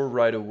c4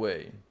 right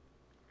away.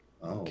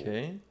 Oh,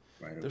 okay.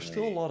 Right There's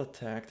still a lot of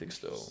tactics,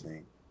 though.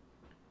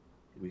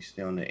 We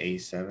stay on the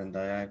a7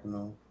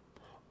 diagonal.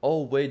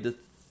 Oh, wait,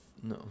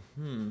 no.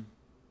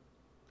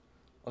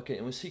 Okay,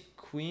 and we see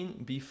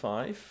queen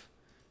b5,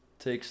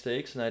 takes,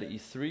 knight to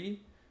e3.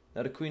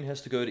 Now the queen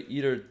has to go to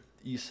either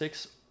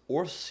e6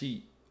 or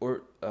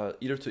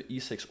either to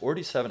e6 or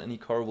d7, and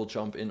Hikaru will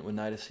jump in with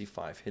knight to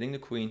c5, hitting the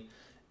queen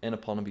and a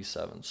pawn on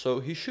b7. So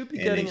he should be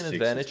getting an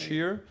advantage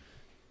here.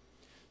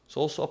 He's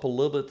also up a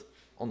little bit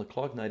on the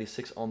clock, knight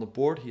e6 on the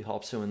board. He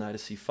hops in with knight to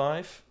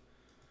c5.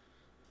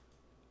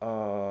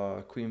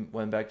 Queen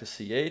went back to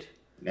c8.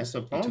 That's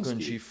a pawn. Took on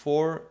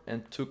g4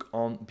 and took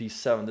on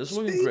b7. This is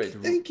looking great.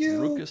 Thank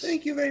you.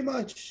 Thank you very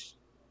much.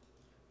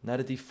 Knight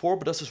at d4,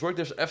 but does this work?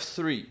 There's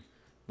f3.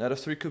 Knight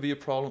f3 could be a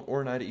problem,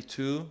 or knight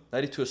e2.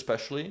 Knight e2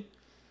 especially.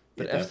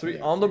 But yeah,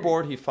 f3 on the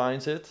board, he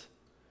finds it.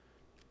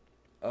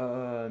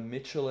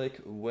 Michalik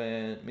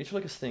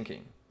is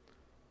thinking.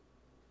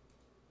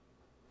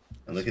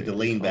 And look at the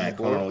lean back.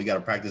 Hold on, we got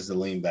to practice the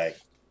lean back.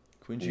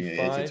 Queen g5.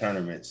 Into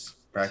tournaments.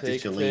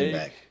 Practice your lean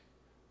back.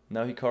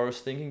 Now Hikaru's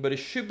thinking, but he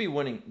should be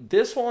winning.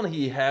 This one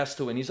he has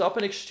to win. He's up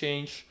in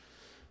exchange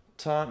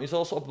time. He's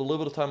also up a little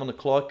bit of time on the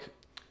clock.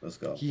 Let's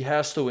go. He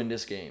has to win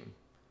this game.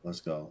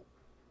 Let's go.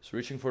 He's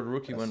reaching for the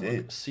rook. He went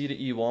with c to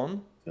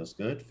e1. Feels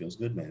good. Feels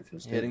good, man.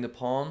 Feels good. Hitting the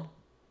pawn.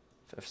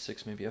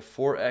 f6, maybe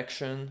f4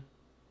 action.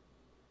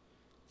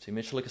 See,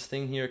 Michalik is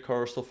thinking here.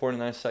 Hikaru still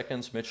 49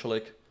 seconds.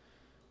 Michalik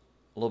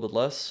a little bit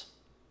less.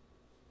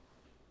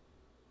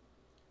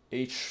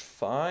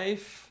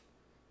 h5.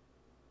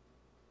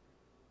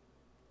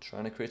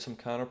 Trying to create some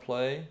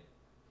counterplay.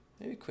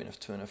 Maybe queen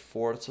f2 and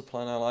f4. That's a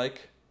plan I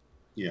like.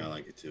 Yeah, I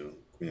like it too.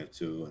 Queen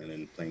f2 and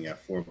then playing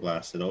f4,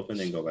 blast it open,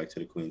 then go back to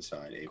the queen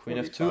side. Queen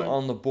f2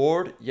 on the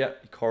board. Yeah,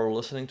 Hikaru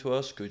listening to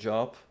us. Good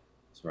job.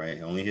 That's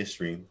right. Only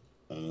history.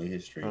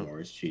 Or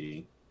it's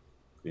cheating.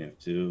 Queen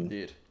f2.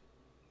 Indeed.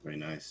 Very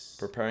nice.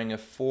 Preparing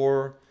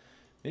f4.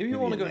 Maybe you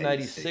want to go knight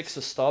e6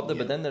 to stop that,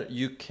 but then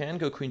you can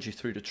go queen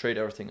g3 to trade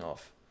everything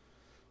off.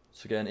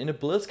 So again, in a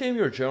blitz game,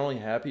 you're generally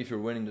happy if you're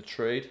winning the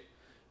trade.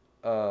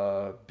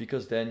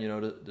 Because then, you know,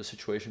 the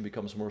situation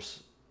becomes more...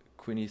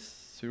 Queen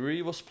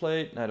e3 was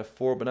played, knight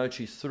f4, but now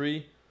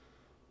g3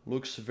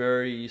 looks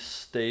very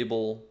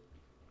stable.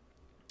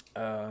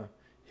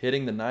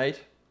 Hitting the knight.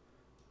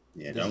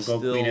 Yeah, don't go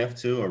queen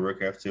f2 or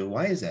rook f2.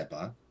 Why is that,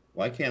 Bob?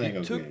 Why can't I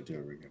go queen f2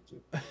 or rook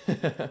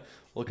f2?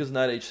 Well, because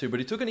knight h3, but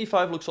he took an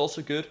e5, looks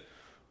also good.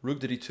 Rook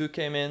to d2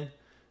 came in.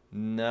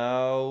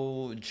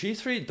 Now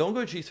g3, don't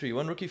go g3,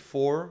 one rook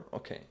e4.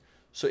 Okay,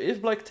 so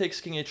if black takes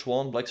king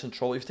h1, black's in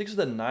trouble. If he takes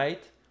the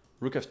knight,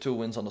 rook f2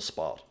 wins on the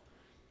spot.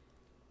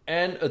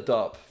 And a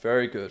dub.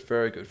 Very good,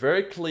 very good.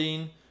 Very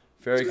clean,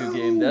 very good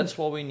game. That's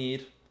what we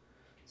need.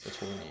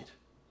 That's what we need.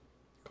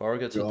 Hikaru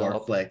gets a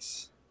dub.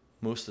 Flex.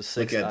 Moves to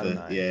 6 out of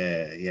 9.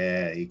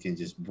 Yeah. You can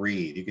just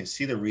breathe. You can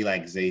see the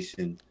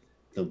relaxation,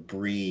 the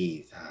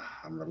breathe.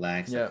 I'm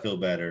relaxed. I feel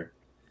better.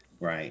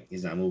 Right.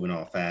 He's not moving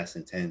all fast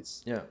and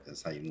tense. Yeah.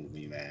 That's how you move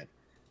when you're mad.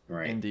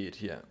 Right. Indeed,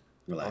 yeah.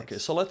 Relax. Okay,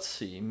 so let's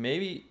see.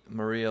 Maybe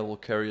Maria will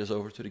carry us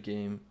over to the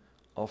game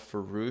of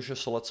Fallujah.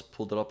 So let's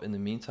pull that up in the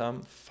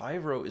meantime.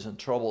 5-row is in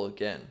trouble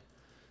again.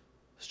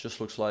 This just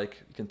looks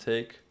like you can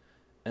take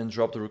and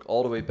drop the rook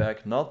all the way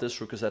back. Not this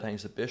rook, because that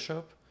hangs the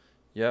bishop.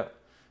 Yeah.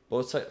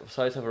 Both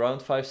sides have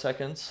around 5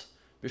 seconds.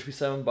 Bishop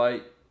e7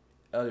 by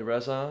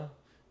Alireza.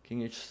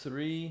 King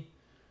h3.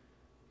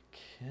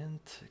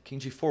 King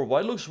g4.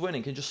 White looks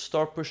winning. Can just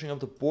start pushing up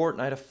the board.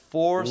 Knight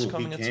f4 is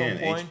coming at some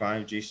point.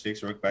 h5,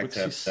 g6, rook back to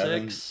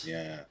f7.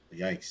 Yeah,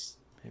 yikes.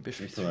 Maybe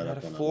bishop e3,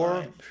 knight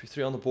f4. Bishop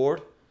e3 on the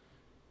board.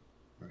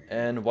 Right.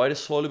 And white is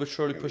slowly but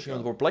surely pushing on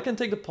the board. Black can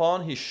take the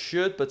pawn. He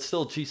should, but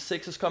still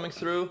g6 is coming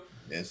through.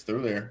 It's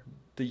through there.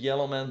 The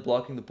yellow man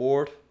blocking the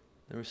board.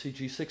 Then we see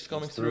G6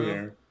 coming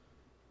through.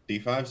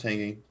 D5's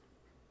hanging.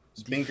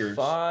 Spinkers.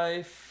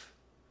 D5.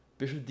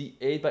 Bishop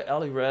D8 by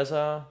Ali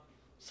Reza.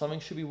 Something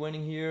should be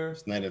winning here.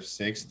 It's knight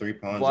F6, 3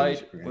 pawns.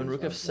 White, when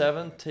Rook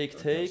F7, take.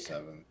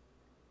 F7.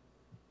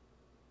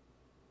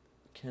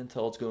 Can't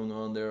tell what's going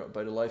on there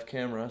by the live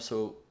camera,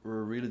 so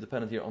we're really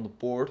dependent here on the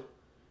board.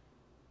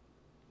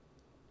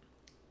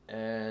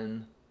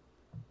 And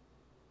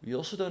we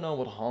also don't know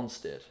what Hans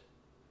did.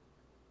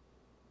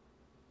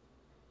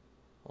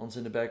 Hans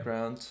in the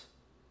background.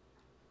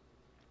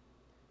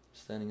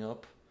 Standing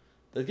up.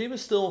 That game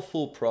is still in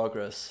full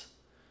progress.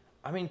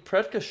 I mean,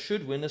 Predka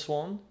should win this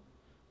one,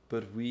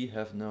 but we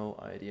have no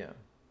idea.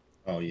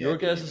 Oh yeah. Your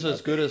guess is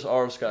as good as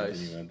ours,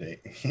 guys.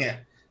 Yeah,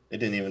 it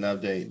didn't even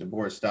update. The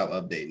board stopped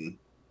updating.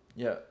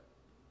 Yeah,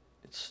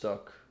 it's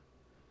stuck.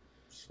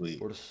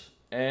 Sweet.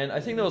 And I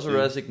think there was a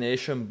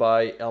resignation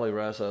by Ali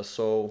Reza,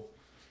 so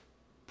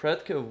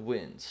Predka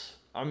wins.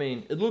 I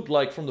mean, it looked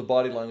like from the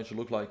body language, it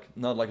looked like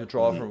not like a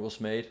draw from was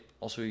made.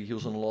 Also, he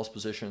was in a lost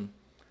position.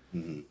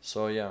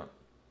 So yeah.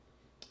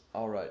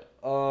 All right.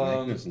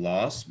 Magnus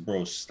lost,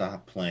 bro.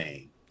 Stop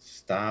playing.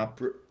 Stop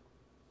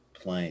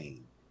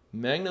playing.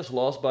 Magnus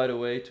lost, by the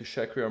way, to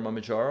Shakhriyar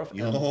Mamedjarov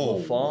and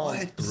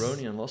Wolfan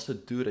Baronian lost to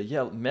Duda.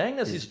 Yeah,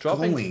 Magnus is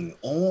dropping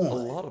a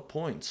lot of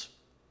points.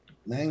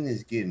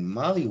 Magnus getting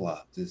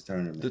mollywopped this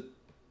tournament.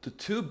 The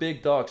two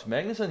big dogs,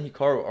 Magnus and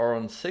Hikaru, are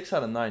on 6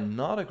 out of 9.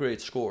 Not a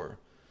great score.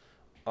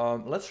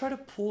 Let's try to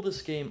pull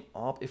this game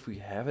up if we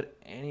have it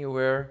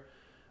anywhere.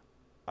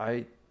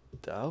 I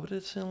doubt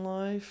it's in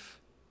live,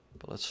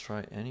 but let's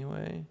try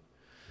anyway.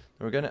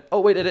 We're gonna. Oh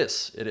wait, it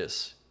is. It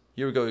is.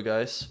 Here we go, you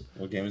guys.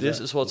 What game is this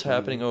that? Is what's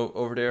happening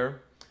over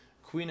there.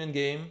 Queen in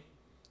game.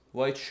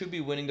 White should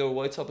be winning though.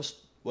 White's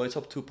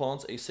up 2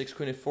 pawns. A6,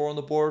 Queen A4 on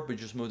the board, but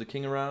just move the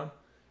king around.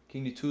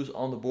 King D2 is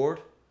on the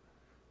board.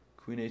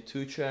 Queen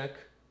A2 check.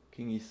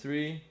 King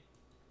E3.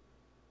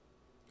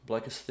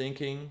 Black is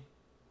thinking,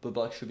 but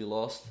black should be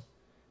lost.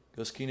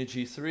 Goes King to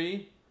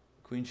G3.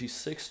 Queen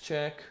G6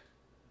 check.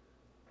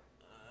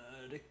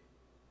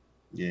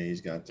 Yeah,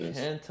 he's got this.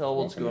 Can't tell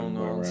what's going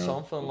on.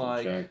 Something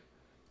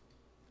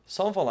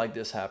like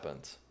this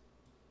happened.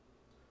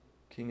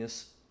 King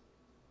is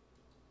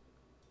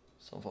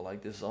something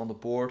like this is on the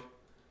board.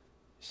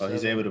 Oh,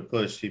 he's able to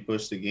push. He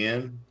pushed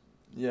again.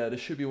 Yeah,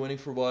 this should be winning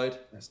for white.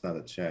 That's not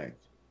a check.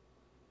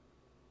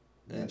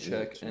 And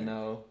check. And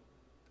now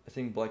I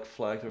think black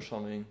flagged or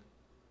something.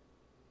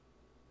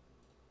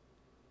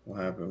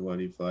 What happened? What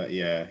he flagged?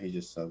 Yeah, he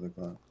just saw the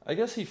clock. I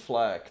guess he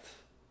flagged.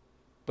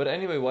 But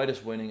anyway, white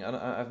is winning.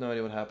 I have no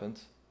idea what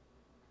happened.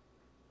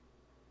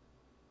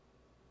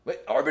 Wait,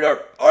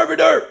 arbiter!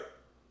 Arbiter!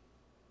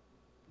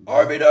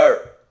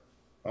 Arbiter!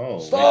 Oh,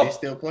 stop! He's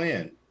still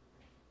playing.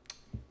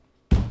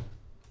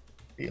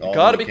 You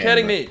gotta be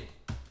kidding me.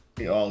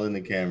 He all in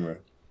the camera.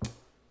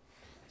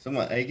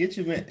 Someone, hey, get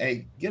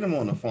him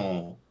on the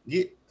phone.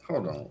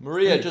 Hold on.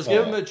 Maria, just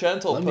give him a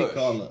gentle push. Let me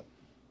call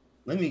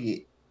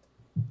him.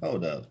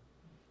 Hold up.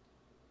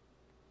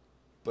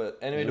 But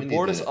anyway, the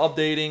board is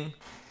updating.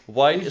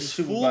 White is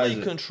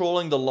fully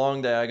controlling the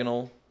long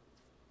diagonal.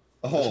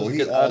 Oh,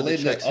 he's all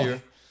in the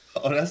here.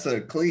 Oh, that's a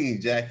clean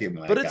jacket,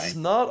 my guy. But it's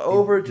not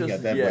over just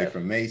yet. Got that boy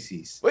from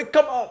Macy's. Wait,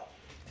 come on.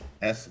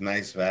 That's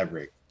nice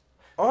fabric.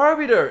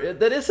 Arbiter,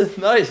 that is a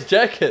nice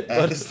jacket.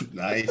 That's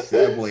nice.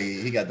 That boy,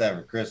 he got that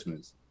for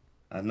Christmas.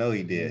 I know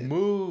he did.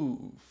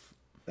 Move.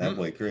 That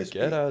boy crispy.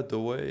 Get out the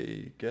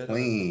way. Get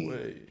clean. Out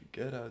the way.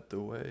 Get out the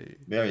way.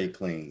 Very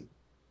clean.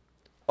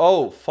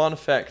 Oh, fun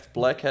fact.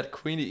 Black had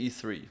Queen to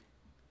E3.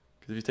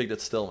 Because if you take that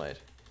stalemate.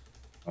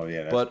 Oh,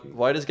 yeah. But good.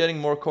 White is getting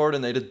more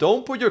coordinated.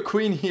 Don't put your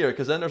queen here,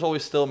 because then there's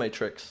always stalemate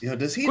tricks. Yo,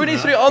 does he Queen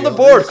E3 on the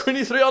board. Queen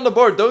E3 on the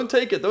board. Don't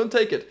take it. Don't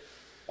take it.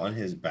 On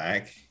his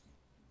back.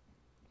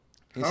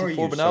 How are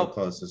you so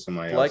close to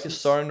somebody else? Black is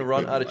starting to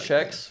run out of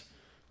checks.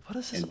 What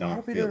is this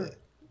arbiter?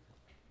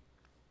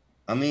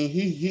 I mean,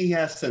 he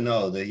has to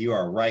know that you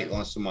are right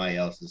on somebody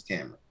else's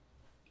camera.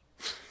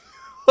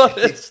 What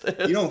is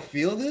this? You don't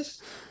feel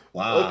this?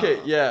 Wow. Okay,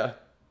 yeah.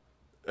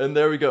 And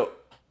there we go.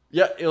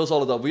 Yeah, it was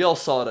all done. We all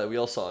saw that. We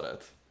all saw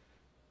that.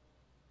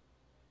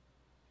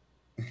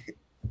 I'm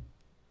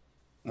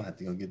gonna have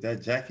to go get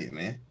that jacket,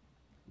 man.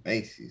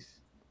 Macy's.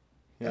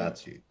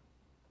 Got you.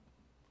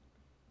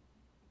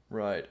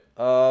 Right.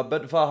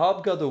 But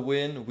Vahab got the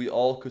win. We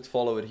all could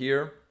follow it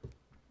here.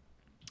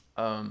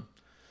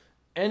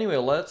 Anyway,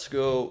 let's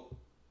go.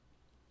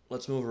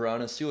 Let's move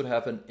around and see what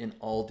happened in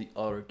all the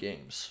other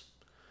games.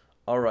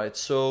 All right.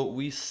 So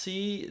we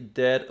see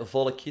that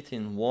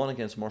Volokitin won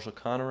against Marshall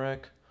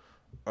Konarak.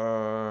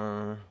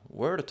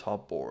 Where are the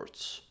top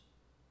boards?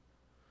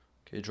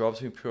 Okay, drop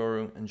between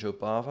Purung and Joe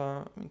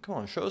Bava. I mean, come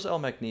on, show us El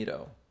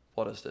Magneto.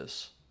 What is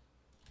this?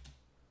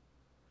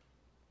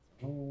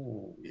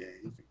 Oh, yeah,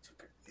 he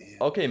took it. Yeah.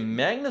 Okay,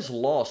 Magnus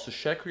lost to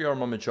Shakhriyar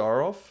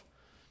Mamedjarov.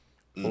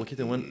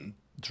 Volokitin win.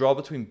 Draw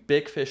between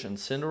Big Fish and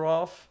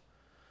Sindarov.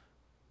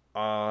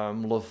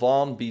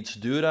 Levon beats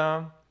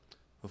Duda.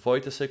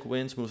 Wojtasek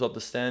wins, moves up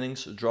the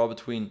standings. Draw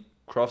between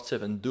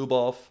Kravtsev and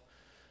Dubov.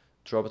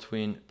 Draw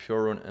between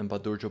Purun and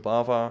Badur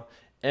Jobava.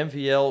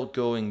 MVL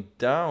going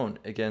down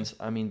against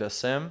Amin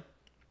Bassem.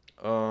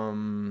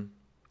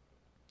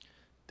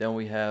 Then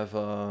we have,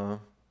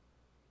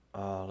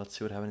 let's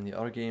see what happened in the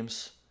other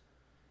games.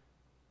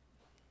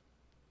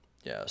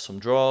 Yeah, some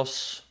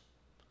draws,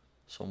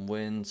 some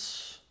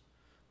wins.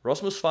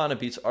 Rasmus Fane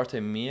beats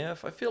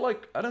Artemiev. I feel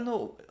like, I don't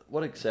know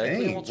what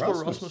exactly what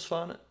score Rasmus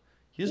Fane.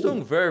 He's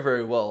doing very,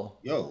 very well.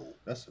 Yo,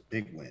 that's a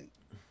big win.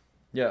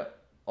 Yeah.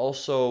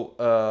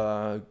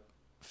 Also,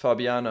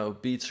 Fabiano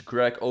beats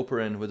Greg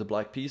Operin with the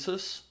black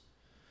pieces.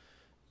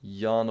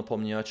 Jan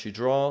Nepomniachtchi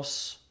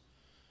draws.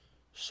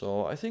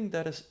 So I think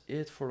that is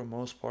it for the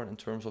most part in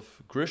terms of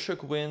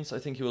Grischuk wins. I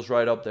think he was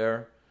right up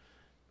there.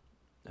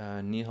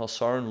 Nihal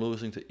Sarin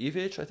losing to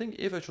Ivic. I think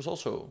Ivic was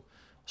also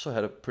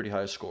had a pretty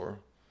high score.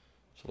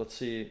 So let's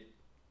see.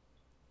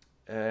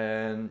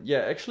 And yeah,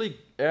 actually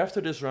after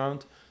this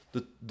round,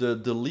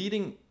 the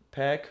leading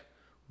pack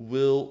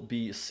will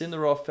be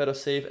Sindarov,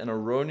 Fedosave, and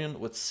Aronian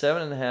with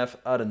 7.5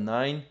 out of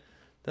 9.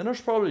 Then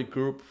there's probably a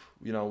group,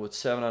 you know, with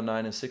 7 out of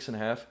 9 and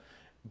 6.5.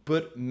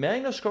 But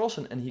Magnus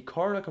Carlsen and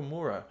Hikaru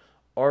Nakamura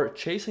are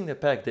chasing the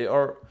pack. They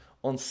are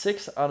on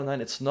 6 out of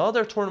 9. It's not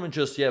their tournament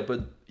just yet,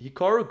 but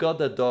Hikaru got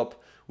that dub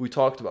we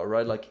talked about,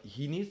 right? Like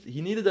he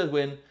needed that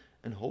win,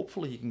 and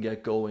hopefully he can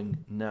get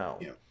going now.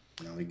 Yeah,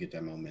 now we get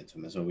that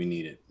momentum. That's what we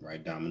needed,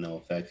 right? Domino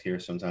effect here.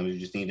 Sometimes you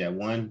just need that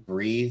one,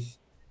 breathe,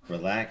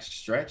 relax,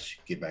 stretch,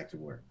 get back to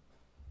work.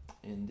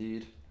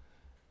 Indeed.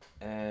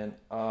 And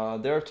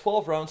there are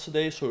 12 rounds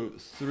today, so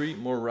 3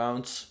 more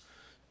rounds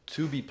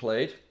to be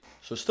played.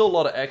 So still a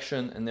lot of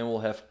action, and then we'll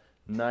have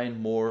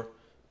 9 more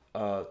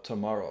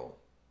tomorrow.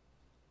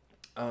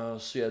 So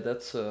yeah,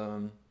 that's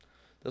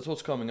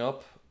what's coming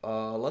up.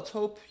 Let's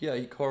hope, yeah,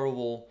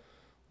 Hikaru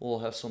will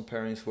have some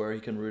pairings where he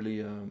can really,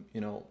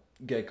 you know,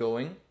 get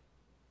going.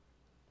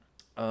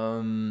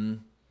 So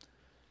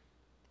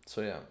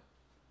yeah.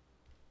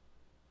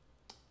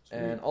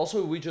 And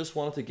also, we just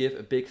wanted to give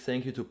a big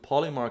thank you to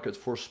Polymarket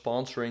for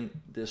sponsoring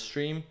this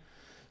stream.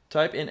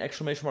 Type in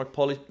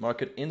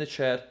 !Polymarket in the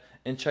chat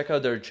and check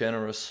out their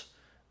generous,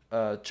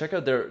 check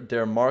out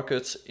their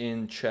markets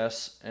in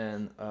chess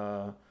and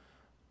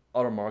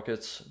other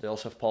markets. They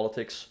also have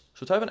politics.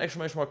 So type in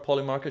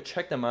 !Polymarket,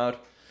 check them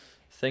out.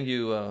 Thank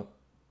you,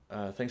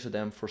 thanks to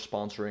them for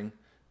sponsoring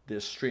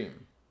this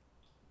stream.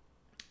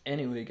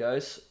 Anyway,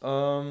 guys,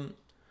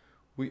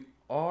 we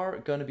are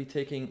gonna be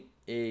taking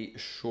a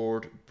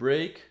short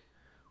break.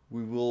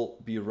 We will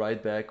be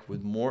right back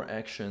with more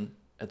action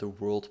at the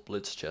World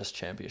Blitz Chess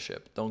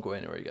Championship. Don't go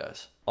anywhere,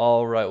 guys.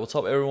 All right, what's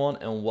up, everyone,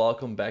 and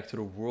welcome back to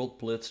the World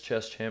Blitz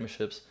Chess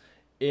Championships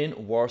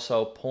in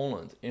Warsaw,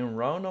 Poland. In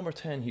round number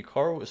 10,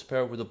 Hikaru is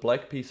paired with the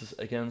black pieces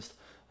against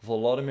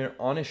Volodymyr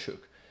Onyshchuk.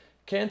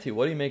 Kanti,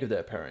 what do you make of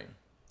that pairing?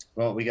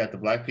 Well, we got the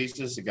black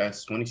pieces. It got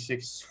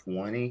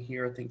 2620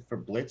 here, I think, for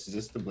Blitz. Is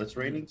this the Blitz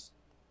ratings?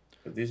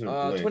 But these are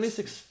Blitz.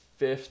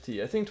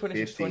 2650. I think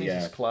 2620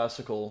 is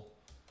classical.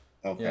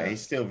 Okay, yeah.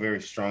 He's still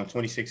very strong.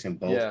 26 in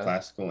both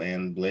classical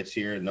and Blitz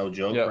here. No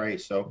joke, right?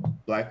 So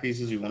black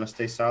pieces, we want to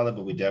stay solid,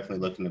 but we're definitely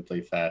looking to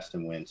play fast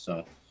and win.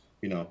 So,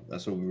 you know,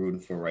 that's what we're rooting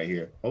for right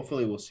here.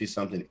 Hopefully we'll see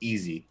something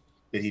easy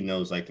that he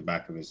knows like the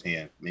back of his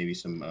hand. Maybe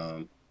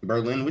some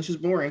Berlin, which is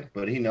boring,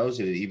 but he knows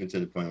it even to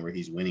the point where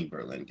he's winning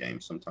Berlin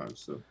games sometimes.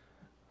 So,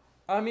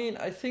 I mean,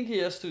 I think he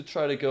has to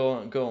try to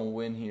go and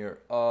win here.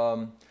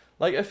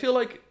 Like, I feel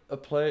like a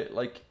play,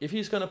 like if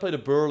he's gonna play the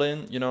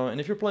Berlin, you know,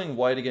 and if you're playing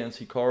white against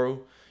Hikaru,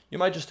 you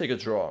might just take a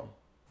draw,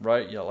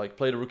 right? Yeah, like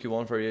play the Rookie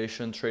 1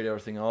 variation, trade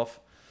everything off.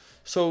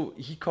 So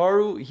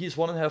Hikaru, he's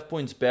 1.5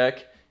 points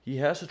back. He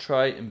has to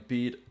try and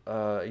beat.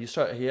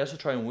 He has to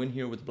try and win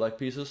here with the black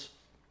pieces.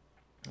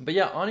 But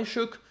yeah,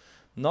 Onyshchuk,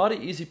 not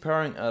an easy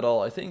pairing at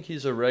all. I think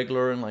he's a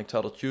regular in like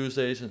Title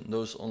Tuesdays and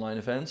those online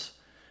events.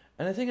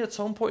 And I think at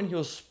some point he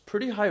was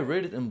pretty high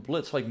rated in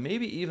Blitz, like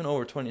maybe even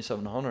over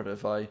 2700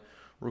 if I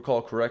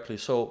recall correctly.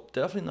 So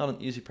definitely not an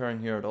easy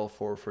pairing here at all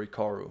for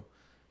Hikaru.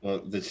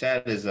 Well, the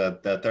chat is the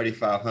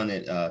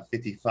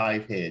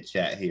 3555 head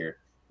chat here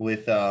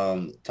with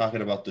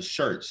talking about the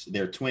shirts.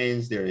 They're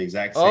twins. They're the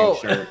exact same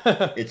shirt.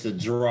 It's a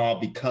draw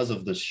because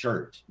of the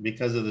shirt.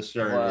 Because of the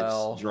shirt,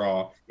 It's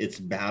draw. It's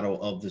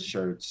battle of the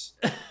shirts.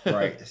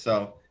 Right.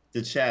 So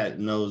the chat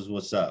knows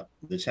what's up.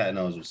 The chat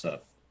knows what's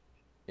up.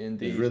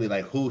 Indeed. It's really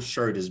like whose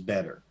shirt is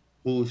better.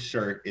 Whose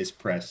shirt is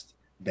pressed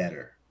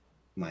better.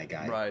 My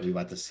guy. Right. We're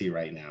about to see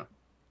right now.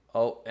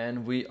 Oh,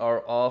 and we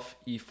are off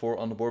e4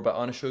 on the board by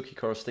Onyshchuk.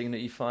 Hikaru staying to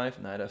e5,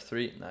 knight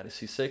f3, knight to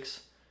c6,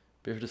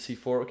 bishop to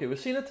c4. Okay, we've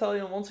seen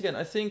Italian once again.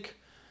 I think,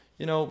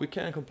 you know, we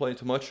can't complain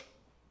too much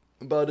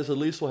about this. At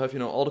least we'll have, you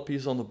know, all the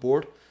pieces on the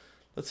board.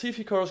 Let's see if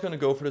Hikaru's going to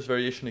go for this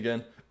variation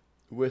again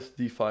with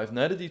d5,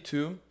 knight to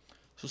d2.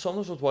 So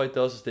sometimes what white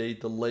does is they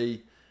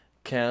delay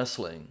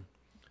castling.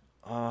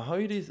 How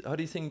do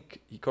you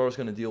think Hikaru's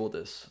going to deal with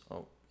this?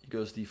 Oh, he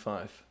goes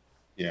d5.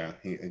 Yeah,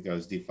 it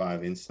goes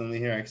d5 instantly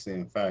here. Actually,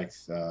 in fact,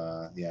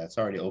 yeah, it's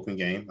already open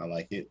game. I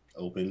like it.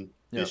 Open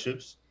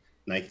bishops.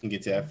 Knight can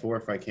get to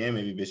f4 if I can.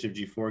 Maybe bishop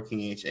g4, king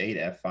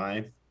h8,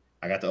 f5.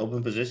 I got the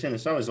open position.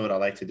 It's always what I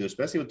like to do,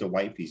 especially with the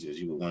white pieces.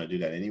 You would want to do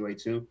that anyway,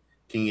 too.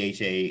 king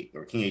h8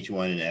 or king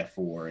h1 and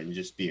f4 and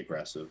just be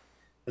aggressive.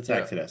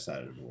 Attack to that side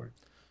of the board.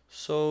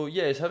 So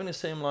yeah, he's having the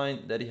same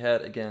line that he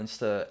had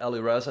against Ali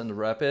Reza in the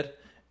Rapid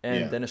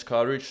and Dennis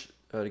Kadric,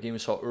 the game we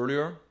saw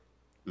earlier.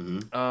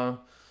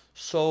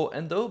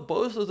 Though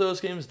both of those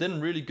games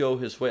didn't really go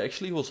his way.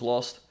 Actually, he was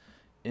lost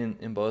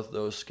in both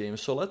those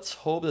games. So let's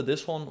hope that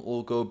this one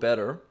will go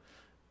better.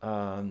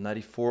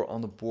 94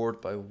 on the board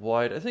by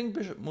white. I think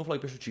move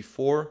like bishop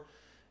g4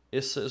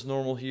 is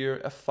normal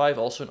here. f5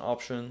 also an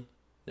option.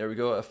 There we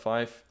go,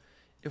 f5.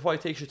 If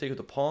white takes, you take with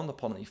the pawn. The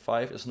pawn on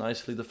e5 is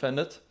nicely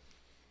defended.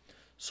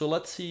 So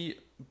let's see.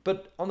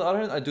 But on the other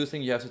hand, I do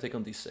think you have to take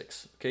on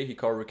d6. Okay,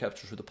 Hikaru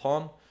recaptures with the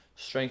pawn,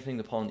 strengthening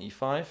the pawn on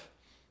e5.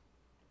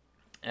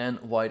 And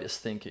white is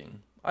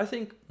thinking. I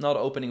think not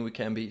an opening we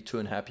can be too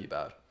unhappy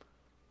about.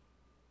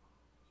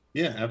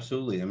 Yeah,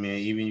 absolutely. I mean,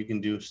 even you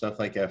can do stuff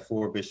like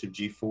f4, bishop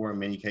g4 in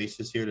many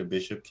cases here. The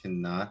bishop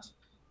cannot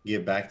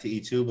get back to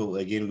e2, but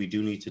again, we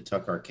do need to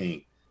tuck our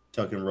king,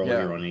 tuck and roll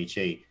here on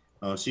h8.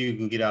 So you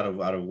can get out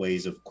of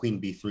ways of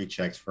queen b3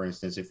 checks, for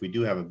instance, if we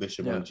do have a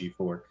bishop on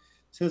g4.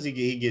 Since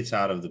he gets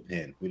out of the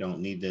pin, we don't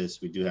need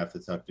this. We do have to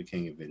tuck the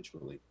king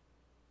eventually.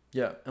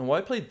 Yeah, and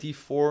white played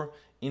d4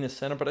 in the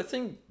center, but I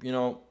think,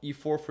 e4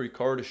 for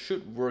Hikaru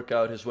should work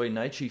out his way.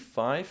 Knight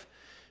g5.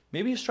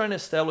 Maybe he's trying to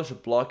establish a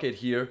blockade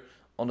here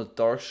on the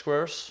dark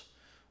squares,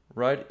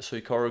 right? So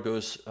Hikaru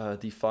goes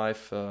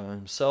d5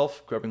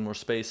 himself, grabbing more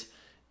space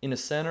in the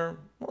center.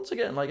 Once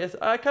again, like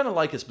I kind of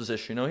like his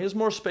position. He has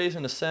more space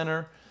in the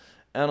center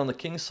and on the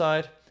king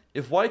side.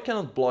 If white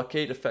cannot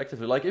blockade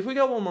effectively, like if we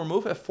got one more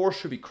move, f4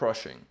 should be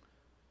crushing.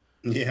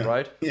 Yeah.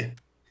 Right?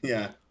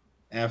 Yeah.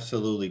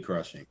 Absolutely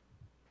crushing.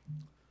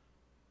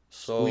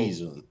 So squeeze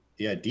them.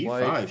 Yeah,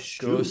 d5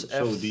 shoot.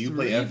 So do you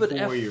play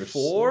f4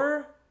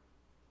 F4?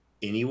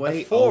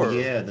 Anyway? F4. Oh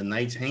yeah, the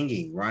knight's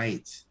hanging,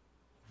 right.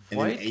 And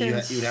white then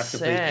can you'd have to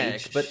play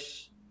h. But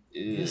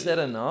is that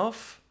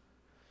enough?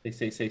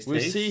 Takes. We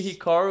see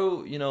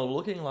Hikaru,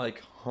 looking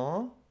like,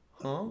 huh?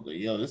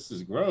 Yo, this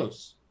is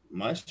gross.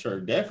 My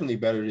shirt definitely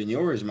better than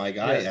yours, my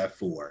guy.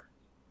 F4.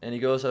 And he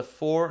goes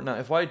f4. Now,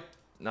 if white...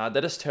 Nah,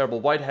 that is terrible.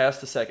 White has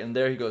the sack. And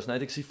there he goes. Knight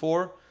takes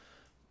c4.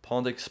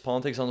 Pawn takes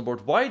on the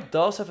board. White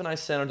does have a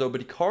nice center, though.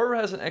 But Hikaru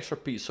has an extra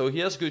piece. So he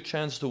has a good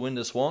chance to win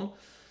this one.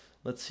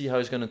 Let's see how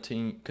he's going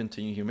to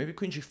continue here. Maybe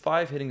queen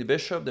g5, hitting the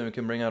bishop. Then we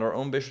can bring out our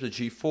own bishop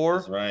to g4.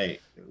 That's right.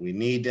 We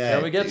need that.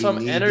 And we get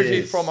some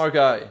energy from our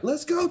guy.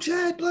 Let's go,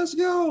 Chad. Let's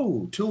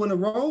go. 2 in a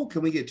row?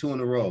 Can we get 2 in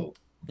a row?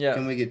 Yeah.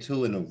 Can we get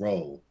 2 in a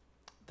row?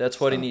 That's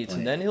what he needs.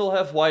 And then he'll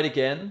have white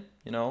again,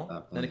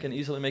 Then he can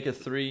easily make it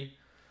 3.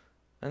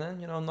 And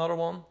then, another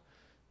one.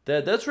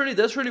 That's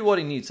really what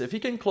he needs. If he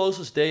can close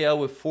his day out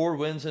with 4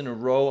 wins in a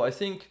row, I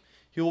think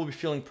he will be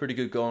feeling pretty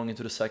good going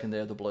into the second day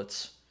of the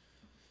Blitz.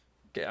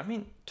 Okay, I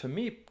mean, to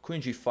me,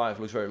 queen g5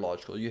 looks very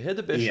logical. You hit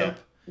the bishop.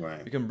 Yeah,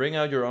 right. You can bring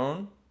out your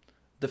own.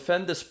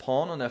 Defend this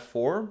pawn on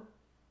f4.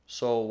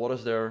 So what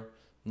is there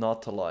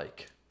not to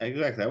like?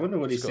 Exactly. I wonder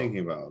what he's thinking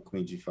about,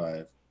 queen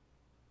g5.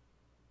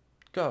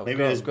 Maybe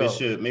there's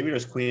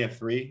queen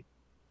f3,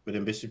 but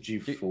then bishop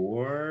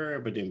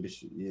g4, but then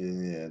bishop,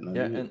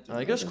 and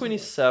I guess queen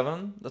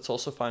e7, that's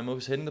also fine move.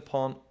 He's hitting the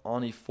pawn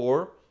on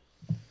e4.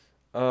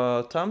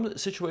 Time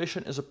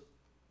situation is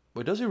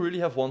wait, does he really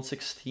have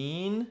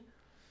 116?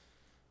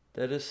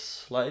 That is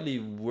slightly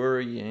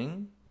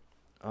worrying,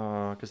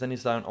 because then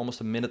he's down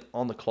almost a minute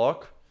on the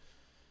clock.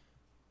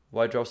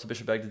 White drops the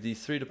bishop back to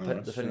d3,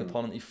 defending the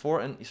pawn on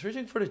e4, and he's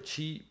reaching for the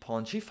g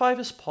pawn. g5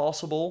 is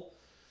possible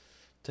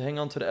to hang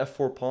on to the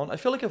f4 pawn. I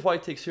feel like if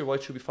white takes here,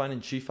 white should be fine,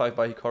 and g5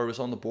 by Hikaru is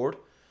on the board.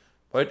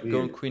 White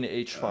going queen to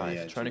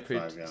h5, trying to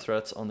create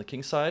threats on the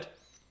king side.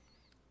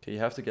 Okay, you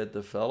have to get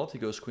developed. He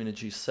goes queen to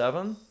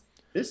g7.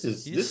 This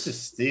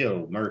is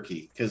still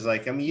murky, because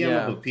you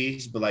have a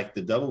piece, but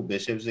the double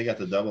bishops, they got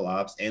the double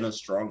ops and a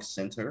strong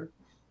center.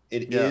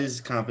 It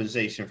is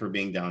compensation for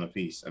being down a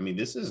piece. I mean,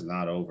 this is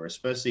not over,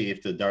 especially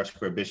if the dark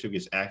square bishop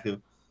gets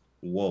active.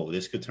 Whoa,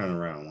 this could turn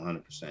around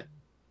 100%.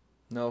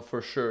 No,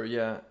 for sure,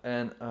 yeah.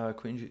 And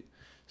queen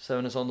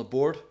g7 is on the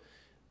board.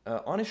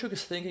 Onyshchuk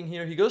is thinking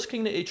here. He goes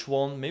king to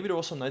h1. Maybe there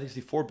was some knight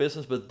d4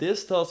 business, but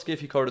this does give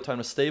Hikaru the time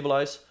to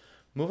stabilize.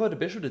 Move out the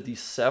bishop to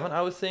d7,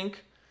 I would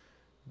think.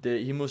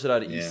 He moves it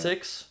out to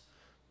e6.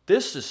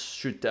 This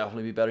should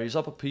definitely be better. He's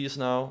up a piece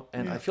now,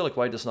 and I feel like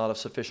white does not have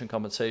sufficient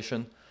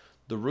compensation.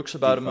 The rook's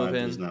about to move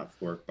in. Does not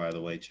fork, by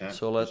the way, chat.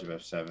 So let's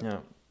f7. Yeah,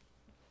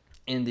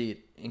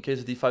 indeed. In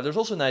case of d5, there's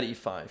also knight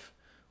e5.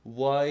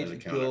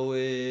 White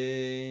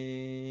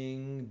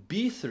going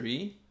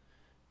b3.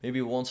 Maybe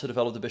he wants to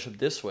develop the bishop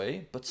this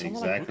way, but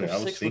someone like rook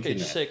f6, rook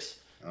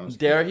h6.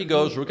 There he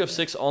goes, rook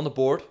f6 on the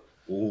board.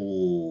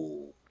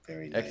 Ooh,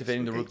 very nice.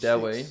 Activating the rook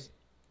that way.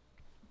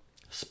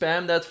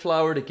 Spam that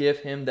flower to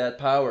give him that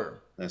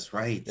power. That's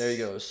right. There he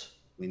goes.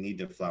 We need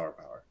the flower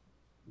power.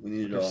 We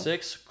need it all.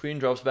 f6, queen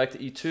drops back to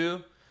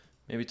e2.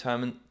 Maybe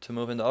time to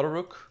move in the other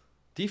rook.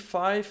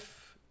 d5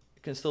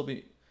 can still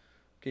be...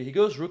 Okay, he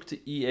goes rook to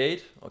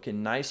e8. Okay,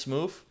 nice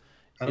move.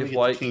 How do we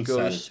get the king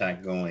side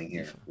attack going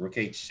here? Rook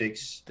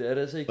h6. That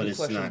is a good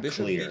question. Not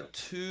Bishop clear.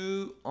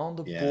 e2 on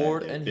the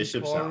board, and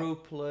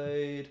Hikaru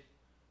played.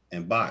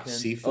 And box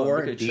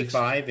c4,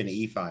 d5, and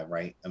e5,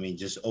 right? I mean,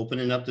 just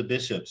opening up the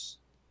bishops.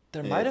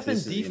 There might have been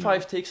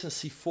d5 takes and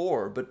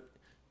c4, but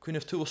queen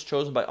f2 was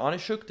chosen by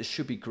Onyshchuk. This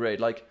should be great.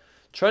 Like,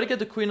 try to get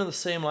the queen on the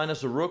same line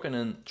as the rook, and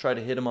then try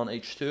to hit him on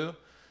h2.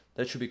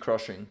 That should be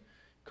crushing.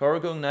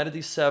 Hikaru going knight at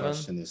d7.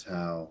 Question is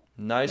how.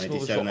 Nice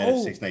move. Knight d7, knight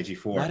f6, knight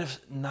g4.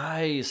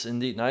 Nice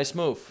indeed. Nice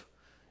move.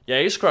 Yeah,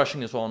 he's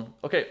crushing this one.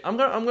 Okay, I'm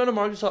gonna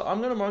mark this up.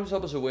 I'm gonna mark this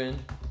up as a win.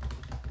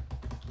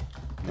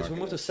 Because we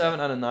move to 7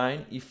 out of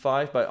 9.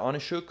 e5 by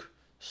Onyshchuk,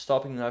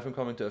 stopping the knight from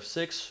coming to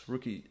f6.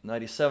 Rook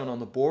knight e7 on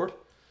the board.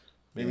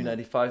 Maybe knight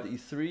e5 to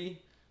e3.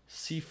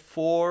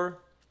 c4.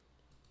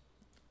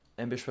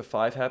 And bishop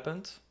f5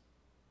 happened.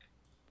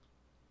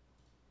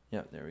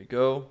 Yeah, there we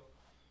go.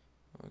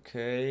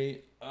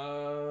 Okay.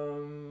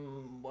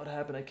 What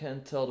happened? I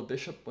can't tell. The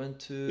bishop went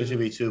to... Bishop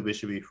e2,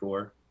 bishop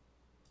e4.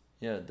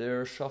 Yeah,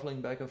 they're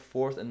shuffling back and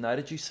forth. And knight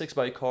at g6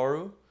 by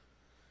Hikaru.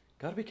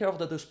 Gotta be careful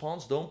that those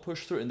pawns don't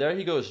push through. And there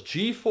he goes.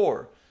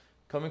 g4.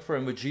 Coming for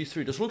him with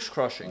g3. This looks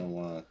crushing.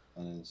 Oh,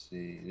 I didn't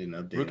see. I didn't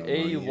update. Rook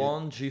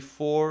a1,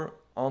 g4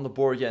 on the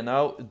board. Yeah,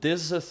 now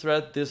this is a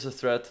threat. This is a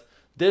threat.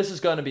 This is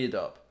gonna be a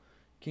dub.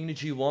 King to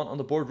g1 on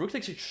the board. Rook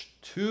takes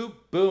h2.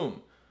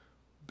 Boom.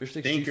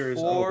 Bishop takes g4.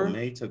 Oh,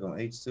 mate took on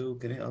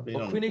h2. Can it update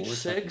on queen the board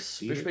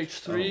h6. Bishop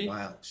h3. Oh,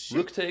 wow.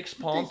 Rook takes.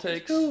 Pawn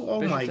takes. Oh,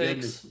 bishop my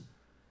takes. goodness.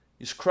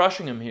 He's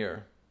crushing him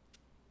here.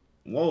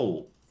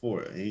 Whoa.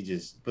 He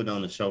just put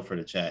on the show for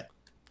the chat.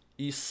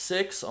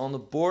 e6 on the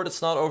board. It's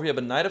not over yet,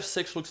 but knight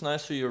f6 looks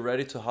nice, so you're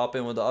ready to hop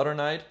in with the other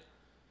knight.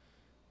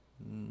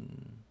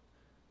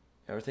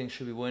 Everything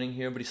should be winning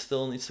here, but he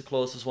still needs to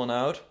close this one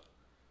out.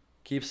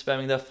 Keep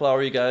spamming that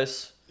flower, you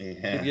guys.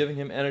 Yeah. Keep giving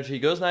him energy. He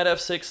goes knight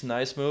f6.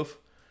 Nice move.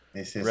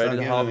 Ready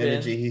to hop in.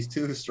 Energy. He's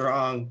too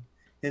strong.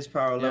 His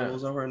power level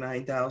is over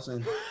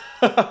 9,000.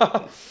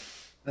 I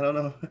don't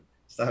know.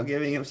 Stop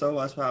giving him so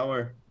much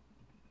power.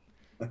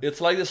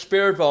 It's like the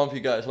spirit bomb, you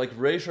guys. Like,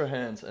 raise your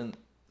hands and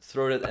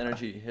throw that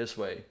energy his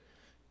way.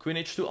 Queen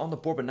h2 on the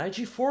board, but knight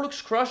g4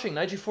 looks crushing.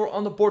 Knight g4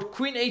 on the board.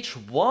 Queen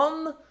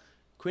h1.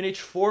 Queen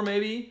h4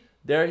 maybe.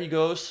 There he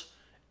goes.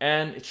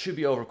 And it should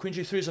be over. Queen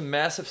g3 is a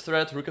massive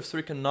threat. Rook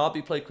f3 cannot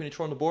be played. Queen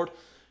h4 on the board.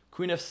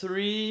 Queen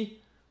f3.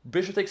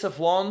 Bishop takes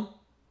f1.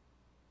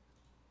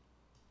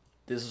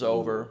 This is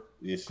over.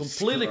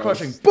 Completely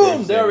crushing.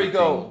 Boom! There we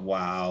go.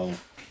 Wow.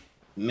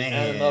 Man.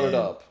 And another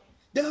dub.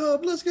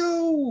 Dub, let's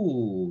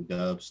go.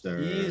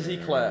 Dubster. Easy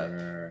clap.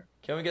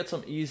 Can we get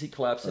some easy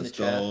claps in the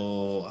chat?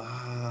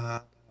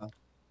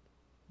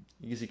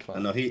 Easy clap.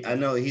 I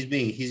know he's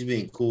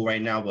being cool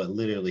right now, but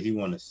literally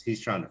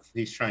he's trying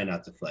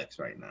not to flex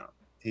right now.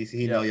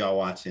 He know y'all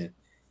watching.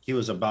 He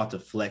was about to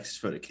flex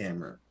for the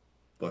camera,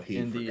 but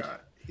he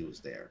forgot he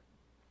was there.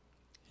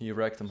 He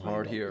wrecked him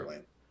hard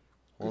here.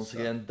 Once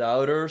again,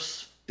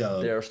 doubters.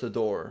 Dub. There's the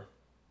door.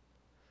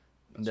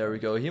 And there we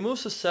go. He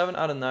moves to 7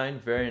 out of 9.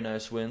 Very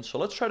nice win. So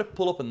let's try to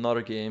pull up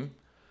another game.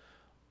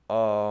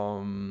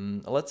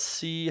 Let's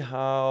see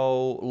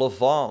how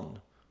Levon,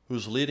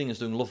 who's leading, is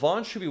doing.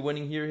 Levon should be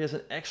winning here. He has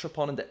an extra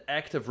pawn in the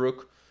active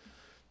rook.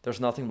 There's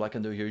nothing black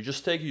can do here. You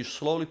just take, you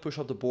slowly push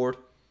up the board.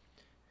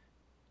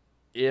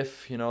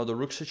 If, the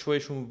rook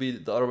situation would be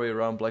the other way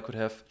around, black would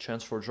have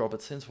chance for a draw.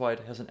 But since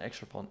white has an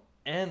extra pawn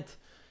and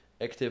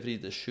activity,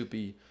 this should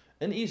be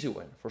an easy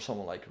win for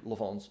someone like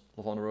Levon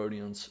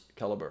Rodion's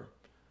caliber.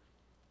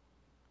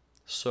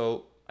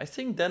 So I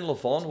think then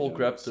Levon will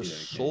grab the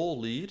sole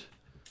lead.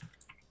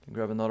 Can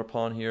grab another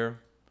pawn here.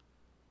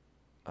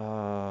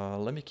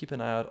 Let me keep an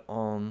eye out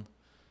on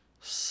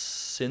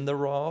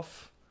Sindarov.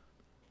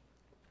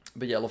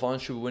 But yeah, Levon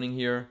should be winning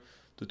here.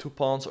 The two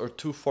pawns are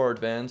too far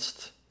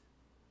advanced.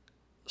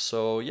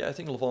 So yeah, I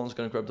think Levon's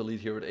going to grab the lead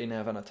here with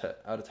 8.5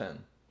 out of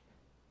 10.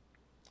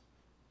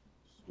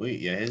 Sweet,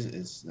 yeah,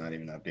 it's not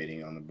even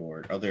updating on the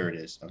board. Oh, there it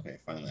is. Okay,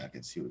 finally I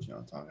can see what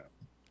y'all talking about.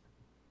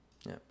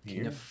 Yeah,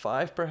 king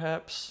f5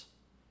 perhaps.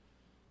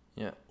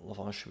 Yeah,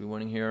 Levon should be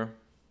winning here.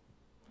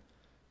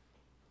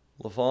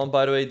 Levon,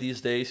 by the way,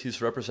 these days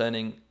he's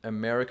representing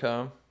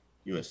America.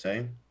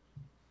 USA?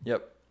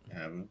 Yep. I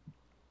have him.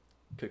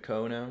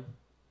 Kokona.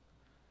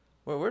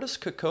 Where does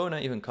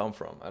Kokona even come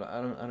from? I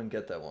don't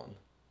get that one.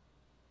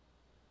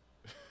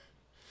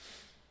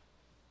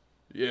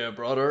 Yeah,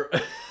 brother.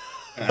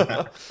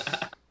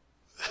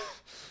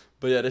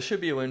 But yeah, this should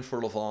be a win for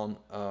Levon.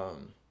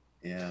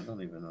 Yeah, I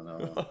don't even know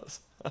that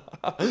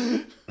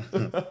one.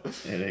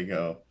 There they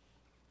go.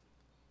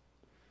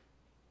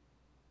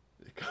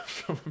 It comes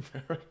from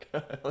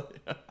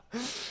America.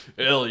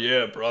 Hell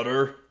yeah,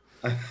 brother.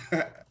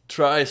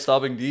 Try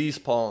stopping these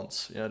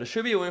pawns. Yeah, this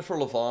should be a win for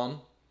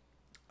Levon.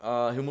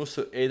 He moves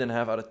to 8.5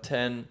 out of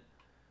 10.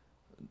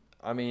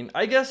 I mean,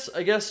 I guess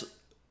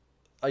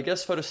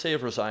for the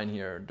save resign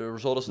here. The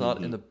result is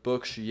not in the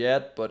books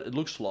yet, but it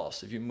looks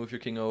lost. If you move your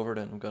king over,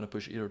 then I'm going to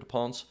push either of the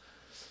pawns.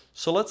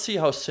 So let's see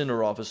how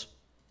Sindarov is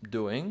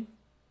doing.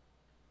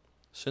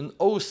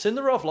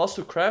 Sindarov lost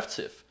to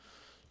Kraftsiv.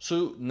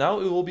 So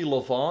now it will be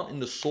Lavon in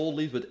the sole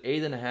lead with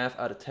 8.5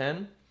 out of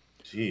 10.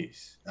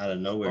 Jeez, out of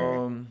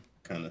nowhere,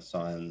 kind of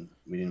saw him.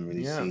 We didn't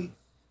really see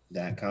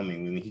that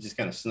coming. I mean, he just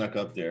kind of snuck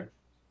up there.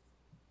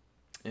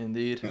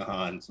 Indeed.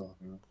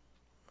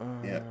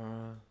 Yeah.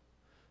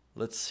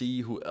 Let's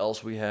see who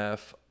else we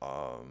have.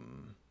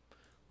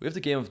 We have the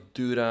game of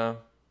Dura.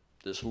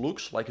 This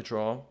looks like a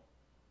draw.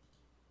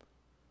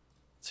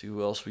 Let's see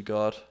who else we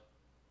got.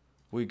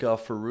 We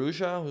got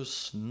Faruja,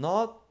 who's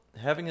not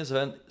having his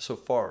event so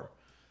far.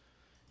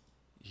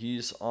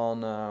 He's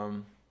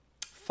on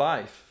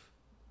 5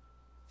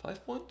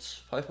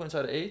 points? 5 points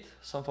out of 8,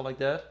 something like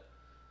that.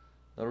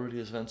 Not really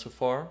his event so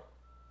far.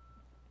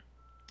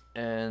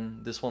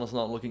 And this one is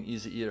not looking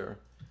easy either.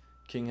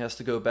 King has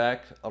to go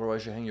back,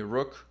 otherwise you hang your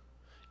rook.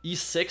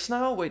 E6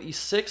 now? Wait,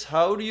 E6?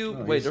 How do you...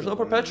 wait, there's no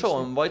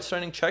perpetual and white's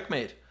training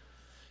checkmate.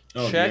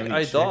 Check,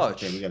 I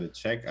dodge. Okay, we got to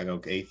check. I go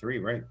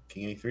A3, right?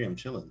 King A3, I'm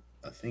chilling.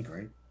 I think,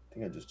 right? I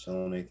think I just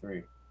chill on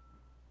A3.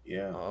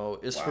 Yeah. Oh,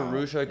 is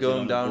Faruja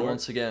going down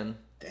once again?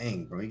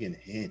 Dang, bro, he getting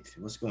hit.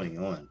 What's going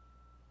on?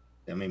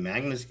 I mean,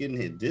 Magnus getting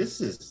hit.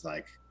 This is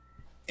like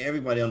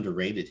everybody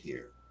underrated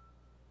here.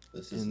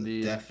 This is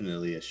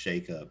definitely a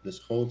shakeup. This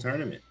whole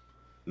tournament.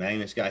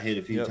 Magnus got hit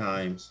a few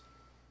times.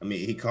 I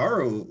mean,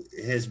 Hikaru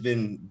has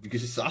been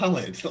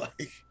solid.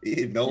 Like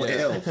no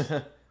L's,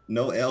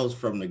 no L's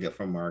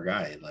from our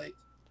guy. Like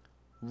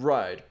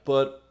right,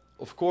 but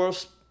of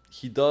course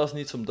he does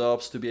need some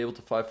dubs to be able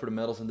to fight for the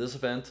medals in this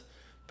event.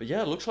 But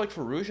yeah, it looks like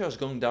Faruja is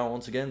going down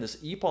once again. This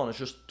e-pawn is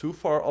just too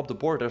far up the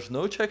board. There's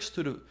no checks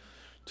to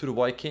the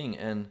white king,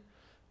 and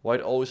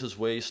white always has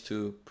ways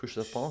to push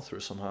that pawn through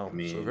somehow. I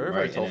mean, so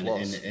very tough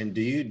loss. And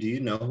do you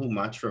know who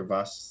Matra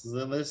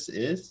Vasilis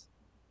is?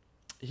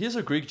 He's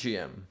a Greek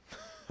GM.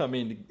 I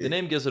mean, the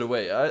name gives it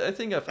away. I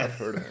think I've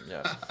heard of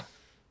him.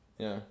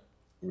 Yeah.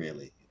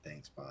 Really?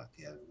 Thanks, Bob.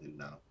 Yeah,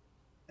 no,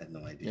 I had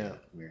no idea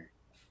where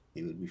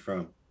he would be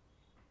from.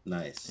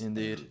 Nice.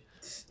 Indeed.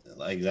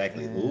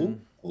 Exactly. Who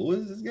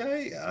is this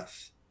guy?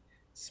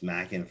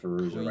 Smacking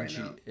Faruja right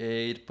now. Queen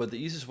G8, but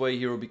the easiest way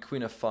here will be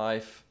Queen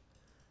F5,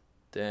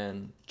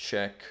 then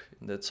check.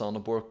 That's on the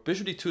board.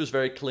 Bishop D2 is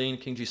very clean.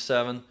 King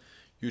G7,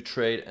 you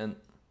trade, and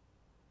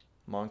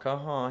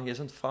Manka, he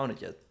hasn't found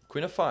it yet.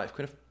 Queen F5,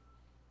 Queen F.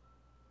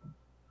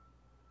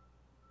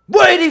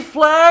 Wait, he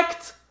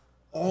flagged!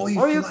 Oh, he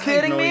flagged. You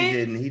kidding me?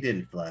 He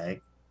didn't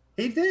flag.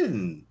 He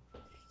didn't.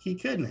 He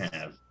couldn't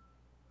have.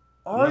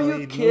 Are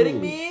you kidding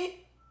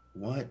me?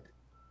 What?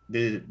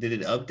 Did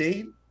it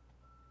update?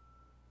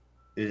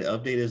 Did it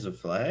update as a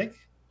flag?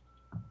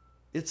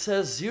 It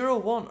says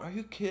 0-1. Are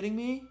you kidding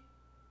me?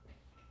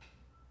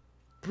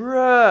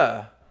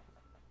 Bruh.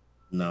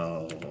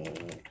 No.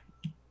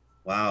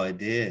 Wow, it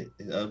did.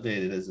 It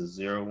updated as a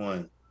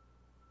 0-1.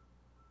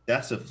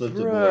 That's a flip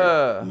the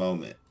board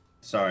moment.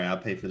 Sorry, I'll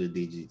pay for the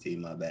DGT.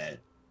 My bad.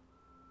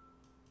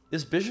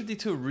 Is Bishop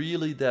D2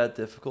 really that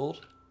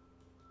difficult?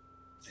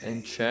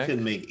 And check. You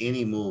couldn't make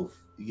any move.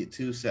 You get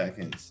 2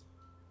 seconds.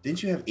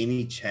 Didn't you have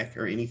any check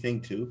or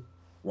anything too?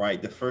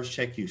 Right, the first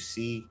check you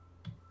see.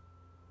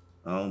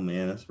 Oh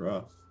man, that's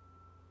rough.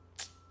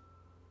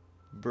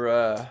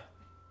 Bruh.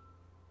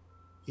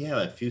 He had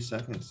a few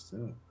seconds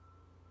too.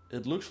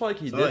 It looks like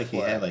he did. Like he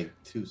had like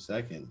 2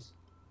 seconds.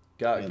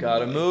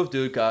 Gotta move,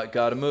 dude.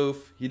 Gotta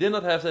move. He did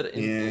not have that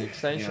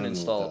extension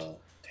installed.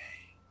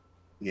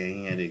 Yeah,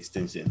 he had the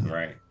extension.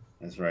 Right.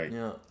 That's right.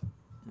 Yeah.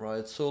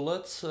 Right. So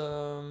let's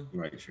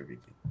right, sure.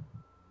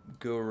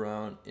 Go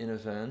around in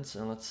events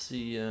and let's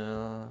see.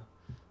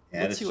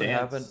 Let's see what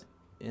happened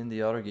in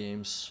the other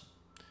games.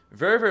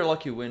 Very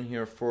lucky win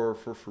here for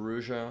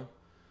Faruja.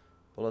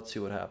 But let's see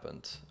what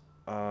happened.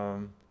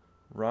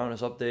 Round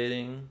is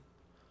updating.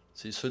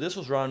 Let's see. So this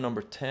was round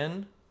number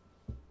 10.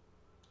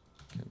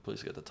 Can you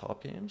please get the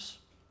top games?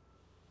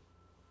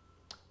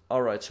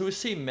 Alright, so we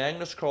see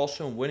Magnus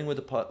Carlsen winning with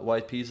the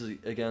white pieces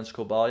against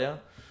Kobalia.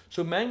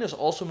 So Magnus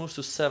also moves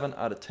to 7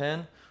 out of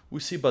 10. We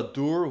see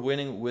Badur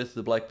winning with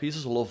the black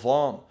pieces.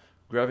 Lavon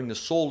grabbing the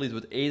sole lead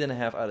with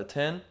 8.5 out of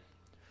 10.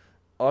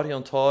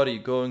 Aryan Tari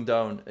going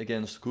down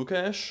against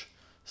Gukesh.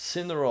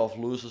 Sindarov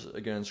loses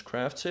against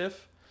Kravtsev.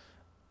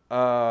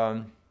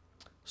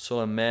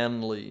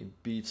 Manley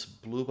beats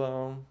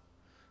Bluebaum.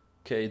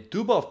 Okay,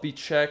 Dubov beat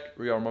Czech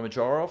Ryar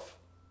Mamijarov.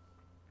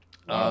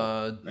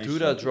 Nice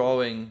Duda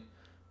drawing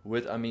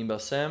with Amin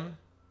Bassem.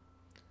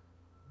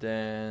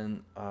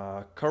 Then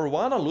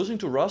Caruana losing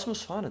to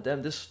Rasmus Fana.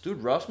 Damn, this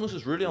dude Rasmus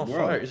is really on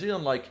fire. Is he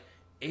on like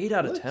 8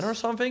 out of 10 or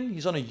something?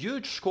 He's on a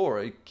huge score.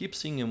 I keep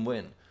seeing him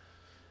win.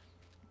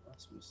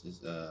 Rasmus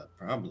is a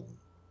problem.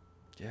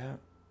 Yeah.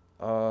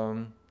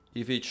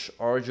 Ivic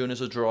Arjun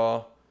is a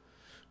draw.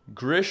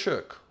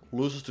 Grischuk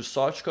loses to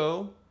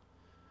Sachko.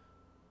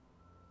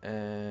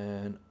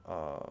 And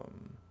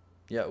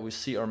we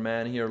see our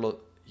man here,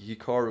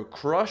 Hikaru,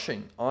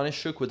 crushing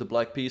Onyshchuk with the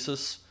black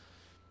pieces.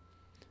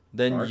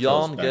 Then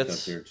Jan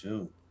gets. Up here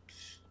too.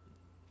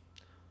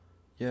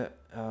 Yeah,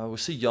 we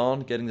see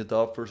Jan getting the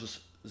dub versus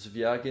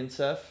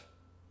Zvyagintsev.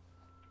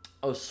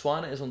 Oh,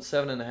 Swana is on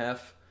 7.5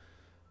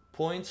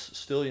 points.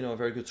 Still, a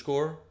very good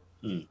score.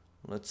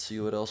 Let's see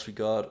what else we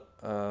got.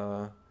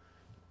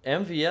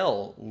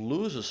 MVL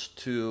loses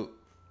to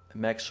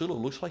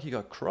Maxulu. Looks like he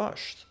got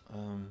crushed.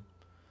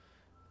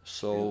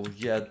 So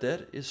yeah,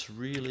 that is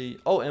really...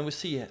 Oh, and we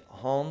see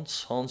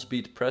Hans. Hans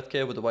beat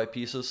Pretke with the white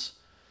pieces.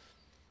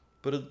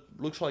 But it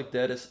looks like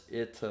that is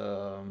it.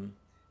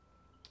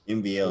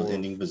 MVL's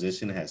ending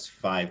position has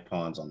 5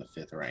 pawns on the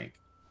 5th rank.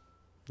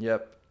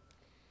 Yep.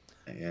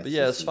 But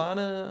yeah,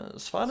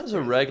 Svane is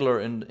a regular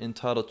in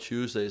Title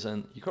Tuesdays,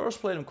 and Hikaru's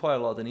played him quite a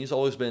lot, and he's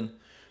always been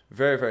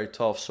very, very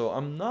tough. So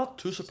I'm not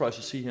too surprised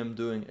to see him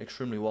doing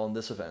extremely well in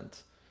this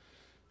event.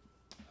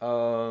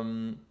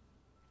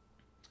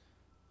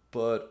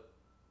 But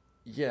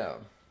yeah,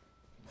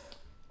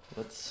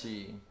 let's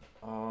see.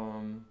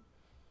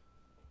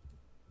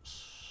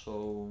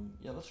 So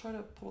yeah, let's try to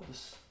pull up the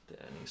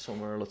standing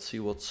somewhere. Let's see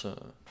what's going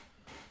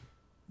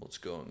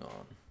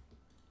on,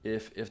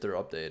 if they're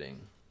updating.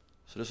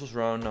 So this was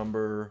round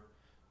number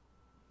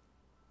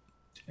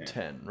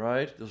 10,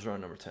 right? This was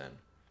round number 10.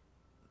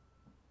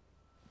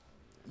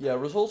 Yeah,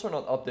 results are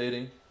not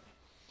updating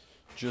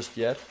just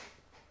yet.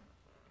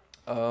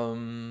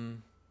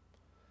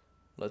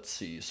 Let's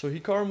see. So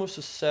Hikaru moves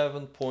to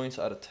 7 points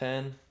out of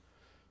 10.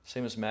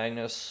 Same as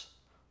Magnus.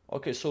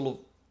 Okay,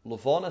 so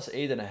Levon has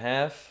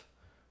 8.5.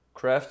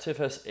 Kraftiv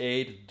has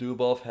 8.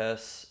 Dubov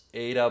has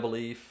 8, I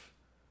believe.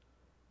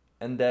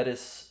 And that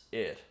is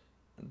it.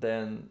 And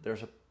then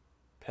there's a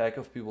pack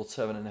of people with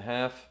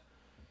 7.5.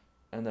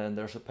 And then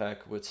there's a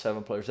pack with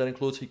 7 players. That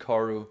includes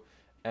Hikaru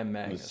and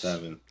Magnus. With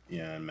 7.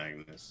 Yeah, and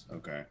Magnus.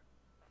 Okay.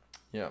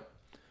 Yeah.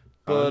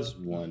 But Hans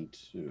won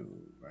too,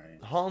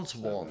 right? Hans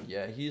won,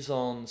 yeah. He's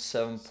on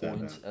 7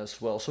 points as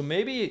well. So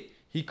maybe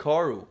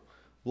Hikaru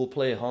will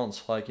play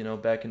Hans, like, you know,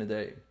 back in the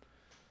day.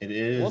 It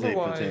is a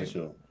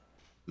potential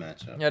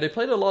matchup. Yeah, they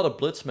played a lot of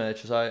Blitz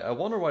matches. I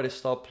wonder why they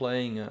stopped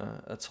playing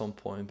at some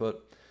point,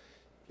 but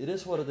it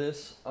is what it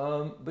is.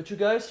 But you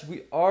guys,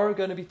 we are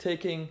going to be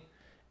taking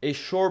a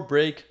short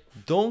break.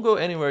 Don't go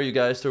anywhere, you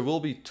guys. There will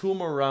be 2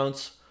 more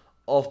rounds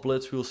of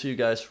Blitz. We'll see you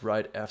guys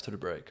right after the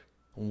break.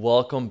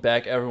 Welcome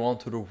back, everyone,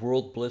 to the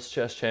World Blitz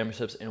Chess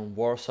Championships in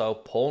Warsaw,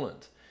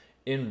 Poland.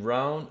 In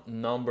round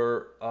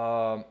number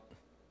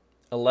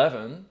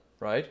 11,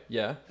 right?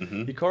 Yeah.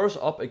 Hikaru's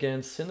up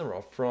against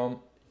Sindarov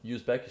from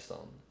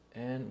Uzbekistan.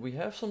 And we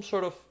have some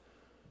sort of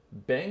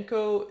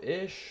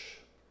Benko-ish,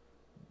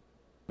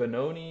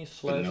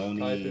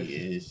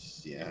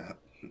 Benoni/type-ish, yeah,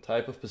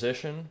 type of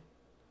position.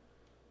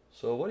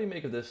 So what do you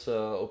make of this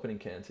opening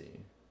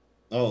Canty?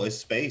 Oh, it's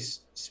space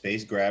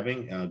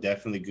grabbing.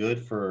 Definitely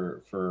good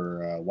for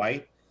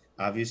white.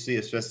 Obviously,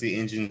 especially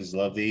engines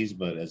love these,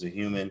 but as a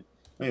human,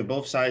 I mean,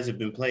 both sides have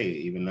been played.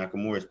 Even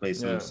Nakamura's played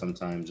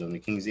sometimes on the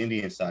King's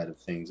Indian side of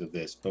things of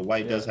this. But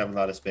white does have a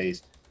lot of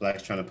space.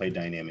 Black's trying to play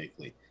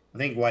dynamically. I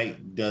think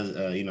white does,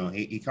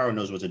 Hikaru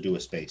knows what to do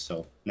with space.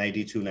 So knight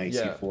d2, knight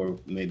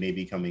c4 may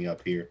be coming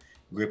up here,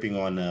 gripping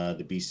on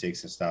the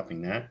b6 and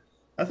stopping that.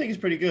 I think it's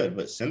pretty good,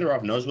 but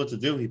Sindarov knows what to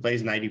do. He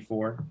plays knight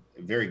e4,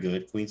 very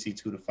good. Queen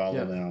c2 to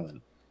follow now, and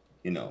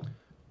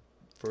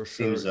for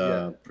sure, seems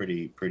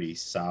pretty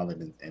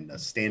solid and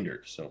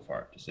standard so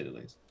far, to say the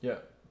least.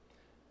 Yeah,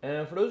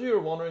 and for those of you who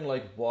are wondering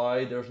like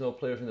why there's no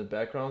players in the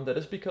background, that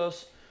is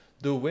because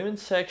the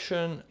women's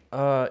section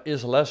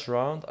is less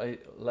rounds. I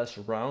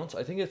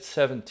think it's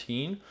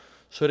 17,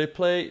 so they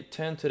play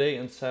 10 today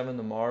and 7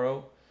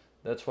 tomorrow.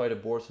 That's why the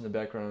boards in the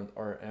background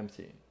are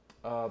empty.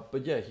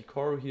 But yeah,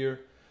 Hikaru here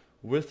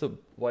with the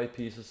white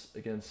pieces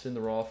against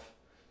Sindarov.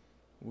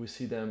 We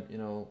see them,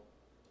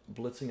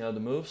 blitzing out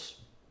the moves.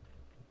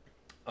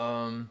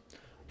 Right,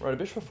 a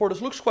bishop f4.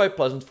 This looks quite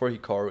pleasant for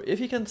Hikaru. If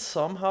he can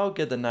somehow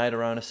get the knight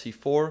around a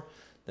c4,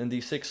 then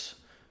d6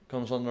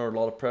 comes under a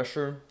lot of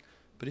pressure.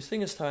 But he's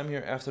taking his time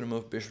here after the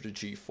move bishop to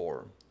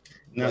g4.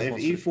 Now, if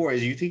e4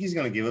 is, you think he's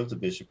going to give up the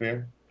bishop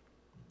here?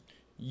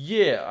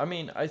 Yeah, I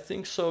mean, I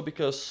think so,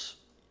 because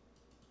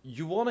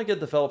you want to get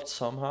developed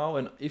somehow.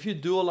 And if you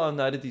do allow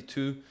knight at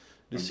d2,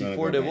 the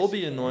c4, that will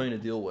be annoying to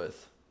deal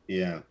with.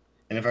 Yeah.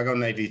 And if I go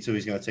knight d2,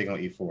 he's going to take on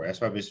e4.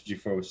 That's why bishop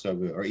g4 was so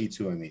good. Or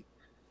e2, I mean.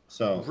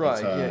 So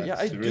right, yeah.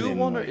 I really do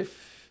wonder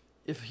if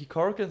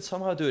Hikaru can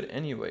somehow do it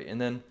anyway, and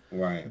then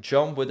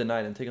jump with the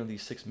knight and take on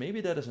d6.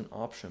 Maybe that is an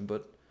option,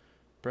 but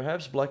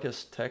perhaps black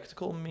has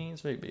tactical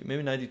means.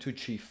 Maybe knight d2,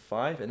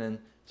 g5, and then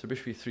so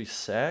bishop e3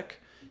 sack.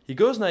 He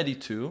goes knight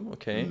d2,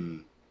 okay.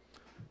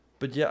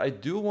 But yeah, I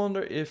do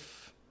wonder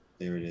if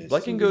there it is.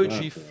 Black can go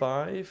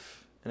g5,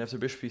 and after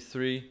bishop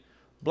e3,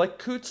 black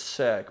could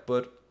sack,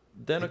 but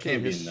then it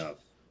can't be enough.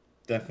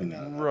 Definitely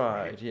not enough.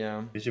 Right,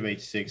 yeah. Bishop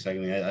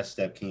h6, I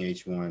step king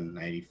h1,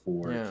 knight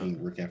e4,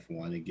 king rook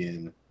f1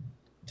 again.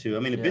 I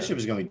mean, the bishop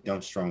is going to be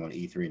dumped strong on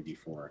e3 and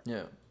d4.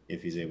 Yeah.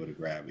 If he's able to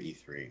grab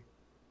e3.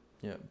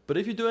 Yeah, but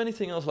if you do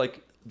anything else,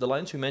 like the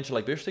lines you mentioned,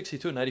 like bishop 6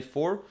 e2, knight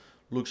e4,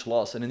 looks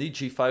lost. And indeed,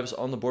 g5 is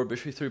on the board,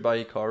 bishop e3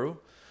 by Hikaru.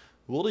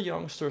 Will the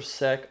youngster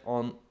sack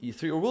on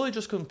e3, or will he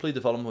just complete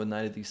development with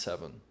knight at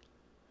d7?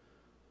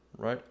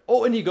 Right?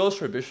 Oh, and he goes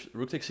for bishop,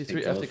 rook takes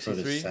c3, f takes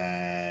c3.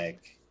 Sack.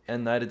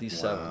 And knight at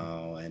d7.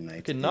 Wow, and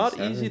knight not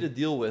easy to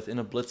deal with in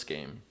a blitz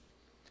game.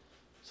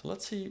 So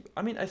let's see.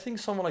 I mean, I think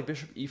someone like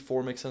bishop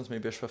e4 makes sense.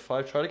 Maybe bishop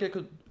f5. Try to get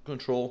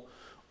control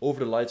over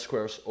the light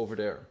squares over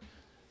there.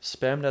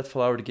 Spam that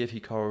flower to give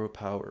Hikaru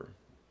power.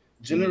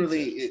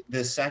 Generally,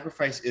 the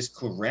sacrifice is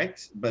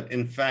correct, but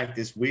in fact,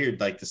 it's weird.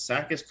 Like, the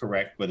sack is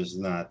correct, but it's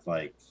not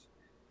like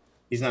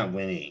he's not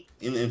winning.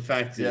 In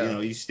fact, you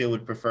know, you still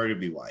would prefer to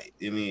be white.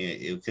 I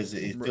mean, because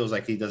it feels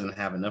like he doesn't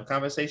have enough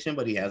compensation,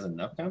 but he has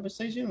enough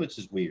compensation, which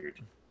is weird.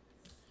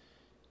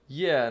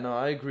 Yeah, no,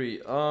 I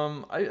agree.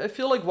 I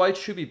feel like white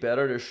should be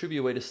better. There should be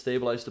a way to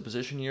stabilize the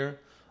position here.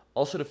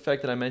 Also, the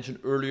fact that I mentioned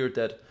earlier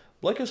that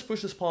black has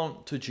pushed this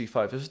pawn to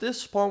g5. If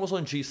this pawn was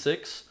on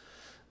g6,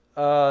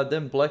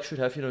 then black should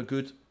have, you know,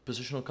 good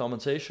positional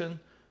compensation.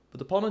 But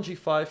the pawn on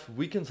g5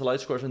 weakens the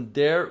light squares, and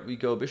there we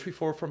go. Bishop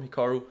e4 from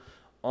Hikaru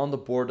on the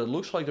board. That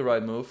looks like the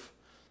right move.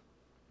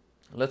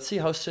 Let's see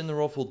how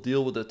Sindarov will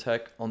deal with the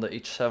attack on the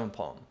h7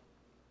 pawn.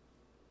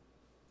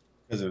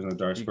 Because there's no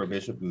dark square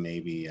bishop,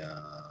 maybe...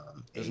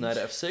 there's knight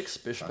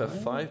f6, bishop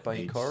f5 by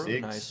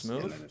Hikaru. Nice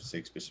move. And then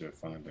f6,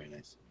 bishop f5, very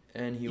nice.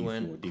 And he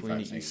went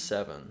queen to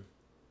e7.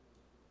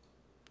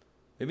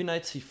 Maybe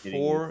knight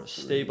c4,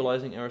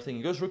 stabilizing everything.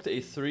 He goes rook to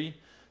a3,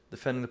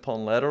 defending the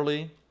pawn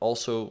laterally.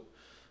 Also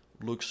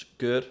looks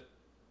good.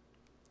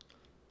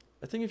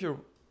 I think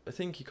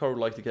Hikaru would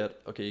like to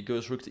get... Okay, he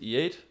goes rook to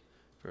e8.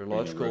 Very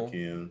logical.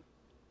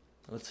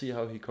 Let's see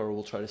how Hikaru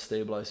will try to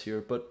stabilize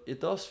here. But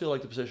it does feel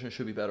like the position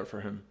should be better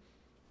for him.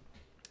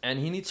 And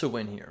he needs a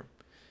win here.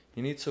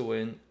 He needs a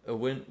win. A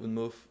win would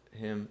move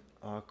him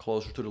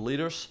closer to the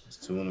leaders. It's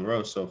 2 in a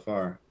row so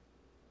far.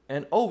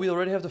 And oh, we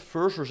already have the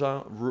first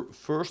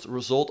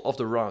result of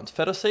the round.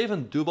 Fedoseev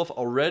and Dubov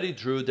already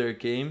drew their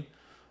game.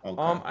 Okay.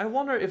 I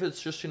wonder if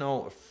it's just, you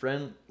know, a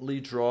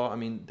friendly draw. I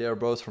mean, they are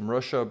both from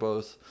Russia,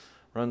 both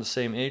around the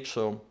same age,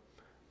 so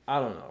I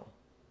don't know.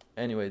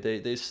 Anyway, they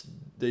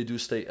do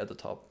stay at the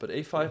top. But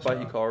a5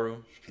 by Hikaru.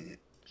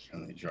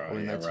 Can they draw?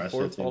 Yeah, knight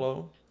c4 to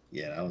follow.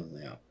 Yeah, that was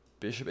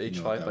Bishop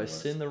h5 by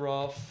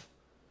Sindarov.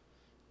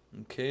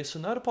 Okay, so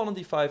now the pawn on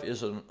d5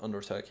 is under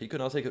attack. He could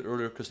not take it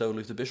earlier because that would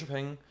leave the bishop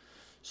hanging.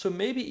 So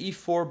maybe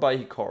e4 by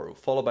Hikaru,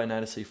 followed by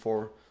knight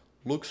c4,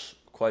 looks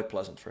quite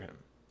pleasant for him.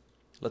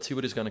 Let's see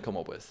what he's going to come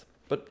up with.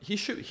 But he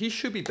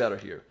should be better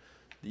here.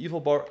 The evil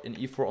bar in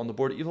e4 on the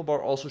board. The evil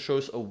bar also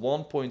shows a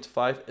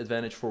 1.5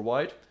 advantage for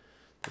white.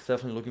 It's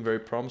definitely looking very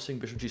promising.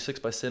 Bishop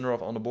g6 by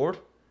Sindarov on the board.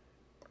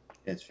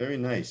 It's very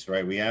nice,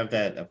 right? We have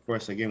that, of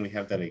course, again, we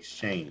have that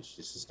exchange.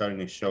 This is starting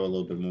to show a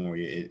little bit more.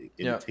 It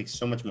takes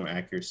so much more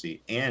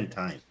accuracy and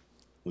time,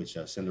 which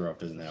Sindarov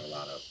doesn't have a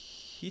lot of.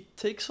 He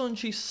takes on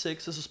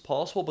g6. This is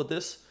possible, but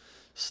this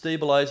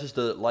stabilizes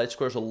the light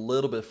squares a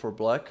little bit for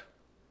black.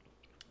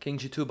 King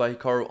g2 by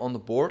Hikaru on the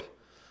board.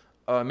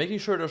 Making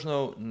sure there's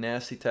no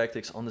nasty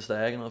tactics on this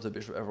diagonal if the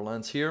bishop ever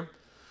lands here.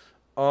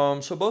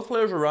 So both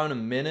players are around a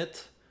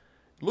minute.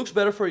 Looks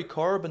better for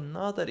Hikaru, but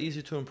not that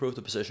easy to improve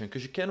the position,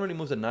 because you can't really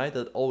move the knight.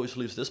 That always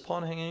leaves this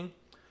pawn hanging.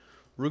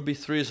 Rook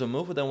b3 is a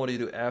move, but then what do you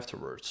do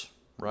afterwards,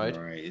 right?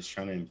 Right, it's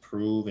trying to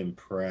improve and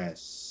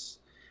press.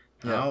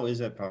 How is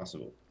that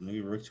possible? Maybe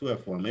rook to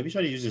f1. Maybe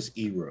try to use this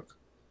e-rook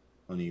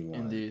on e1.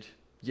 Indeed.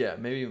 Yeah,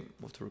 maybe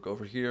move the rook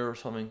over here or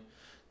something.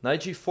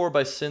 Knight g4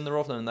 by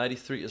Sindarov. Now knight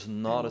e3 is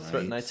not a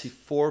threat. Knight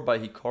c4 by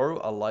Hikaru.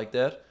 I like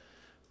that.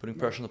 Putting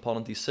pressure on the pawn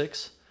on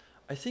d6.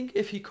 I think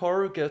if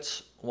Hikaru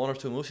gets one or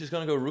two moves, he's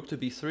going to go rook to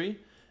b3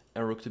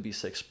 and rook to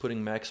b6,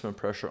 putting maximum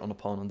pressure on the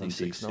pawn on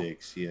d6.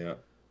 d6, yeah.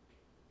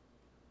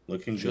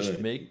 Looking just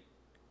good.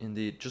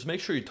 Just make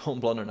sure you don't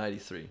blunder knight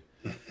e3.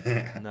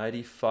 Knight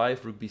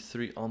e5, rook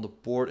b3 on the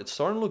board. It's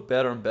starting to look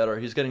better and better.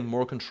 He's getting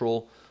more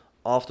control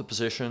of the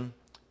position,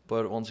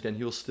 but once again,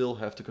 he'll still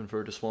have to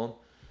convert this one.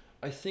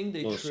 I think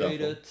they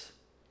traded.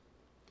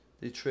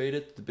 They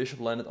traded. The bishop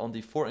landed on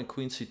d4 and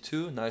queen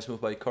c2. Nice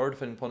move by Hikaru,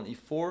 defending pawn on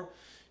e4.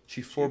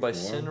 G4 by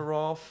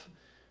Sindarov.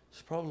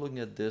 He's probably looking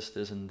at this,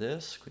 and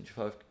this. Queen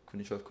g5,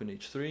 queen h5, queen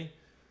h3.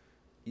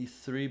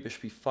 e3,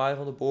 bishop e5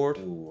 on the board.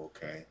 Ooh,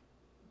 okay.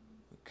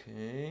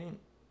 Okay.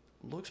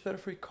 Looks better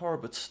for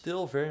Hikaru, but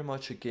still very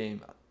much a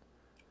game.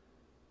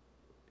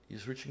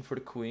 He's reaching for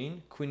the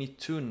queen. Queen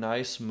e2,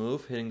 nice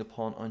move, hitting the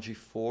pawn on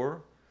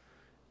g4.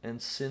 And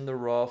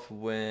Sindarov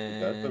went...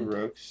 Got the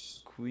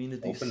rooks. Queen to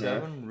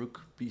d7,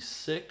 rook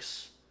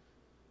b6.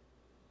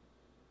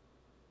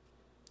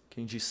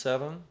 King g7.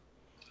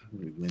 How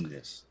do we win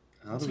this?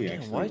 How do we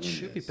actually white win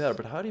should be this? better,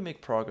 but how do you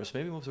make progress?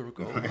 Maybe move the rook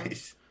over.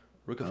 Right.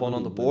 Rook f1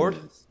 on the board.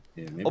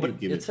 Yeah, maybe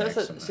but it says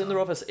that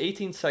Sindarov has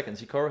 18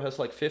 seconds. Hikaru has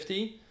like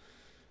 50.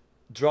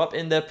 Drop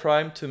in that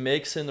prime to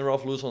make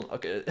Sindarov lose on...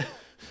 Okay,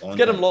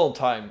 get him low on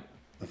time.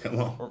 Come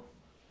on.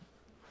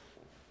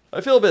 I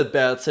feel a bit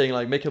bad saying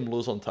like make him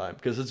lose on time,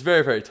 because it's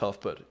very, very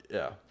tough, but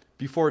yeah.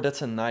 Before,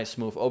 that's a nice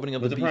move. Opening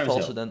up the b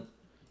also then...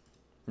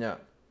 Yeah.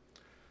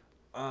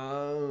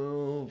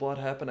 What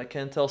happened? I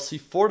can't tell.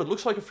 c4, that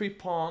looks like a free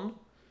pawn.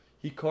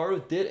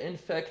 Hikaru did in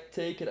fact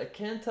take it. I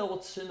can't tell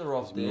what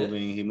Sindarov did.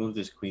 He moved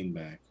his queen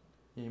back.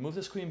 Yeah, he moved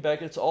his queen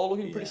back. It's all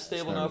looking pretty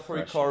stable now for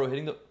Hikaru.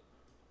 Hitting the...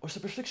 Oh, is the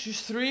bishop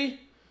g3?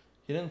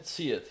 He didn't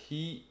see it.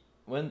 He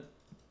went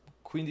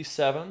queen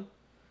d7.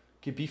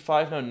 Okay,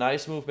 b5 now,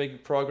 nice move, making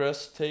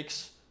progress.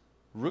 Takes,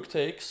 rook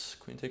takes,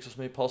 queen takes was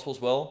made possible as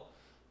well.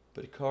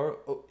 But Hikaru,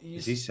 oh,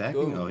 is he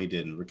sacking? Oh, he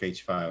didn't. Rook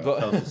h5. I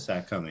felt the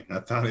sack coming. I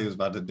thought he was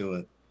about to do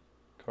it.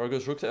 Hikaru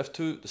goes rook to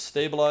f2 to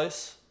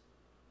stabilize.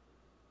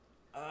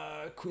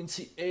 Queen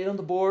c8 on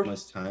the board. How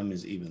much time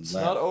is even it's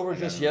left? Not over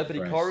just yet, but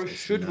Hikaru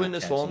should win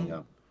this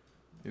one.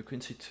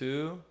 Queen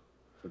c2.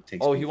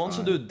 Oh, he wants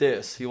to do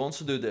this. He wants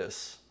to do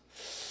this.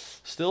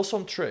 Still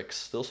some tricks.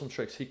 Still some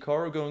tricks.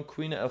 Hikaru going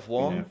queen to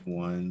f1. Queen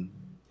f1.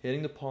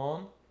 Hitting the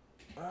pawn.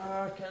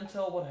 Can't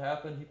tell what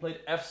happened. He played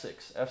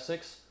f6.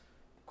 f6.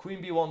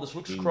 Queen b1. This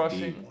looks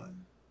crushing. B1.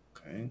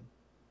 Okay.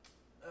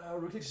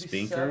 Rook takes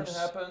b7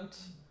 happened.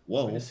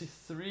 Whoa. Queen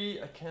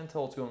c3. I can't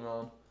tell what's going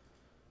on.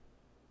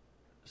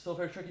 Still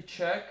very tricky.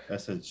 Check.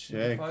 That's a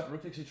check.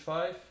 Rook takes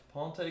h5.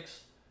 Pawn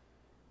takes.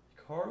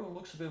 Hikaru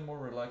looks a bit more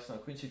relaxed now.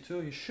 Queen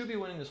c2. He should be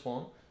winning this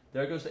one.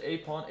 There goes the a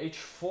pawn.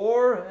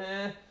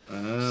 h4.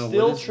 Still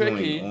what is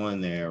tricky. Going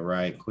on there,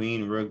 right?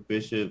 Queen, rook,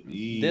 bishop.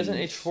 There's an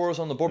h4 is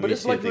on the board, but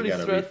it's like really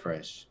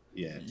refresh.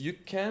 Yeah. You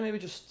can maybe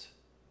just.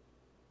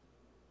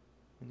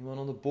 Anyone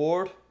on the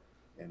board?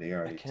 Yeah, they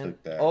already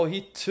took that. Oh,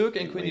 he took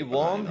and queen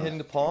e1, hitting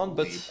the pawn,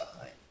 but.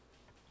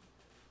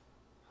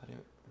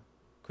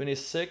 Queen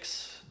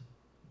e6.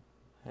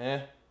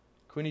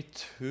 Queen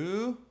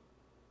e2.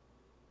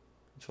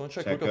 Just want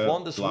to check rook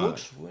f1. This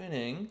looks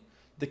winning.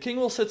 The king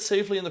will sit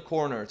safely in the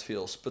corner, it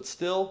feels, but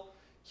still,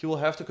 he will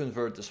have to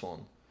convert this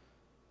one.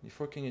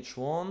 d4, king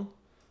h1.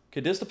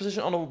 Okay, this is the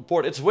position on the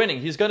board. It's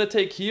winning. He's going to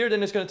take here, then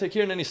he's going to take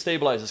here, and then he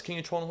stabilizes.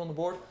 King h1 is on the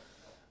board.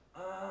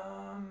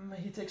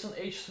 He takes on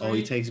h3. Oh,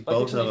 he takes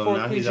both of them.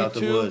 Now he's out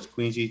the woods.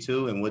 Queen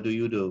g2, and what do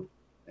you do?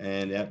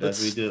 And that's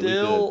what we did. We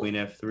did queen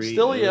f3.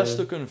 Still, he has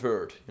to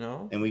convert, you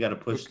know? And we got to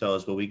push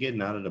those, but we're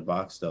getting out of the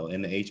box, though.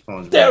 And the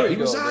h-pawn's there we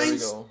go.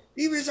 Resigns.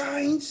 He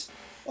resigns.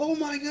 Oh,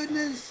 my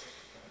goodness.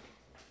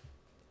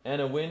 And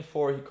a win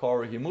for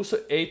Hikaru. He moves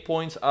to 8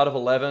 points out of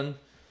 11.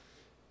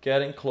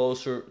 Getting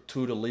closer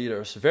to the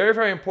leaders. Very,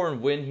 very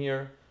important win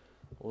here.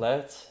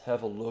 Let's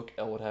have a look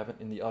at what happened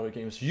in the other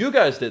games. You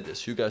guys did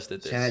this. You guys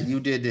did this. Chad, you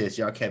did this.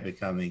 Y'all kept it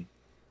coming.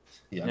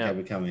 Y'all kept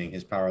it coming.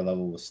 His power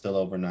level was still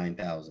over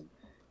 9,000.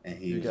 And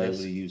he was able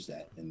to use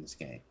that in this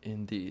game.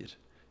 Indeed.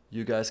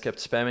 You guys kept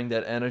spamming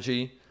that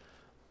energy.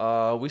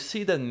 We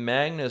see that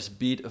Magnus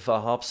beat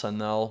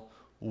Vahapsanel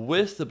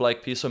with the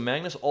black piece. So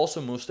Magnus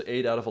also moves to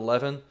 8 out of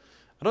 11.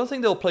 I don't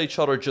think they'll play each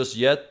other just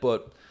yet,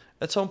 but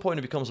at some point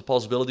it becomes a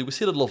possibility. We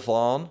see that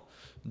Levon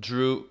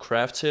drew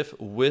Kravtsev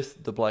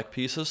with the black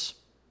pieces.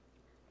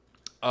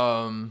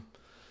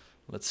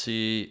 Let's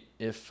see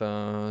if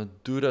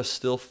Duda's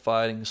still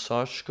fighting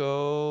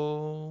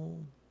Sachko.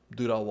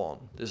 Duda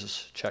won. This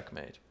is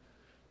checkmate.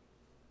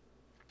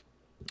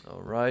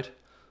 All right.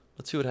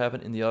 Let's see what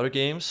happened in the other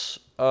games.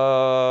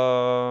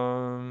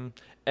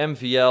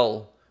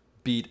 MVL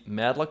beat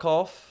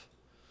Madlakov.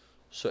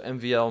 So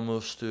MVL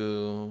moves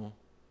to,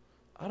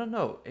 I don't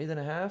know,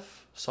 8.5,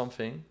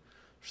 something.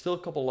 Still a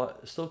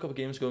couple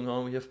games going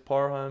on. We have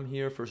Parham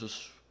here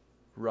versus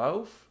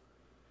Rauf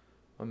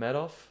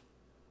Mamedov.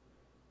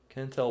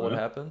 Can't tell what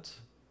happened.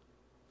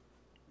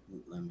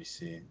 Let me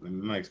see.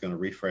 Mike's gonna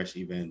refresh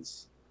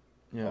events.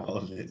 Yeah. All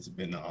of it's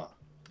been off.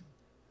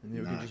 And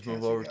here we can just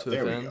move over to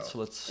events.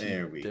 Let's see.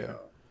 There we go.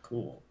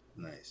 Cool.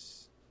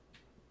 Nice.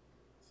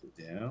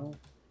 Fidel.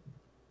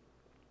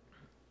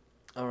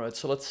 All right,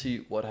 so let's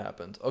see what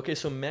happened. Okay,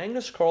 so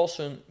Magnus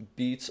Carlsen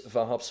beats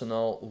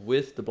Vahapsanel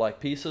with the black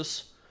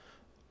pieces.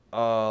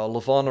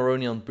 Levon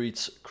Aronian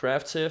beats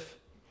Kravtsev.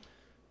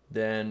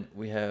 Then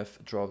we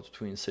have draw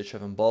between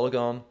Sychev and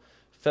Balagan.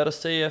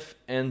 Fedoseyev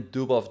and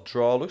Dubov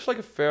draw. Looks like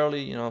a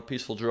fairly,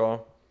 peaceful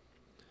draw.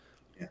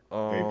 Yeah,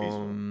 very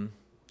peaceful.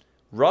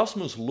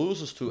 Rasmus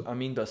loses to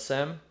Amin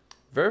Bassem.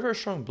 Very, very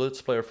strong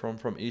Blitz player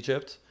from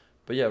Egypt.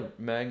 But yeah,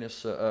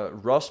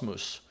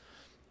 Rasmus,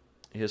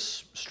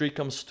 his streak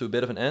comes to a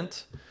bit of an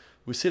end.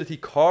 We see that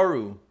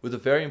Hikaru with a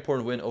very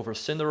important win over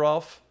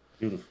Sindarov.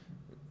 Beautiful.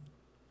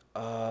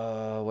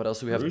 What else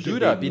do we have?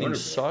 Duda beating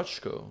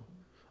Sachko.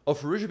 Oh,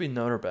 Faruja beat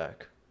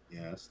Notterback.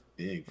 Yeah, that's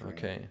big.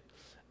 Okay. Him.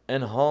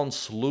 And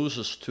Hans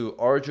loses to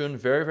Arjun.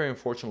 Very, very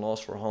unfortunate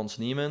loss for Hans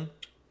Niemann.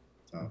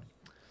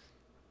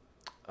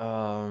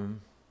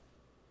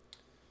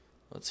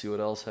 Let's see what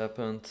else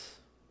happened.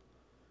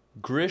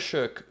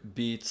 Grischuk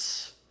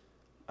beats,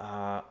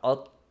 I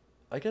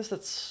guess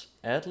that's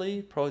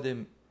Adley. Probably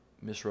they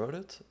miswrote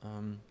it.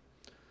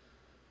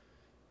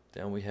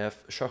 Then we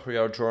have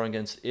Shahryar drawing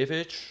against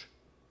Ivic.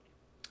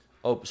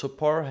 Oh, so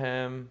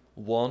Parham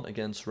won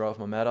against Rauf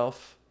Mamedov.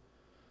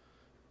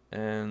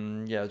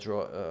 And yeah,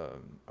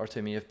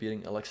 Artemiev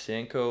beating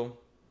Alexyenko.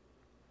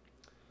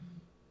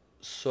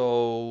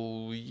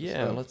 So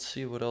yeah, let's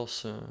see what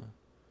else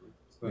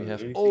we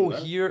have. Oh,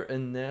 here a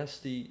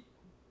nasty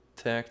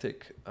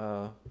tactic.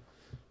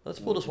 Let's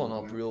pull this one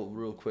up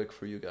real quick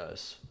for you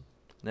guys.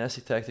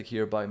 Nasty tactic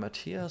here by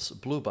Matthias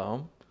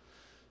Bluebaum.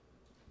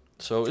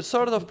 So it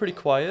started off pretty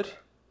quiet,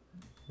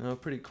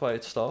 pretty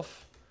quiet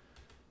stuff.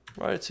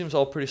 Right, it seems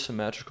all pretty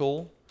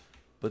symmetrical,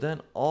 but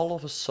then all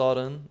of a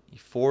sudden,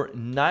 e4,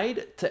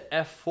 knight to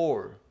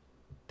f4.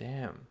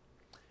 damn.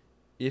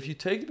 If you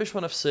take the bishop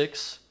on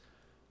f6,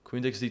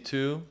 queen takes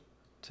d2,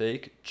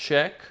 take,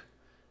 check,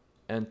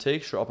 and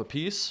takes, you're up a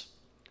piece.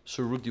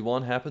 So rook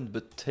d1 happened,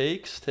 but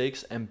takes,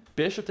 and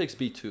bishop takes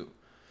b2.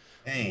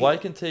 Dang.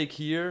 White can take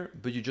here,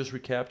 but you just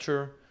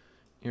recapture.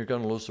 You're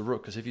gonna lose the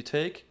rook, because if you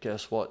take,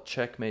 guess what?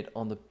 Checkmate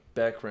on the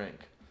back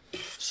rank.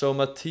 So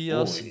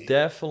Matthias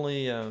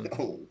definitely...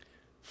 oh,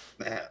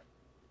 man.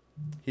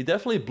 He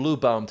definitely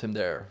blue-bombed him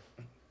there.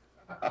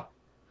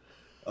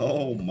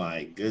 Oh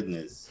my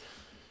goodness.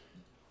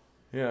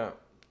 Yeah.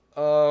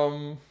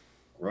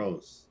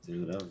 Gross,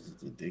 dude. That was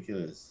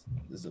ridiculous.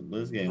 This is a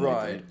Blitz game.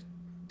 Right. Like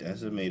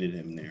decimated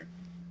him there.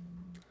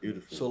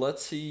 Beautiful. So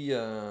let's see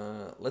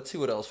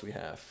what else we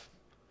have.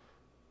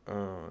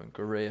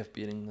 Goreyev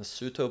beating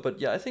Nasuto. But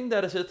yeah, I think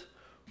that is it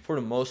for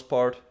the most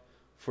part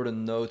for the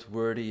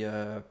noteworthy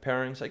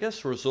pairings. I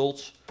guess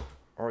results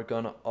are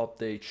gonna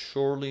update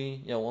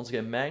shortly. Yeah, once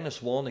again,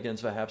 Magnus won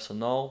against Vahab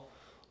Sanal.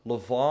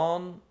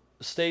 Levon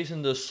stays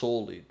in the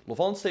sole lead.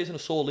 Levon stays in the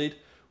sole lead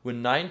with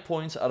 9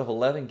 points out of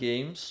 11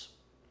 games.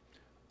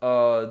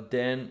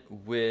 Then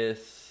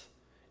with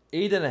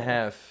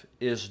 8.5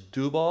 is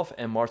Dubov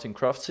and Martin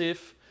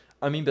Kravtsev.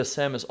 Amin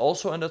Bassam is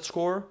also on that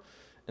score.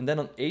 And then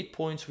on 8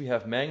 points we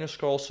have Magnus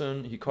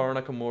Carlsen, Hikaru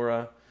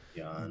Nakamura,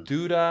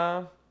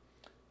 Duda,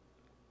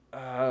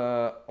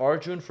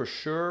 Arjun for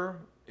sure,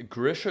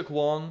 Grischuk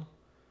won,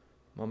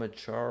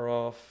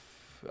 Mamedcharov.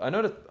 I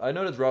know that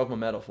Rauf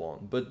Mamedov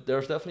won, but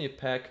there's definitely a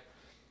pack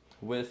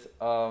with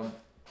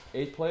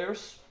 8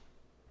 players.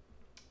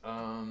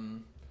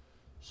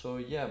 So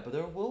yeah, but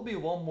there will be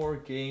one more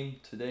game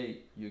today,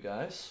 you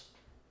guys.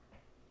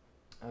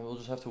 And we'll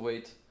just have to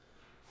wait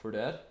for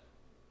that.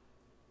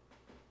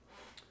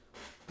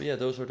 But yeah,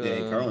 those are the...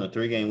 Yeah, Carl on a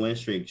 3-game win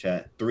streak,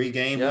 chat.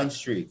 3-game win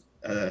streak.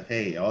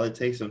 Hey, all it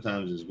takes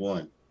sometimes is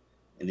one.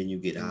 And then you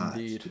get hot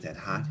with that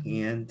hot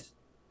hand,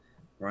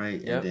 right?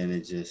 Yep. And then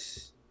it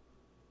just...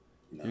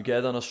 You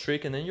get on a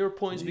streak and then your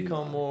points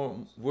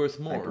become worth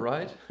more,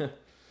 right?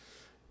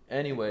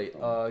 Anyway,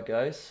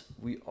 guys,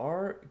 we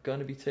are going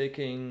to be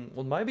taking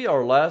what might be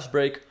our last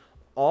break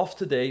off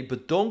today.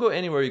 But don't go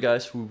anywhere, you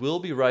guys. We will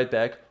be right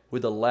back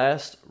with the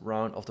last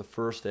round of the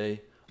first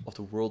day of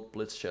the World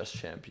Blitz Chess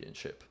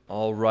Championship.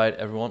 All right,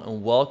 everyone,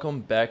 and welcome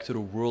back to the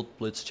World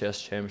Blitz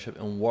Chess Championship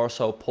in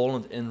Warsaw,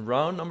 Poland. In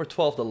round number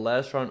 12, the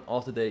last round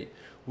of the day,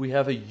 we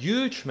have a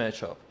huge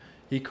matchup.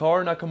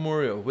 Hikaru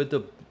Nakamura with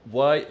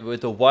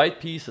the white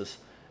pieces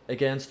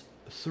against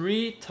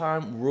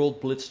 3-time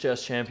World Blitz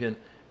Chess Champion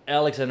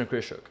Alexander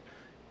Grischuk.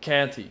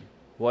 Canty,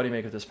 what do you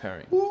make of this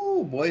pairing?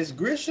 Ooh, boy, it's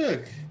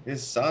Grischuk.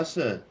 It's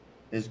Sasha.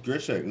 It's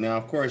Grischuk. Now,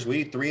 of course,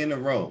 we 3 in a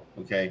row,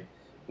 okay?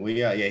 Well,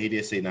 yeah, he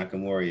did say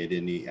Nakamura,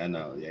 didn't he? I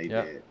know, yeah, he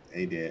did.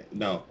 He did.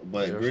 No,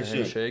 but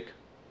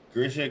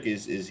Grischuk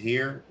is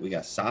here. We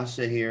got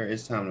Sasha here.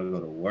 It's time to go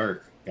to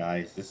work,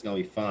 guys. This is gonna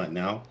be fun.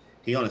 Now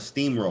he on a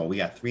steamroll. We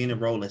got 3 in a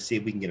row. Let's see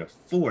if we can get a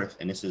 4th,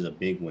 and this is a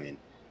big win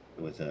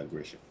with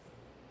Grischuk.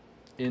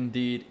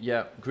 Indeed,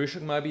 yeah.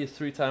 Grischuk might be a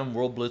 3-time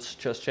World Blitz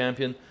Chess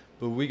Champion,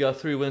 but we got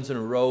 3 wins in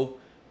a row.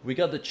 We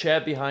got the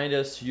chat behind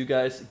us. You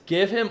guys,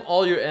 give him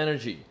all your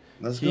energy.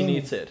 He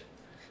needs it.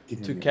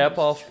 To cap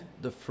off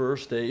the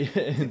first day,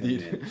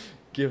 indeed,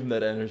 give him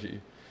that energy.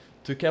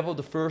 To cap off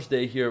the first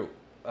day here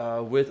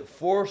with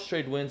 4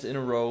 straight wins in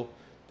a row,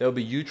 that will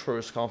be huge for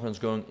his confidence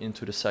going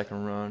into the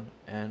second round.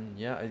 And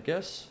yeah, I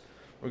guess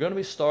we're gonna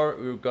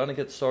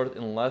get started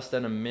in less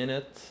than a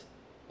minute.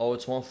 Oh,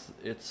 it's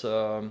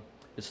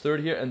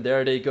 30 here, and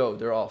there they go.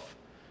 They're off.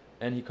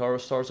 And Hikaru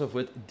starts off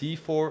with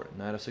d4,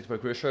 knight f6 by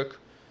Grischuk.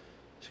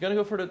 She's gonna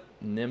go for the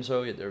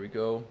Nimzo. Yeah, there we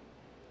go.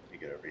 You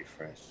gotta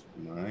refresh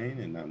mine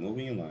and not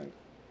moving in line.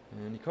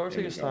 And Hikaru's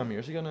taking his time here.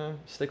 Is he gonna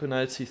stick with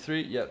knight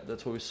c3? Yeah,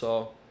 that's what we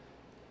saw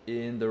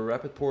in the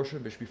rapid portion.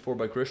 Bishop b4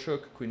 by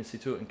Grischuk, queen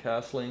c2 and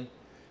castling.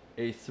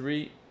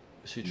 a3,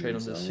 so you trade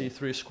on the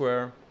c3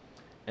 square,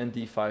 and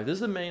d5. This is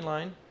the main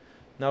line.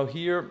 Now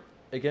here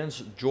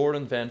against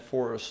Jordan Van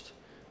Forest,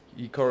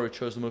 Hikaru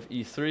chose to move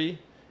e3,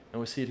 and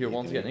we see it here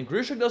once again. And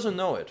Grischuk doesn't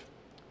know it.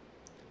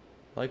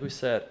 Like we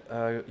said,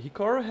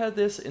 Hikaru had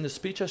this in the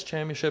Speed Chess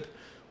Championship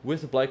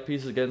with the black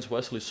pieces against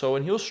Wesley So,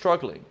 and he was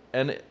struggling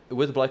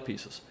with the black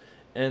pieces.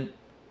 And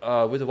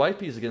with the white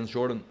piece against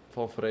Jordan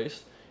Van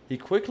Forest, he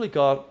quickly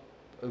got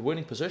a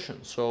winning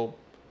position. So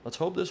let's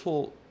hope this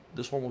one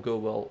will go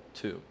well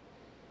too.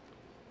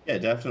 Yeah,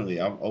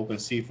 definitely. I'll open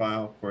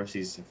C-file. Of course,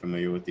 he's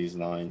familiar with these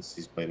lines.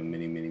 He's played them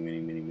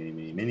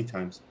many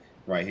times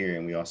right here.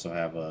 And we also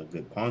have a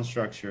good pawn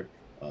structure.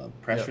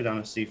 Pressure down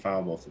the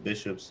C-file, both the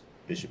bishops,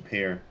 bishop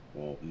pair.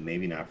 Well,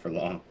 maybe not for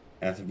long.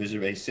 After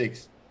bishop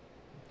a6,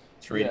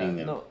 trading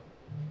them. No,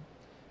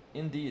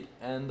 indeed.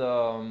 And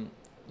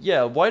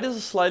yeah, white is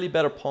a slightly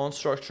better pawn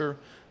structure.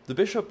 The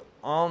bishop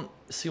on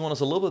c1 is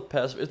a little bit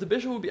passive. If the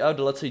bishop would be out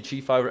to, let's say,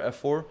 g5 or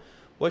f4,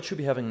 white should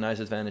be having a nice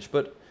advantage.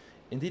 But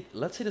indeed,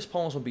 let's say this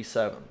pawn was on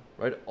b7,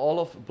 right? All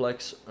of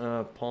black's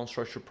pawn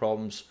structure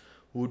problems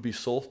would be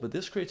solved, but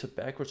this creates a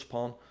backwards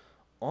pawn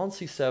on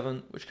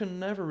c7, which can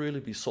never really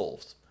be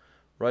solved,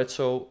 right?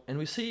 So, and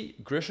we see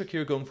Grischuk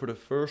here going for the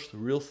first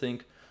real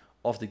thing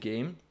of the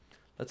game.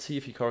 Let's see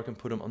if Hikaru can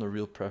put him under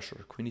real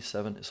pressure. Queen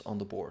e7 is on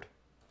the board.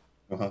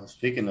 Well,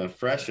 speaking of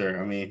pressure,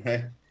 I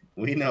mean,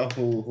 we know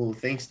who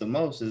thinks the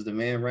most is the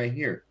man right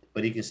here.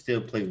 But he can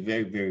still play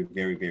very, very,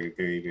 very, very,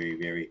 very, very,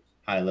 very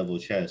high-level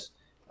chess.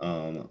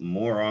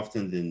 More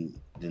often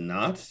than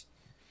not,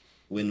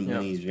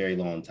 when he's very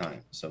long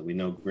time. So we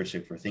know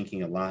Grischuk for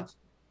thinking a lot.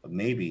 But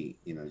maybe,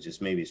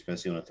 just maybe,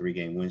 especially on a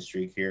 3-game win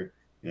streak here,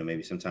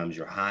 maybe sometimes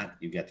you're hot.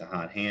 You got the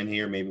hot hand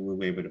here. Maybe we'll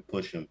be able to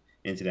push him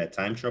into that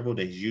time trouble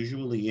that he's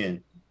usually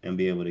in and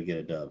be able to get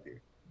a dub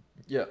here.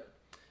 Yeah.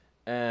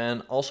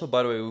 And also,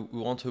 by the way, we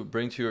want to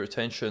bring to your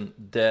attention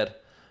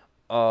that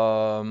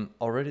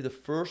already the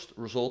first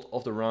result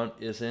of the round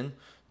is in.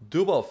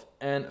 Dubov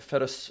and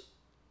Fedas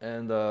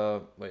and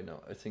I'm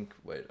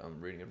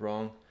reading it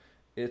wrong.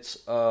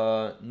 It's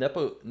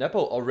Nepo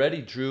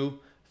already drew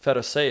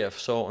Fedoseev,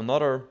 so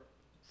another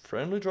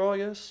friendly draw, I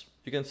guess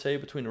you can say,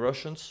 between the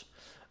Russians.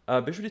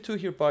 Bishop d2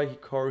 here by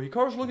Hikaru.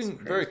 Hikaru's looking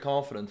very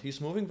confident.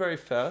 He's moving very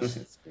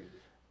fast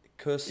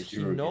because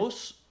he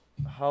knows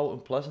how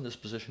unpleasant this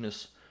position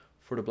is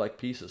for the black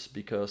pieces,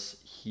 because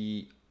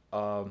he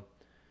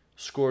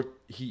scored.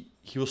 He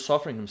was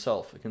suffering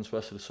himself against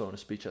Wesley So in the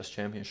Speed Chess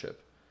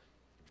Championship.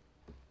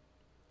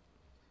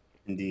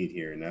 Indeed,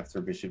 here, and after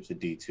bishop to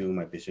d2,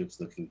 my bishop's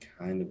looking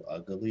kind of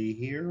ugly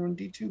here on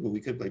d2, but we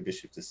could play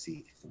bishop to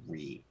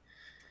c3.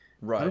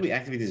 Right. How do we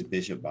activate this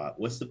bishop bot?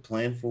 What's the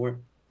plan for it?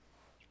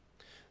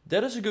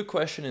 That is a good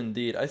question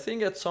indeed. I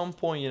think at some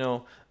point,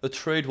 a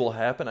trade will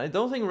happen. I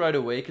don't think right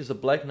away, because the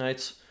black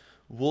knights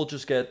will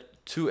just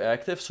get too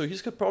active. So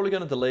he's probably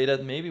going to delay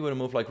that, maybe with a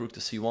move like rook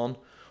to c1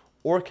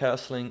 or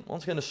castling.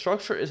 Once again, the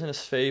structure is in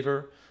his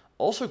favor.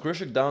 Also,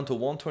 Grischuk down to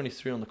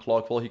 123 on the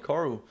clock, while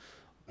Hikaru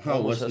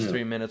almost has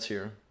 3 minutes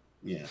here.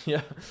 Yeah.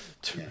 Yeah.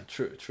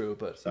 True.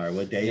 But sorry,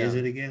 what day is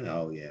it again?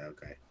 Oh, yeah,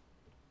 okay.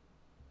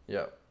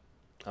 Yeah.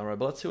 All right,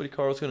 but let's see what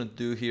Hikaru's going to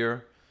do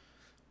here.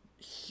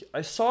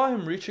 I saw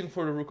him reaching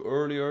for the rook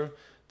earlier.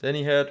 Then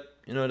he had,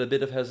 a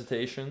bit of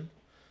hesitation.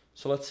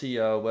 So let's see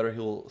whether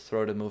he'll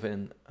throw the move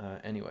in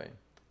anyway.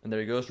 And there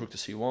he goes, rook to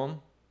c1.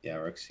 Yeah,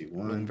 rook c1.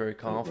 Looking very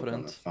confident.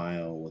 On the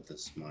file with a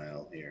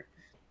smile here.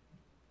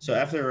 So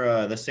after,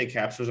 let's say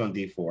captures on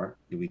d4,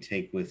 do we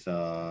take with,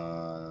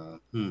 what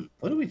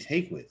do we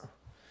take with?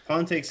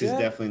 Pawn takes is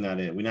definitely not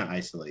it. We're not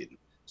isolating.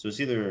 So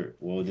it's either,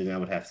 well, then I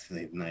would have to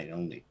leave knight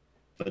only.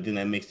 But then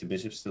that makes the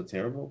bishop still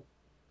terrible.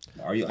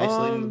 Are you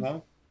isolating the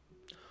pawn?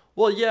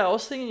 Well, yeah, I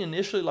was thinking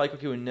initially, like,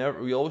 okay,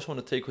 we always want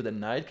to take with a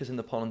knight, because then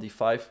the pawn on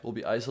d5 will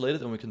be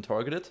isolated and we can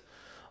target it.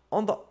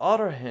 On the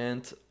other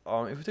hand,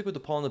 if we take with the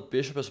pawn, the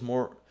bishop has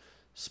more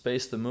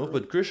space to move,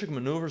 but Grischuk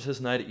maneuvers his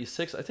knight at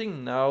e6. I think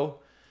now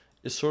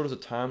is sort of the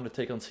time to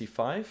take on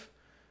c5,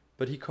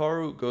 but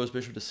Hikaru goes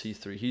bishop to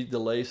c3. He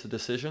delays the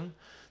decision.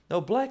 Now,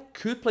 black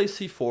could play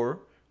c4,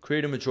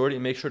 create a majority,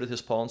 and make sure that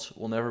his pawns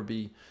will never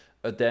be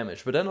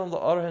damaged. But then on the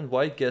other hand,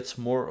 white gets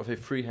more of a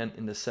free hand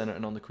in the center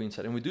and on the queen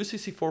side. And we do see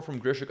c4 from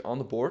Grischuk on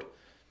the board.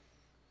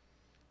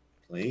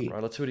 Right,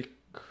 let's see what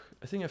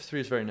I think f3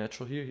 is very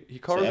natural here.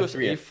 Hikaru goes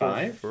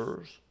a4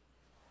 first.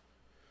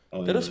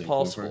 Oh, that is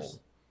possible.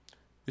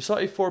 We saw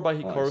a4 by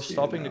Hikaru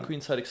stopping the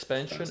queen side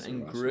expansion,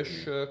 and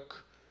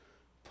Grischuk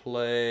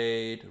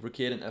played rook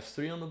e8 and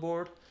f3 on the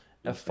board.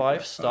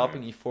 f5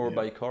 stopping e4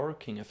 by Hikaru,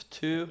 king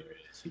f2.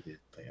 He did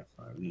play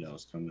f5. We know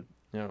it's coming.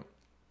 Yeah.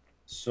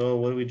 So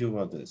what do we do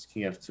about this?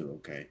 King f2,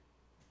 okay.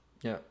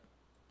 Yeah.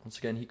 Once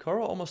again,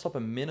 Hikaru almost up a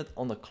minute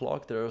on the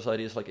clock. There's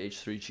ideas like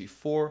h3,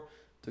 g4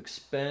 to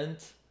expand.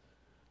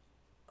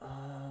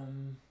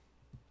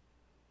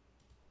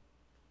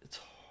 It's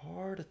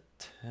hard to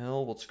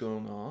tell what's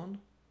going on.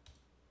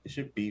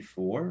 Bishop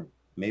b4.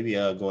 Maybe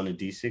going to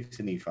d6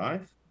 and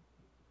e5.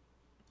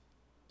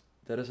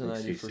 That is an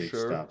idea for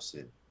sure. Stops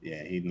it.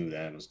 Yeah, he knew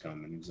that was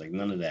coming. He was like,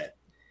 none of that.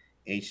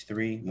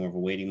 h3, more of a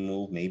waiting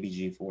move. Maybe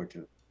g4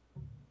 too.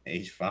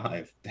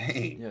 h5.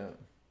 Dang.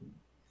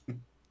 Yeah.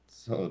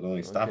 So it's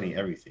only stopping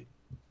everything.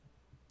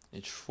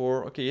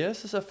 h4. Okay,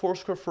 yes, it's a f4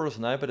 square for his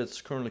knight, but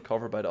it's currently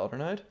covered by the other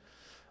knight.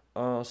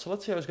 So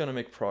let's see how he's going to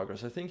make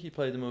progress. I think he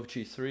played the move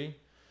g3,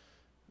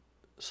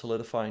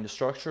 solidifying the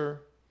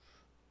structure.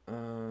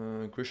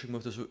 Grischuk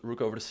moved his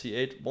rook over to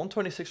c8.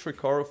 126 for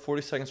Hikaru,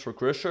 40 seconds for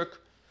Grischuk.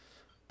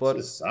 But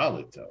it's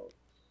solid though.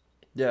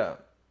 Yeah,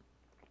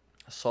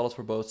 solid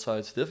for both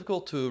sides.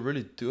 Difficult to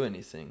really do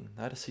anything.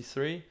 Knight to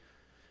c3,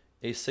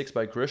 a6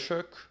 by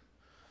Grischuk.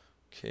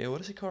 Okay,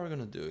 what is Hikaru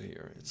gonna do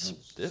here? It's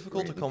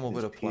difficult to come up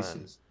with a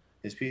plan.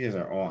 His pieces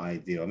are all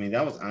ideal. I mean,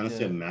 that was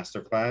honestly a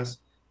masterclass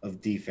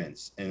of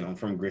defense, and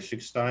from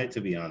Grischuk's side,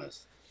 to be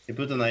honest, he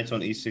put the knights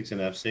on e6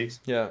 and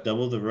f6.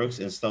 Double the rooks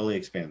and slowly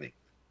expanding.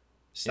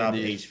 Stopped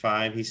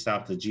h5. He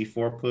stopped the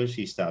g4 push.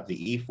 He stopped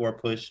the e4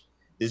 push.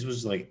 This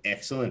was like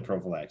excellent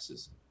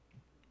prophylaxis.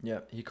 Yeah,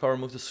 Hikaru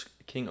moved his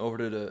king over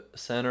to the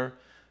center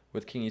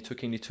with king e2,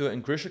 king d2,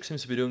 and Grischuk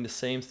seems to be doing the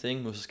same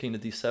thing, moves his king to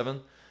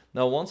d7.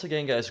 Now, once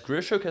again, guys,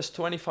 Grischuk has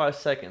 25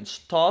 seconds.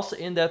 Toss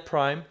in that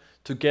prime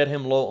to get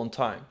him low on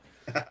time.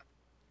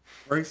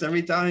 Works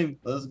every time.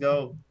 Let's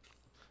go.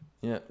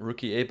 Yeah, rook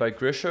e8 by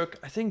Grischuk.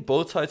 I think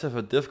both sides have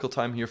a difficult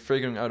time here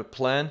figuring out a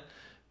plan.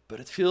 But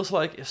it feels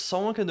like if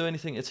someone can do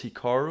anything, it's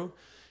Hikaru.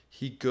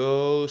 He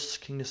goes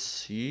king to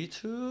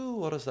c2.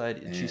 What is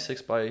that? Yeah.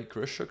 G6 by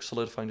Grischuk,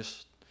 solidifying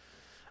this.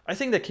 I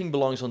think that king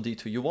belongs on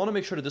d2. You want to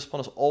make sure that this pawn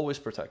is always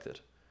protected.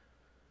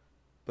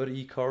 But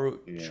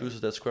Hikaru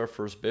chooses that square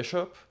for his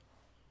bishop.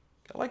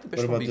 I like the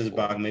bishop. What about this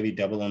block? Maybe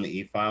double on the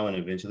e file and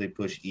eventually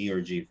push e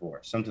or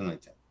g4, something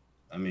like that.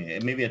 I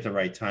mean, maybe at the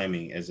right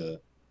timing as a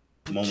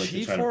moment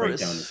to try to break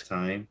down this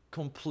time.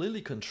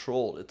 Completely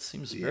controlled. It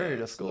seems very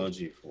difficult. No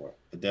g4,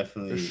 but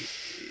definitely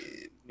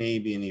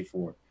maybe an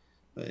e4.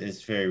 But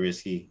it's very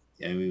risky,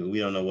 and we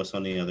don't know what's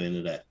on the other end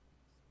of that.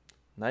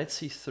 Knight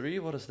c3.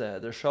 What is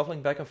that? They're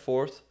shuffling back and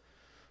forth.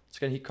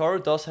 So again,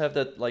 Hikaru does have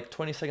that like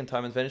 20-second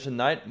time advantage. The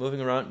knight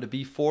moving around the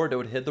b4 that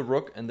would hit the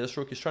rook, and this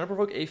rook he's trying to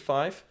provoke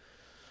a5.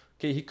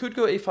 Okay, he could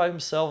go a5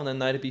 himself and then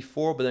knight at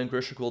b4, but then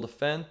Grischuk will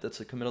defend.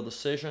 That's a committal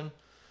decision.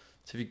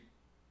 So if he,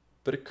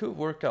 but it could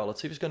work out.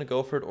 Let's see if he's going to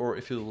go for it or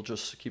if he will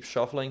just keep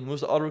shuffling. He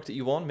moves the other rook to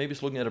e1. Maybe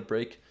he's looking at a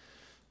break,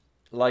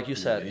 like you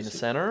said, in the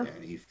center.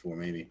 Yeah, e4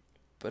 maybe.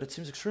 But it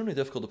seems extremely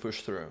difficult to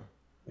push through.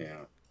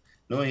 Yeah.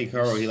 Knowing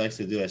Hikaru, he likes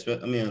to do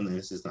that. I mean,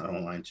 this is not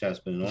online chess,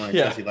 but in online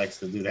chess, he likes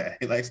to do that.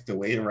 He likes to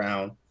wait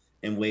around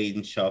and wait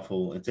and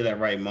shuffle until that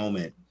right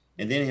moment.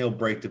 And then he'll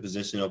break the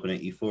position open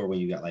at e4 when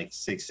you got like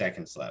 6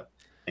 seconds left.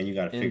 And you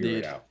got to figure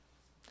it out.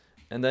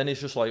 And then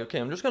he's just like, okay,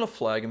 I'm just going to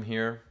flag him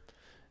here.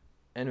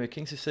 Anyway,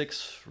 king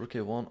c6, rook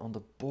a1 on the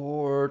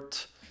board.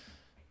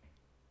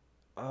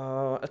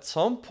 At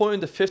some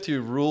point, the 50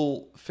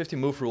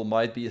 move rule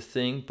might be a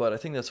thing, but I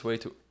think that's way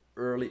too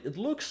early. It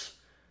looks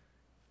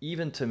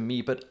even to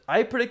me, but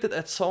I predict that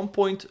at some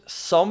point,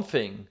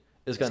 something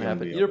is going to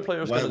happen. Either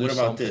player is going to do something.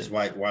 What about this?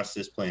 Watch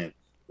this plan.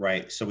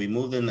 Right, so we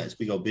move in.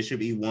 We go bishop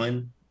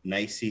e1,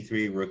 knight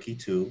c3, rook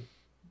e2.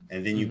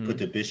 And then you put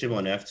the bishop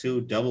on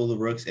f2, double the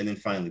rooks, and then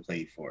finally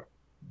play e4.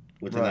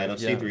 With the knight on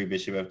c3,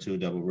 bishop f2,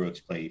 double rooks,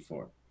 play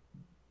e4.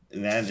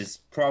 And that is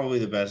probably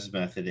the best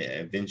method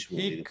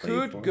eventually to play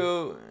e4. He could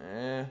go...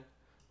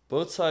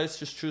 both sides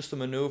just choose to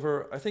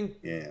maneuver. I think...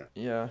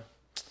 Yeah.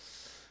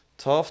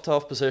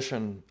 Tough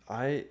position.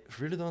 I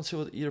really don't see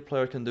what either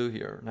player can do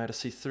here. Knight to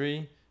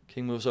c3,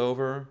 king moves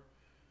over.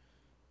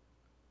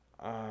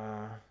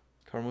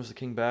 Hikaru moves the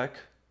king back.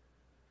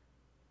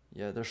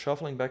 Yeah, they're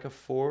shuffling back and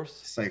forth.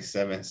 It's like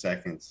 7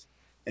 seconds.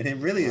 And it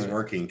really is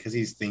working because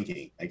he's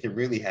thinking. Like, it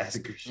really has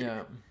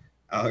Grischuk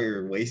out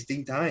here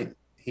wasting time.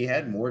 He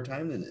had more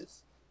time than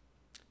this.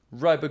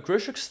 Right, but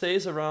Grischuk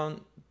stays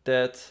around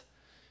that,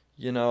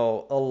 you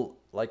know,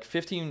 like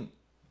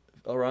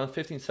around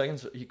 15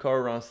 seconds.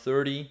 Hikaru around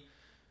 30.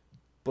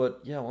 But,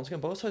 yeah, once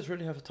again, both sides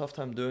really have a tough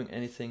time doing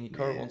anything.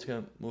 Hikaru, once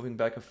again, moving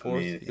back and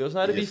forth. He goes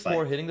knight to b4,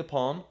 like, hitting the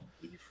pawn.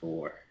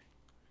 e4.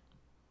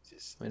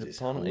 The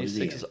pawn on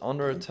a6 is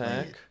under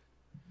attack.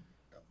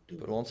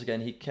 But once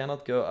again, he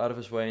cannot go out of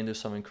his way and do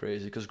something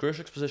crazy. Because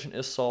Grischuk's position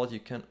is solid.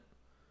 You can...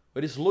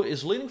 Wait, he's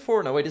leaning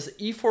forward now. Wait, this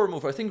is e4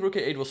 move. I think rook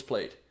a8 was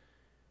played.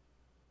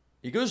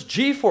 He goes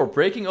g4,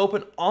 breaking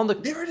open on the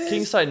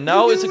king side.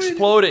 Now it's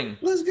exploding.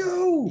 Let's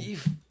go.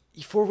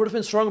 e4 would have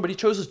been stronger, but he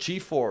chose his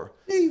g4.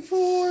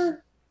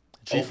 e4.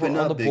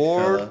 G4 on the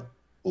board.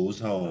 Who's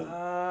home?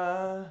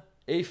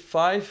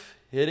 a5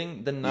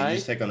 hitting the knight. You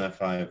just take on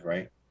f5,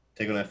 right?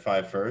 Take on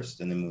f5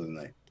 first, and then move the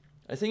knight.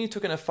 I think he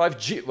took an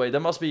f5. Wait, that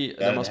must be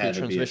a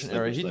transmission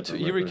error.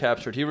 He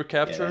recaptured. He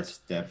recaptured. Yeah, that's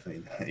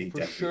definitely.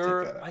 For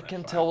sure, I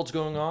can tell what's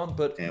going on,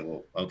 but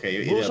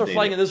okay. Moves are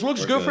flying, and this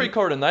looks good for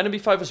Hikaru. Knight on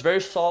b5 is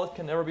very solid.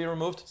 Can never be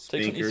removed.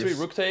 Takes on e3.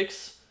 Rook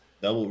takes.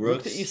 Double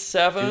rooks. Rook to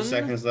e7. 2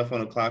 seconds left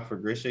on the clock for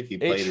Grischuk. He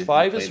played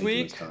h5 is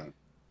weak.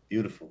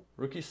 Beautiful.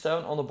 Rook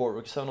e7 on the board.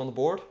 Rook e7 on the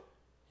board.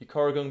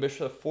 Hikaru going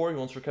bishop f4. He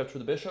wants to recapture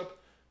the bishop.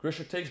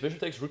 Grischuk takes. Bishop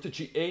takes. Rook to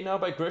g8 now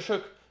by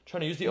Grischuk.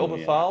 Trying to use the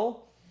open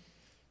file.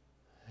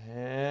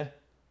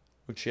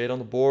 Rook g8 on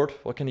the board.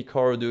 What can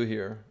Hikaru do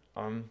here?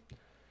 Don't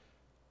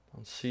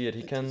see it.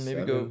 He can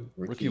maybe go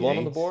rook e1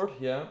 on the board.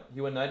 Yeah.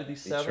 He went knight at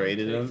d7. He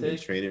traded him. He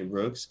traded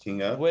rooks.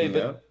 King up. King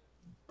up.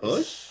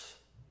 Push.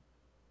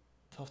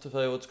 Tough to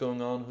tell you what's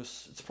going on.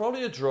 It's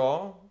probably a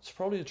draw.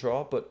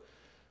 But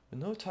with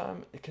no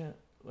time, it can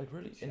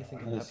really anything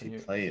can happen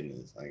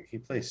here. He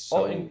plays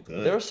so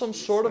good. There's some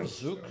sort of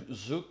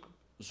zook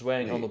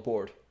zwang on the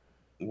board.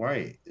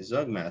 Right,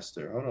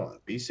 Zugmaster. Hold on.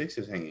 B6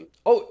 is hanging.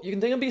 Oh, you can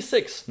think of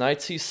B6. Knight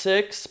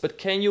C6, but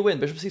can you win?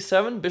 Bishop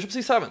C7? Bishop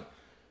C7.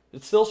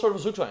 It's still sort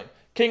of a Zugzwang.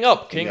 King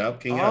up. King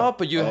up.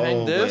 But you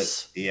hang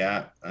this.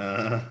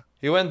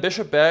 He went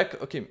bishop back.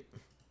 Okay.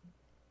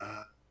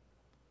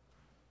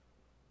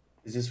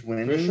 Is this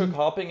winning? Grischuk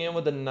hopping in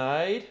with the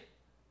knight.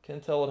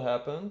 Can't tell what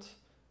happened.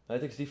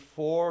 Knight takes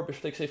d4.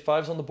 Bishop takes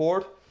a5 on the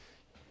board.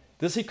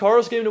 This is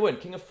Hikaru's game to win.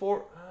 King of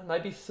 4.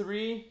 Knight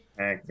b3.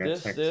 Knight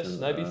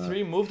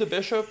b3, move the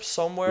bishop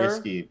somewhere.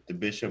 Risky. The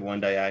bishop one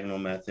diagonal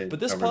method. But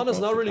this pawn is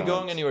not really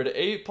going anywhere. The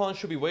a pawn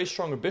should be way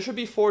stronger. Bishop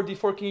b4,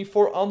 d4, king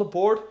e4 on the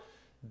board.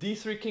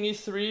 d3, king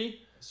e3.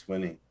 It's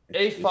winning.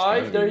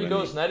 a5, there he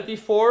goes. Knight at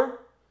d4.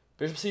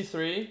 Bishop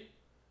c3.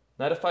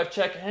 Knight f5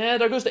 check.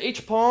 And there goes the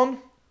h pawn.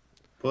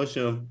 Push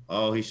him.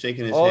 Oh, he's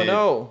shaking his Oh head.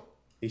 no.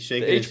 He's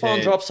shaking The his H-pawn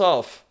head. drops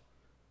off.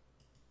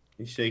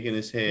 He's shaking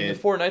his head.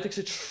 King f4, knight takes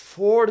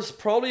h4. This is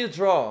probably a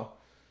draw.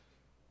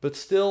 But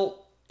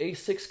still,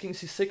 a6, king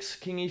c6,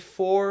 king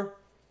e4.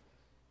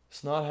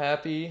 It's not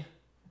happy.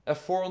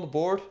 f4 on the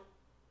board.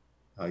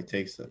 Oh, he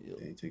takes it.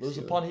 He takes loses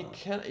the pawn.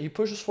 He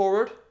pushes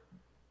forward.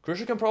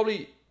 Grischuk can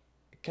probably...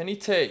 Can he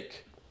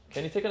take?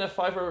 Can he take an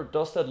f5 or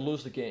does that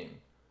lose the game?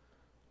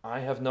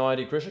 I have no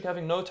idea. Grischuk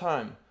having no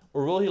time.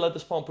 Or will he let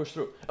this pawn push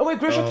through? Oh wait,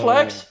 Grischuk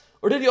flags?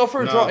 Or did he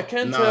offer a draw? I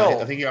can't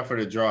tell. I think he offered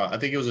a draw. I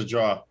think it was a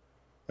draw.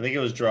 I think it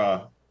was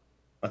draw.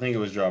 I think it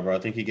was draw, bro. I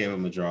think he gave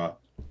him a draw.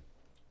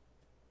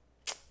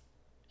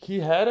 He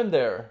had him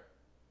there.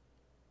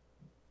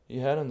 He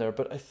had him there.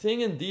 But I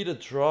think indeed a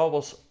draw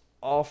was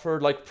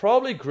offered. Like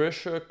probably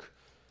Grischuk.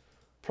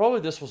 Probably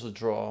this was a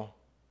draw.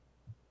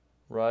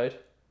 Right?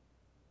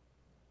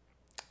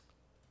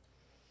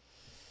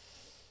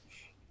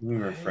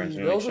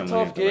 That was a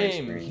tough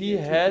game. He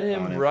had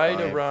him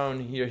right around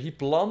here. He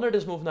blundered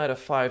his move knight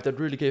f5. That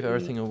really gave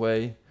everything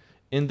away.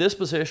 In this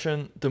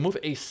position, the move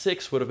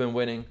a6 would have been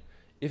winning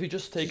if he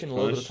just taken a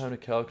little bit of time to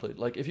calculate.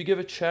 Like if you give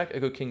a check, I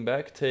go king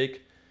back,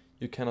 take,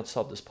 you cannot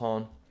stop this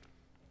pawn.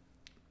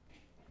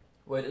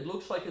 Wait, it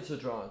looks like it's a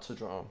draw. It's a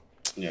draw.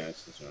 Yeah,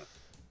 it's a draw.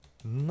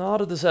 Not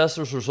a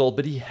disastrous result,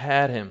 but he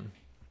had him.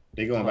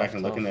 They're going back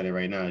and looking at it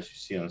right now, as you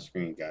see on the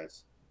screen,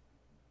 guys.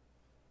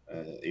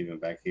 Even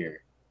back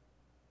here.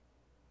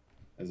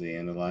 As they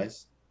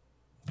analyze.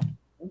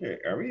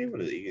 Are we able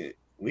to...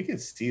 We can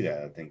see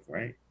that, I think,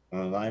 right? On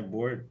the live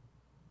board?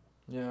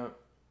 Yeah.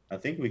 I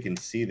think we can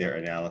see their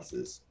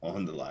analysis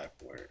on the live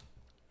board.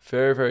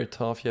 Very, very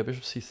tough. Yeah,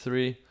 bishop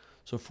c3.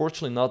 So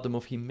unfortunately not the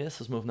move. He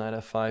misses move knight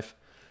f5.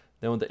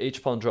 Then with the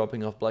h-pawn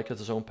dropping off, black has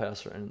his own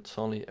passer, and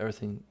suddenly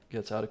everything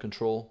gets out of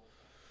control.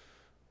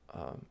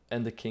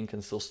 And the king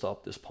can still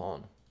stop this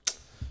pawn.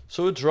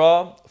 So a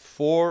draw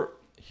for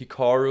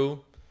Hikaru.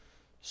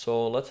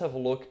 So let's have a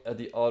look at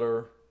the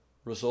other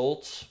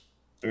results.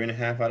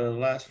 3.5 out of the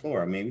last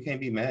 4. I mean, we can't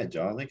be mad,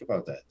 John. Think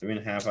about that.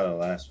 3.5 out of the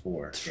last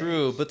 4.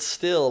 True, games. But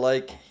still,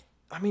 like,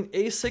 I mean,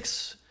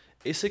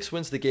 a6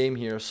 wins the game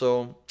here.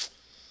 So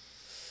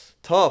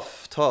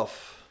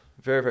tough.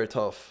 Very, very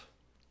tough.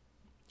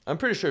 I'm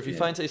pretty sure if he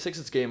finds a6,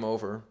 it's game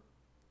over.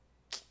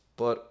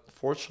 But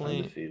fortunately...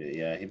 Undefeated,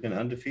 yeah. He's been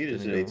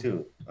undefeated today,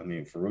 too. I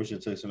mean,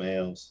 Ferruccia took some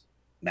L's.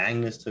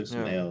 Magnus took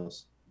some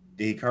L's.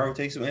 Did Hikaru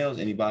take some L's?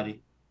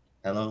 Anybody?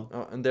 Hello?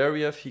 Oh, and there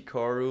we have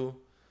Hikaru.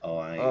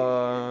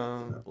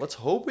 Oh, let's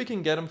hope we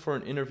can get him for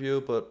an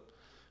interview, but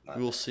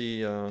we'll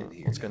see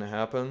what's going to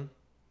happen.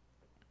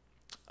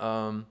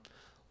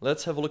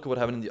 Let's have a look at what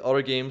happened in the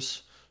other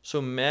games.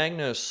 So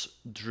Magnus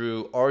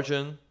drew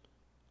Arjun.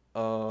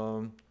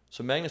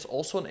 So Magnus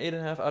also an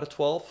 8.5 out of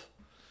 12.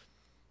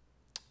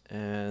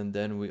 And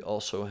then we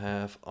also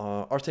have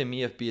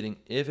Artemiev beating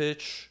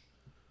Ivic.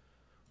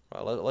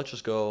 Right, let's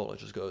just go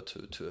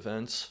to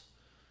events.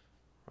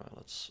 Right,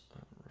 let's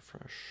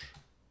refresh.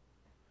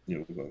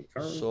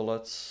 So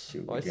let's...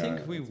 I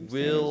think we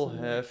will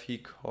have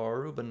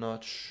Hikaru, but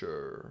not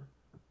sure.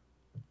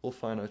 We'll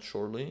find out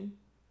shortly.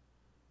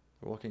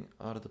 We're walking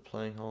out of the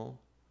playing hall.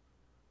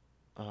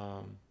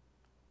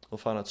 We'll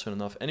find out soon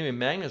enough. Anyway,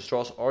 Magnus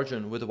draws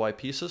Arjun with the white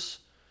pieces.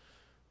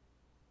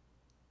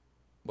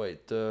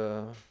 Wait,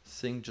 the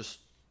thing just...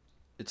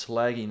 It's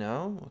laggy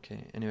now?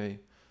 Okay, anyway.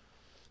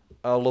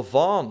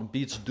 Levon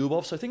beats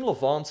Dubov, so I think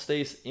Levon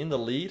stays in the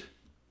lead.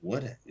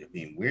 What? I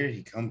mean, where did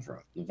he come from?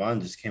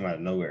 Levon just came out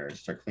of nowhere and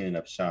started cleaning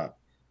up shop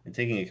and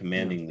taking a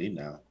commanding lead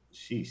now.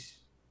 Sheesh,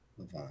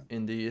 Levon.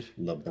 Indeed.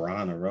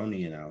 LeBron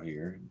Aronian out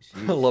here.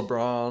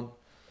 LeBron.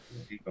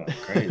 He's going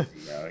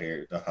crazy out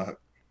here, dog.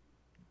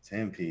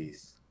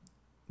 10-piece.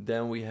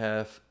 Then we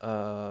have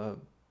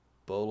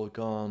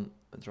Bologan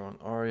drawing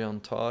Arian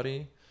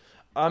Tari.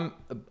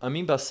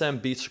 Amin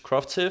Bassem beats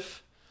Kravtsev.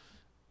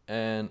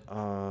 And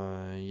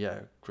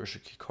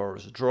Grischuk Hikaru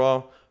is a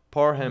draw.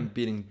 Parham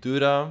beating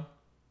Duda.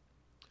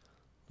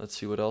 Let's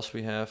see what else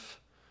we have.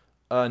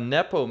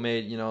 Nepo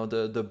made,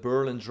 the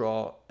Berlin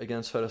draw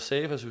against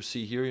Fedosseev, as we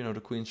see here.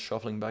 The queen's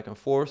shuffling back and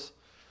forth.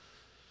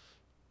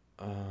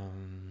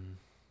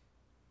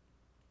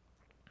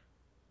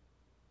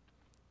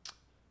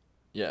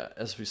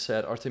 As we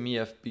said,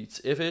 Artemiev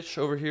beats Ivic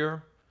over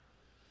here.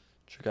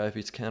 Chugaev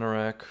beats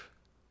Kanarak.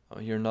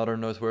 Here another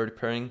noteworthy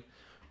pairing.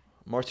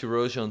 Marty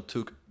Rosian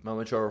took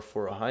Mamajar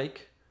for a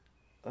hike.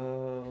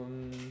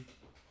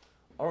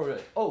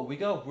 Alright. Oh, we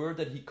got word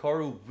that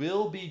Hikaru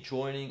will be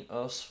joining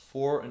us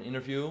for an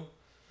interview.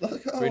 Let's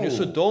go. Great news.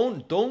 So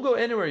don't go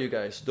anywhere, you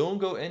guys. Don't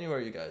go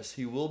anywhere, you guys.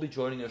 He will be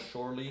joining us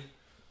shortly.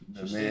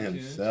 The man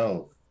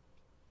himself.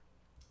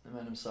 The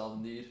man himself,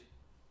 indeed.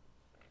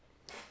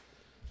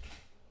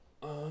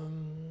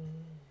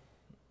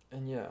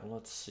 And yeah,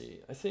 let's see.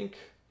 I think...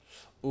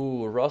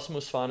 Ooh,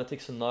 Rasmus Fana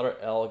takes another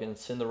L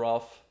against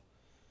Sindarov.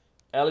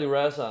 Ali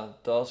Reza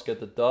does get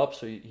the dub,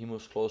 so he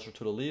moves closer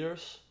to the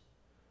leaders.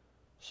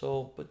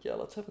 So, but yeah,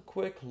 let's have a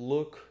quick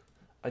look.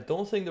 I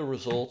don't think the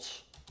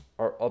results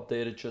are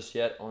updated just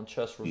yet on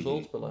chess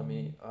results, but let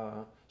me...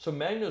 so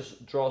Magnus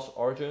draws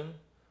Arjun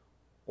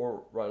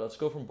or right, let's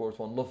go from board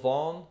one.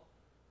 Levon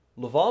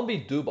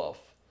beat Dubov.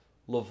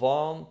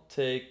 Levon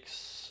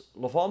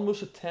moves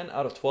to 10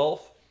 out of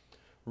 12.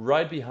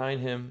 Right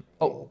behind him.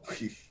 Oh,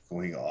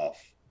 going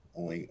off.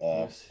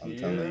 I'm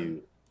telling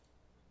you,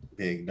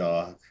 big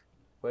dog.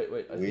 Wait.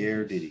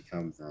 Where did he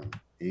come from?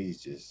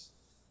 He's just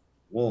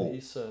whoa.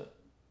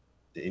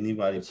 Did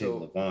anybody pick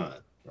Levon,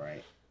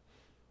 right?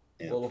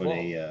 And for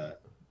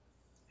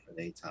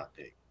their top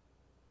pick.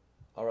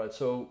 All right,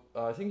 so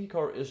I think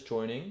Hikaru is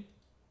joining.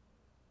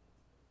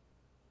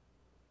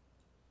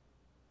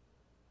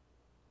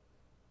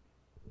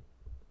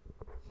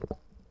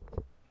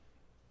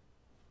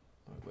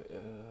 Wait,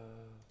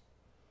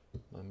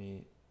 let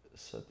me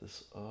set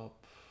this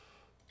up.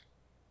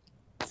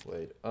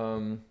 Wait,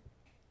 Are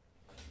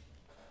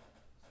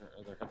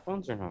there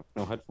headphones or no?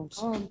 No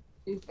headphones?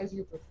 As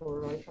you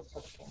prefer, I have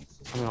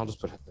headphones. I mean, I'll just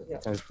put headphones. Yeah.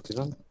 Can I just put these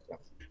on? Yeah,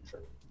 sure.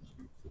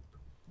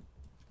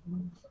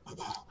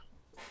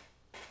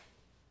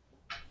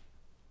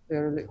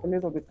 They're a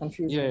little bit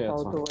confusing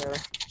how to wear.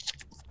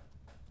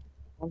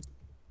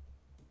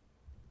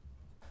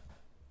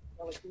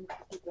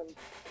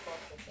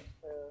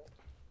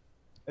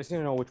 I just need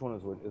to know which one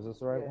is which. Is this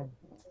the right one?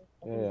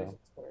 Yeah.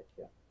 Correct,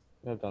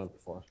 yeah. I've done it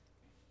before.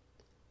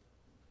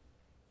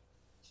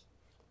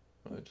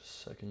 All right,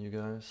 just a second, you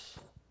guys.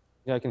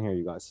 Yeah, I can hear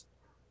you guys.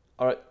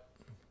 All right,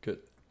 good.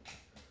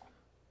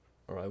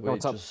 All right,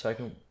 wait just a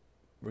second.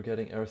 We're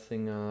getting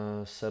everything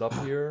set up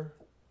here.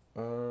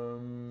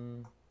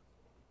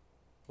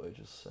 Wait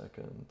just a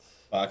second.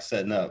 Box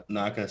setting up.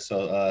 Naka,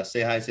 so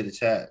say hi to the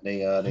chat.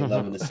 They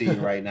loving to see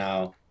you right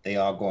now. They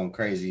all going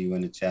crazy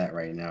in the chat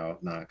right now,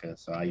 Naka.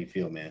 So how you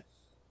feel, man?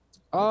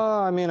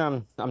 I mean,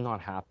 I'm not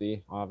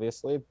happy,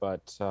 obviously,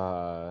 but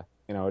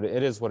you know,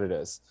 it is what it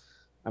is.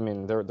 I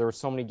mean, there were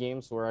so many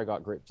games where I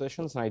got great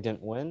positions and I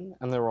didn't win,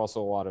 and there were also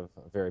a lot of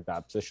very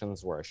bad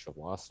positions where I should have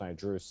lost and I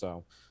drew.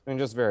 So I mean,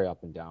 just very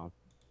up and down.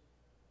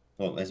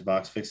 Well, as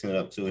Box fixing it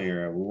up too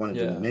here, we wanted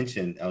to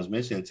mention. I was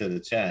mentioning to the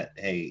chat,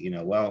 hey, you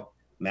know, well,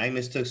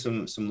 Magnus took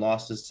some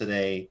losses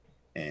today,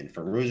 and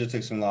Faruja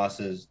took some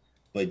losses,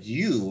 but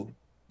you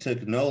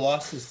took no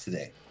losses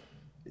today.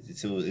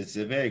 So it's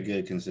a very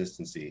good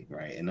consistency,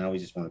 right? And now we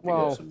just want to pick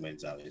up some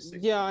wins, obviously.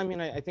 Yeah, I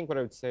mean, I think what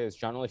I would say is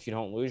generally, if you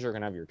don't lose, you're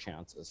gonna have your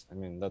chances. I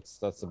mean, that's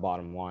the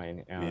bottom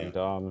line. And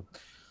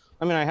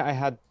I mean, I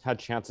had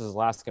chances.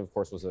 Last game, of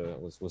course,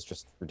 was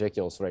just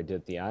ridiculous what I did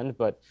at the end.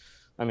 But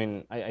I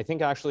mean, I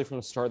think actually from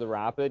the start of the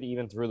Rapid,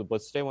 even through the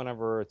Blitz day,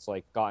 whenever it's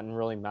like gotten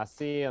really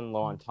messy and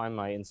low on time,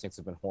 my instincts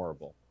have been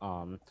horrible.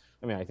 I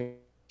mean, I think I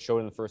showed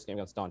in the first game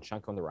against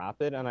Onyshchuk on the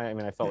Rapid, and I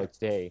mean, I felt like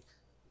today.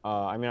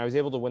 I mean, I was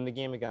able to win the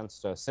game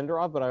against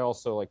Sindarov, but I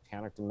also like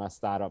panicked and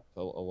messed that up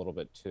a little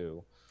bit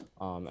too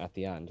at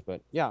the end.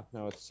 But yeah,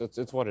 no,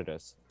 it's what it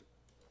is.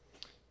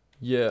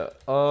 Yeah.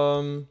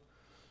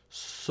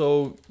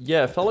 So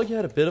yeah, I felt like you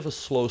had a bit of a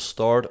slow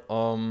start.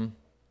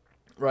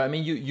 Right. I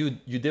mean,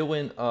 you did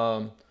win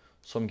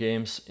some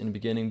games in the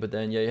beginning, but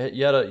then yeah,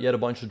 you had a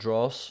bunch of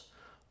draws.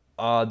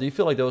 Do you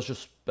feel like that was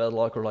just bad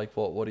luck, or like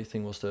what do you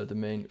think was the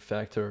main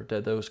factor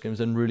that those games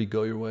didn't really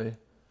go your way?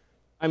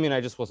 I mean,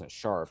 I just wasn't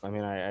sharp. I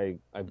mean, I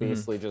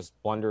basically just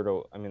blundered.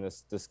 I mean,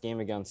 this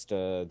game against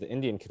the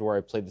Indian kid where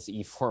I played this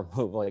E4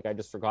 move, like I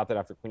just forgot that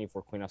after Queen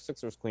E4, Queen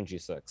F6, there was Queen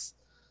G6.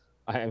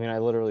 I mean, I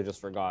literally just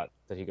forgot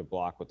that he could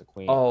block with the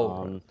Queen.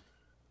 Right.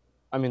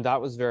 I mean,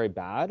 that was very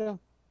bad.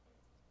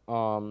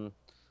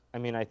 I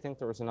mean, I think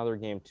there was another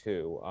game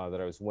too that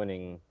I was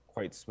winning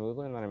quite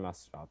smoothly, and then I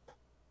messed it up.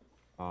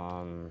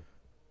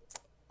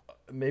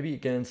 Maybe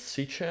against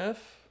Sychev?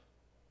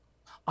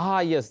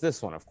 Yes,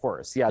 this one, of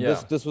course. Yeah.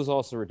 This was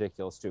also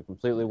ridiculous too.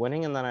 Completely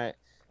winning, and then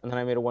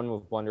I made a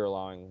one-move blunder,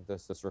 allowing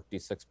this Rook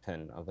D6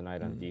 pin of the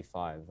knight on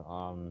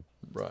D5.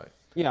 Right.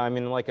 Yeah, I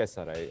mean, like I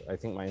said, I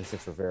think my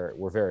instincts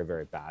were very,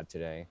 very bad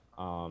today.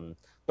 But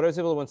I was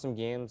able to win some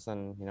games,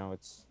 and you know,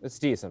 it's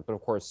decent. But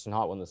of course,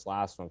 not win this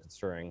last one,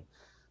 considering,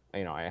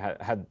 you know, I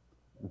had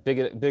big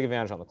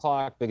advantage on the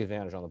clock, big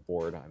advantage on the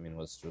board. I mean, it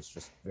was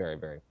just very,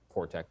 very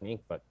poor technique.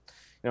 But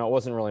you know, it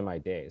wasn't really my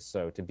day.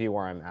 So to be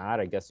where I'm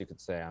at, I guess you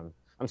could say I'm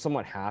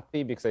somewhat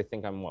happy, because I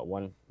think I'm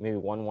maybe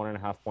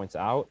 1.5 points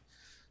out,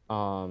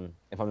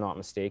 if I'm not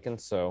mistaken.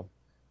 So,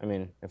 I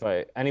mean, if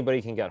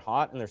anybody can get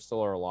hot, and there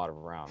still are a lot of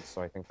rounds. So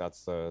I think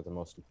that's the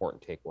most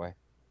important takeaway.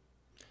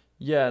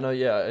 Yeah, no,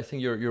 yeah, I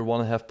think you're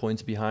 1.5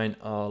 points behind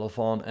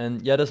Levon,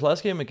 and yeah, this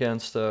last game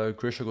against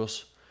Grischuk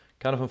was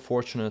kind of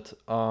unfortunate.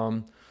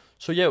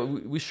 So yeah,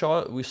 we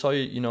saw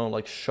you, you know,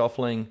 like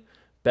shuffling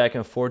back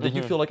and forth. Did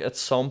you feel like at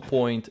some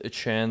point a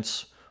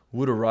chance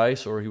would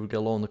arise, or he would get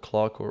low on the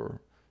clock, or?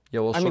 Yeah,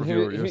 well, sort of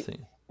your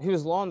thing. He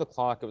was low on the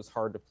clock. It was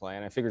hard to play,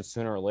 and I figured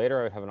sooner or later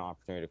I would have an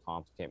opportunity to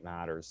complicate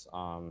matters.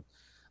 And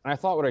I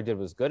thought what I did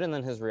was good, and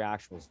then his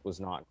reaction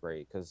was not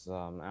great, because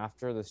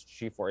after this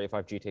G4,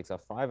 A5, G takes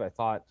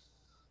F5,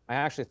 I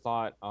actually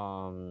thought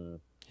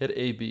hit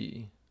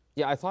AB.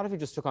 Yeah, I thought if he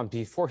just took on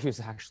B4, he was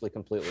actually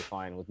completely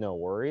fine with no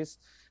worries.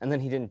 And then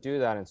he didn't do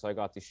that, and so I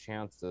got these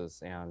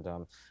chances. And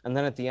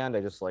then at the end, I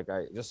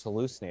just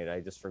hallucinated. I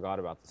just forgot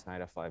about this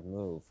knight F5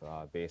 move,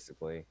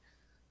 basically.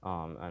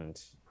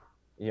 And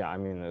yeah, I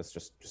mean, it's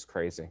just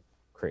crazy,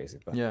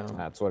 but yeah,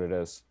 that's what it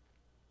is.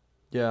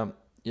 Yeah,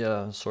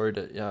 sorry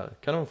that,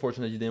 kind of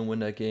unfortunate you didn't win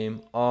that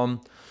game.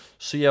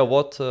 So yeah,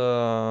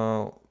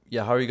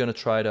 how are you gonna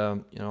try to,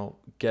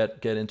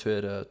 get into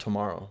it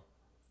tomorrow?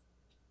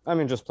 I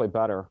mean, just play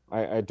better.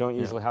 I don't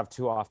usually have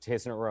 2 off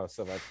days in a row,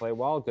 so if I play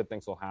well, good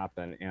things will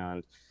happen.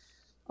 And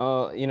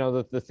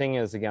the thing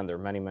is, again, there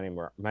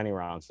are many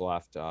rounds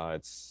left.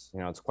 It's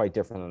quite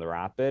different than the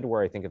Rapid,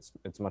 where I think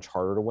it's much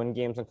harder to win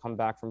games and come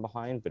back from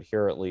behind. But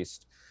here, at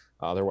least,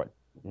 there are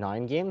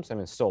 9 games. I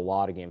mean, still a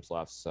lot of games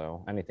left,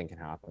 so anything can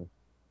happen.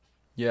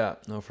 Yeah,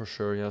 no, for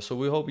sure. Yeah, so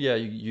we hope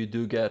you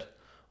do get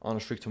on a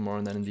streak tomorrow,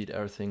 and then indeed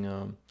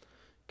everything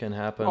can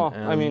happen. Well,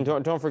 I mean,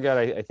 don't forget.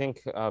 I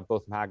think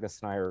both Magnus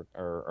and I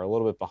are a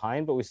little bit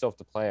behind, but we still have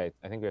to play.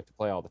 I think we have to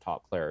play all the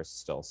top players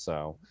still.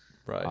 So,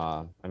 right.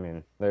 I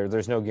mean,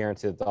 there's no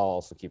guarantee that they'll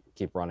also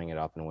keep running it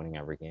up and winning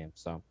every game.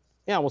 So,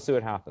 yeah, we'll see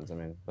what happens. I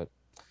mean, but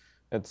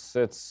it's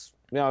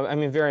I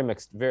mean, very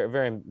mixed,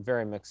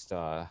 very mixed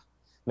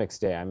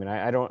day. I mean,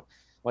 I don't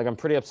like. I'm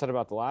pretty upset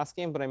about the last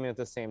game, but I mean, at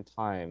the same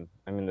time,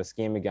 I mean, this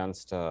game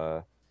against Kadric.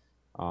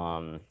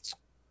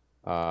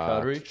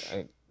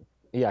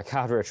 Yeah,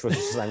 Kadric was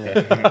just, I mean,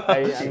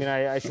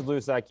 I should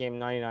lose that game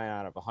 99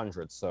 out of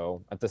 100.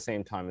 So at the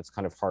same time, it's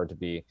kind of hard to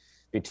be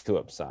too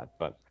upset.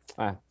 But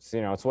so,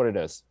 it's what it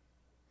is.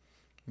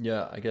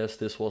 Yeah, I guess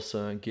this was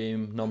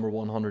game number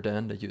 100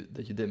 then that you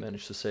did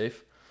manage to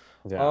save.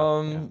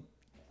 Yeah.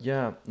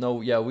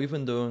 We've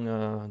been doing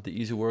the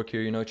easy work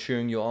here,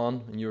 cheering you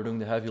on, and you're doing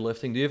the heavy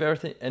lifting. Do you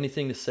have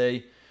anything to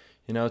say,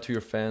 to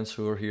your fans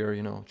who are here,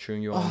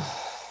 cheering you on?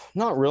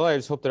 Not really. I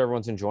just hope that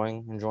everyone's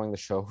enjoying the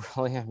show.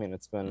 Really, I mean,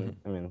 it's been.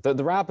 I mean,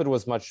 the Rapid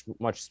was much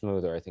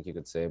smoother, I think you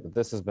could say, but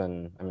this has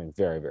been, I mean,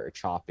 very very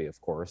choppy, of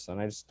course.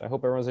 And I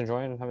hope everyone's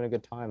enjoying and having a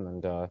good time,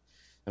 and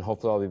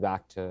hopefully I'll be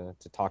back to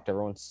talk to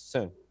everyone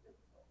soon.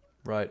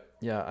 Right.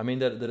 Yeah. I mean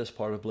that is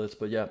part of Blitz,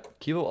 but yeah,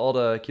 keep up all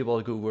the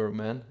good work,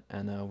 man,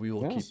 and we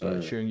will keep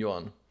cheering you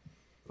on.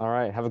 All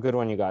right. Have a good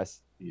one, you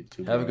guys. You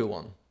too. Have a good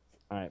one.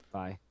 All right.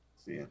 Bye.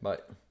 See ya. Bye.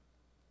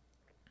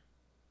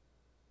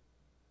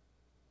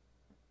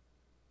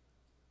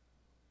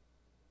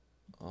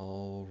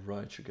 All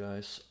right, you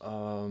guys.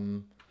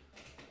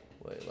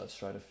 Wait, let's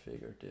try to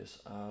figure this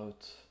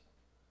out.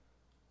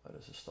 Why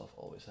does this stuff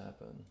always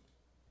happen?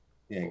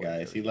 Yeah,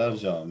 guys, he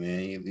loves y'all,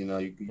 man. You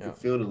can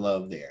feel the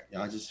love there.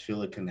 Y'all just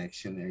feel a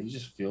connection there. You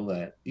just feel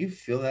that. You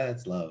feel that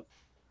it's love,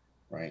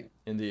 right?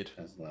 Indeed.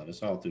 That's love.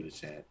 It's all through the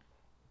chat.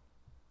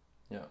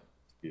 Yeah.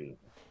 It's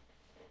beautiful.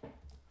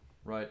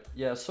 Right.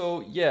 Yeah.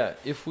 So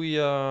if we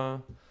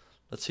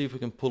let's see if we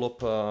can pull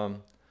up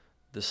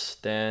the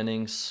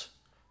standings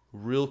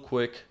real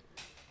quick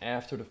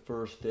after the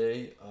first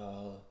day.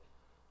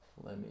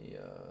 Let me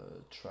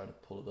try to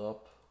pull it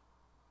up.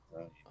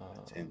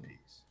 10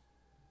 piece.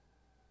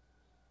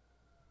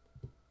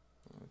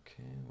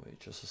 Okay, wait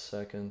just a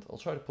second. I'll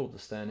try to pull up the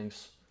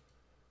standings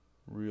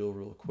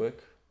real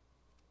quick.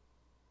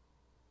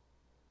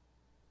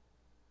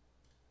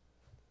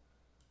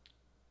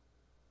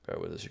 Bear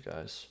with us, you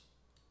guys.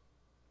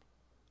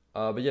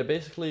 But yeah,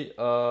 basically,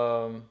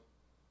 oh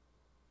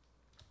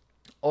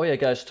yeah,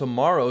 guys,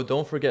 tomorrow,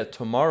 don't forget,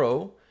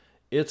 tomorrow,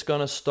 it's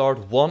gonna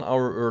start 1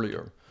 hour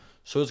earlier.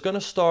 So it's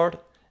gonna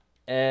start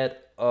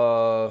at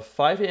 5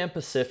 a.m.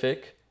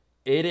 Pacific,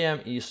 8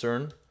 a.m.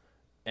 Eastern,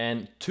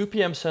 and 2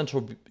 p.m.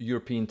 Central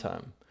European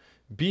time.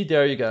 Be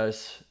there, you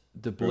guys.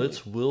 The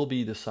Blitz will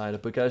be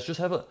decided. But guys, just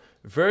have a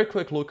very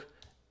quick look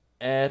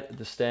at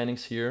the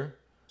standings here.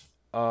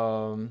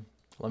 Let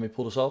me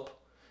pull this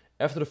up.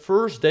 After the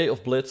first day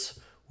of Blitz,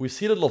 we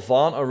see that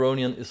Levan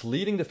Aronian is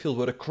leading the field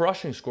with a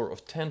crushing score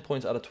of 10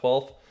 points out of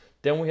 12.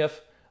 Then we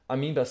have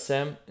Amin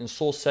Bassem in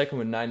Seoul second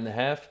with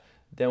 9.5.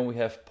 Then we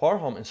have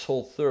Parham in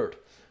Seoul third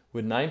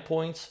with 9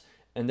 points.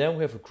 And then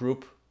we have a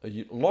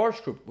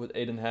large group with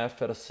 8.5.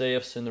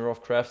 Fedosseev,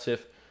 Sindarov,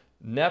 Kravtsev,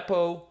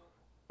 Nepo,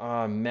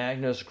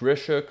 Magnus,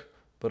 Grischuk,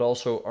 but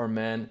also our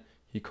man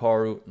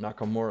Hikaru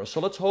Nakamura. So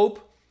let's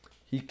hope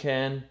he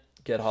can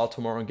get hot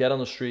tomorrow and get on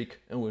the streak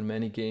and win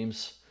many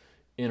games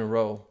in a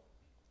row.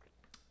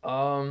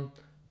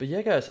 But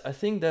yeah, guys, I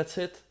think that's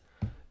it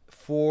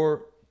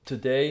for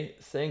today.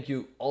 Thank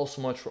you all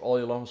so much for all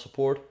your love and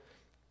support.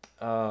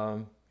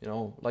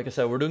 Like I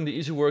said, we're doing the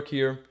easy work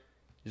here,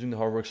 using the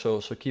hard work, so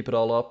keep it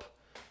all up.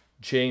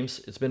 James,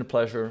 it's been a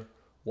pleasure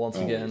once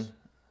again.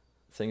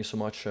 Thank you so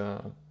much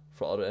for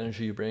all the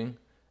energy you bring,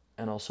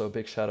 and also a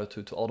big shout out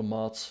to all the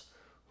mods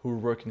who are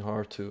working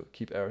hard to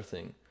keep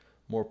everything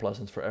more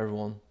pleasant for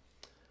everyone.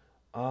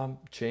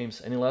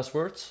 James, any last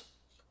words?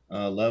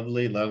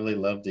 Lovely. Love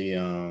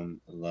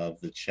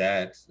the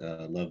chat.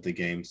 Love the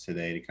games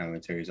today. The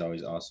commentary is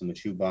always awesome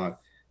with you,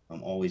 Bach.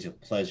 Always a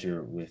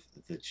pleasure with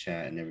the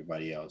chat and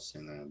everybody else,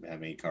 and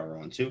having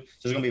Hikaru on too.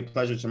 So it's gonna be a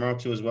pleasure tomorrow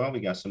too as well. We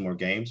got some more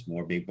games,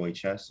 more big boy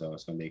chess, so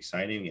it's gonna be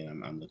exciting,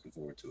 and I'm looking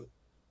forward to it.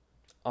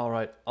 All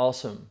right,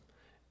 awesome.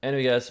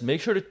 Anyway, guys,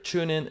 make sure to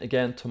tune in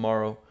again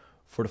tomorrow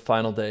for the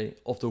final day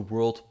of the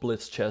World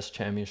Blitz Chess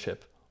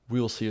Championship. We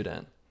will see you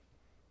then.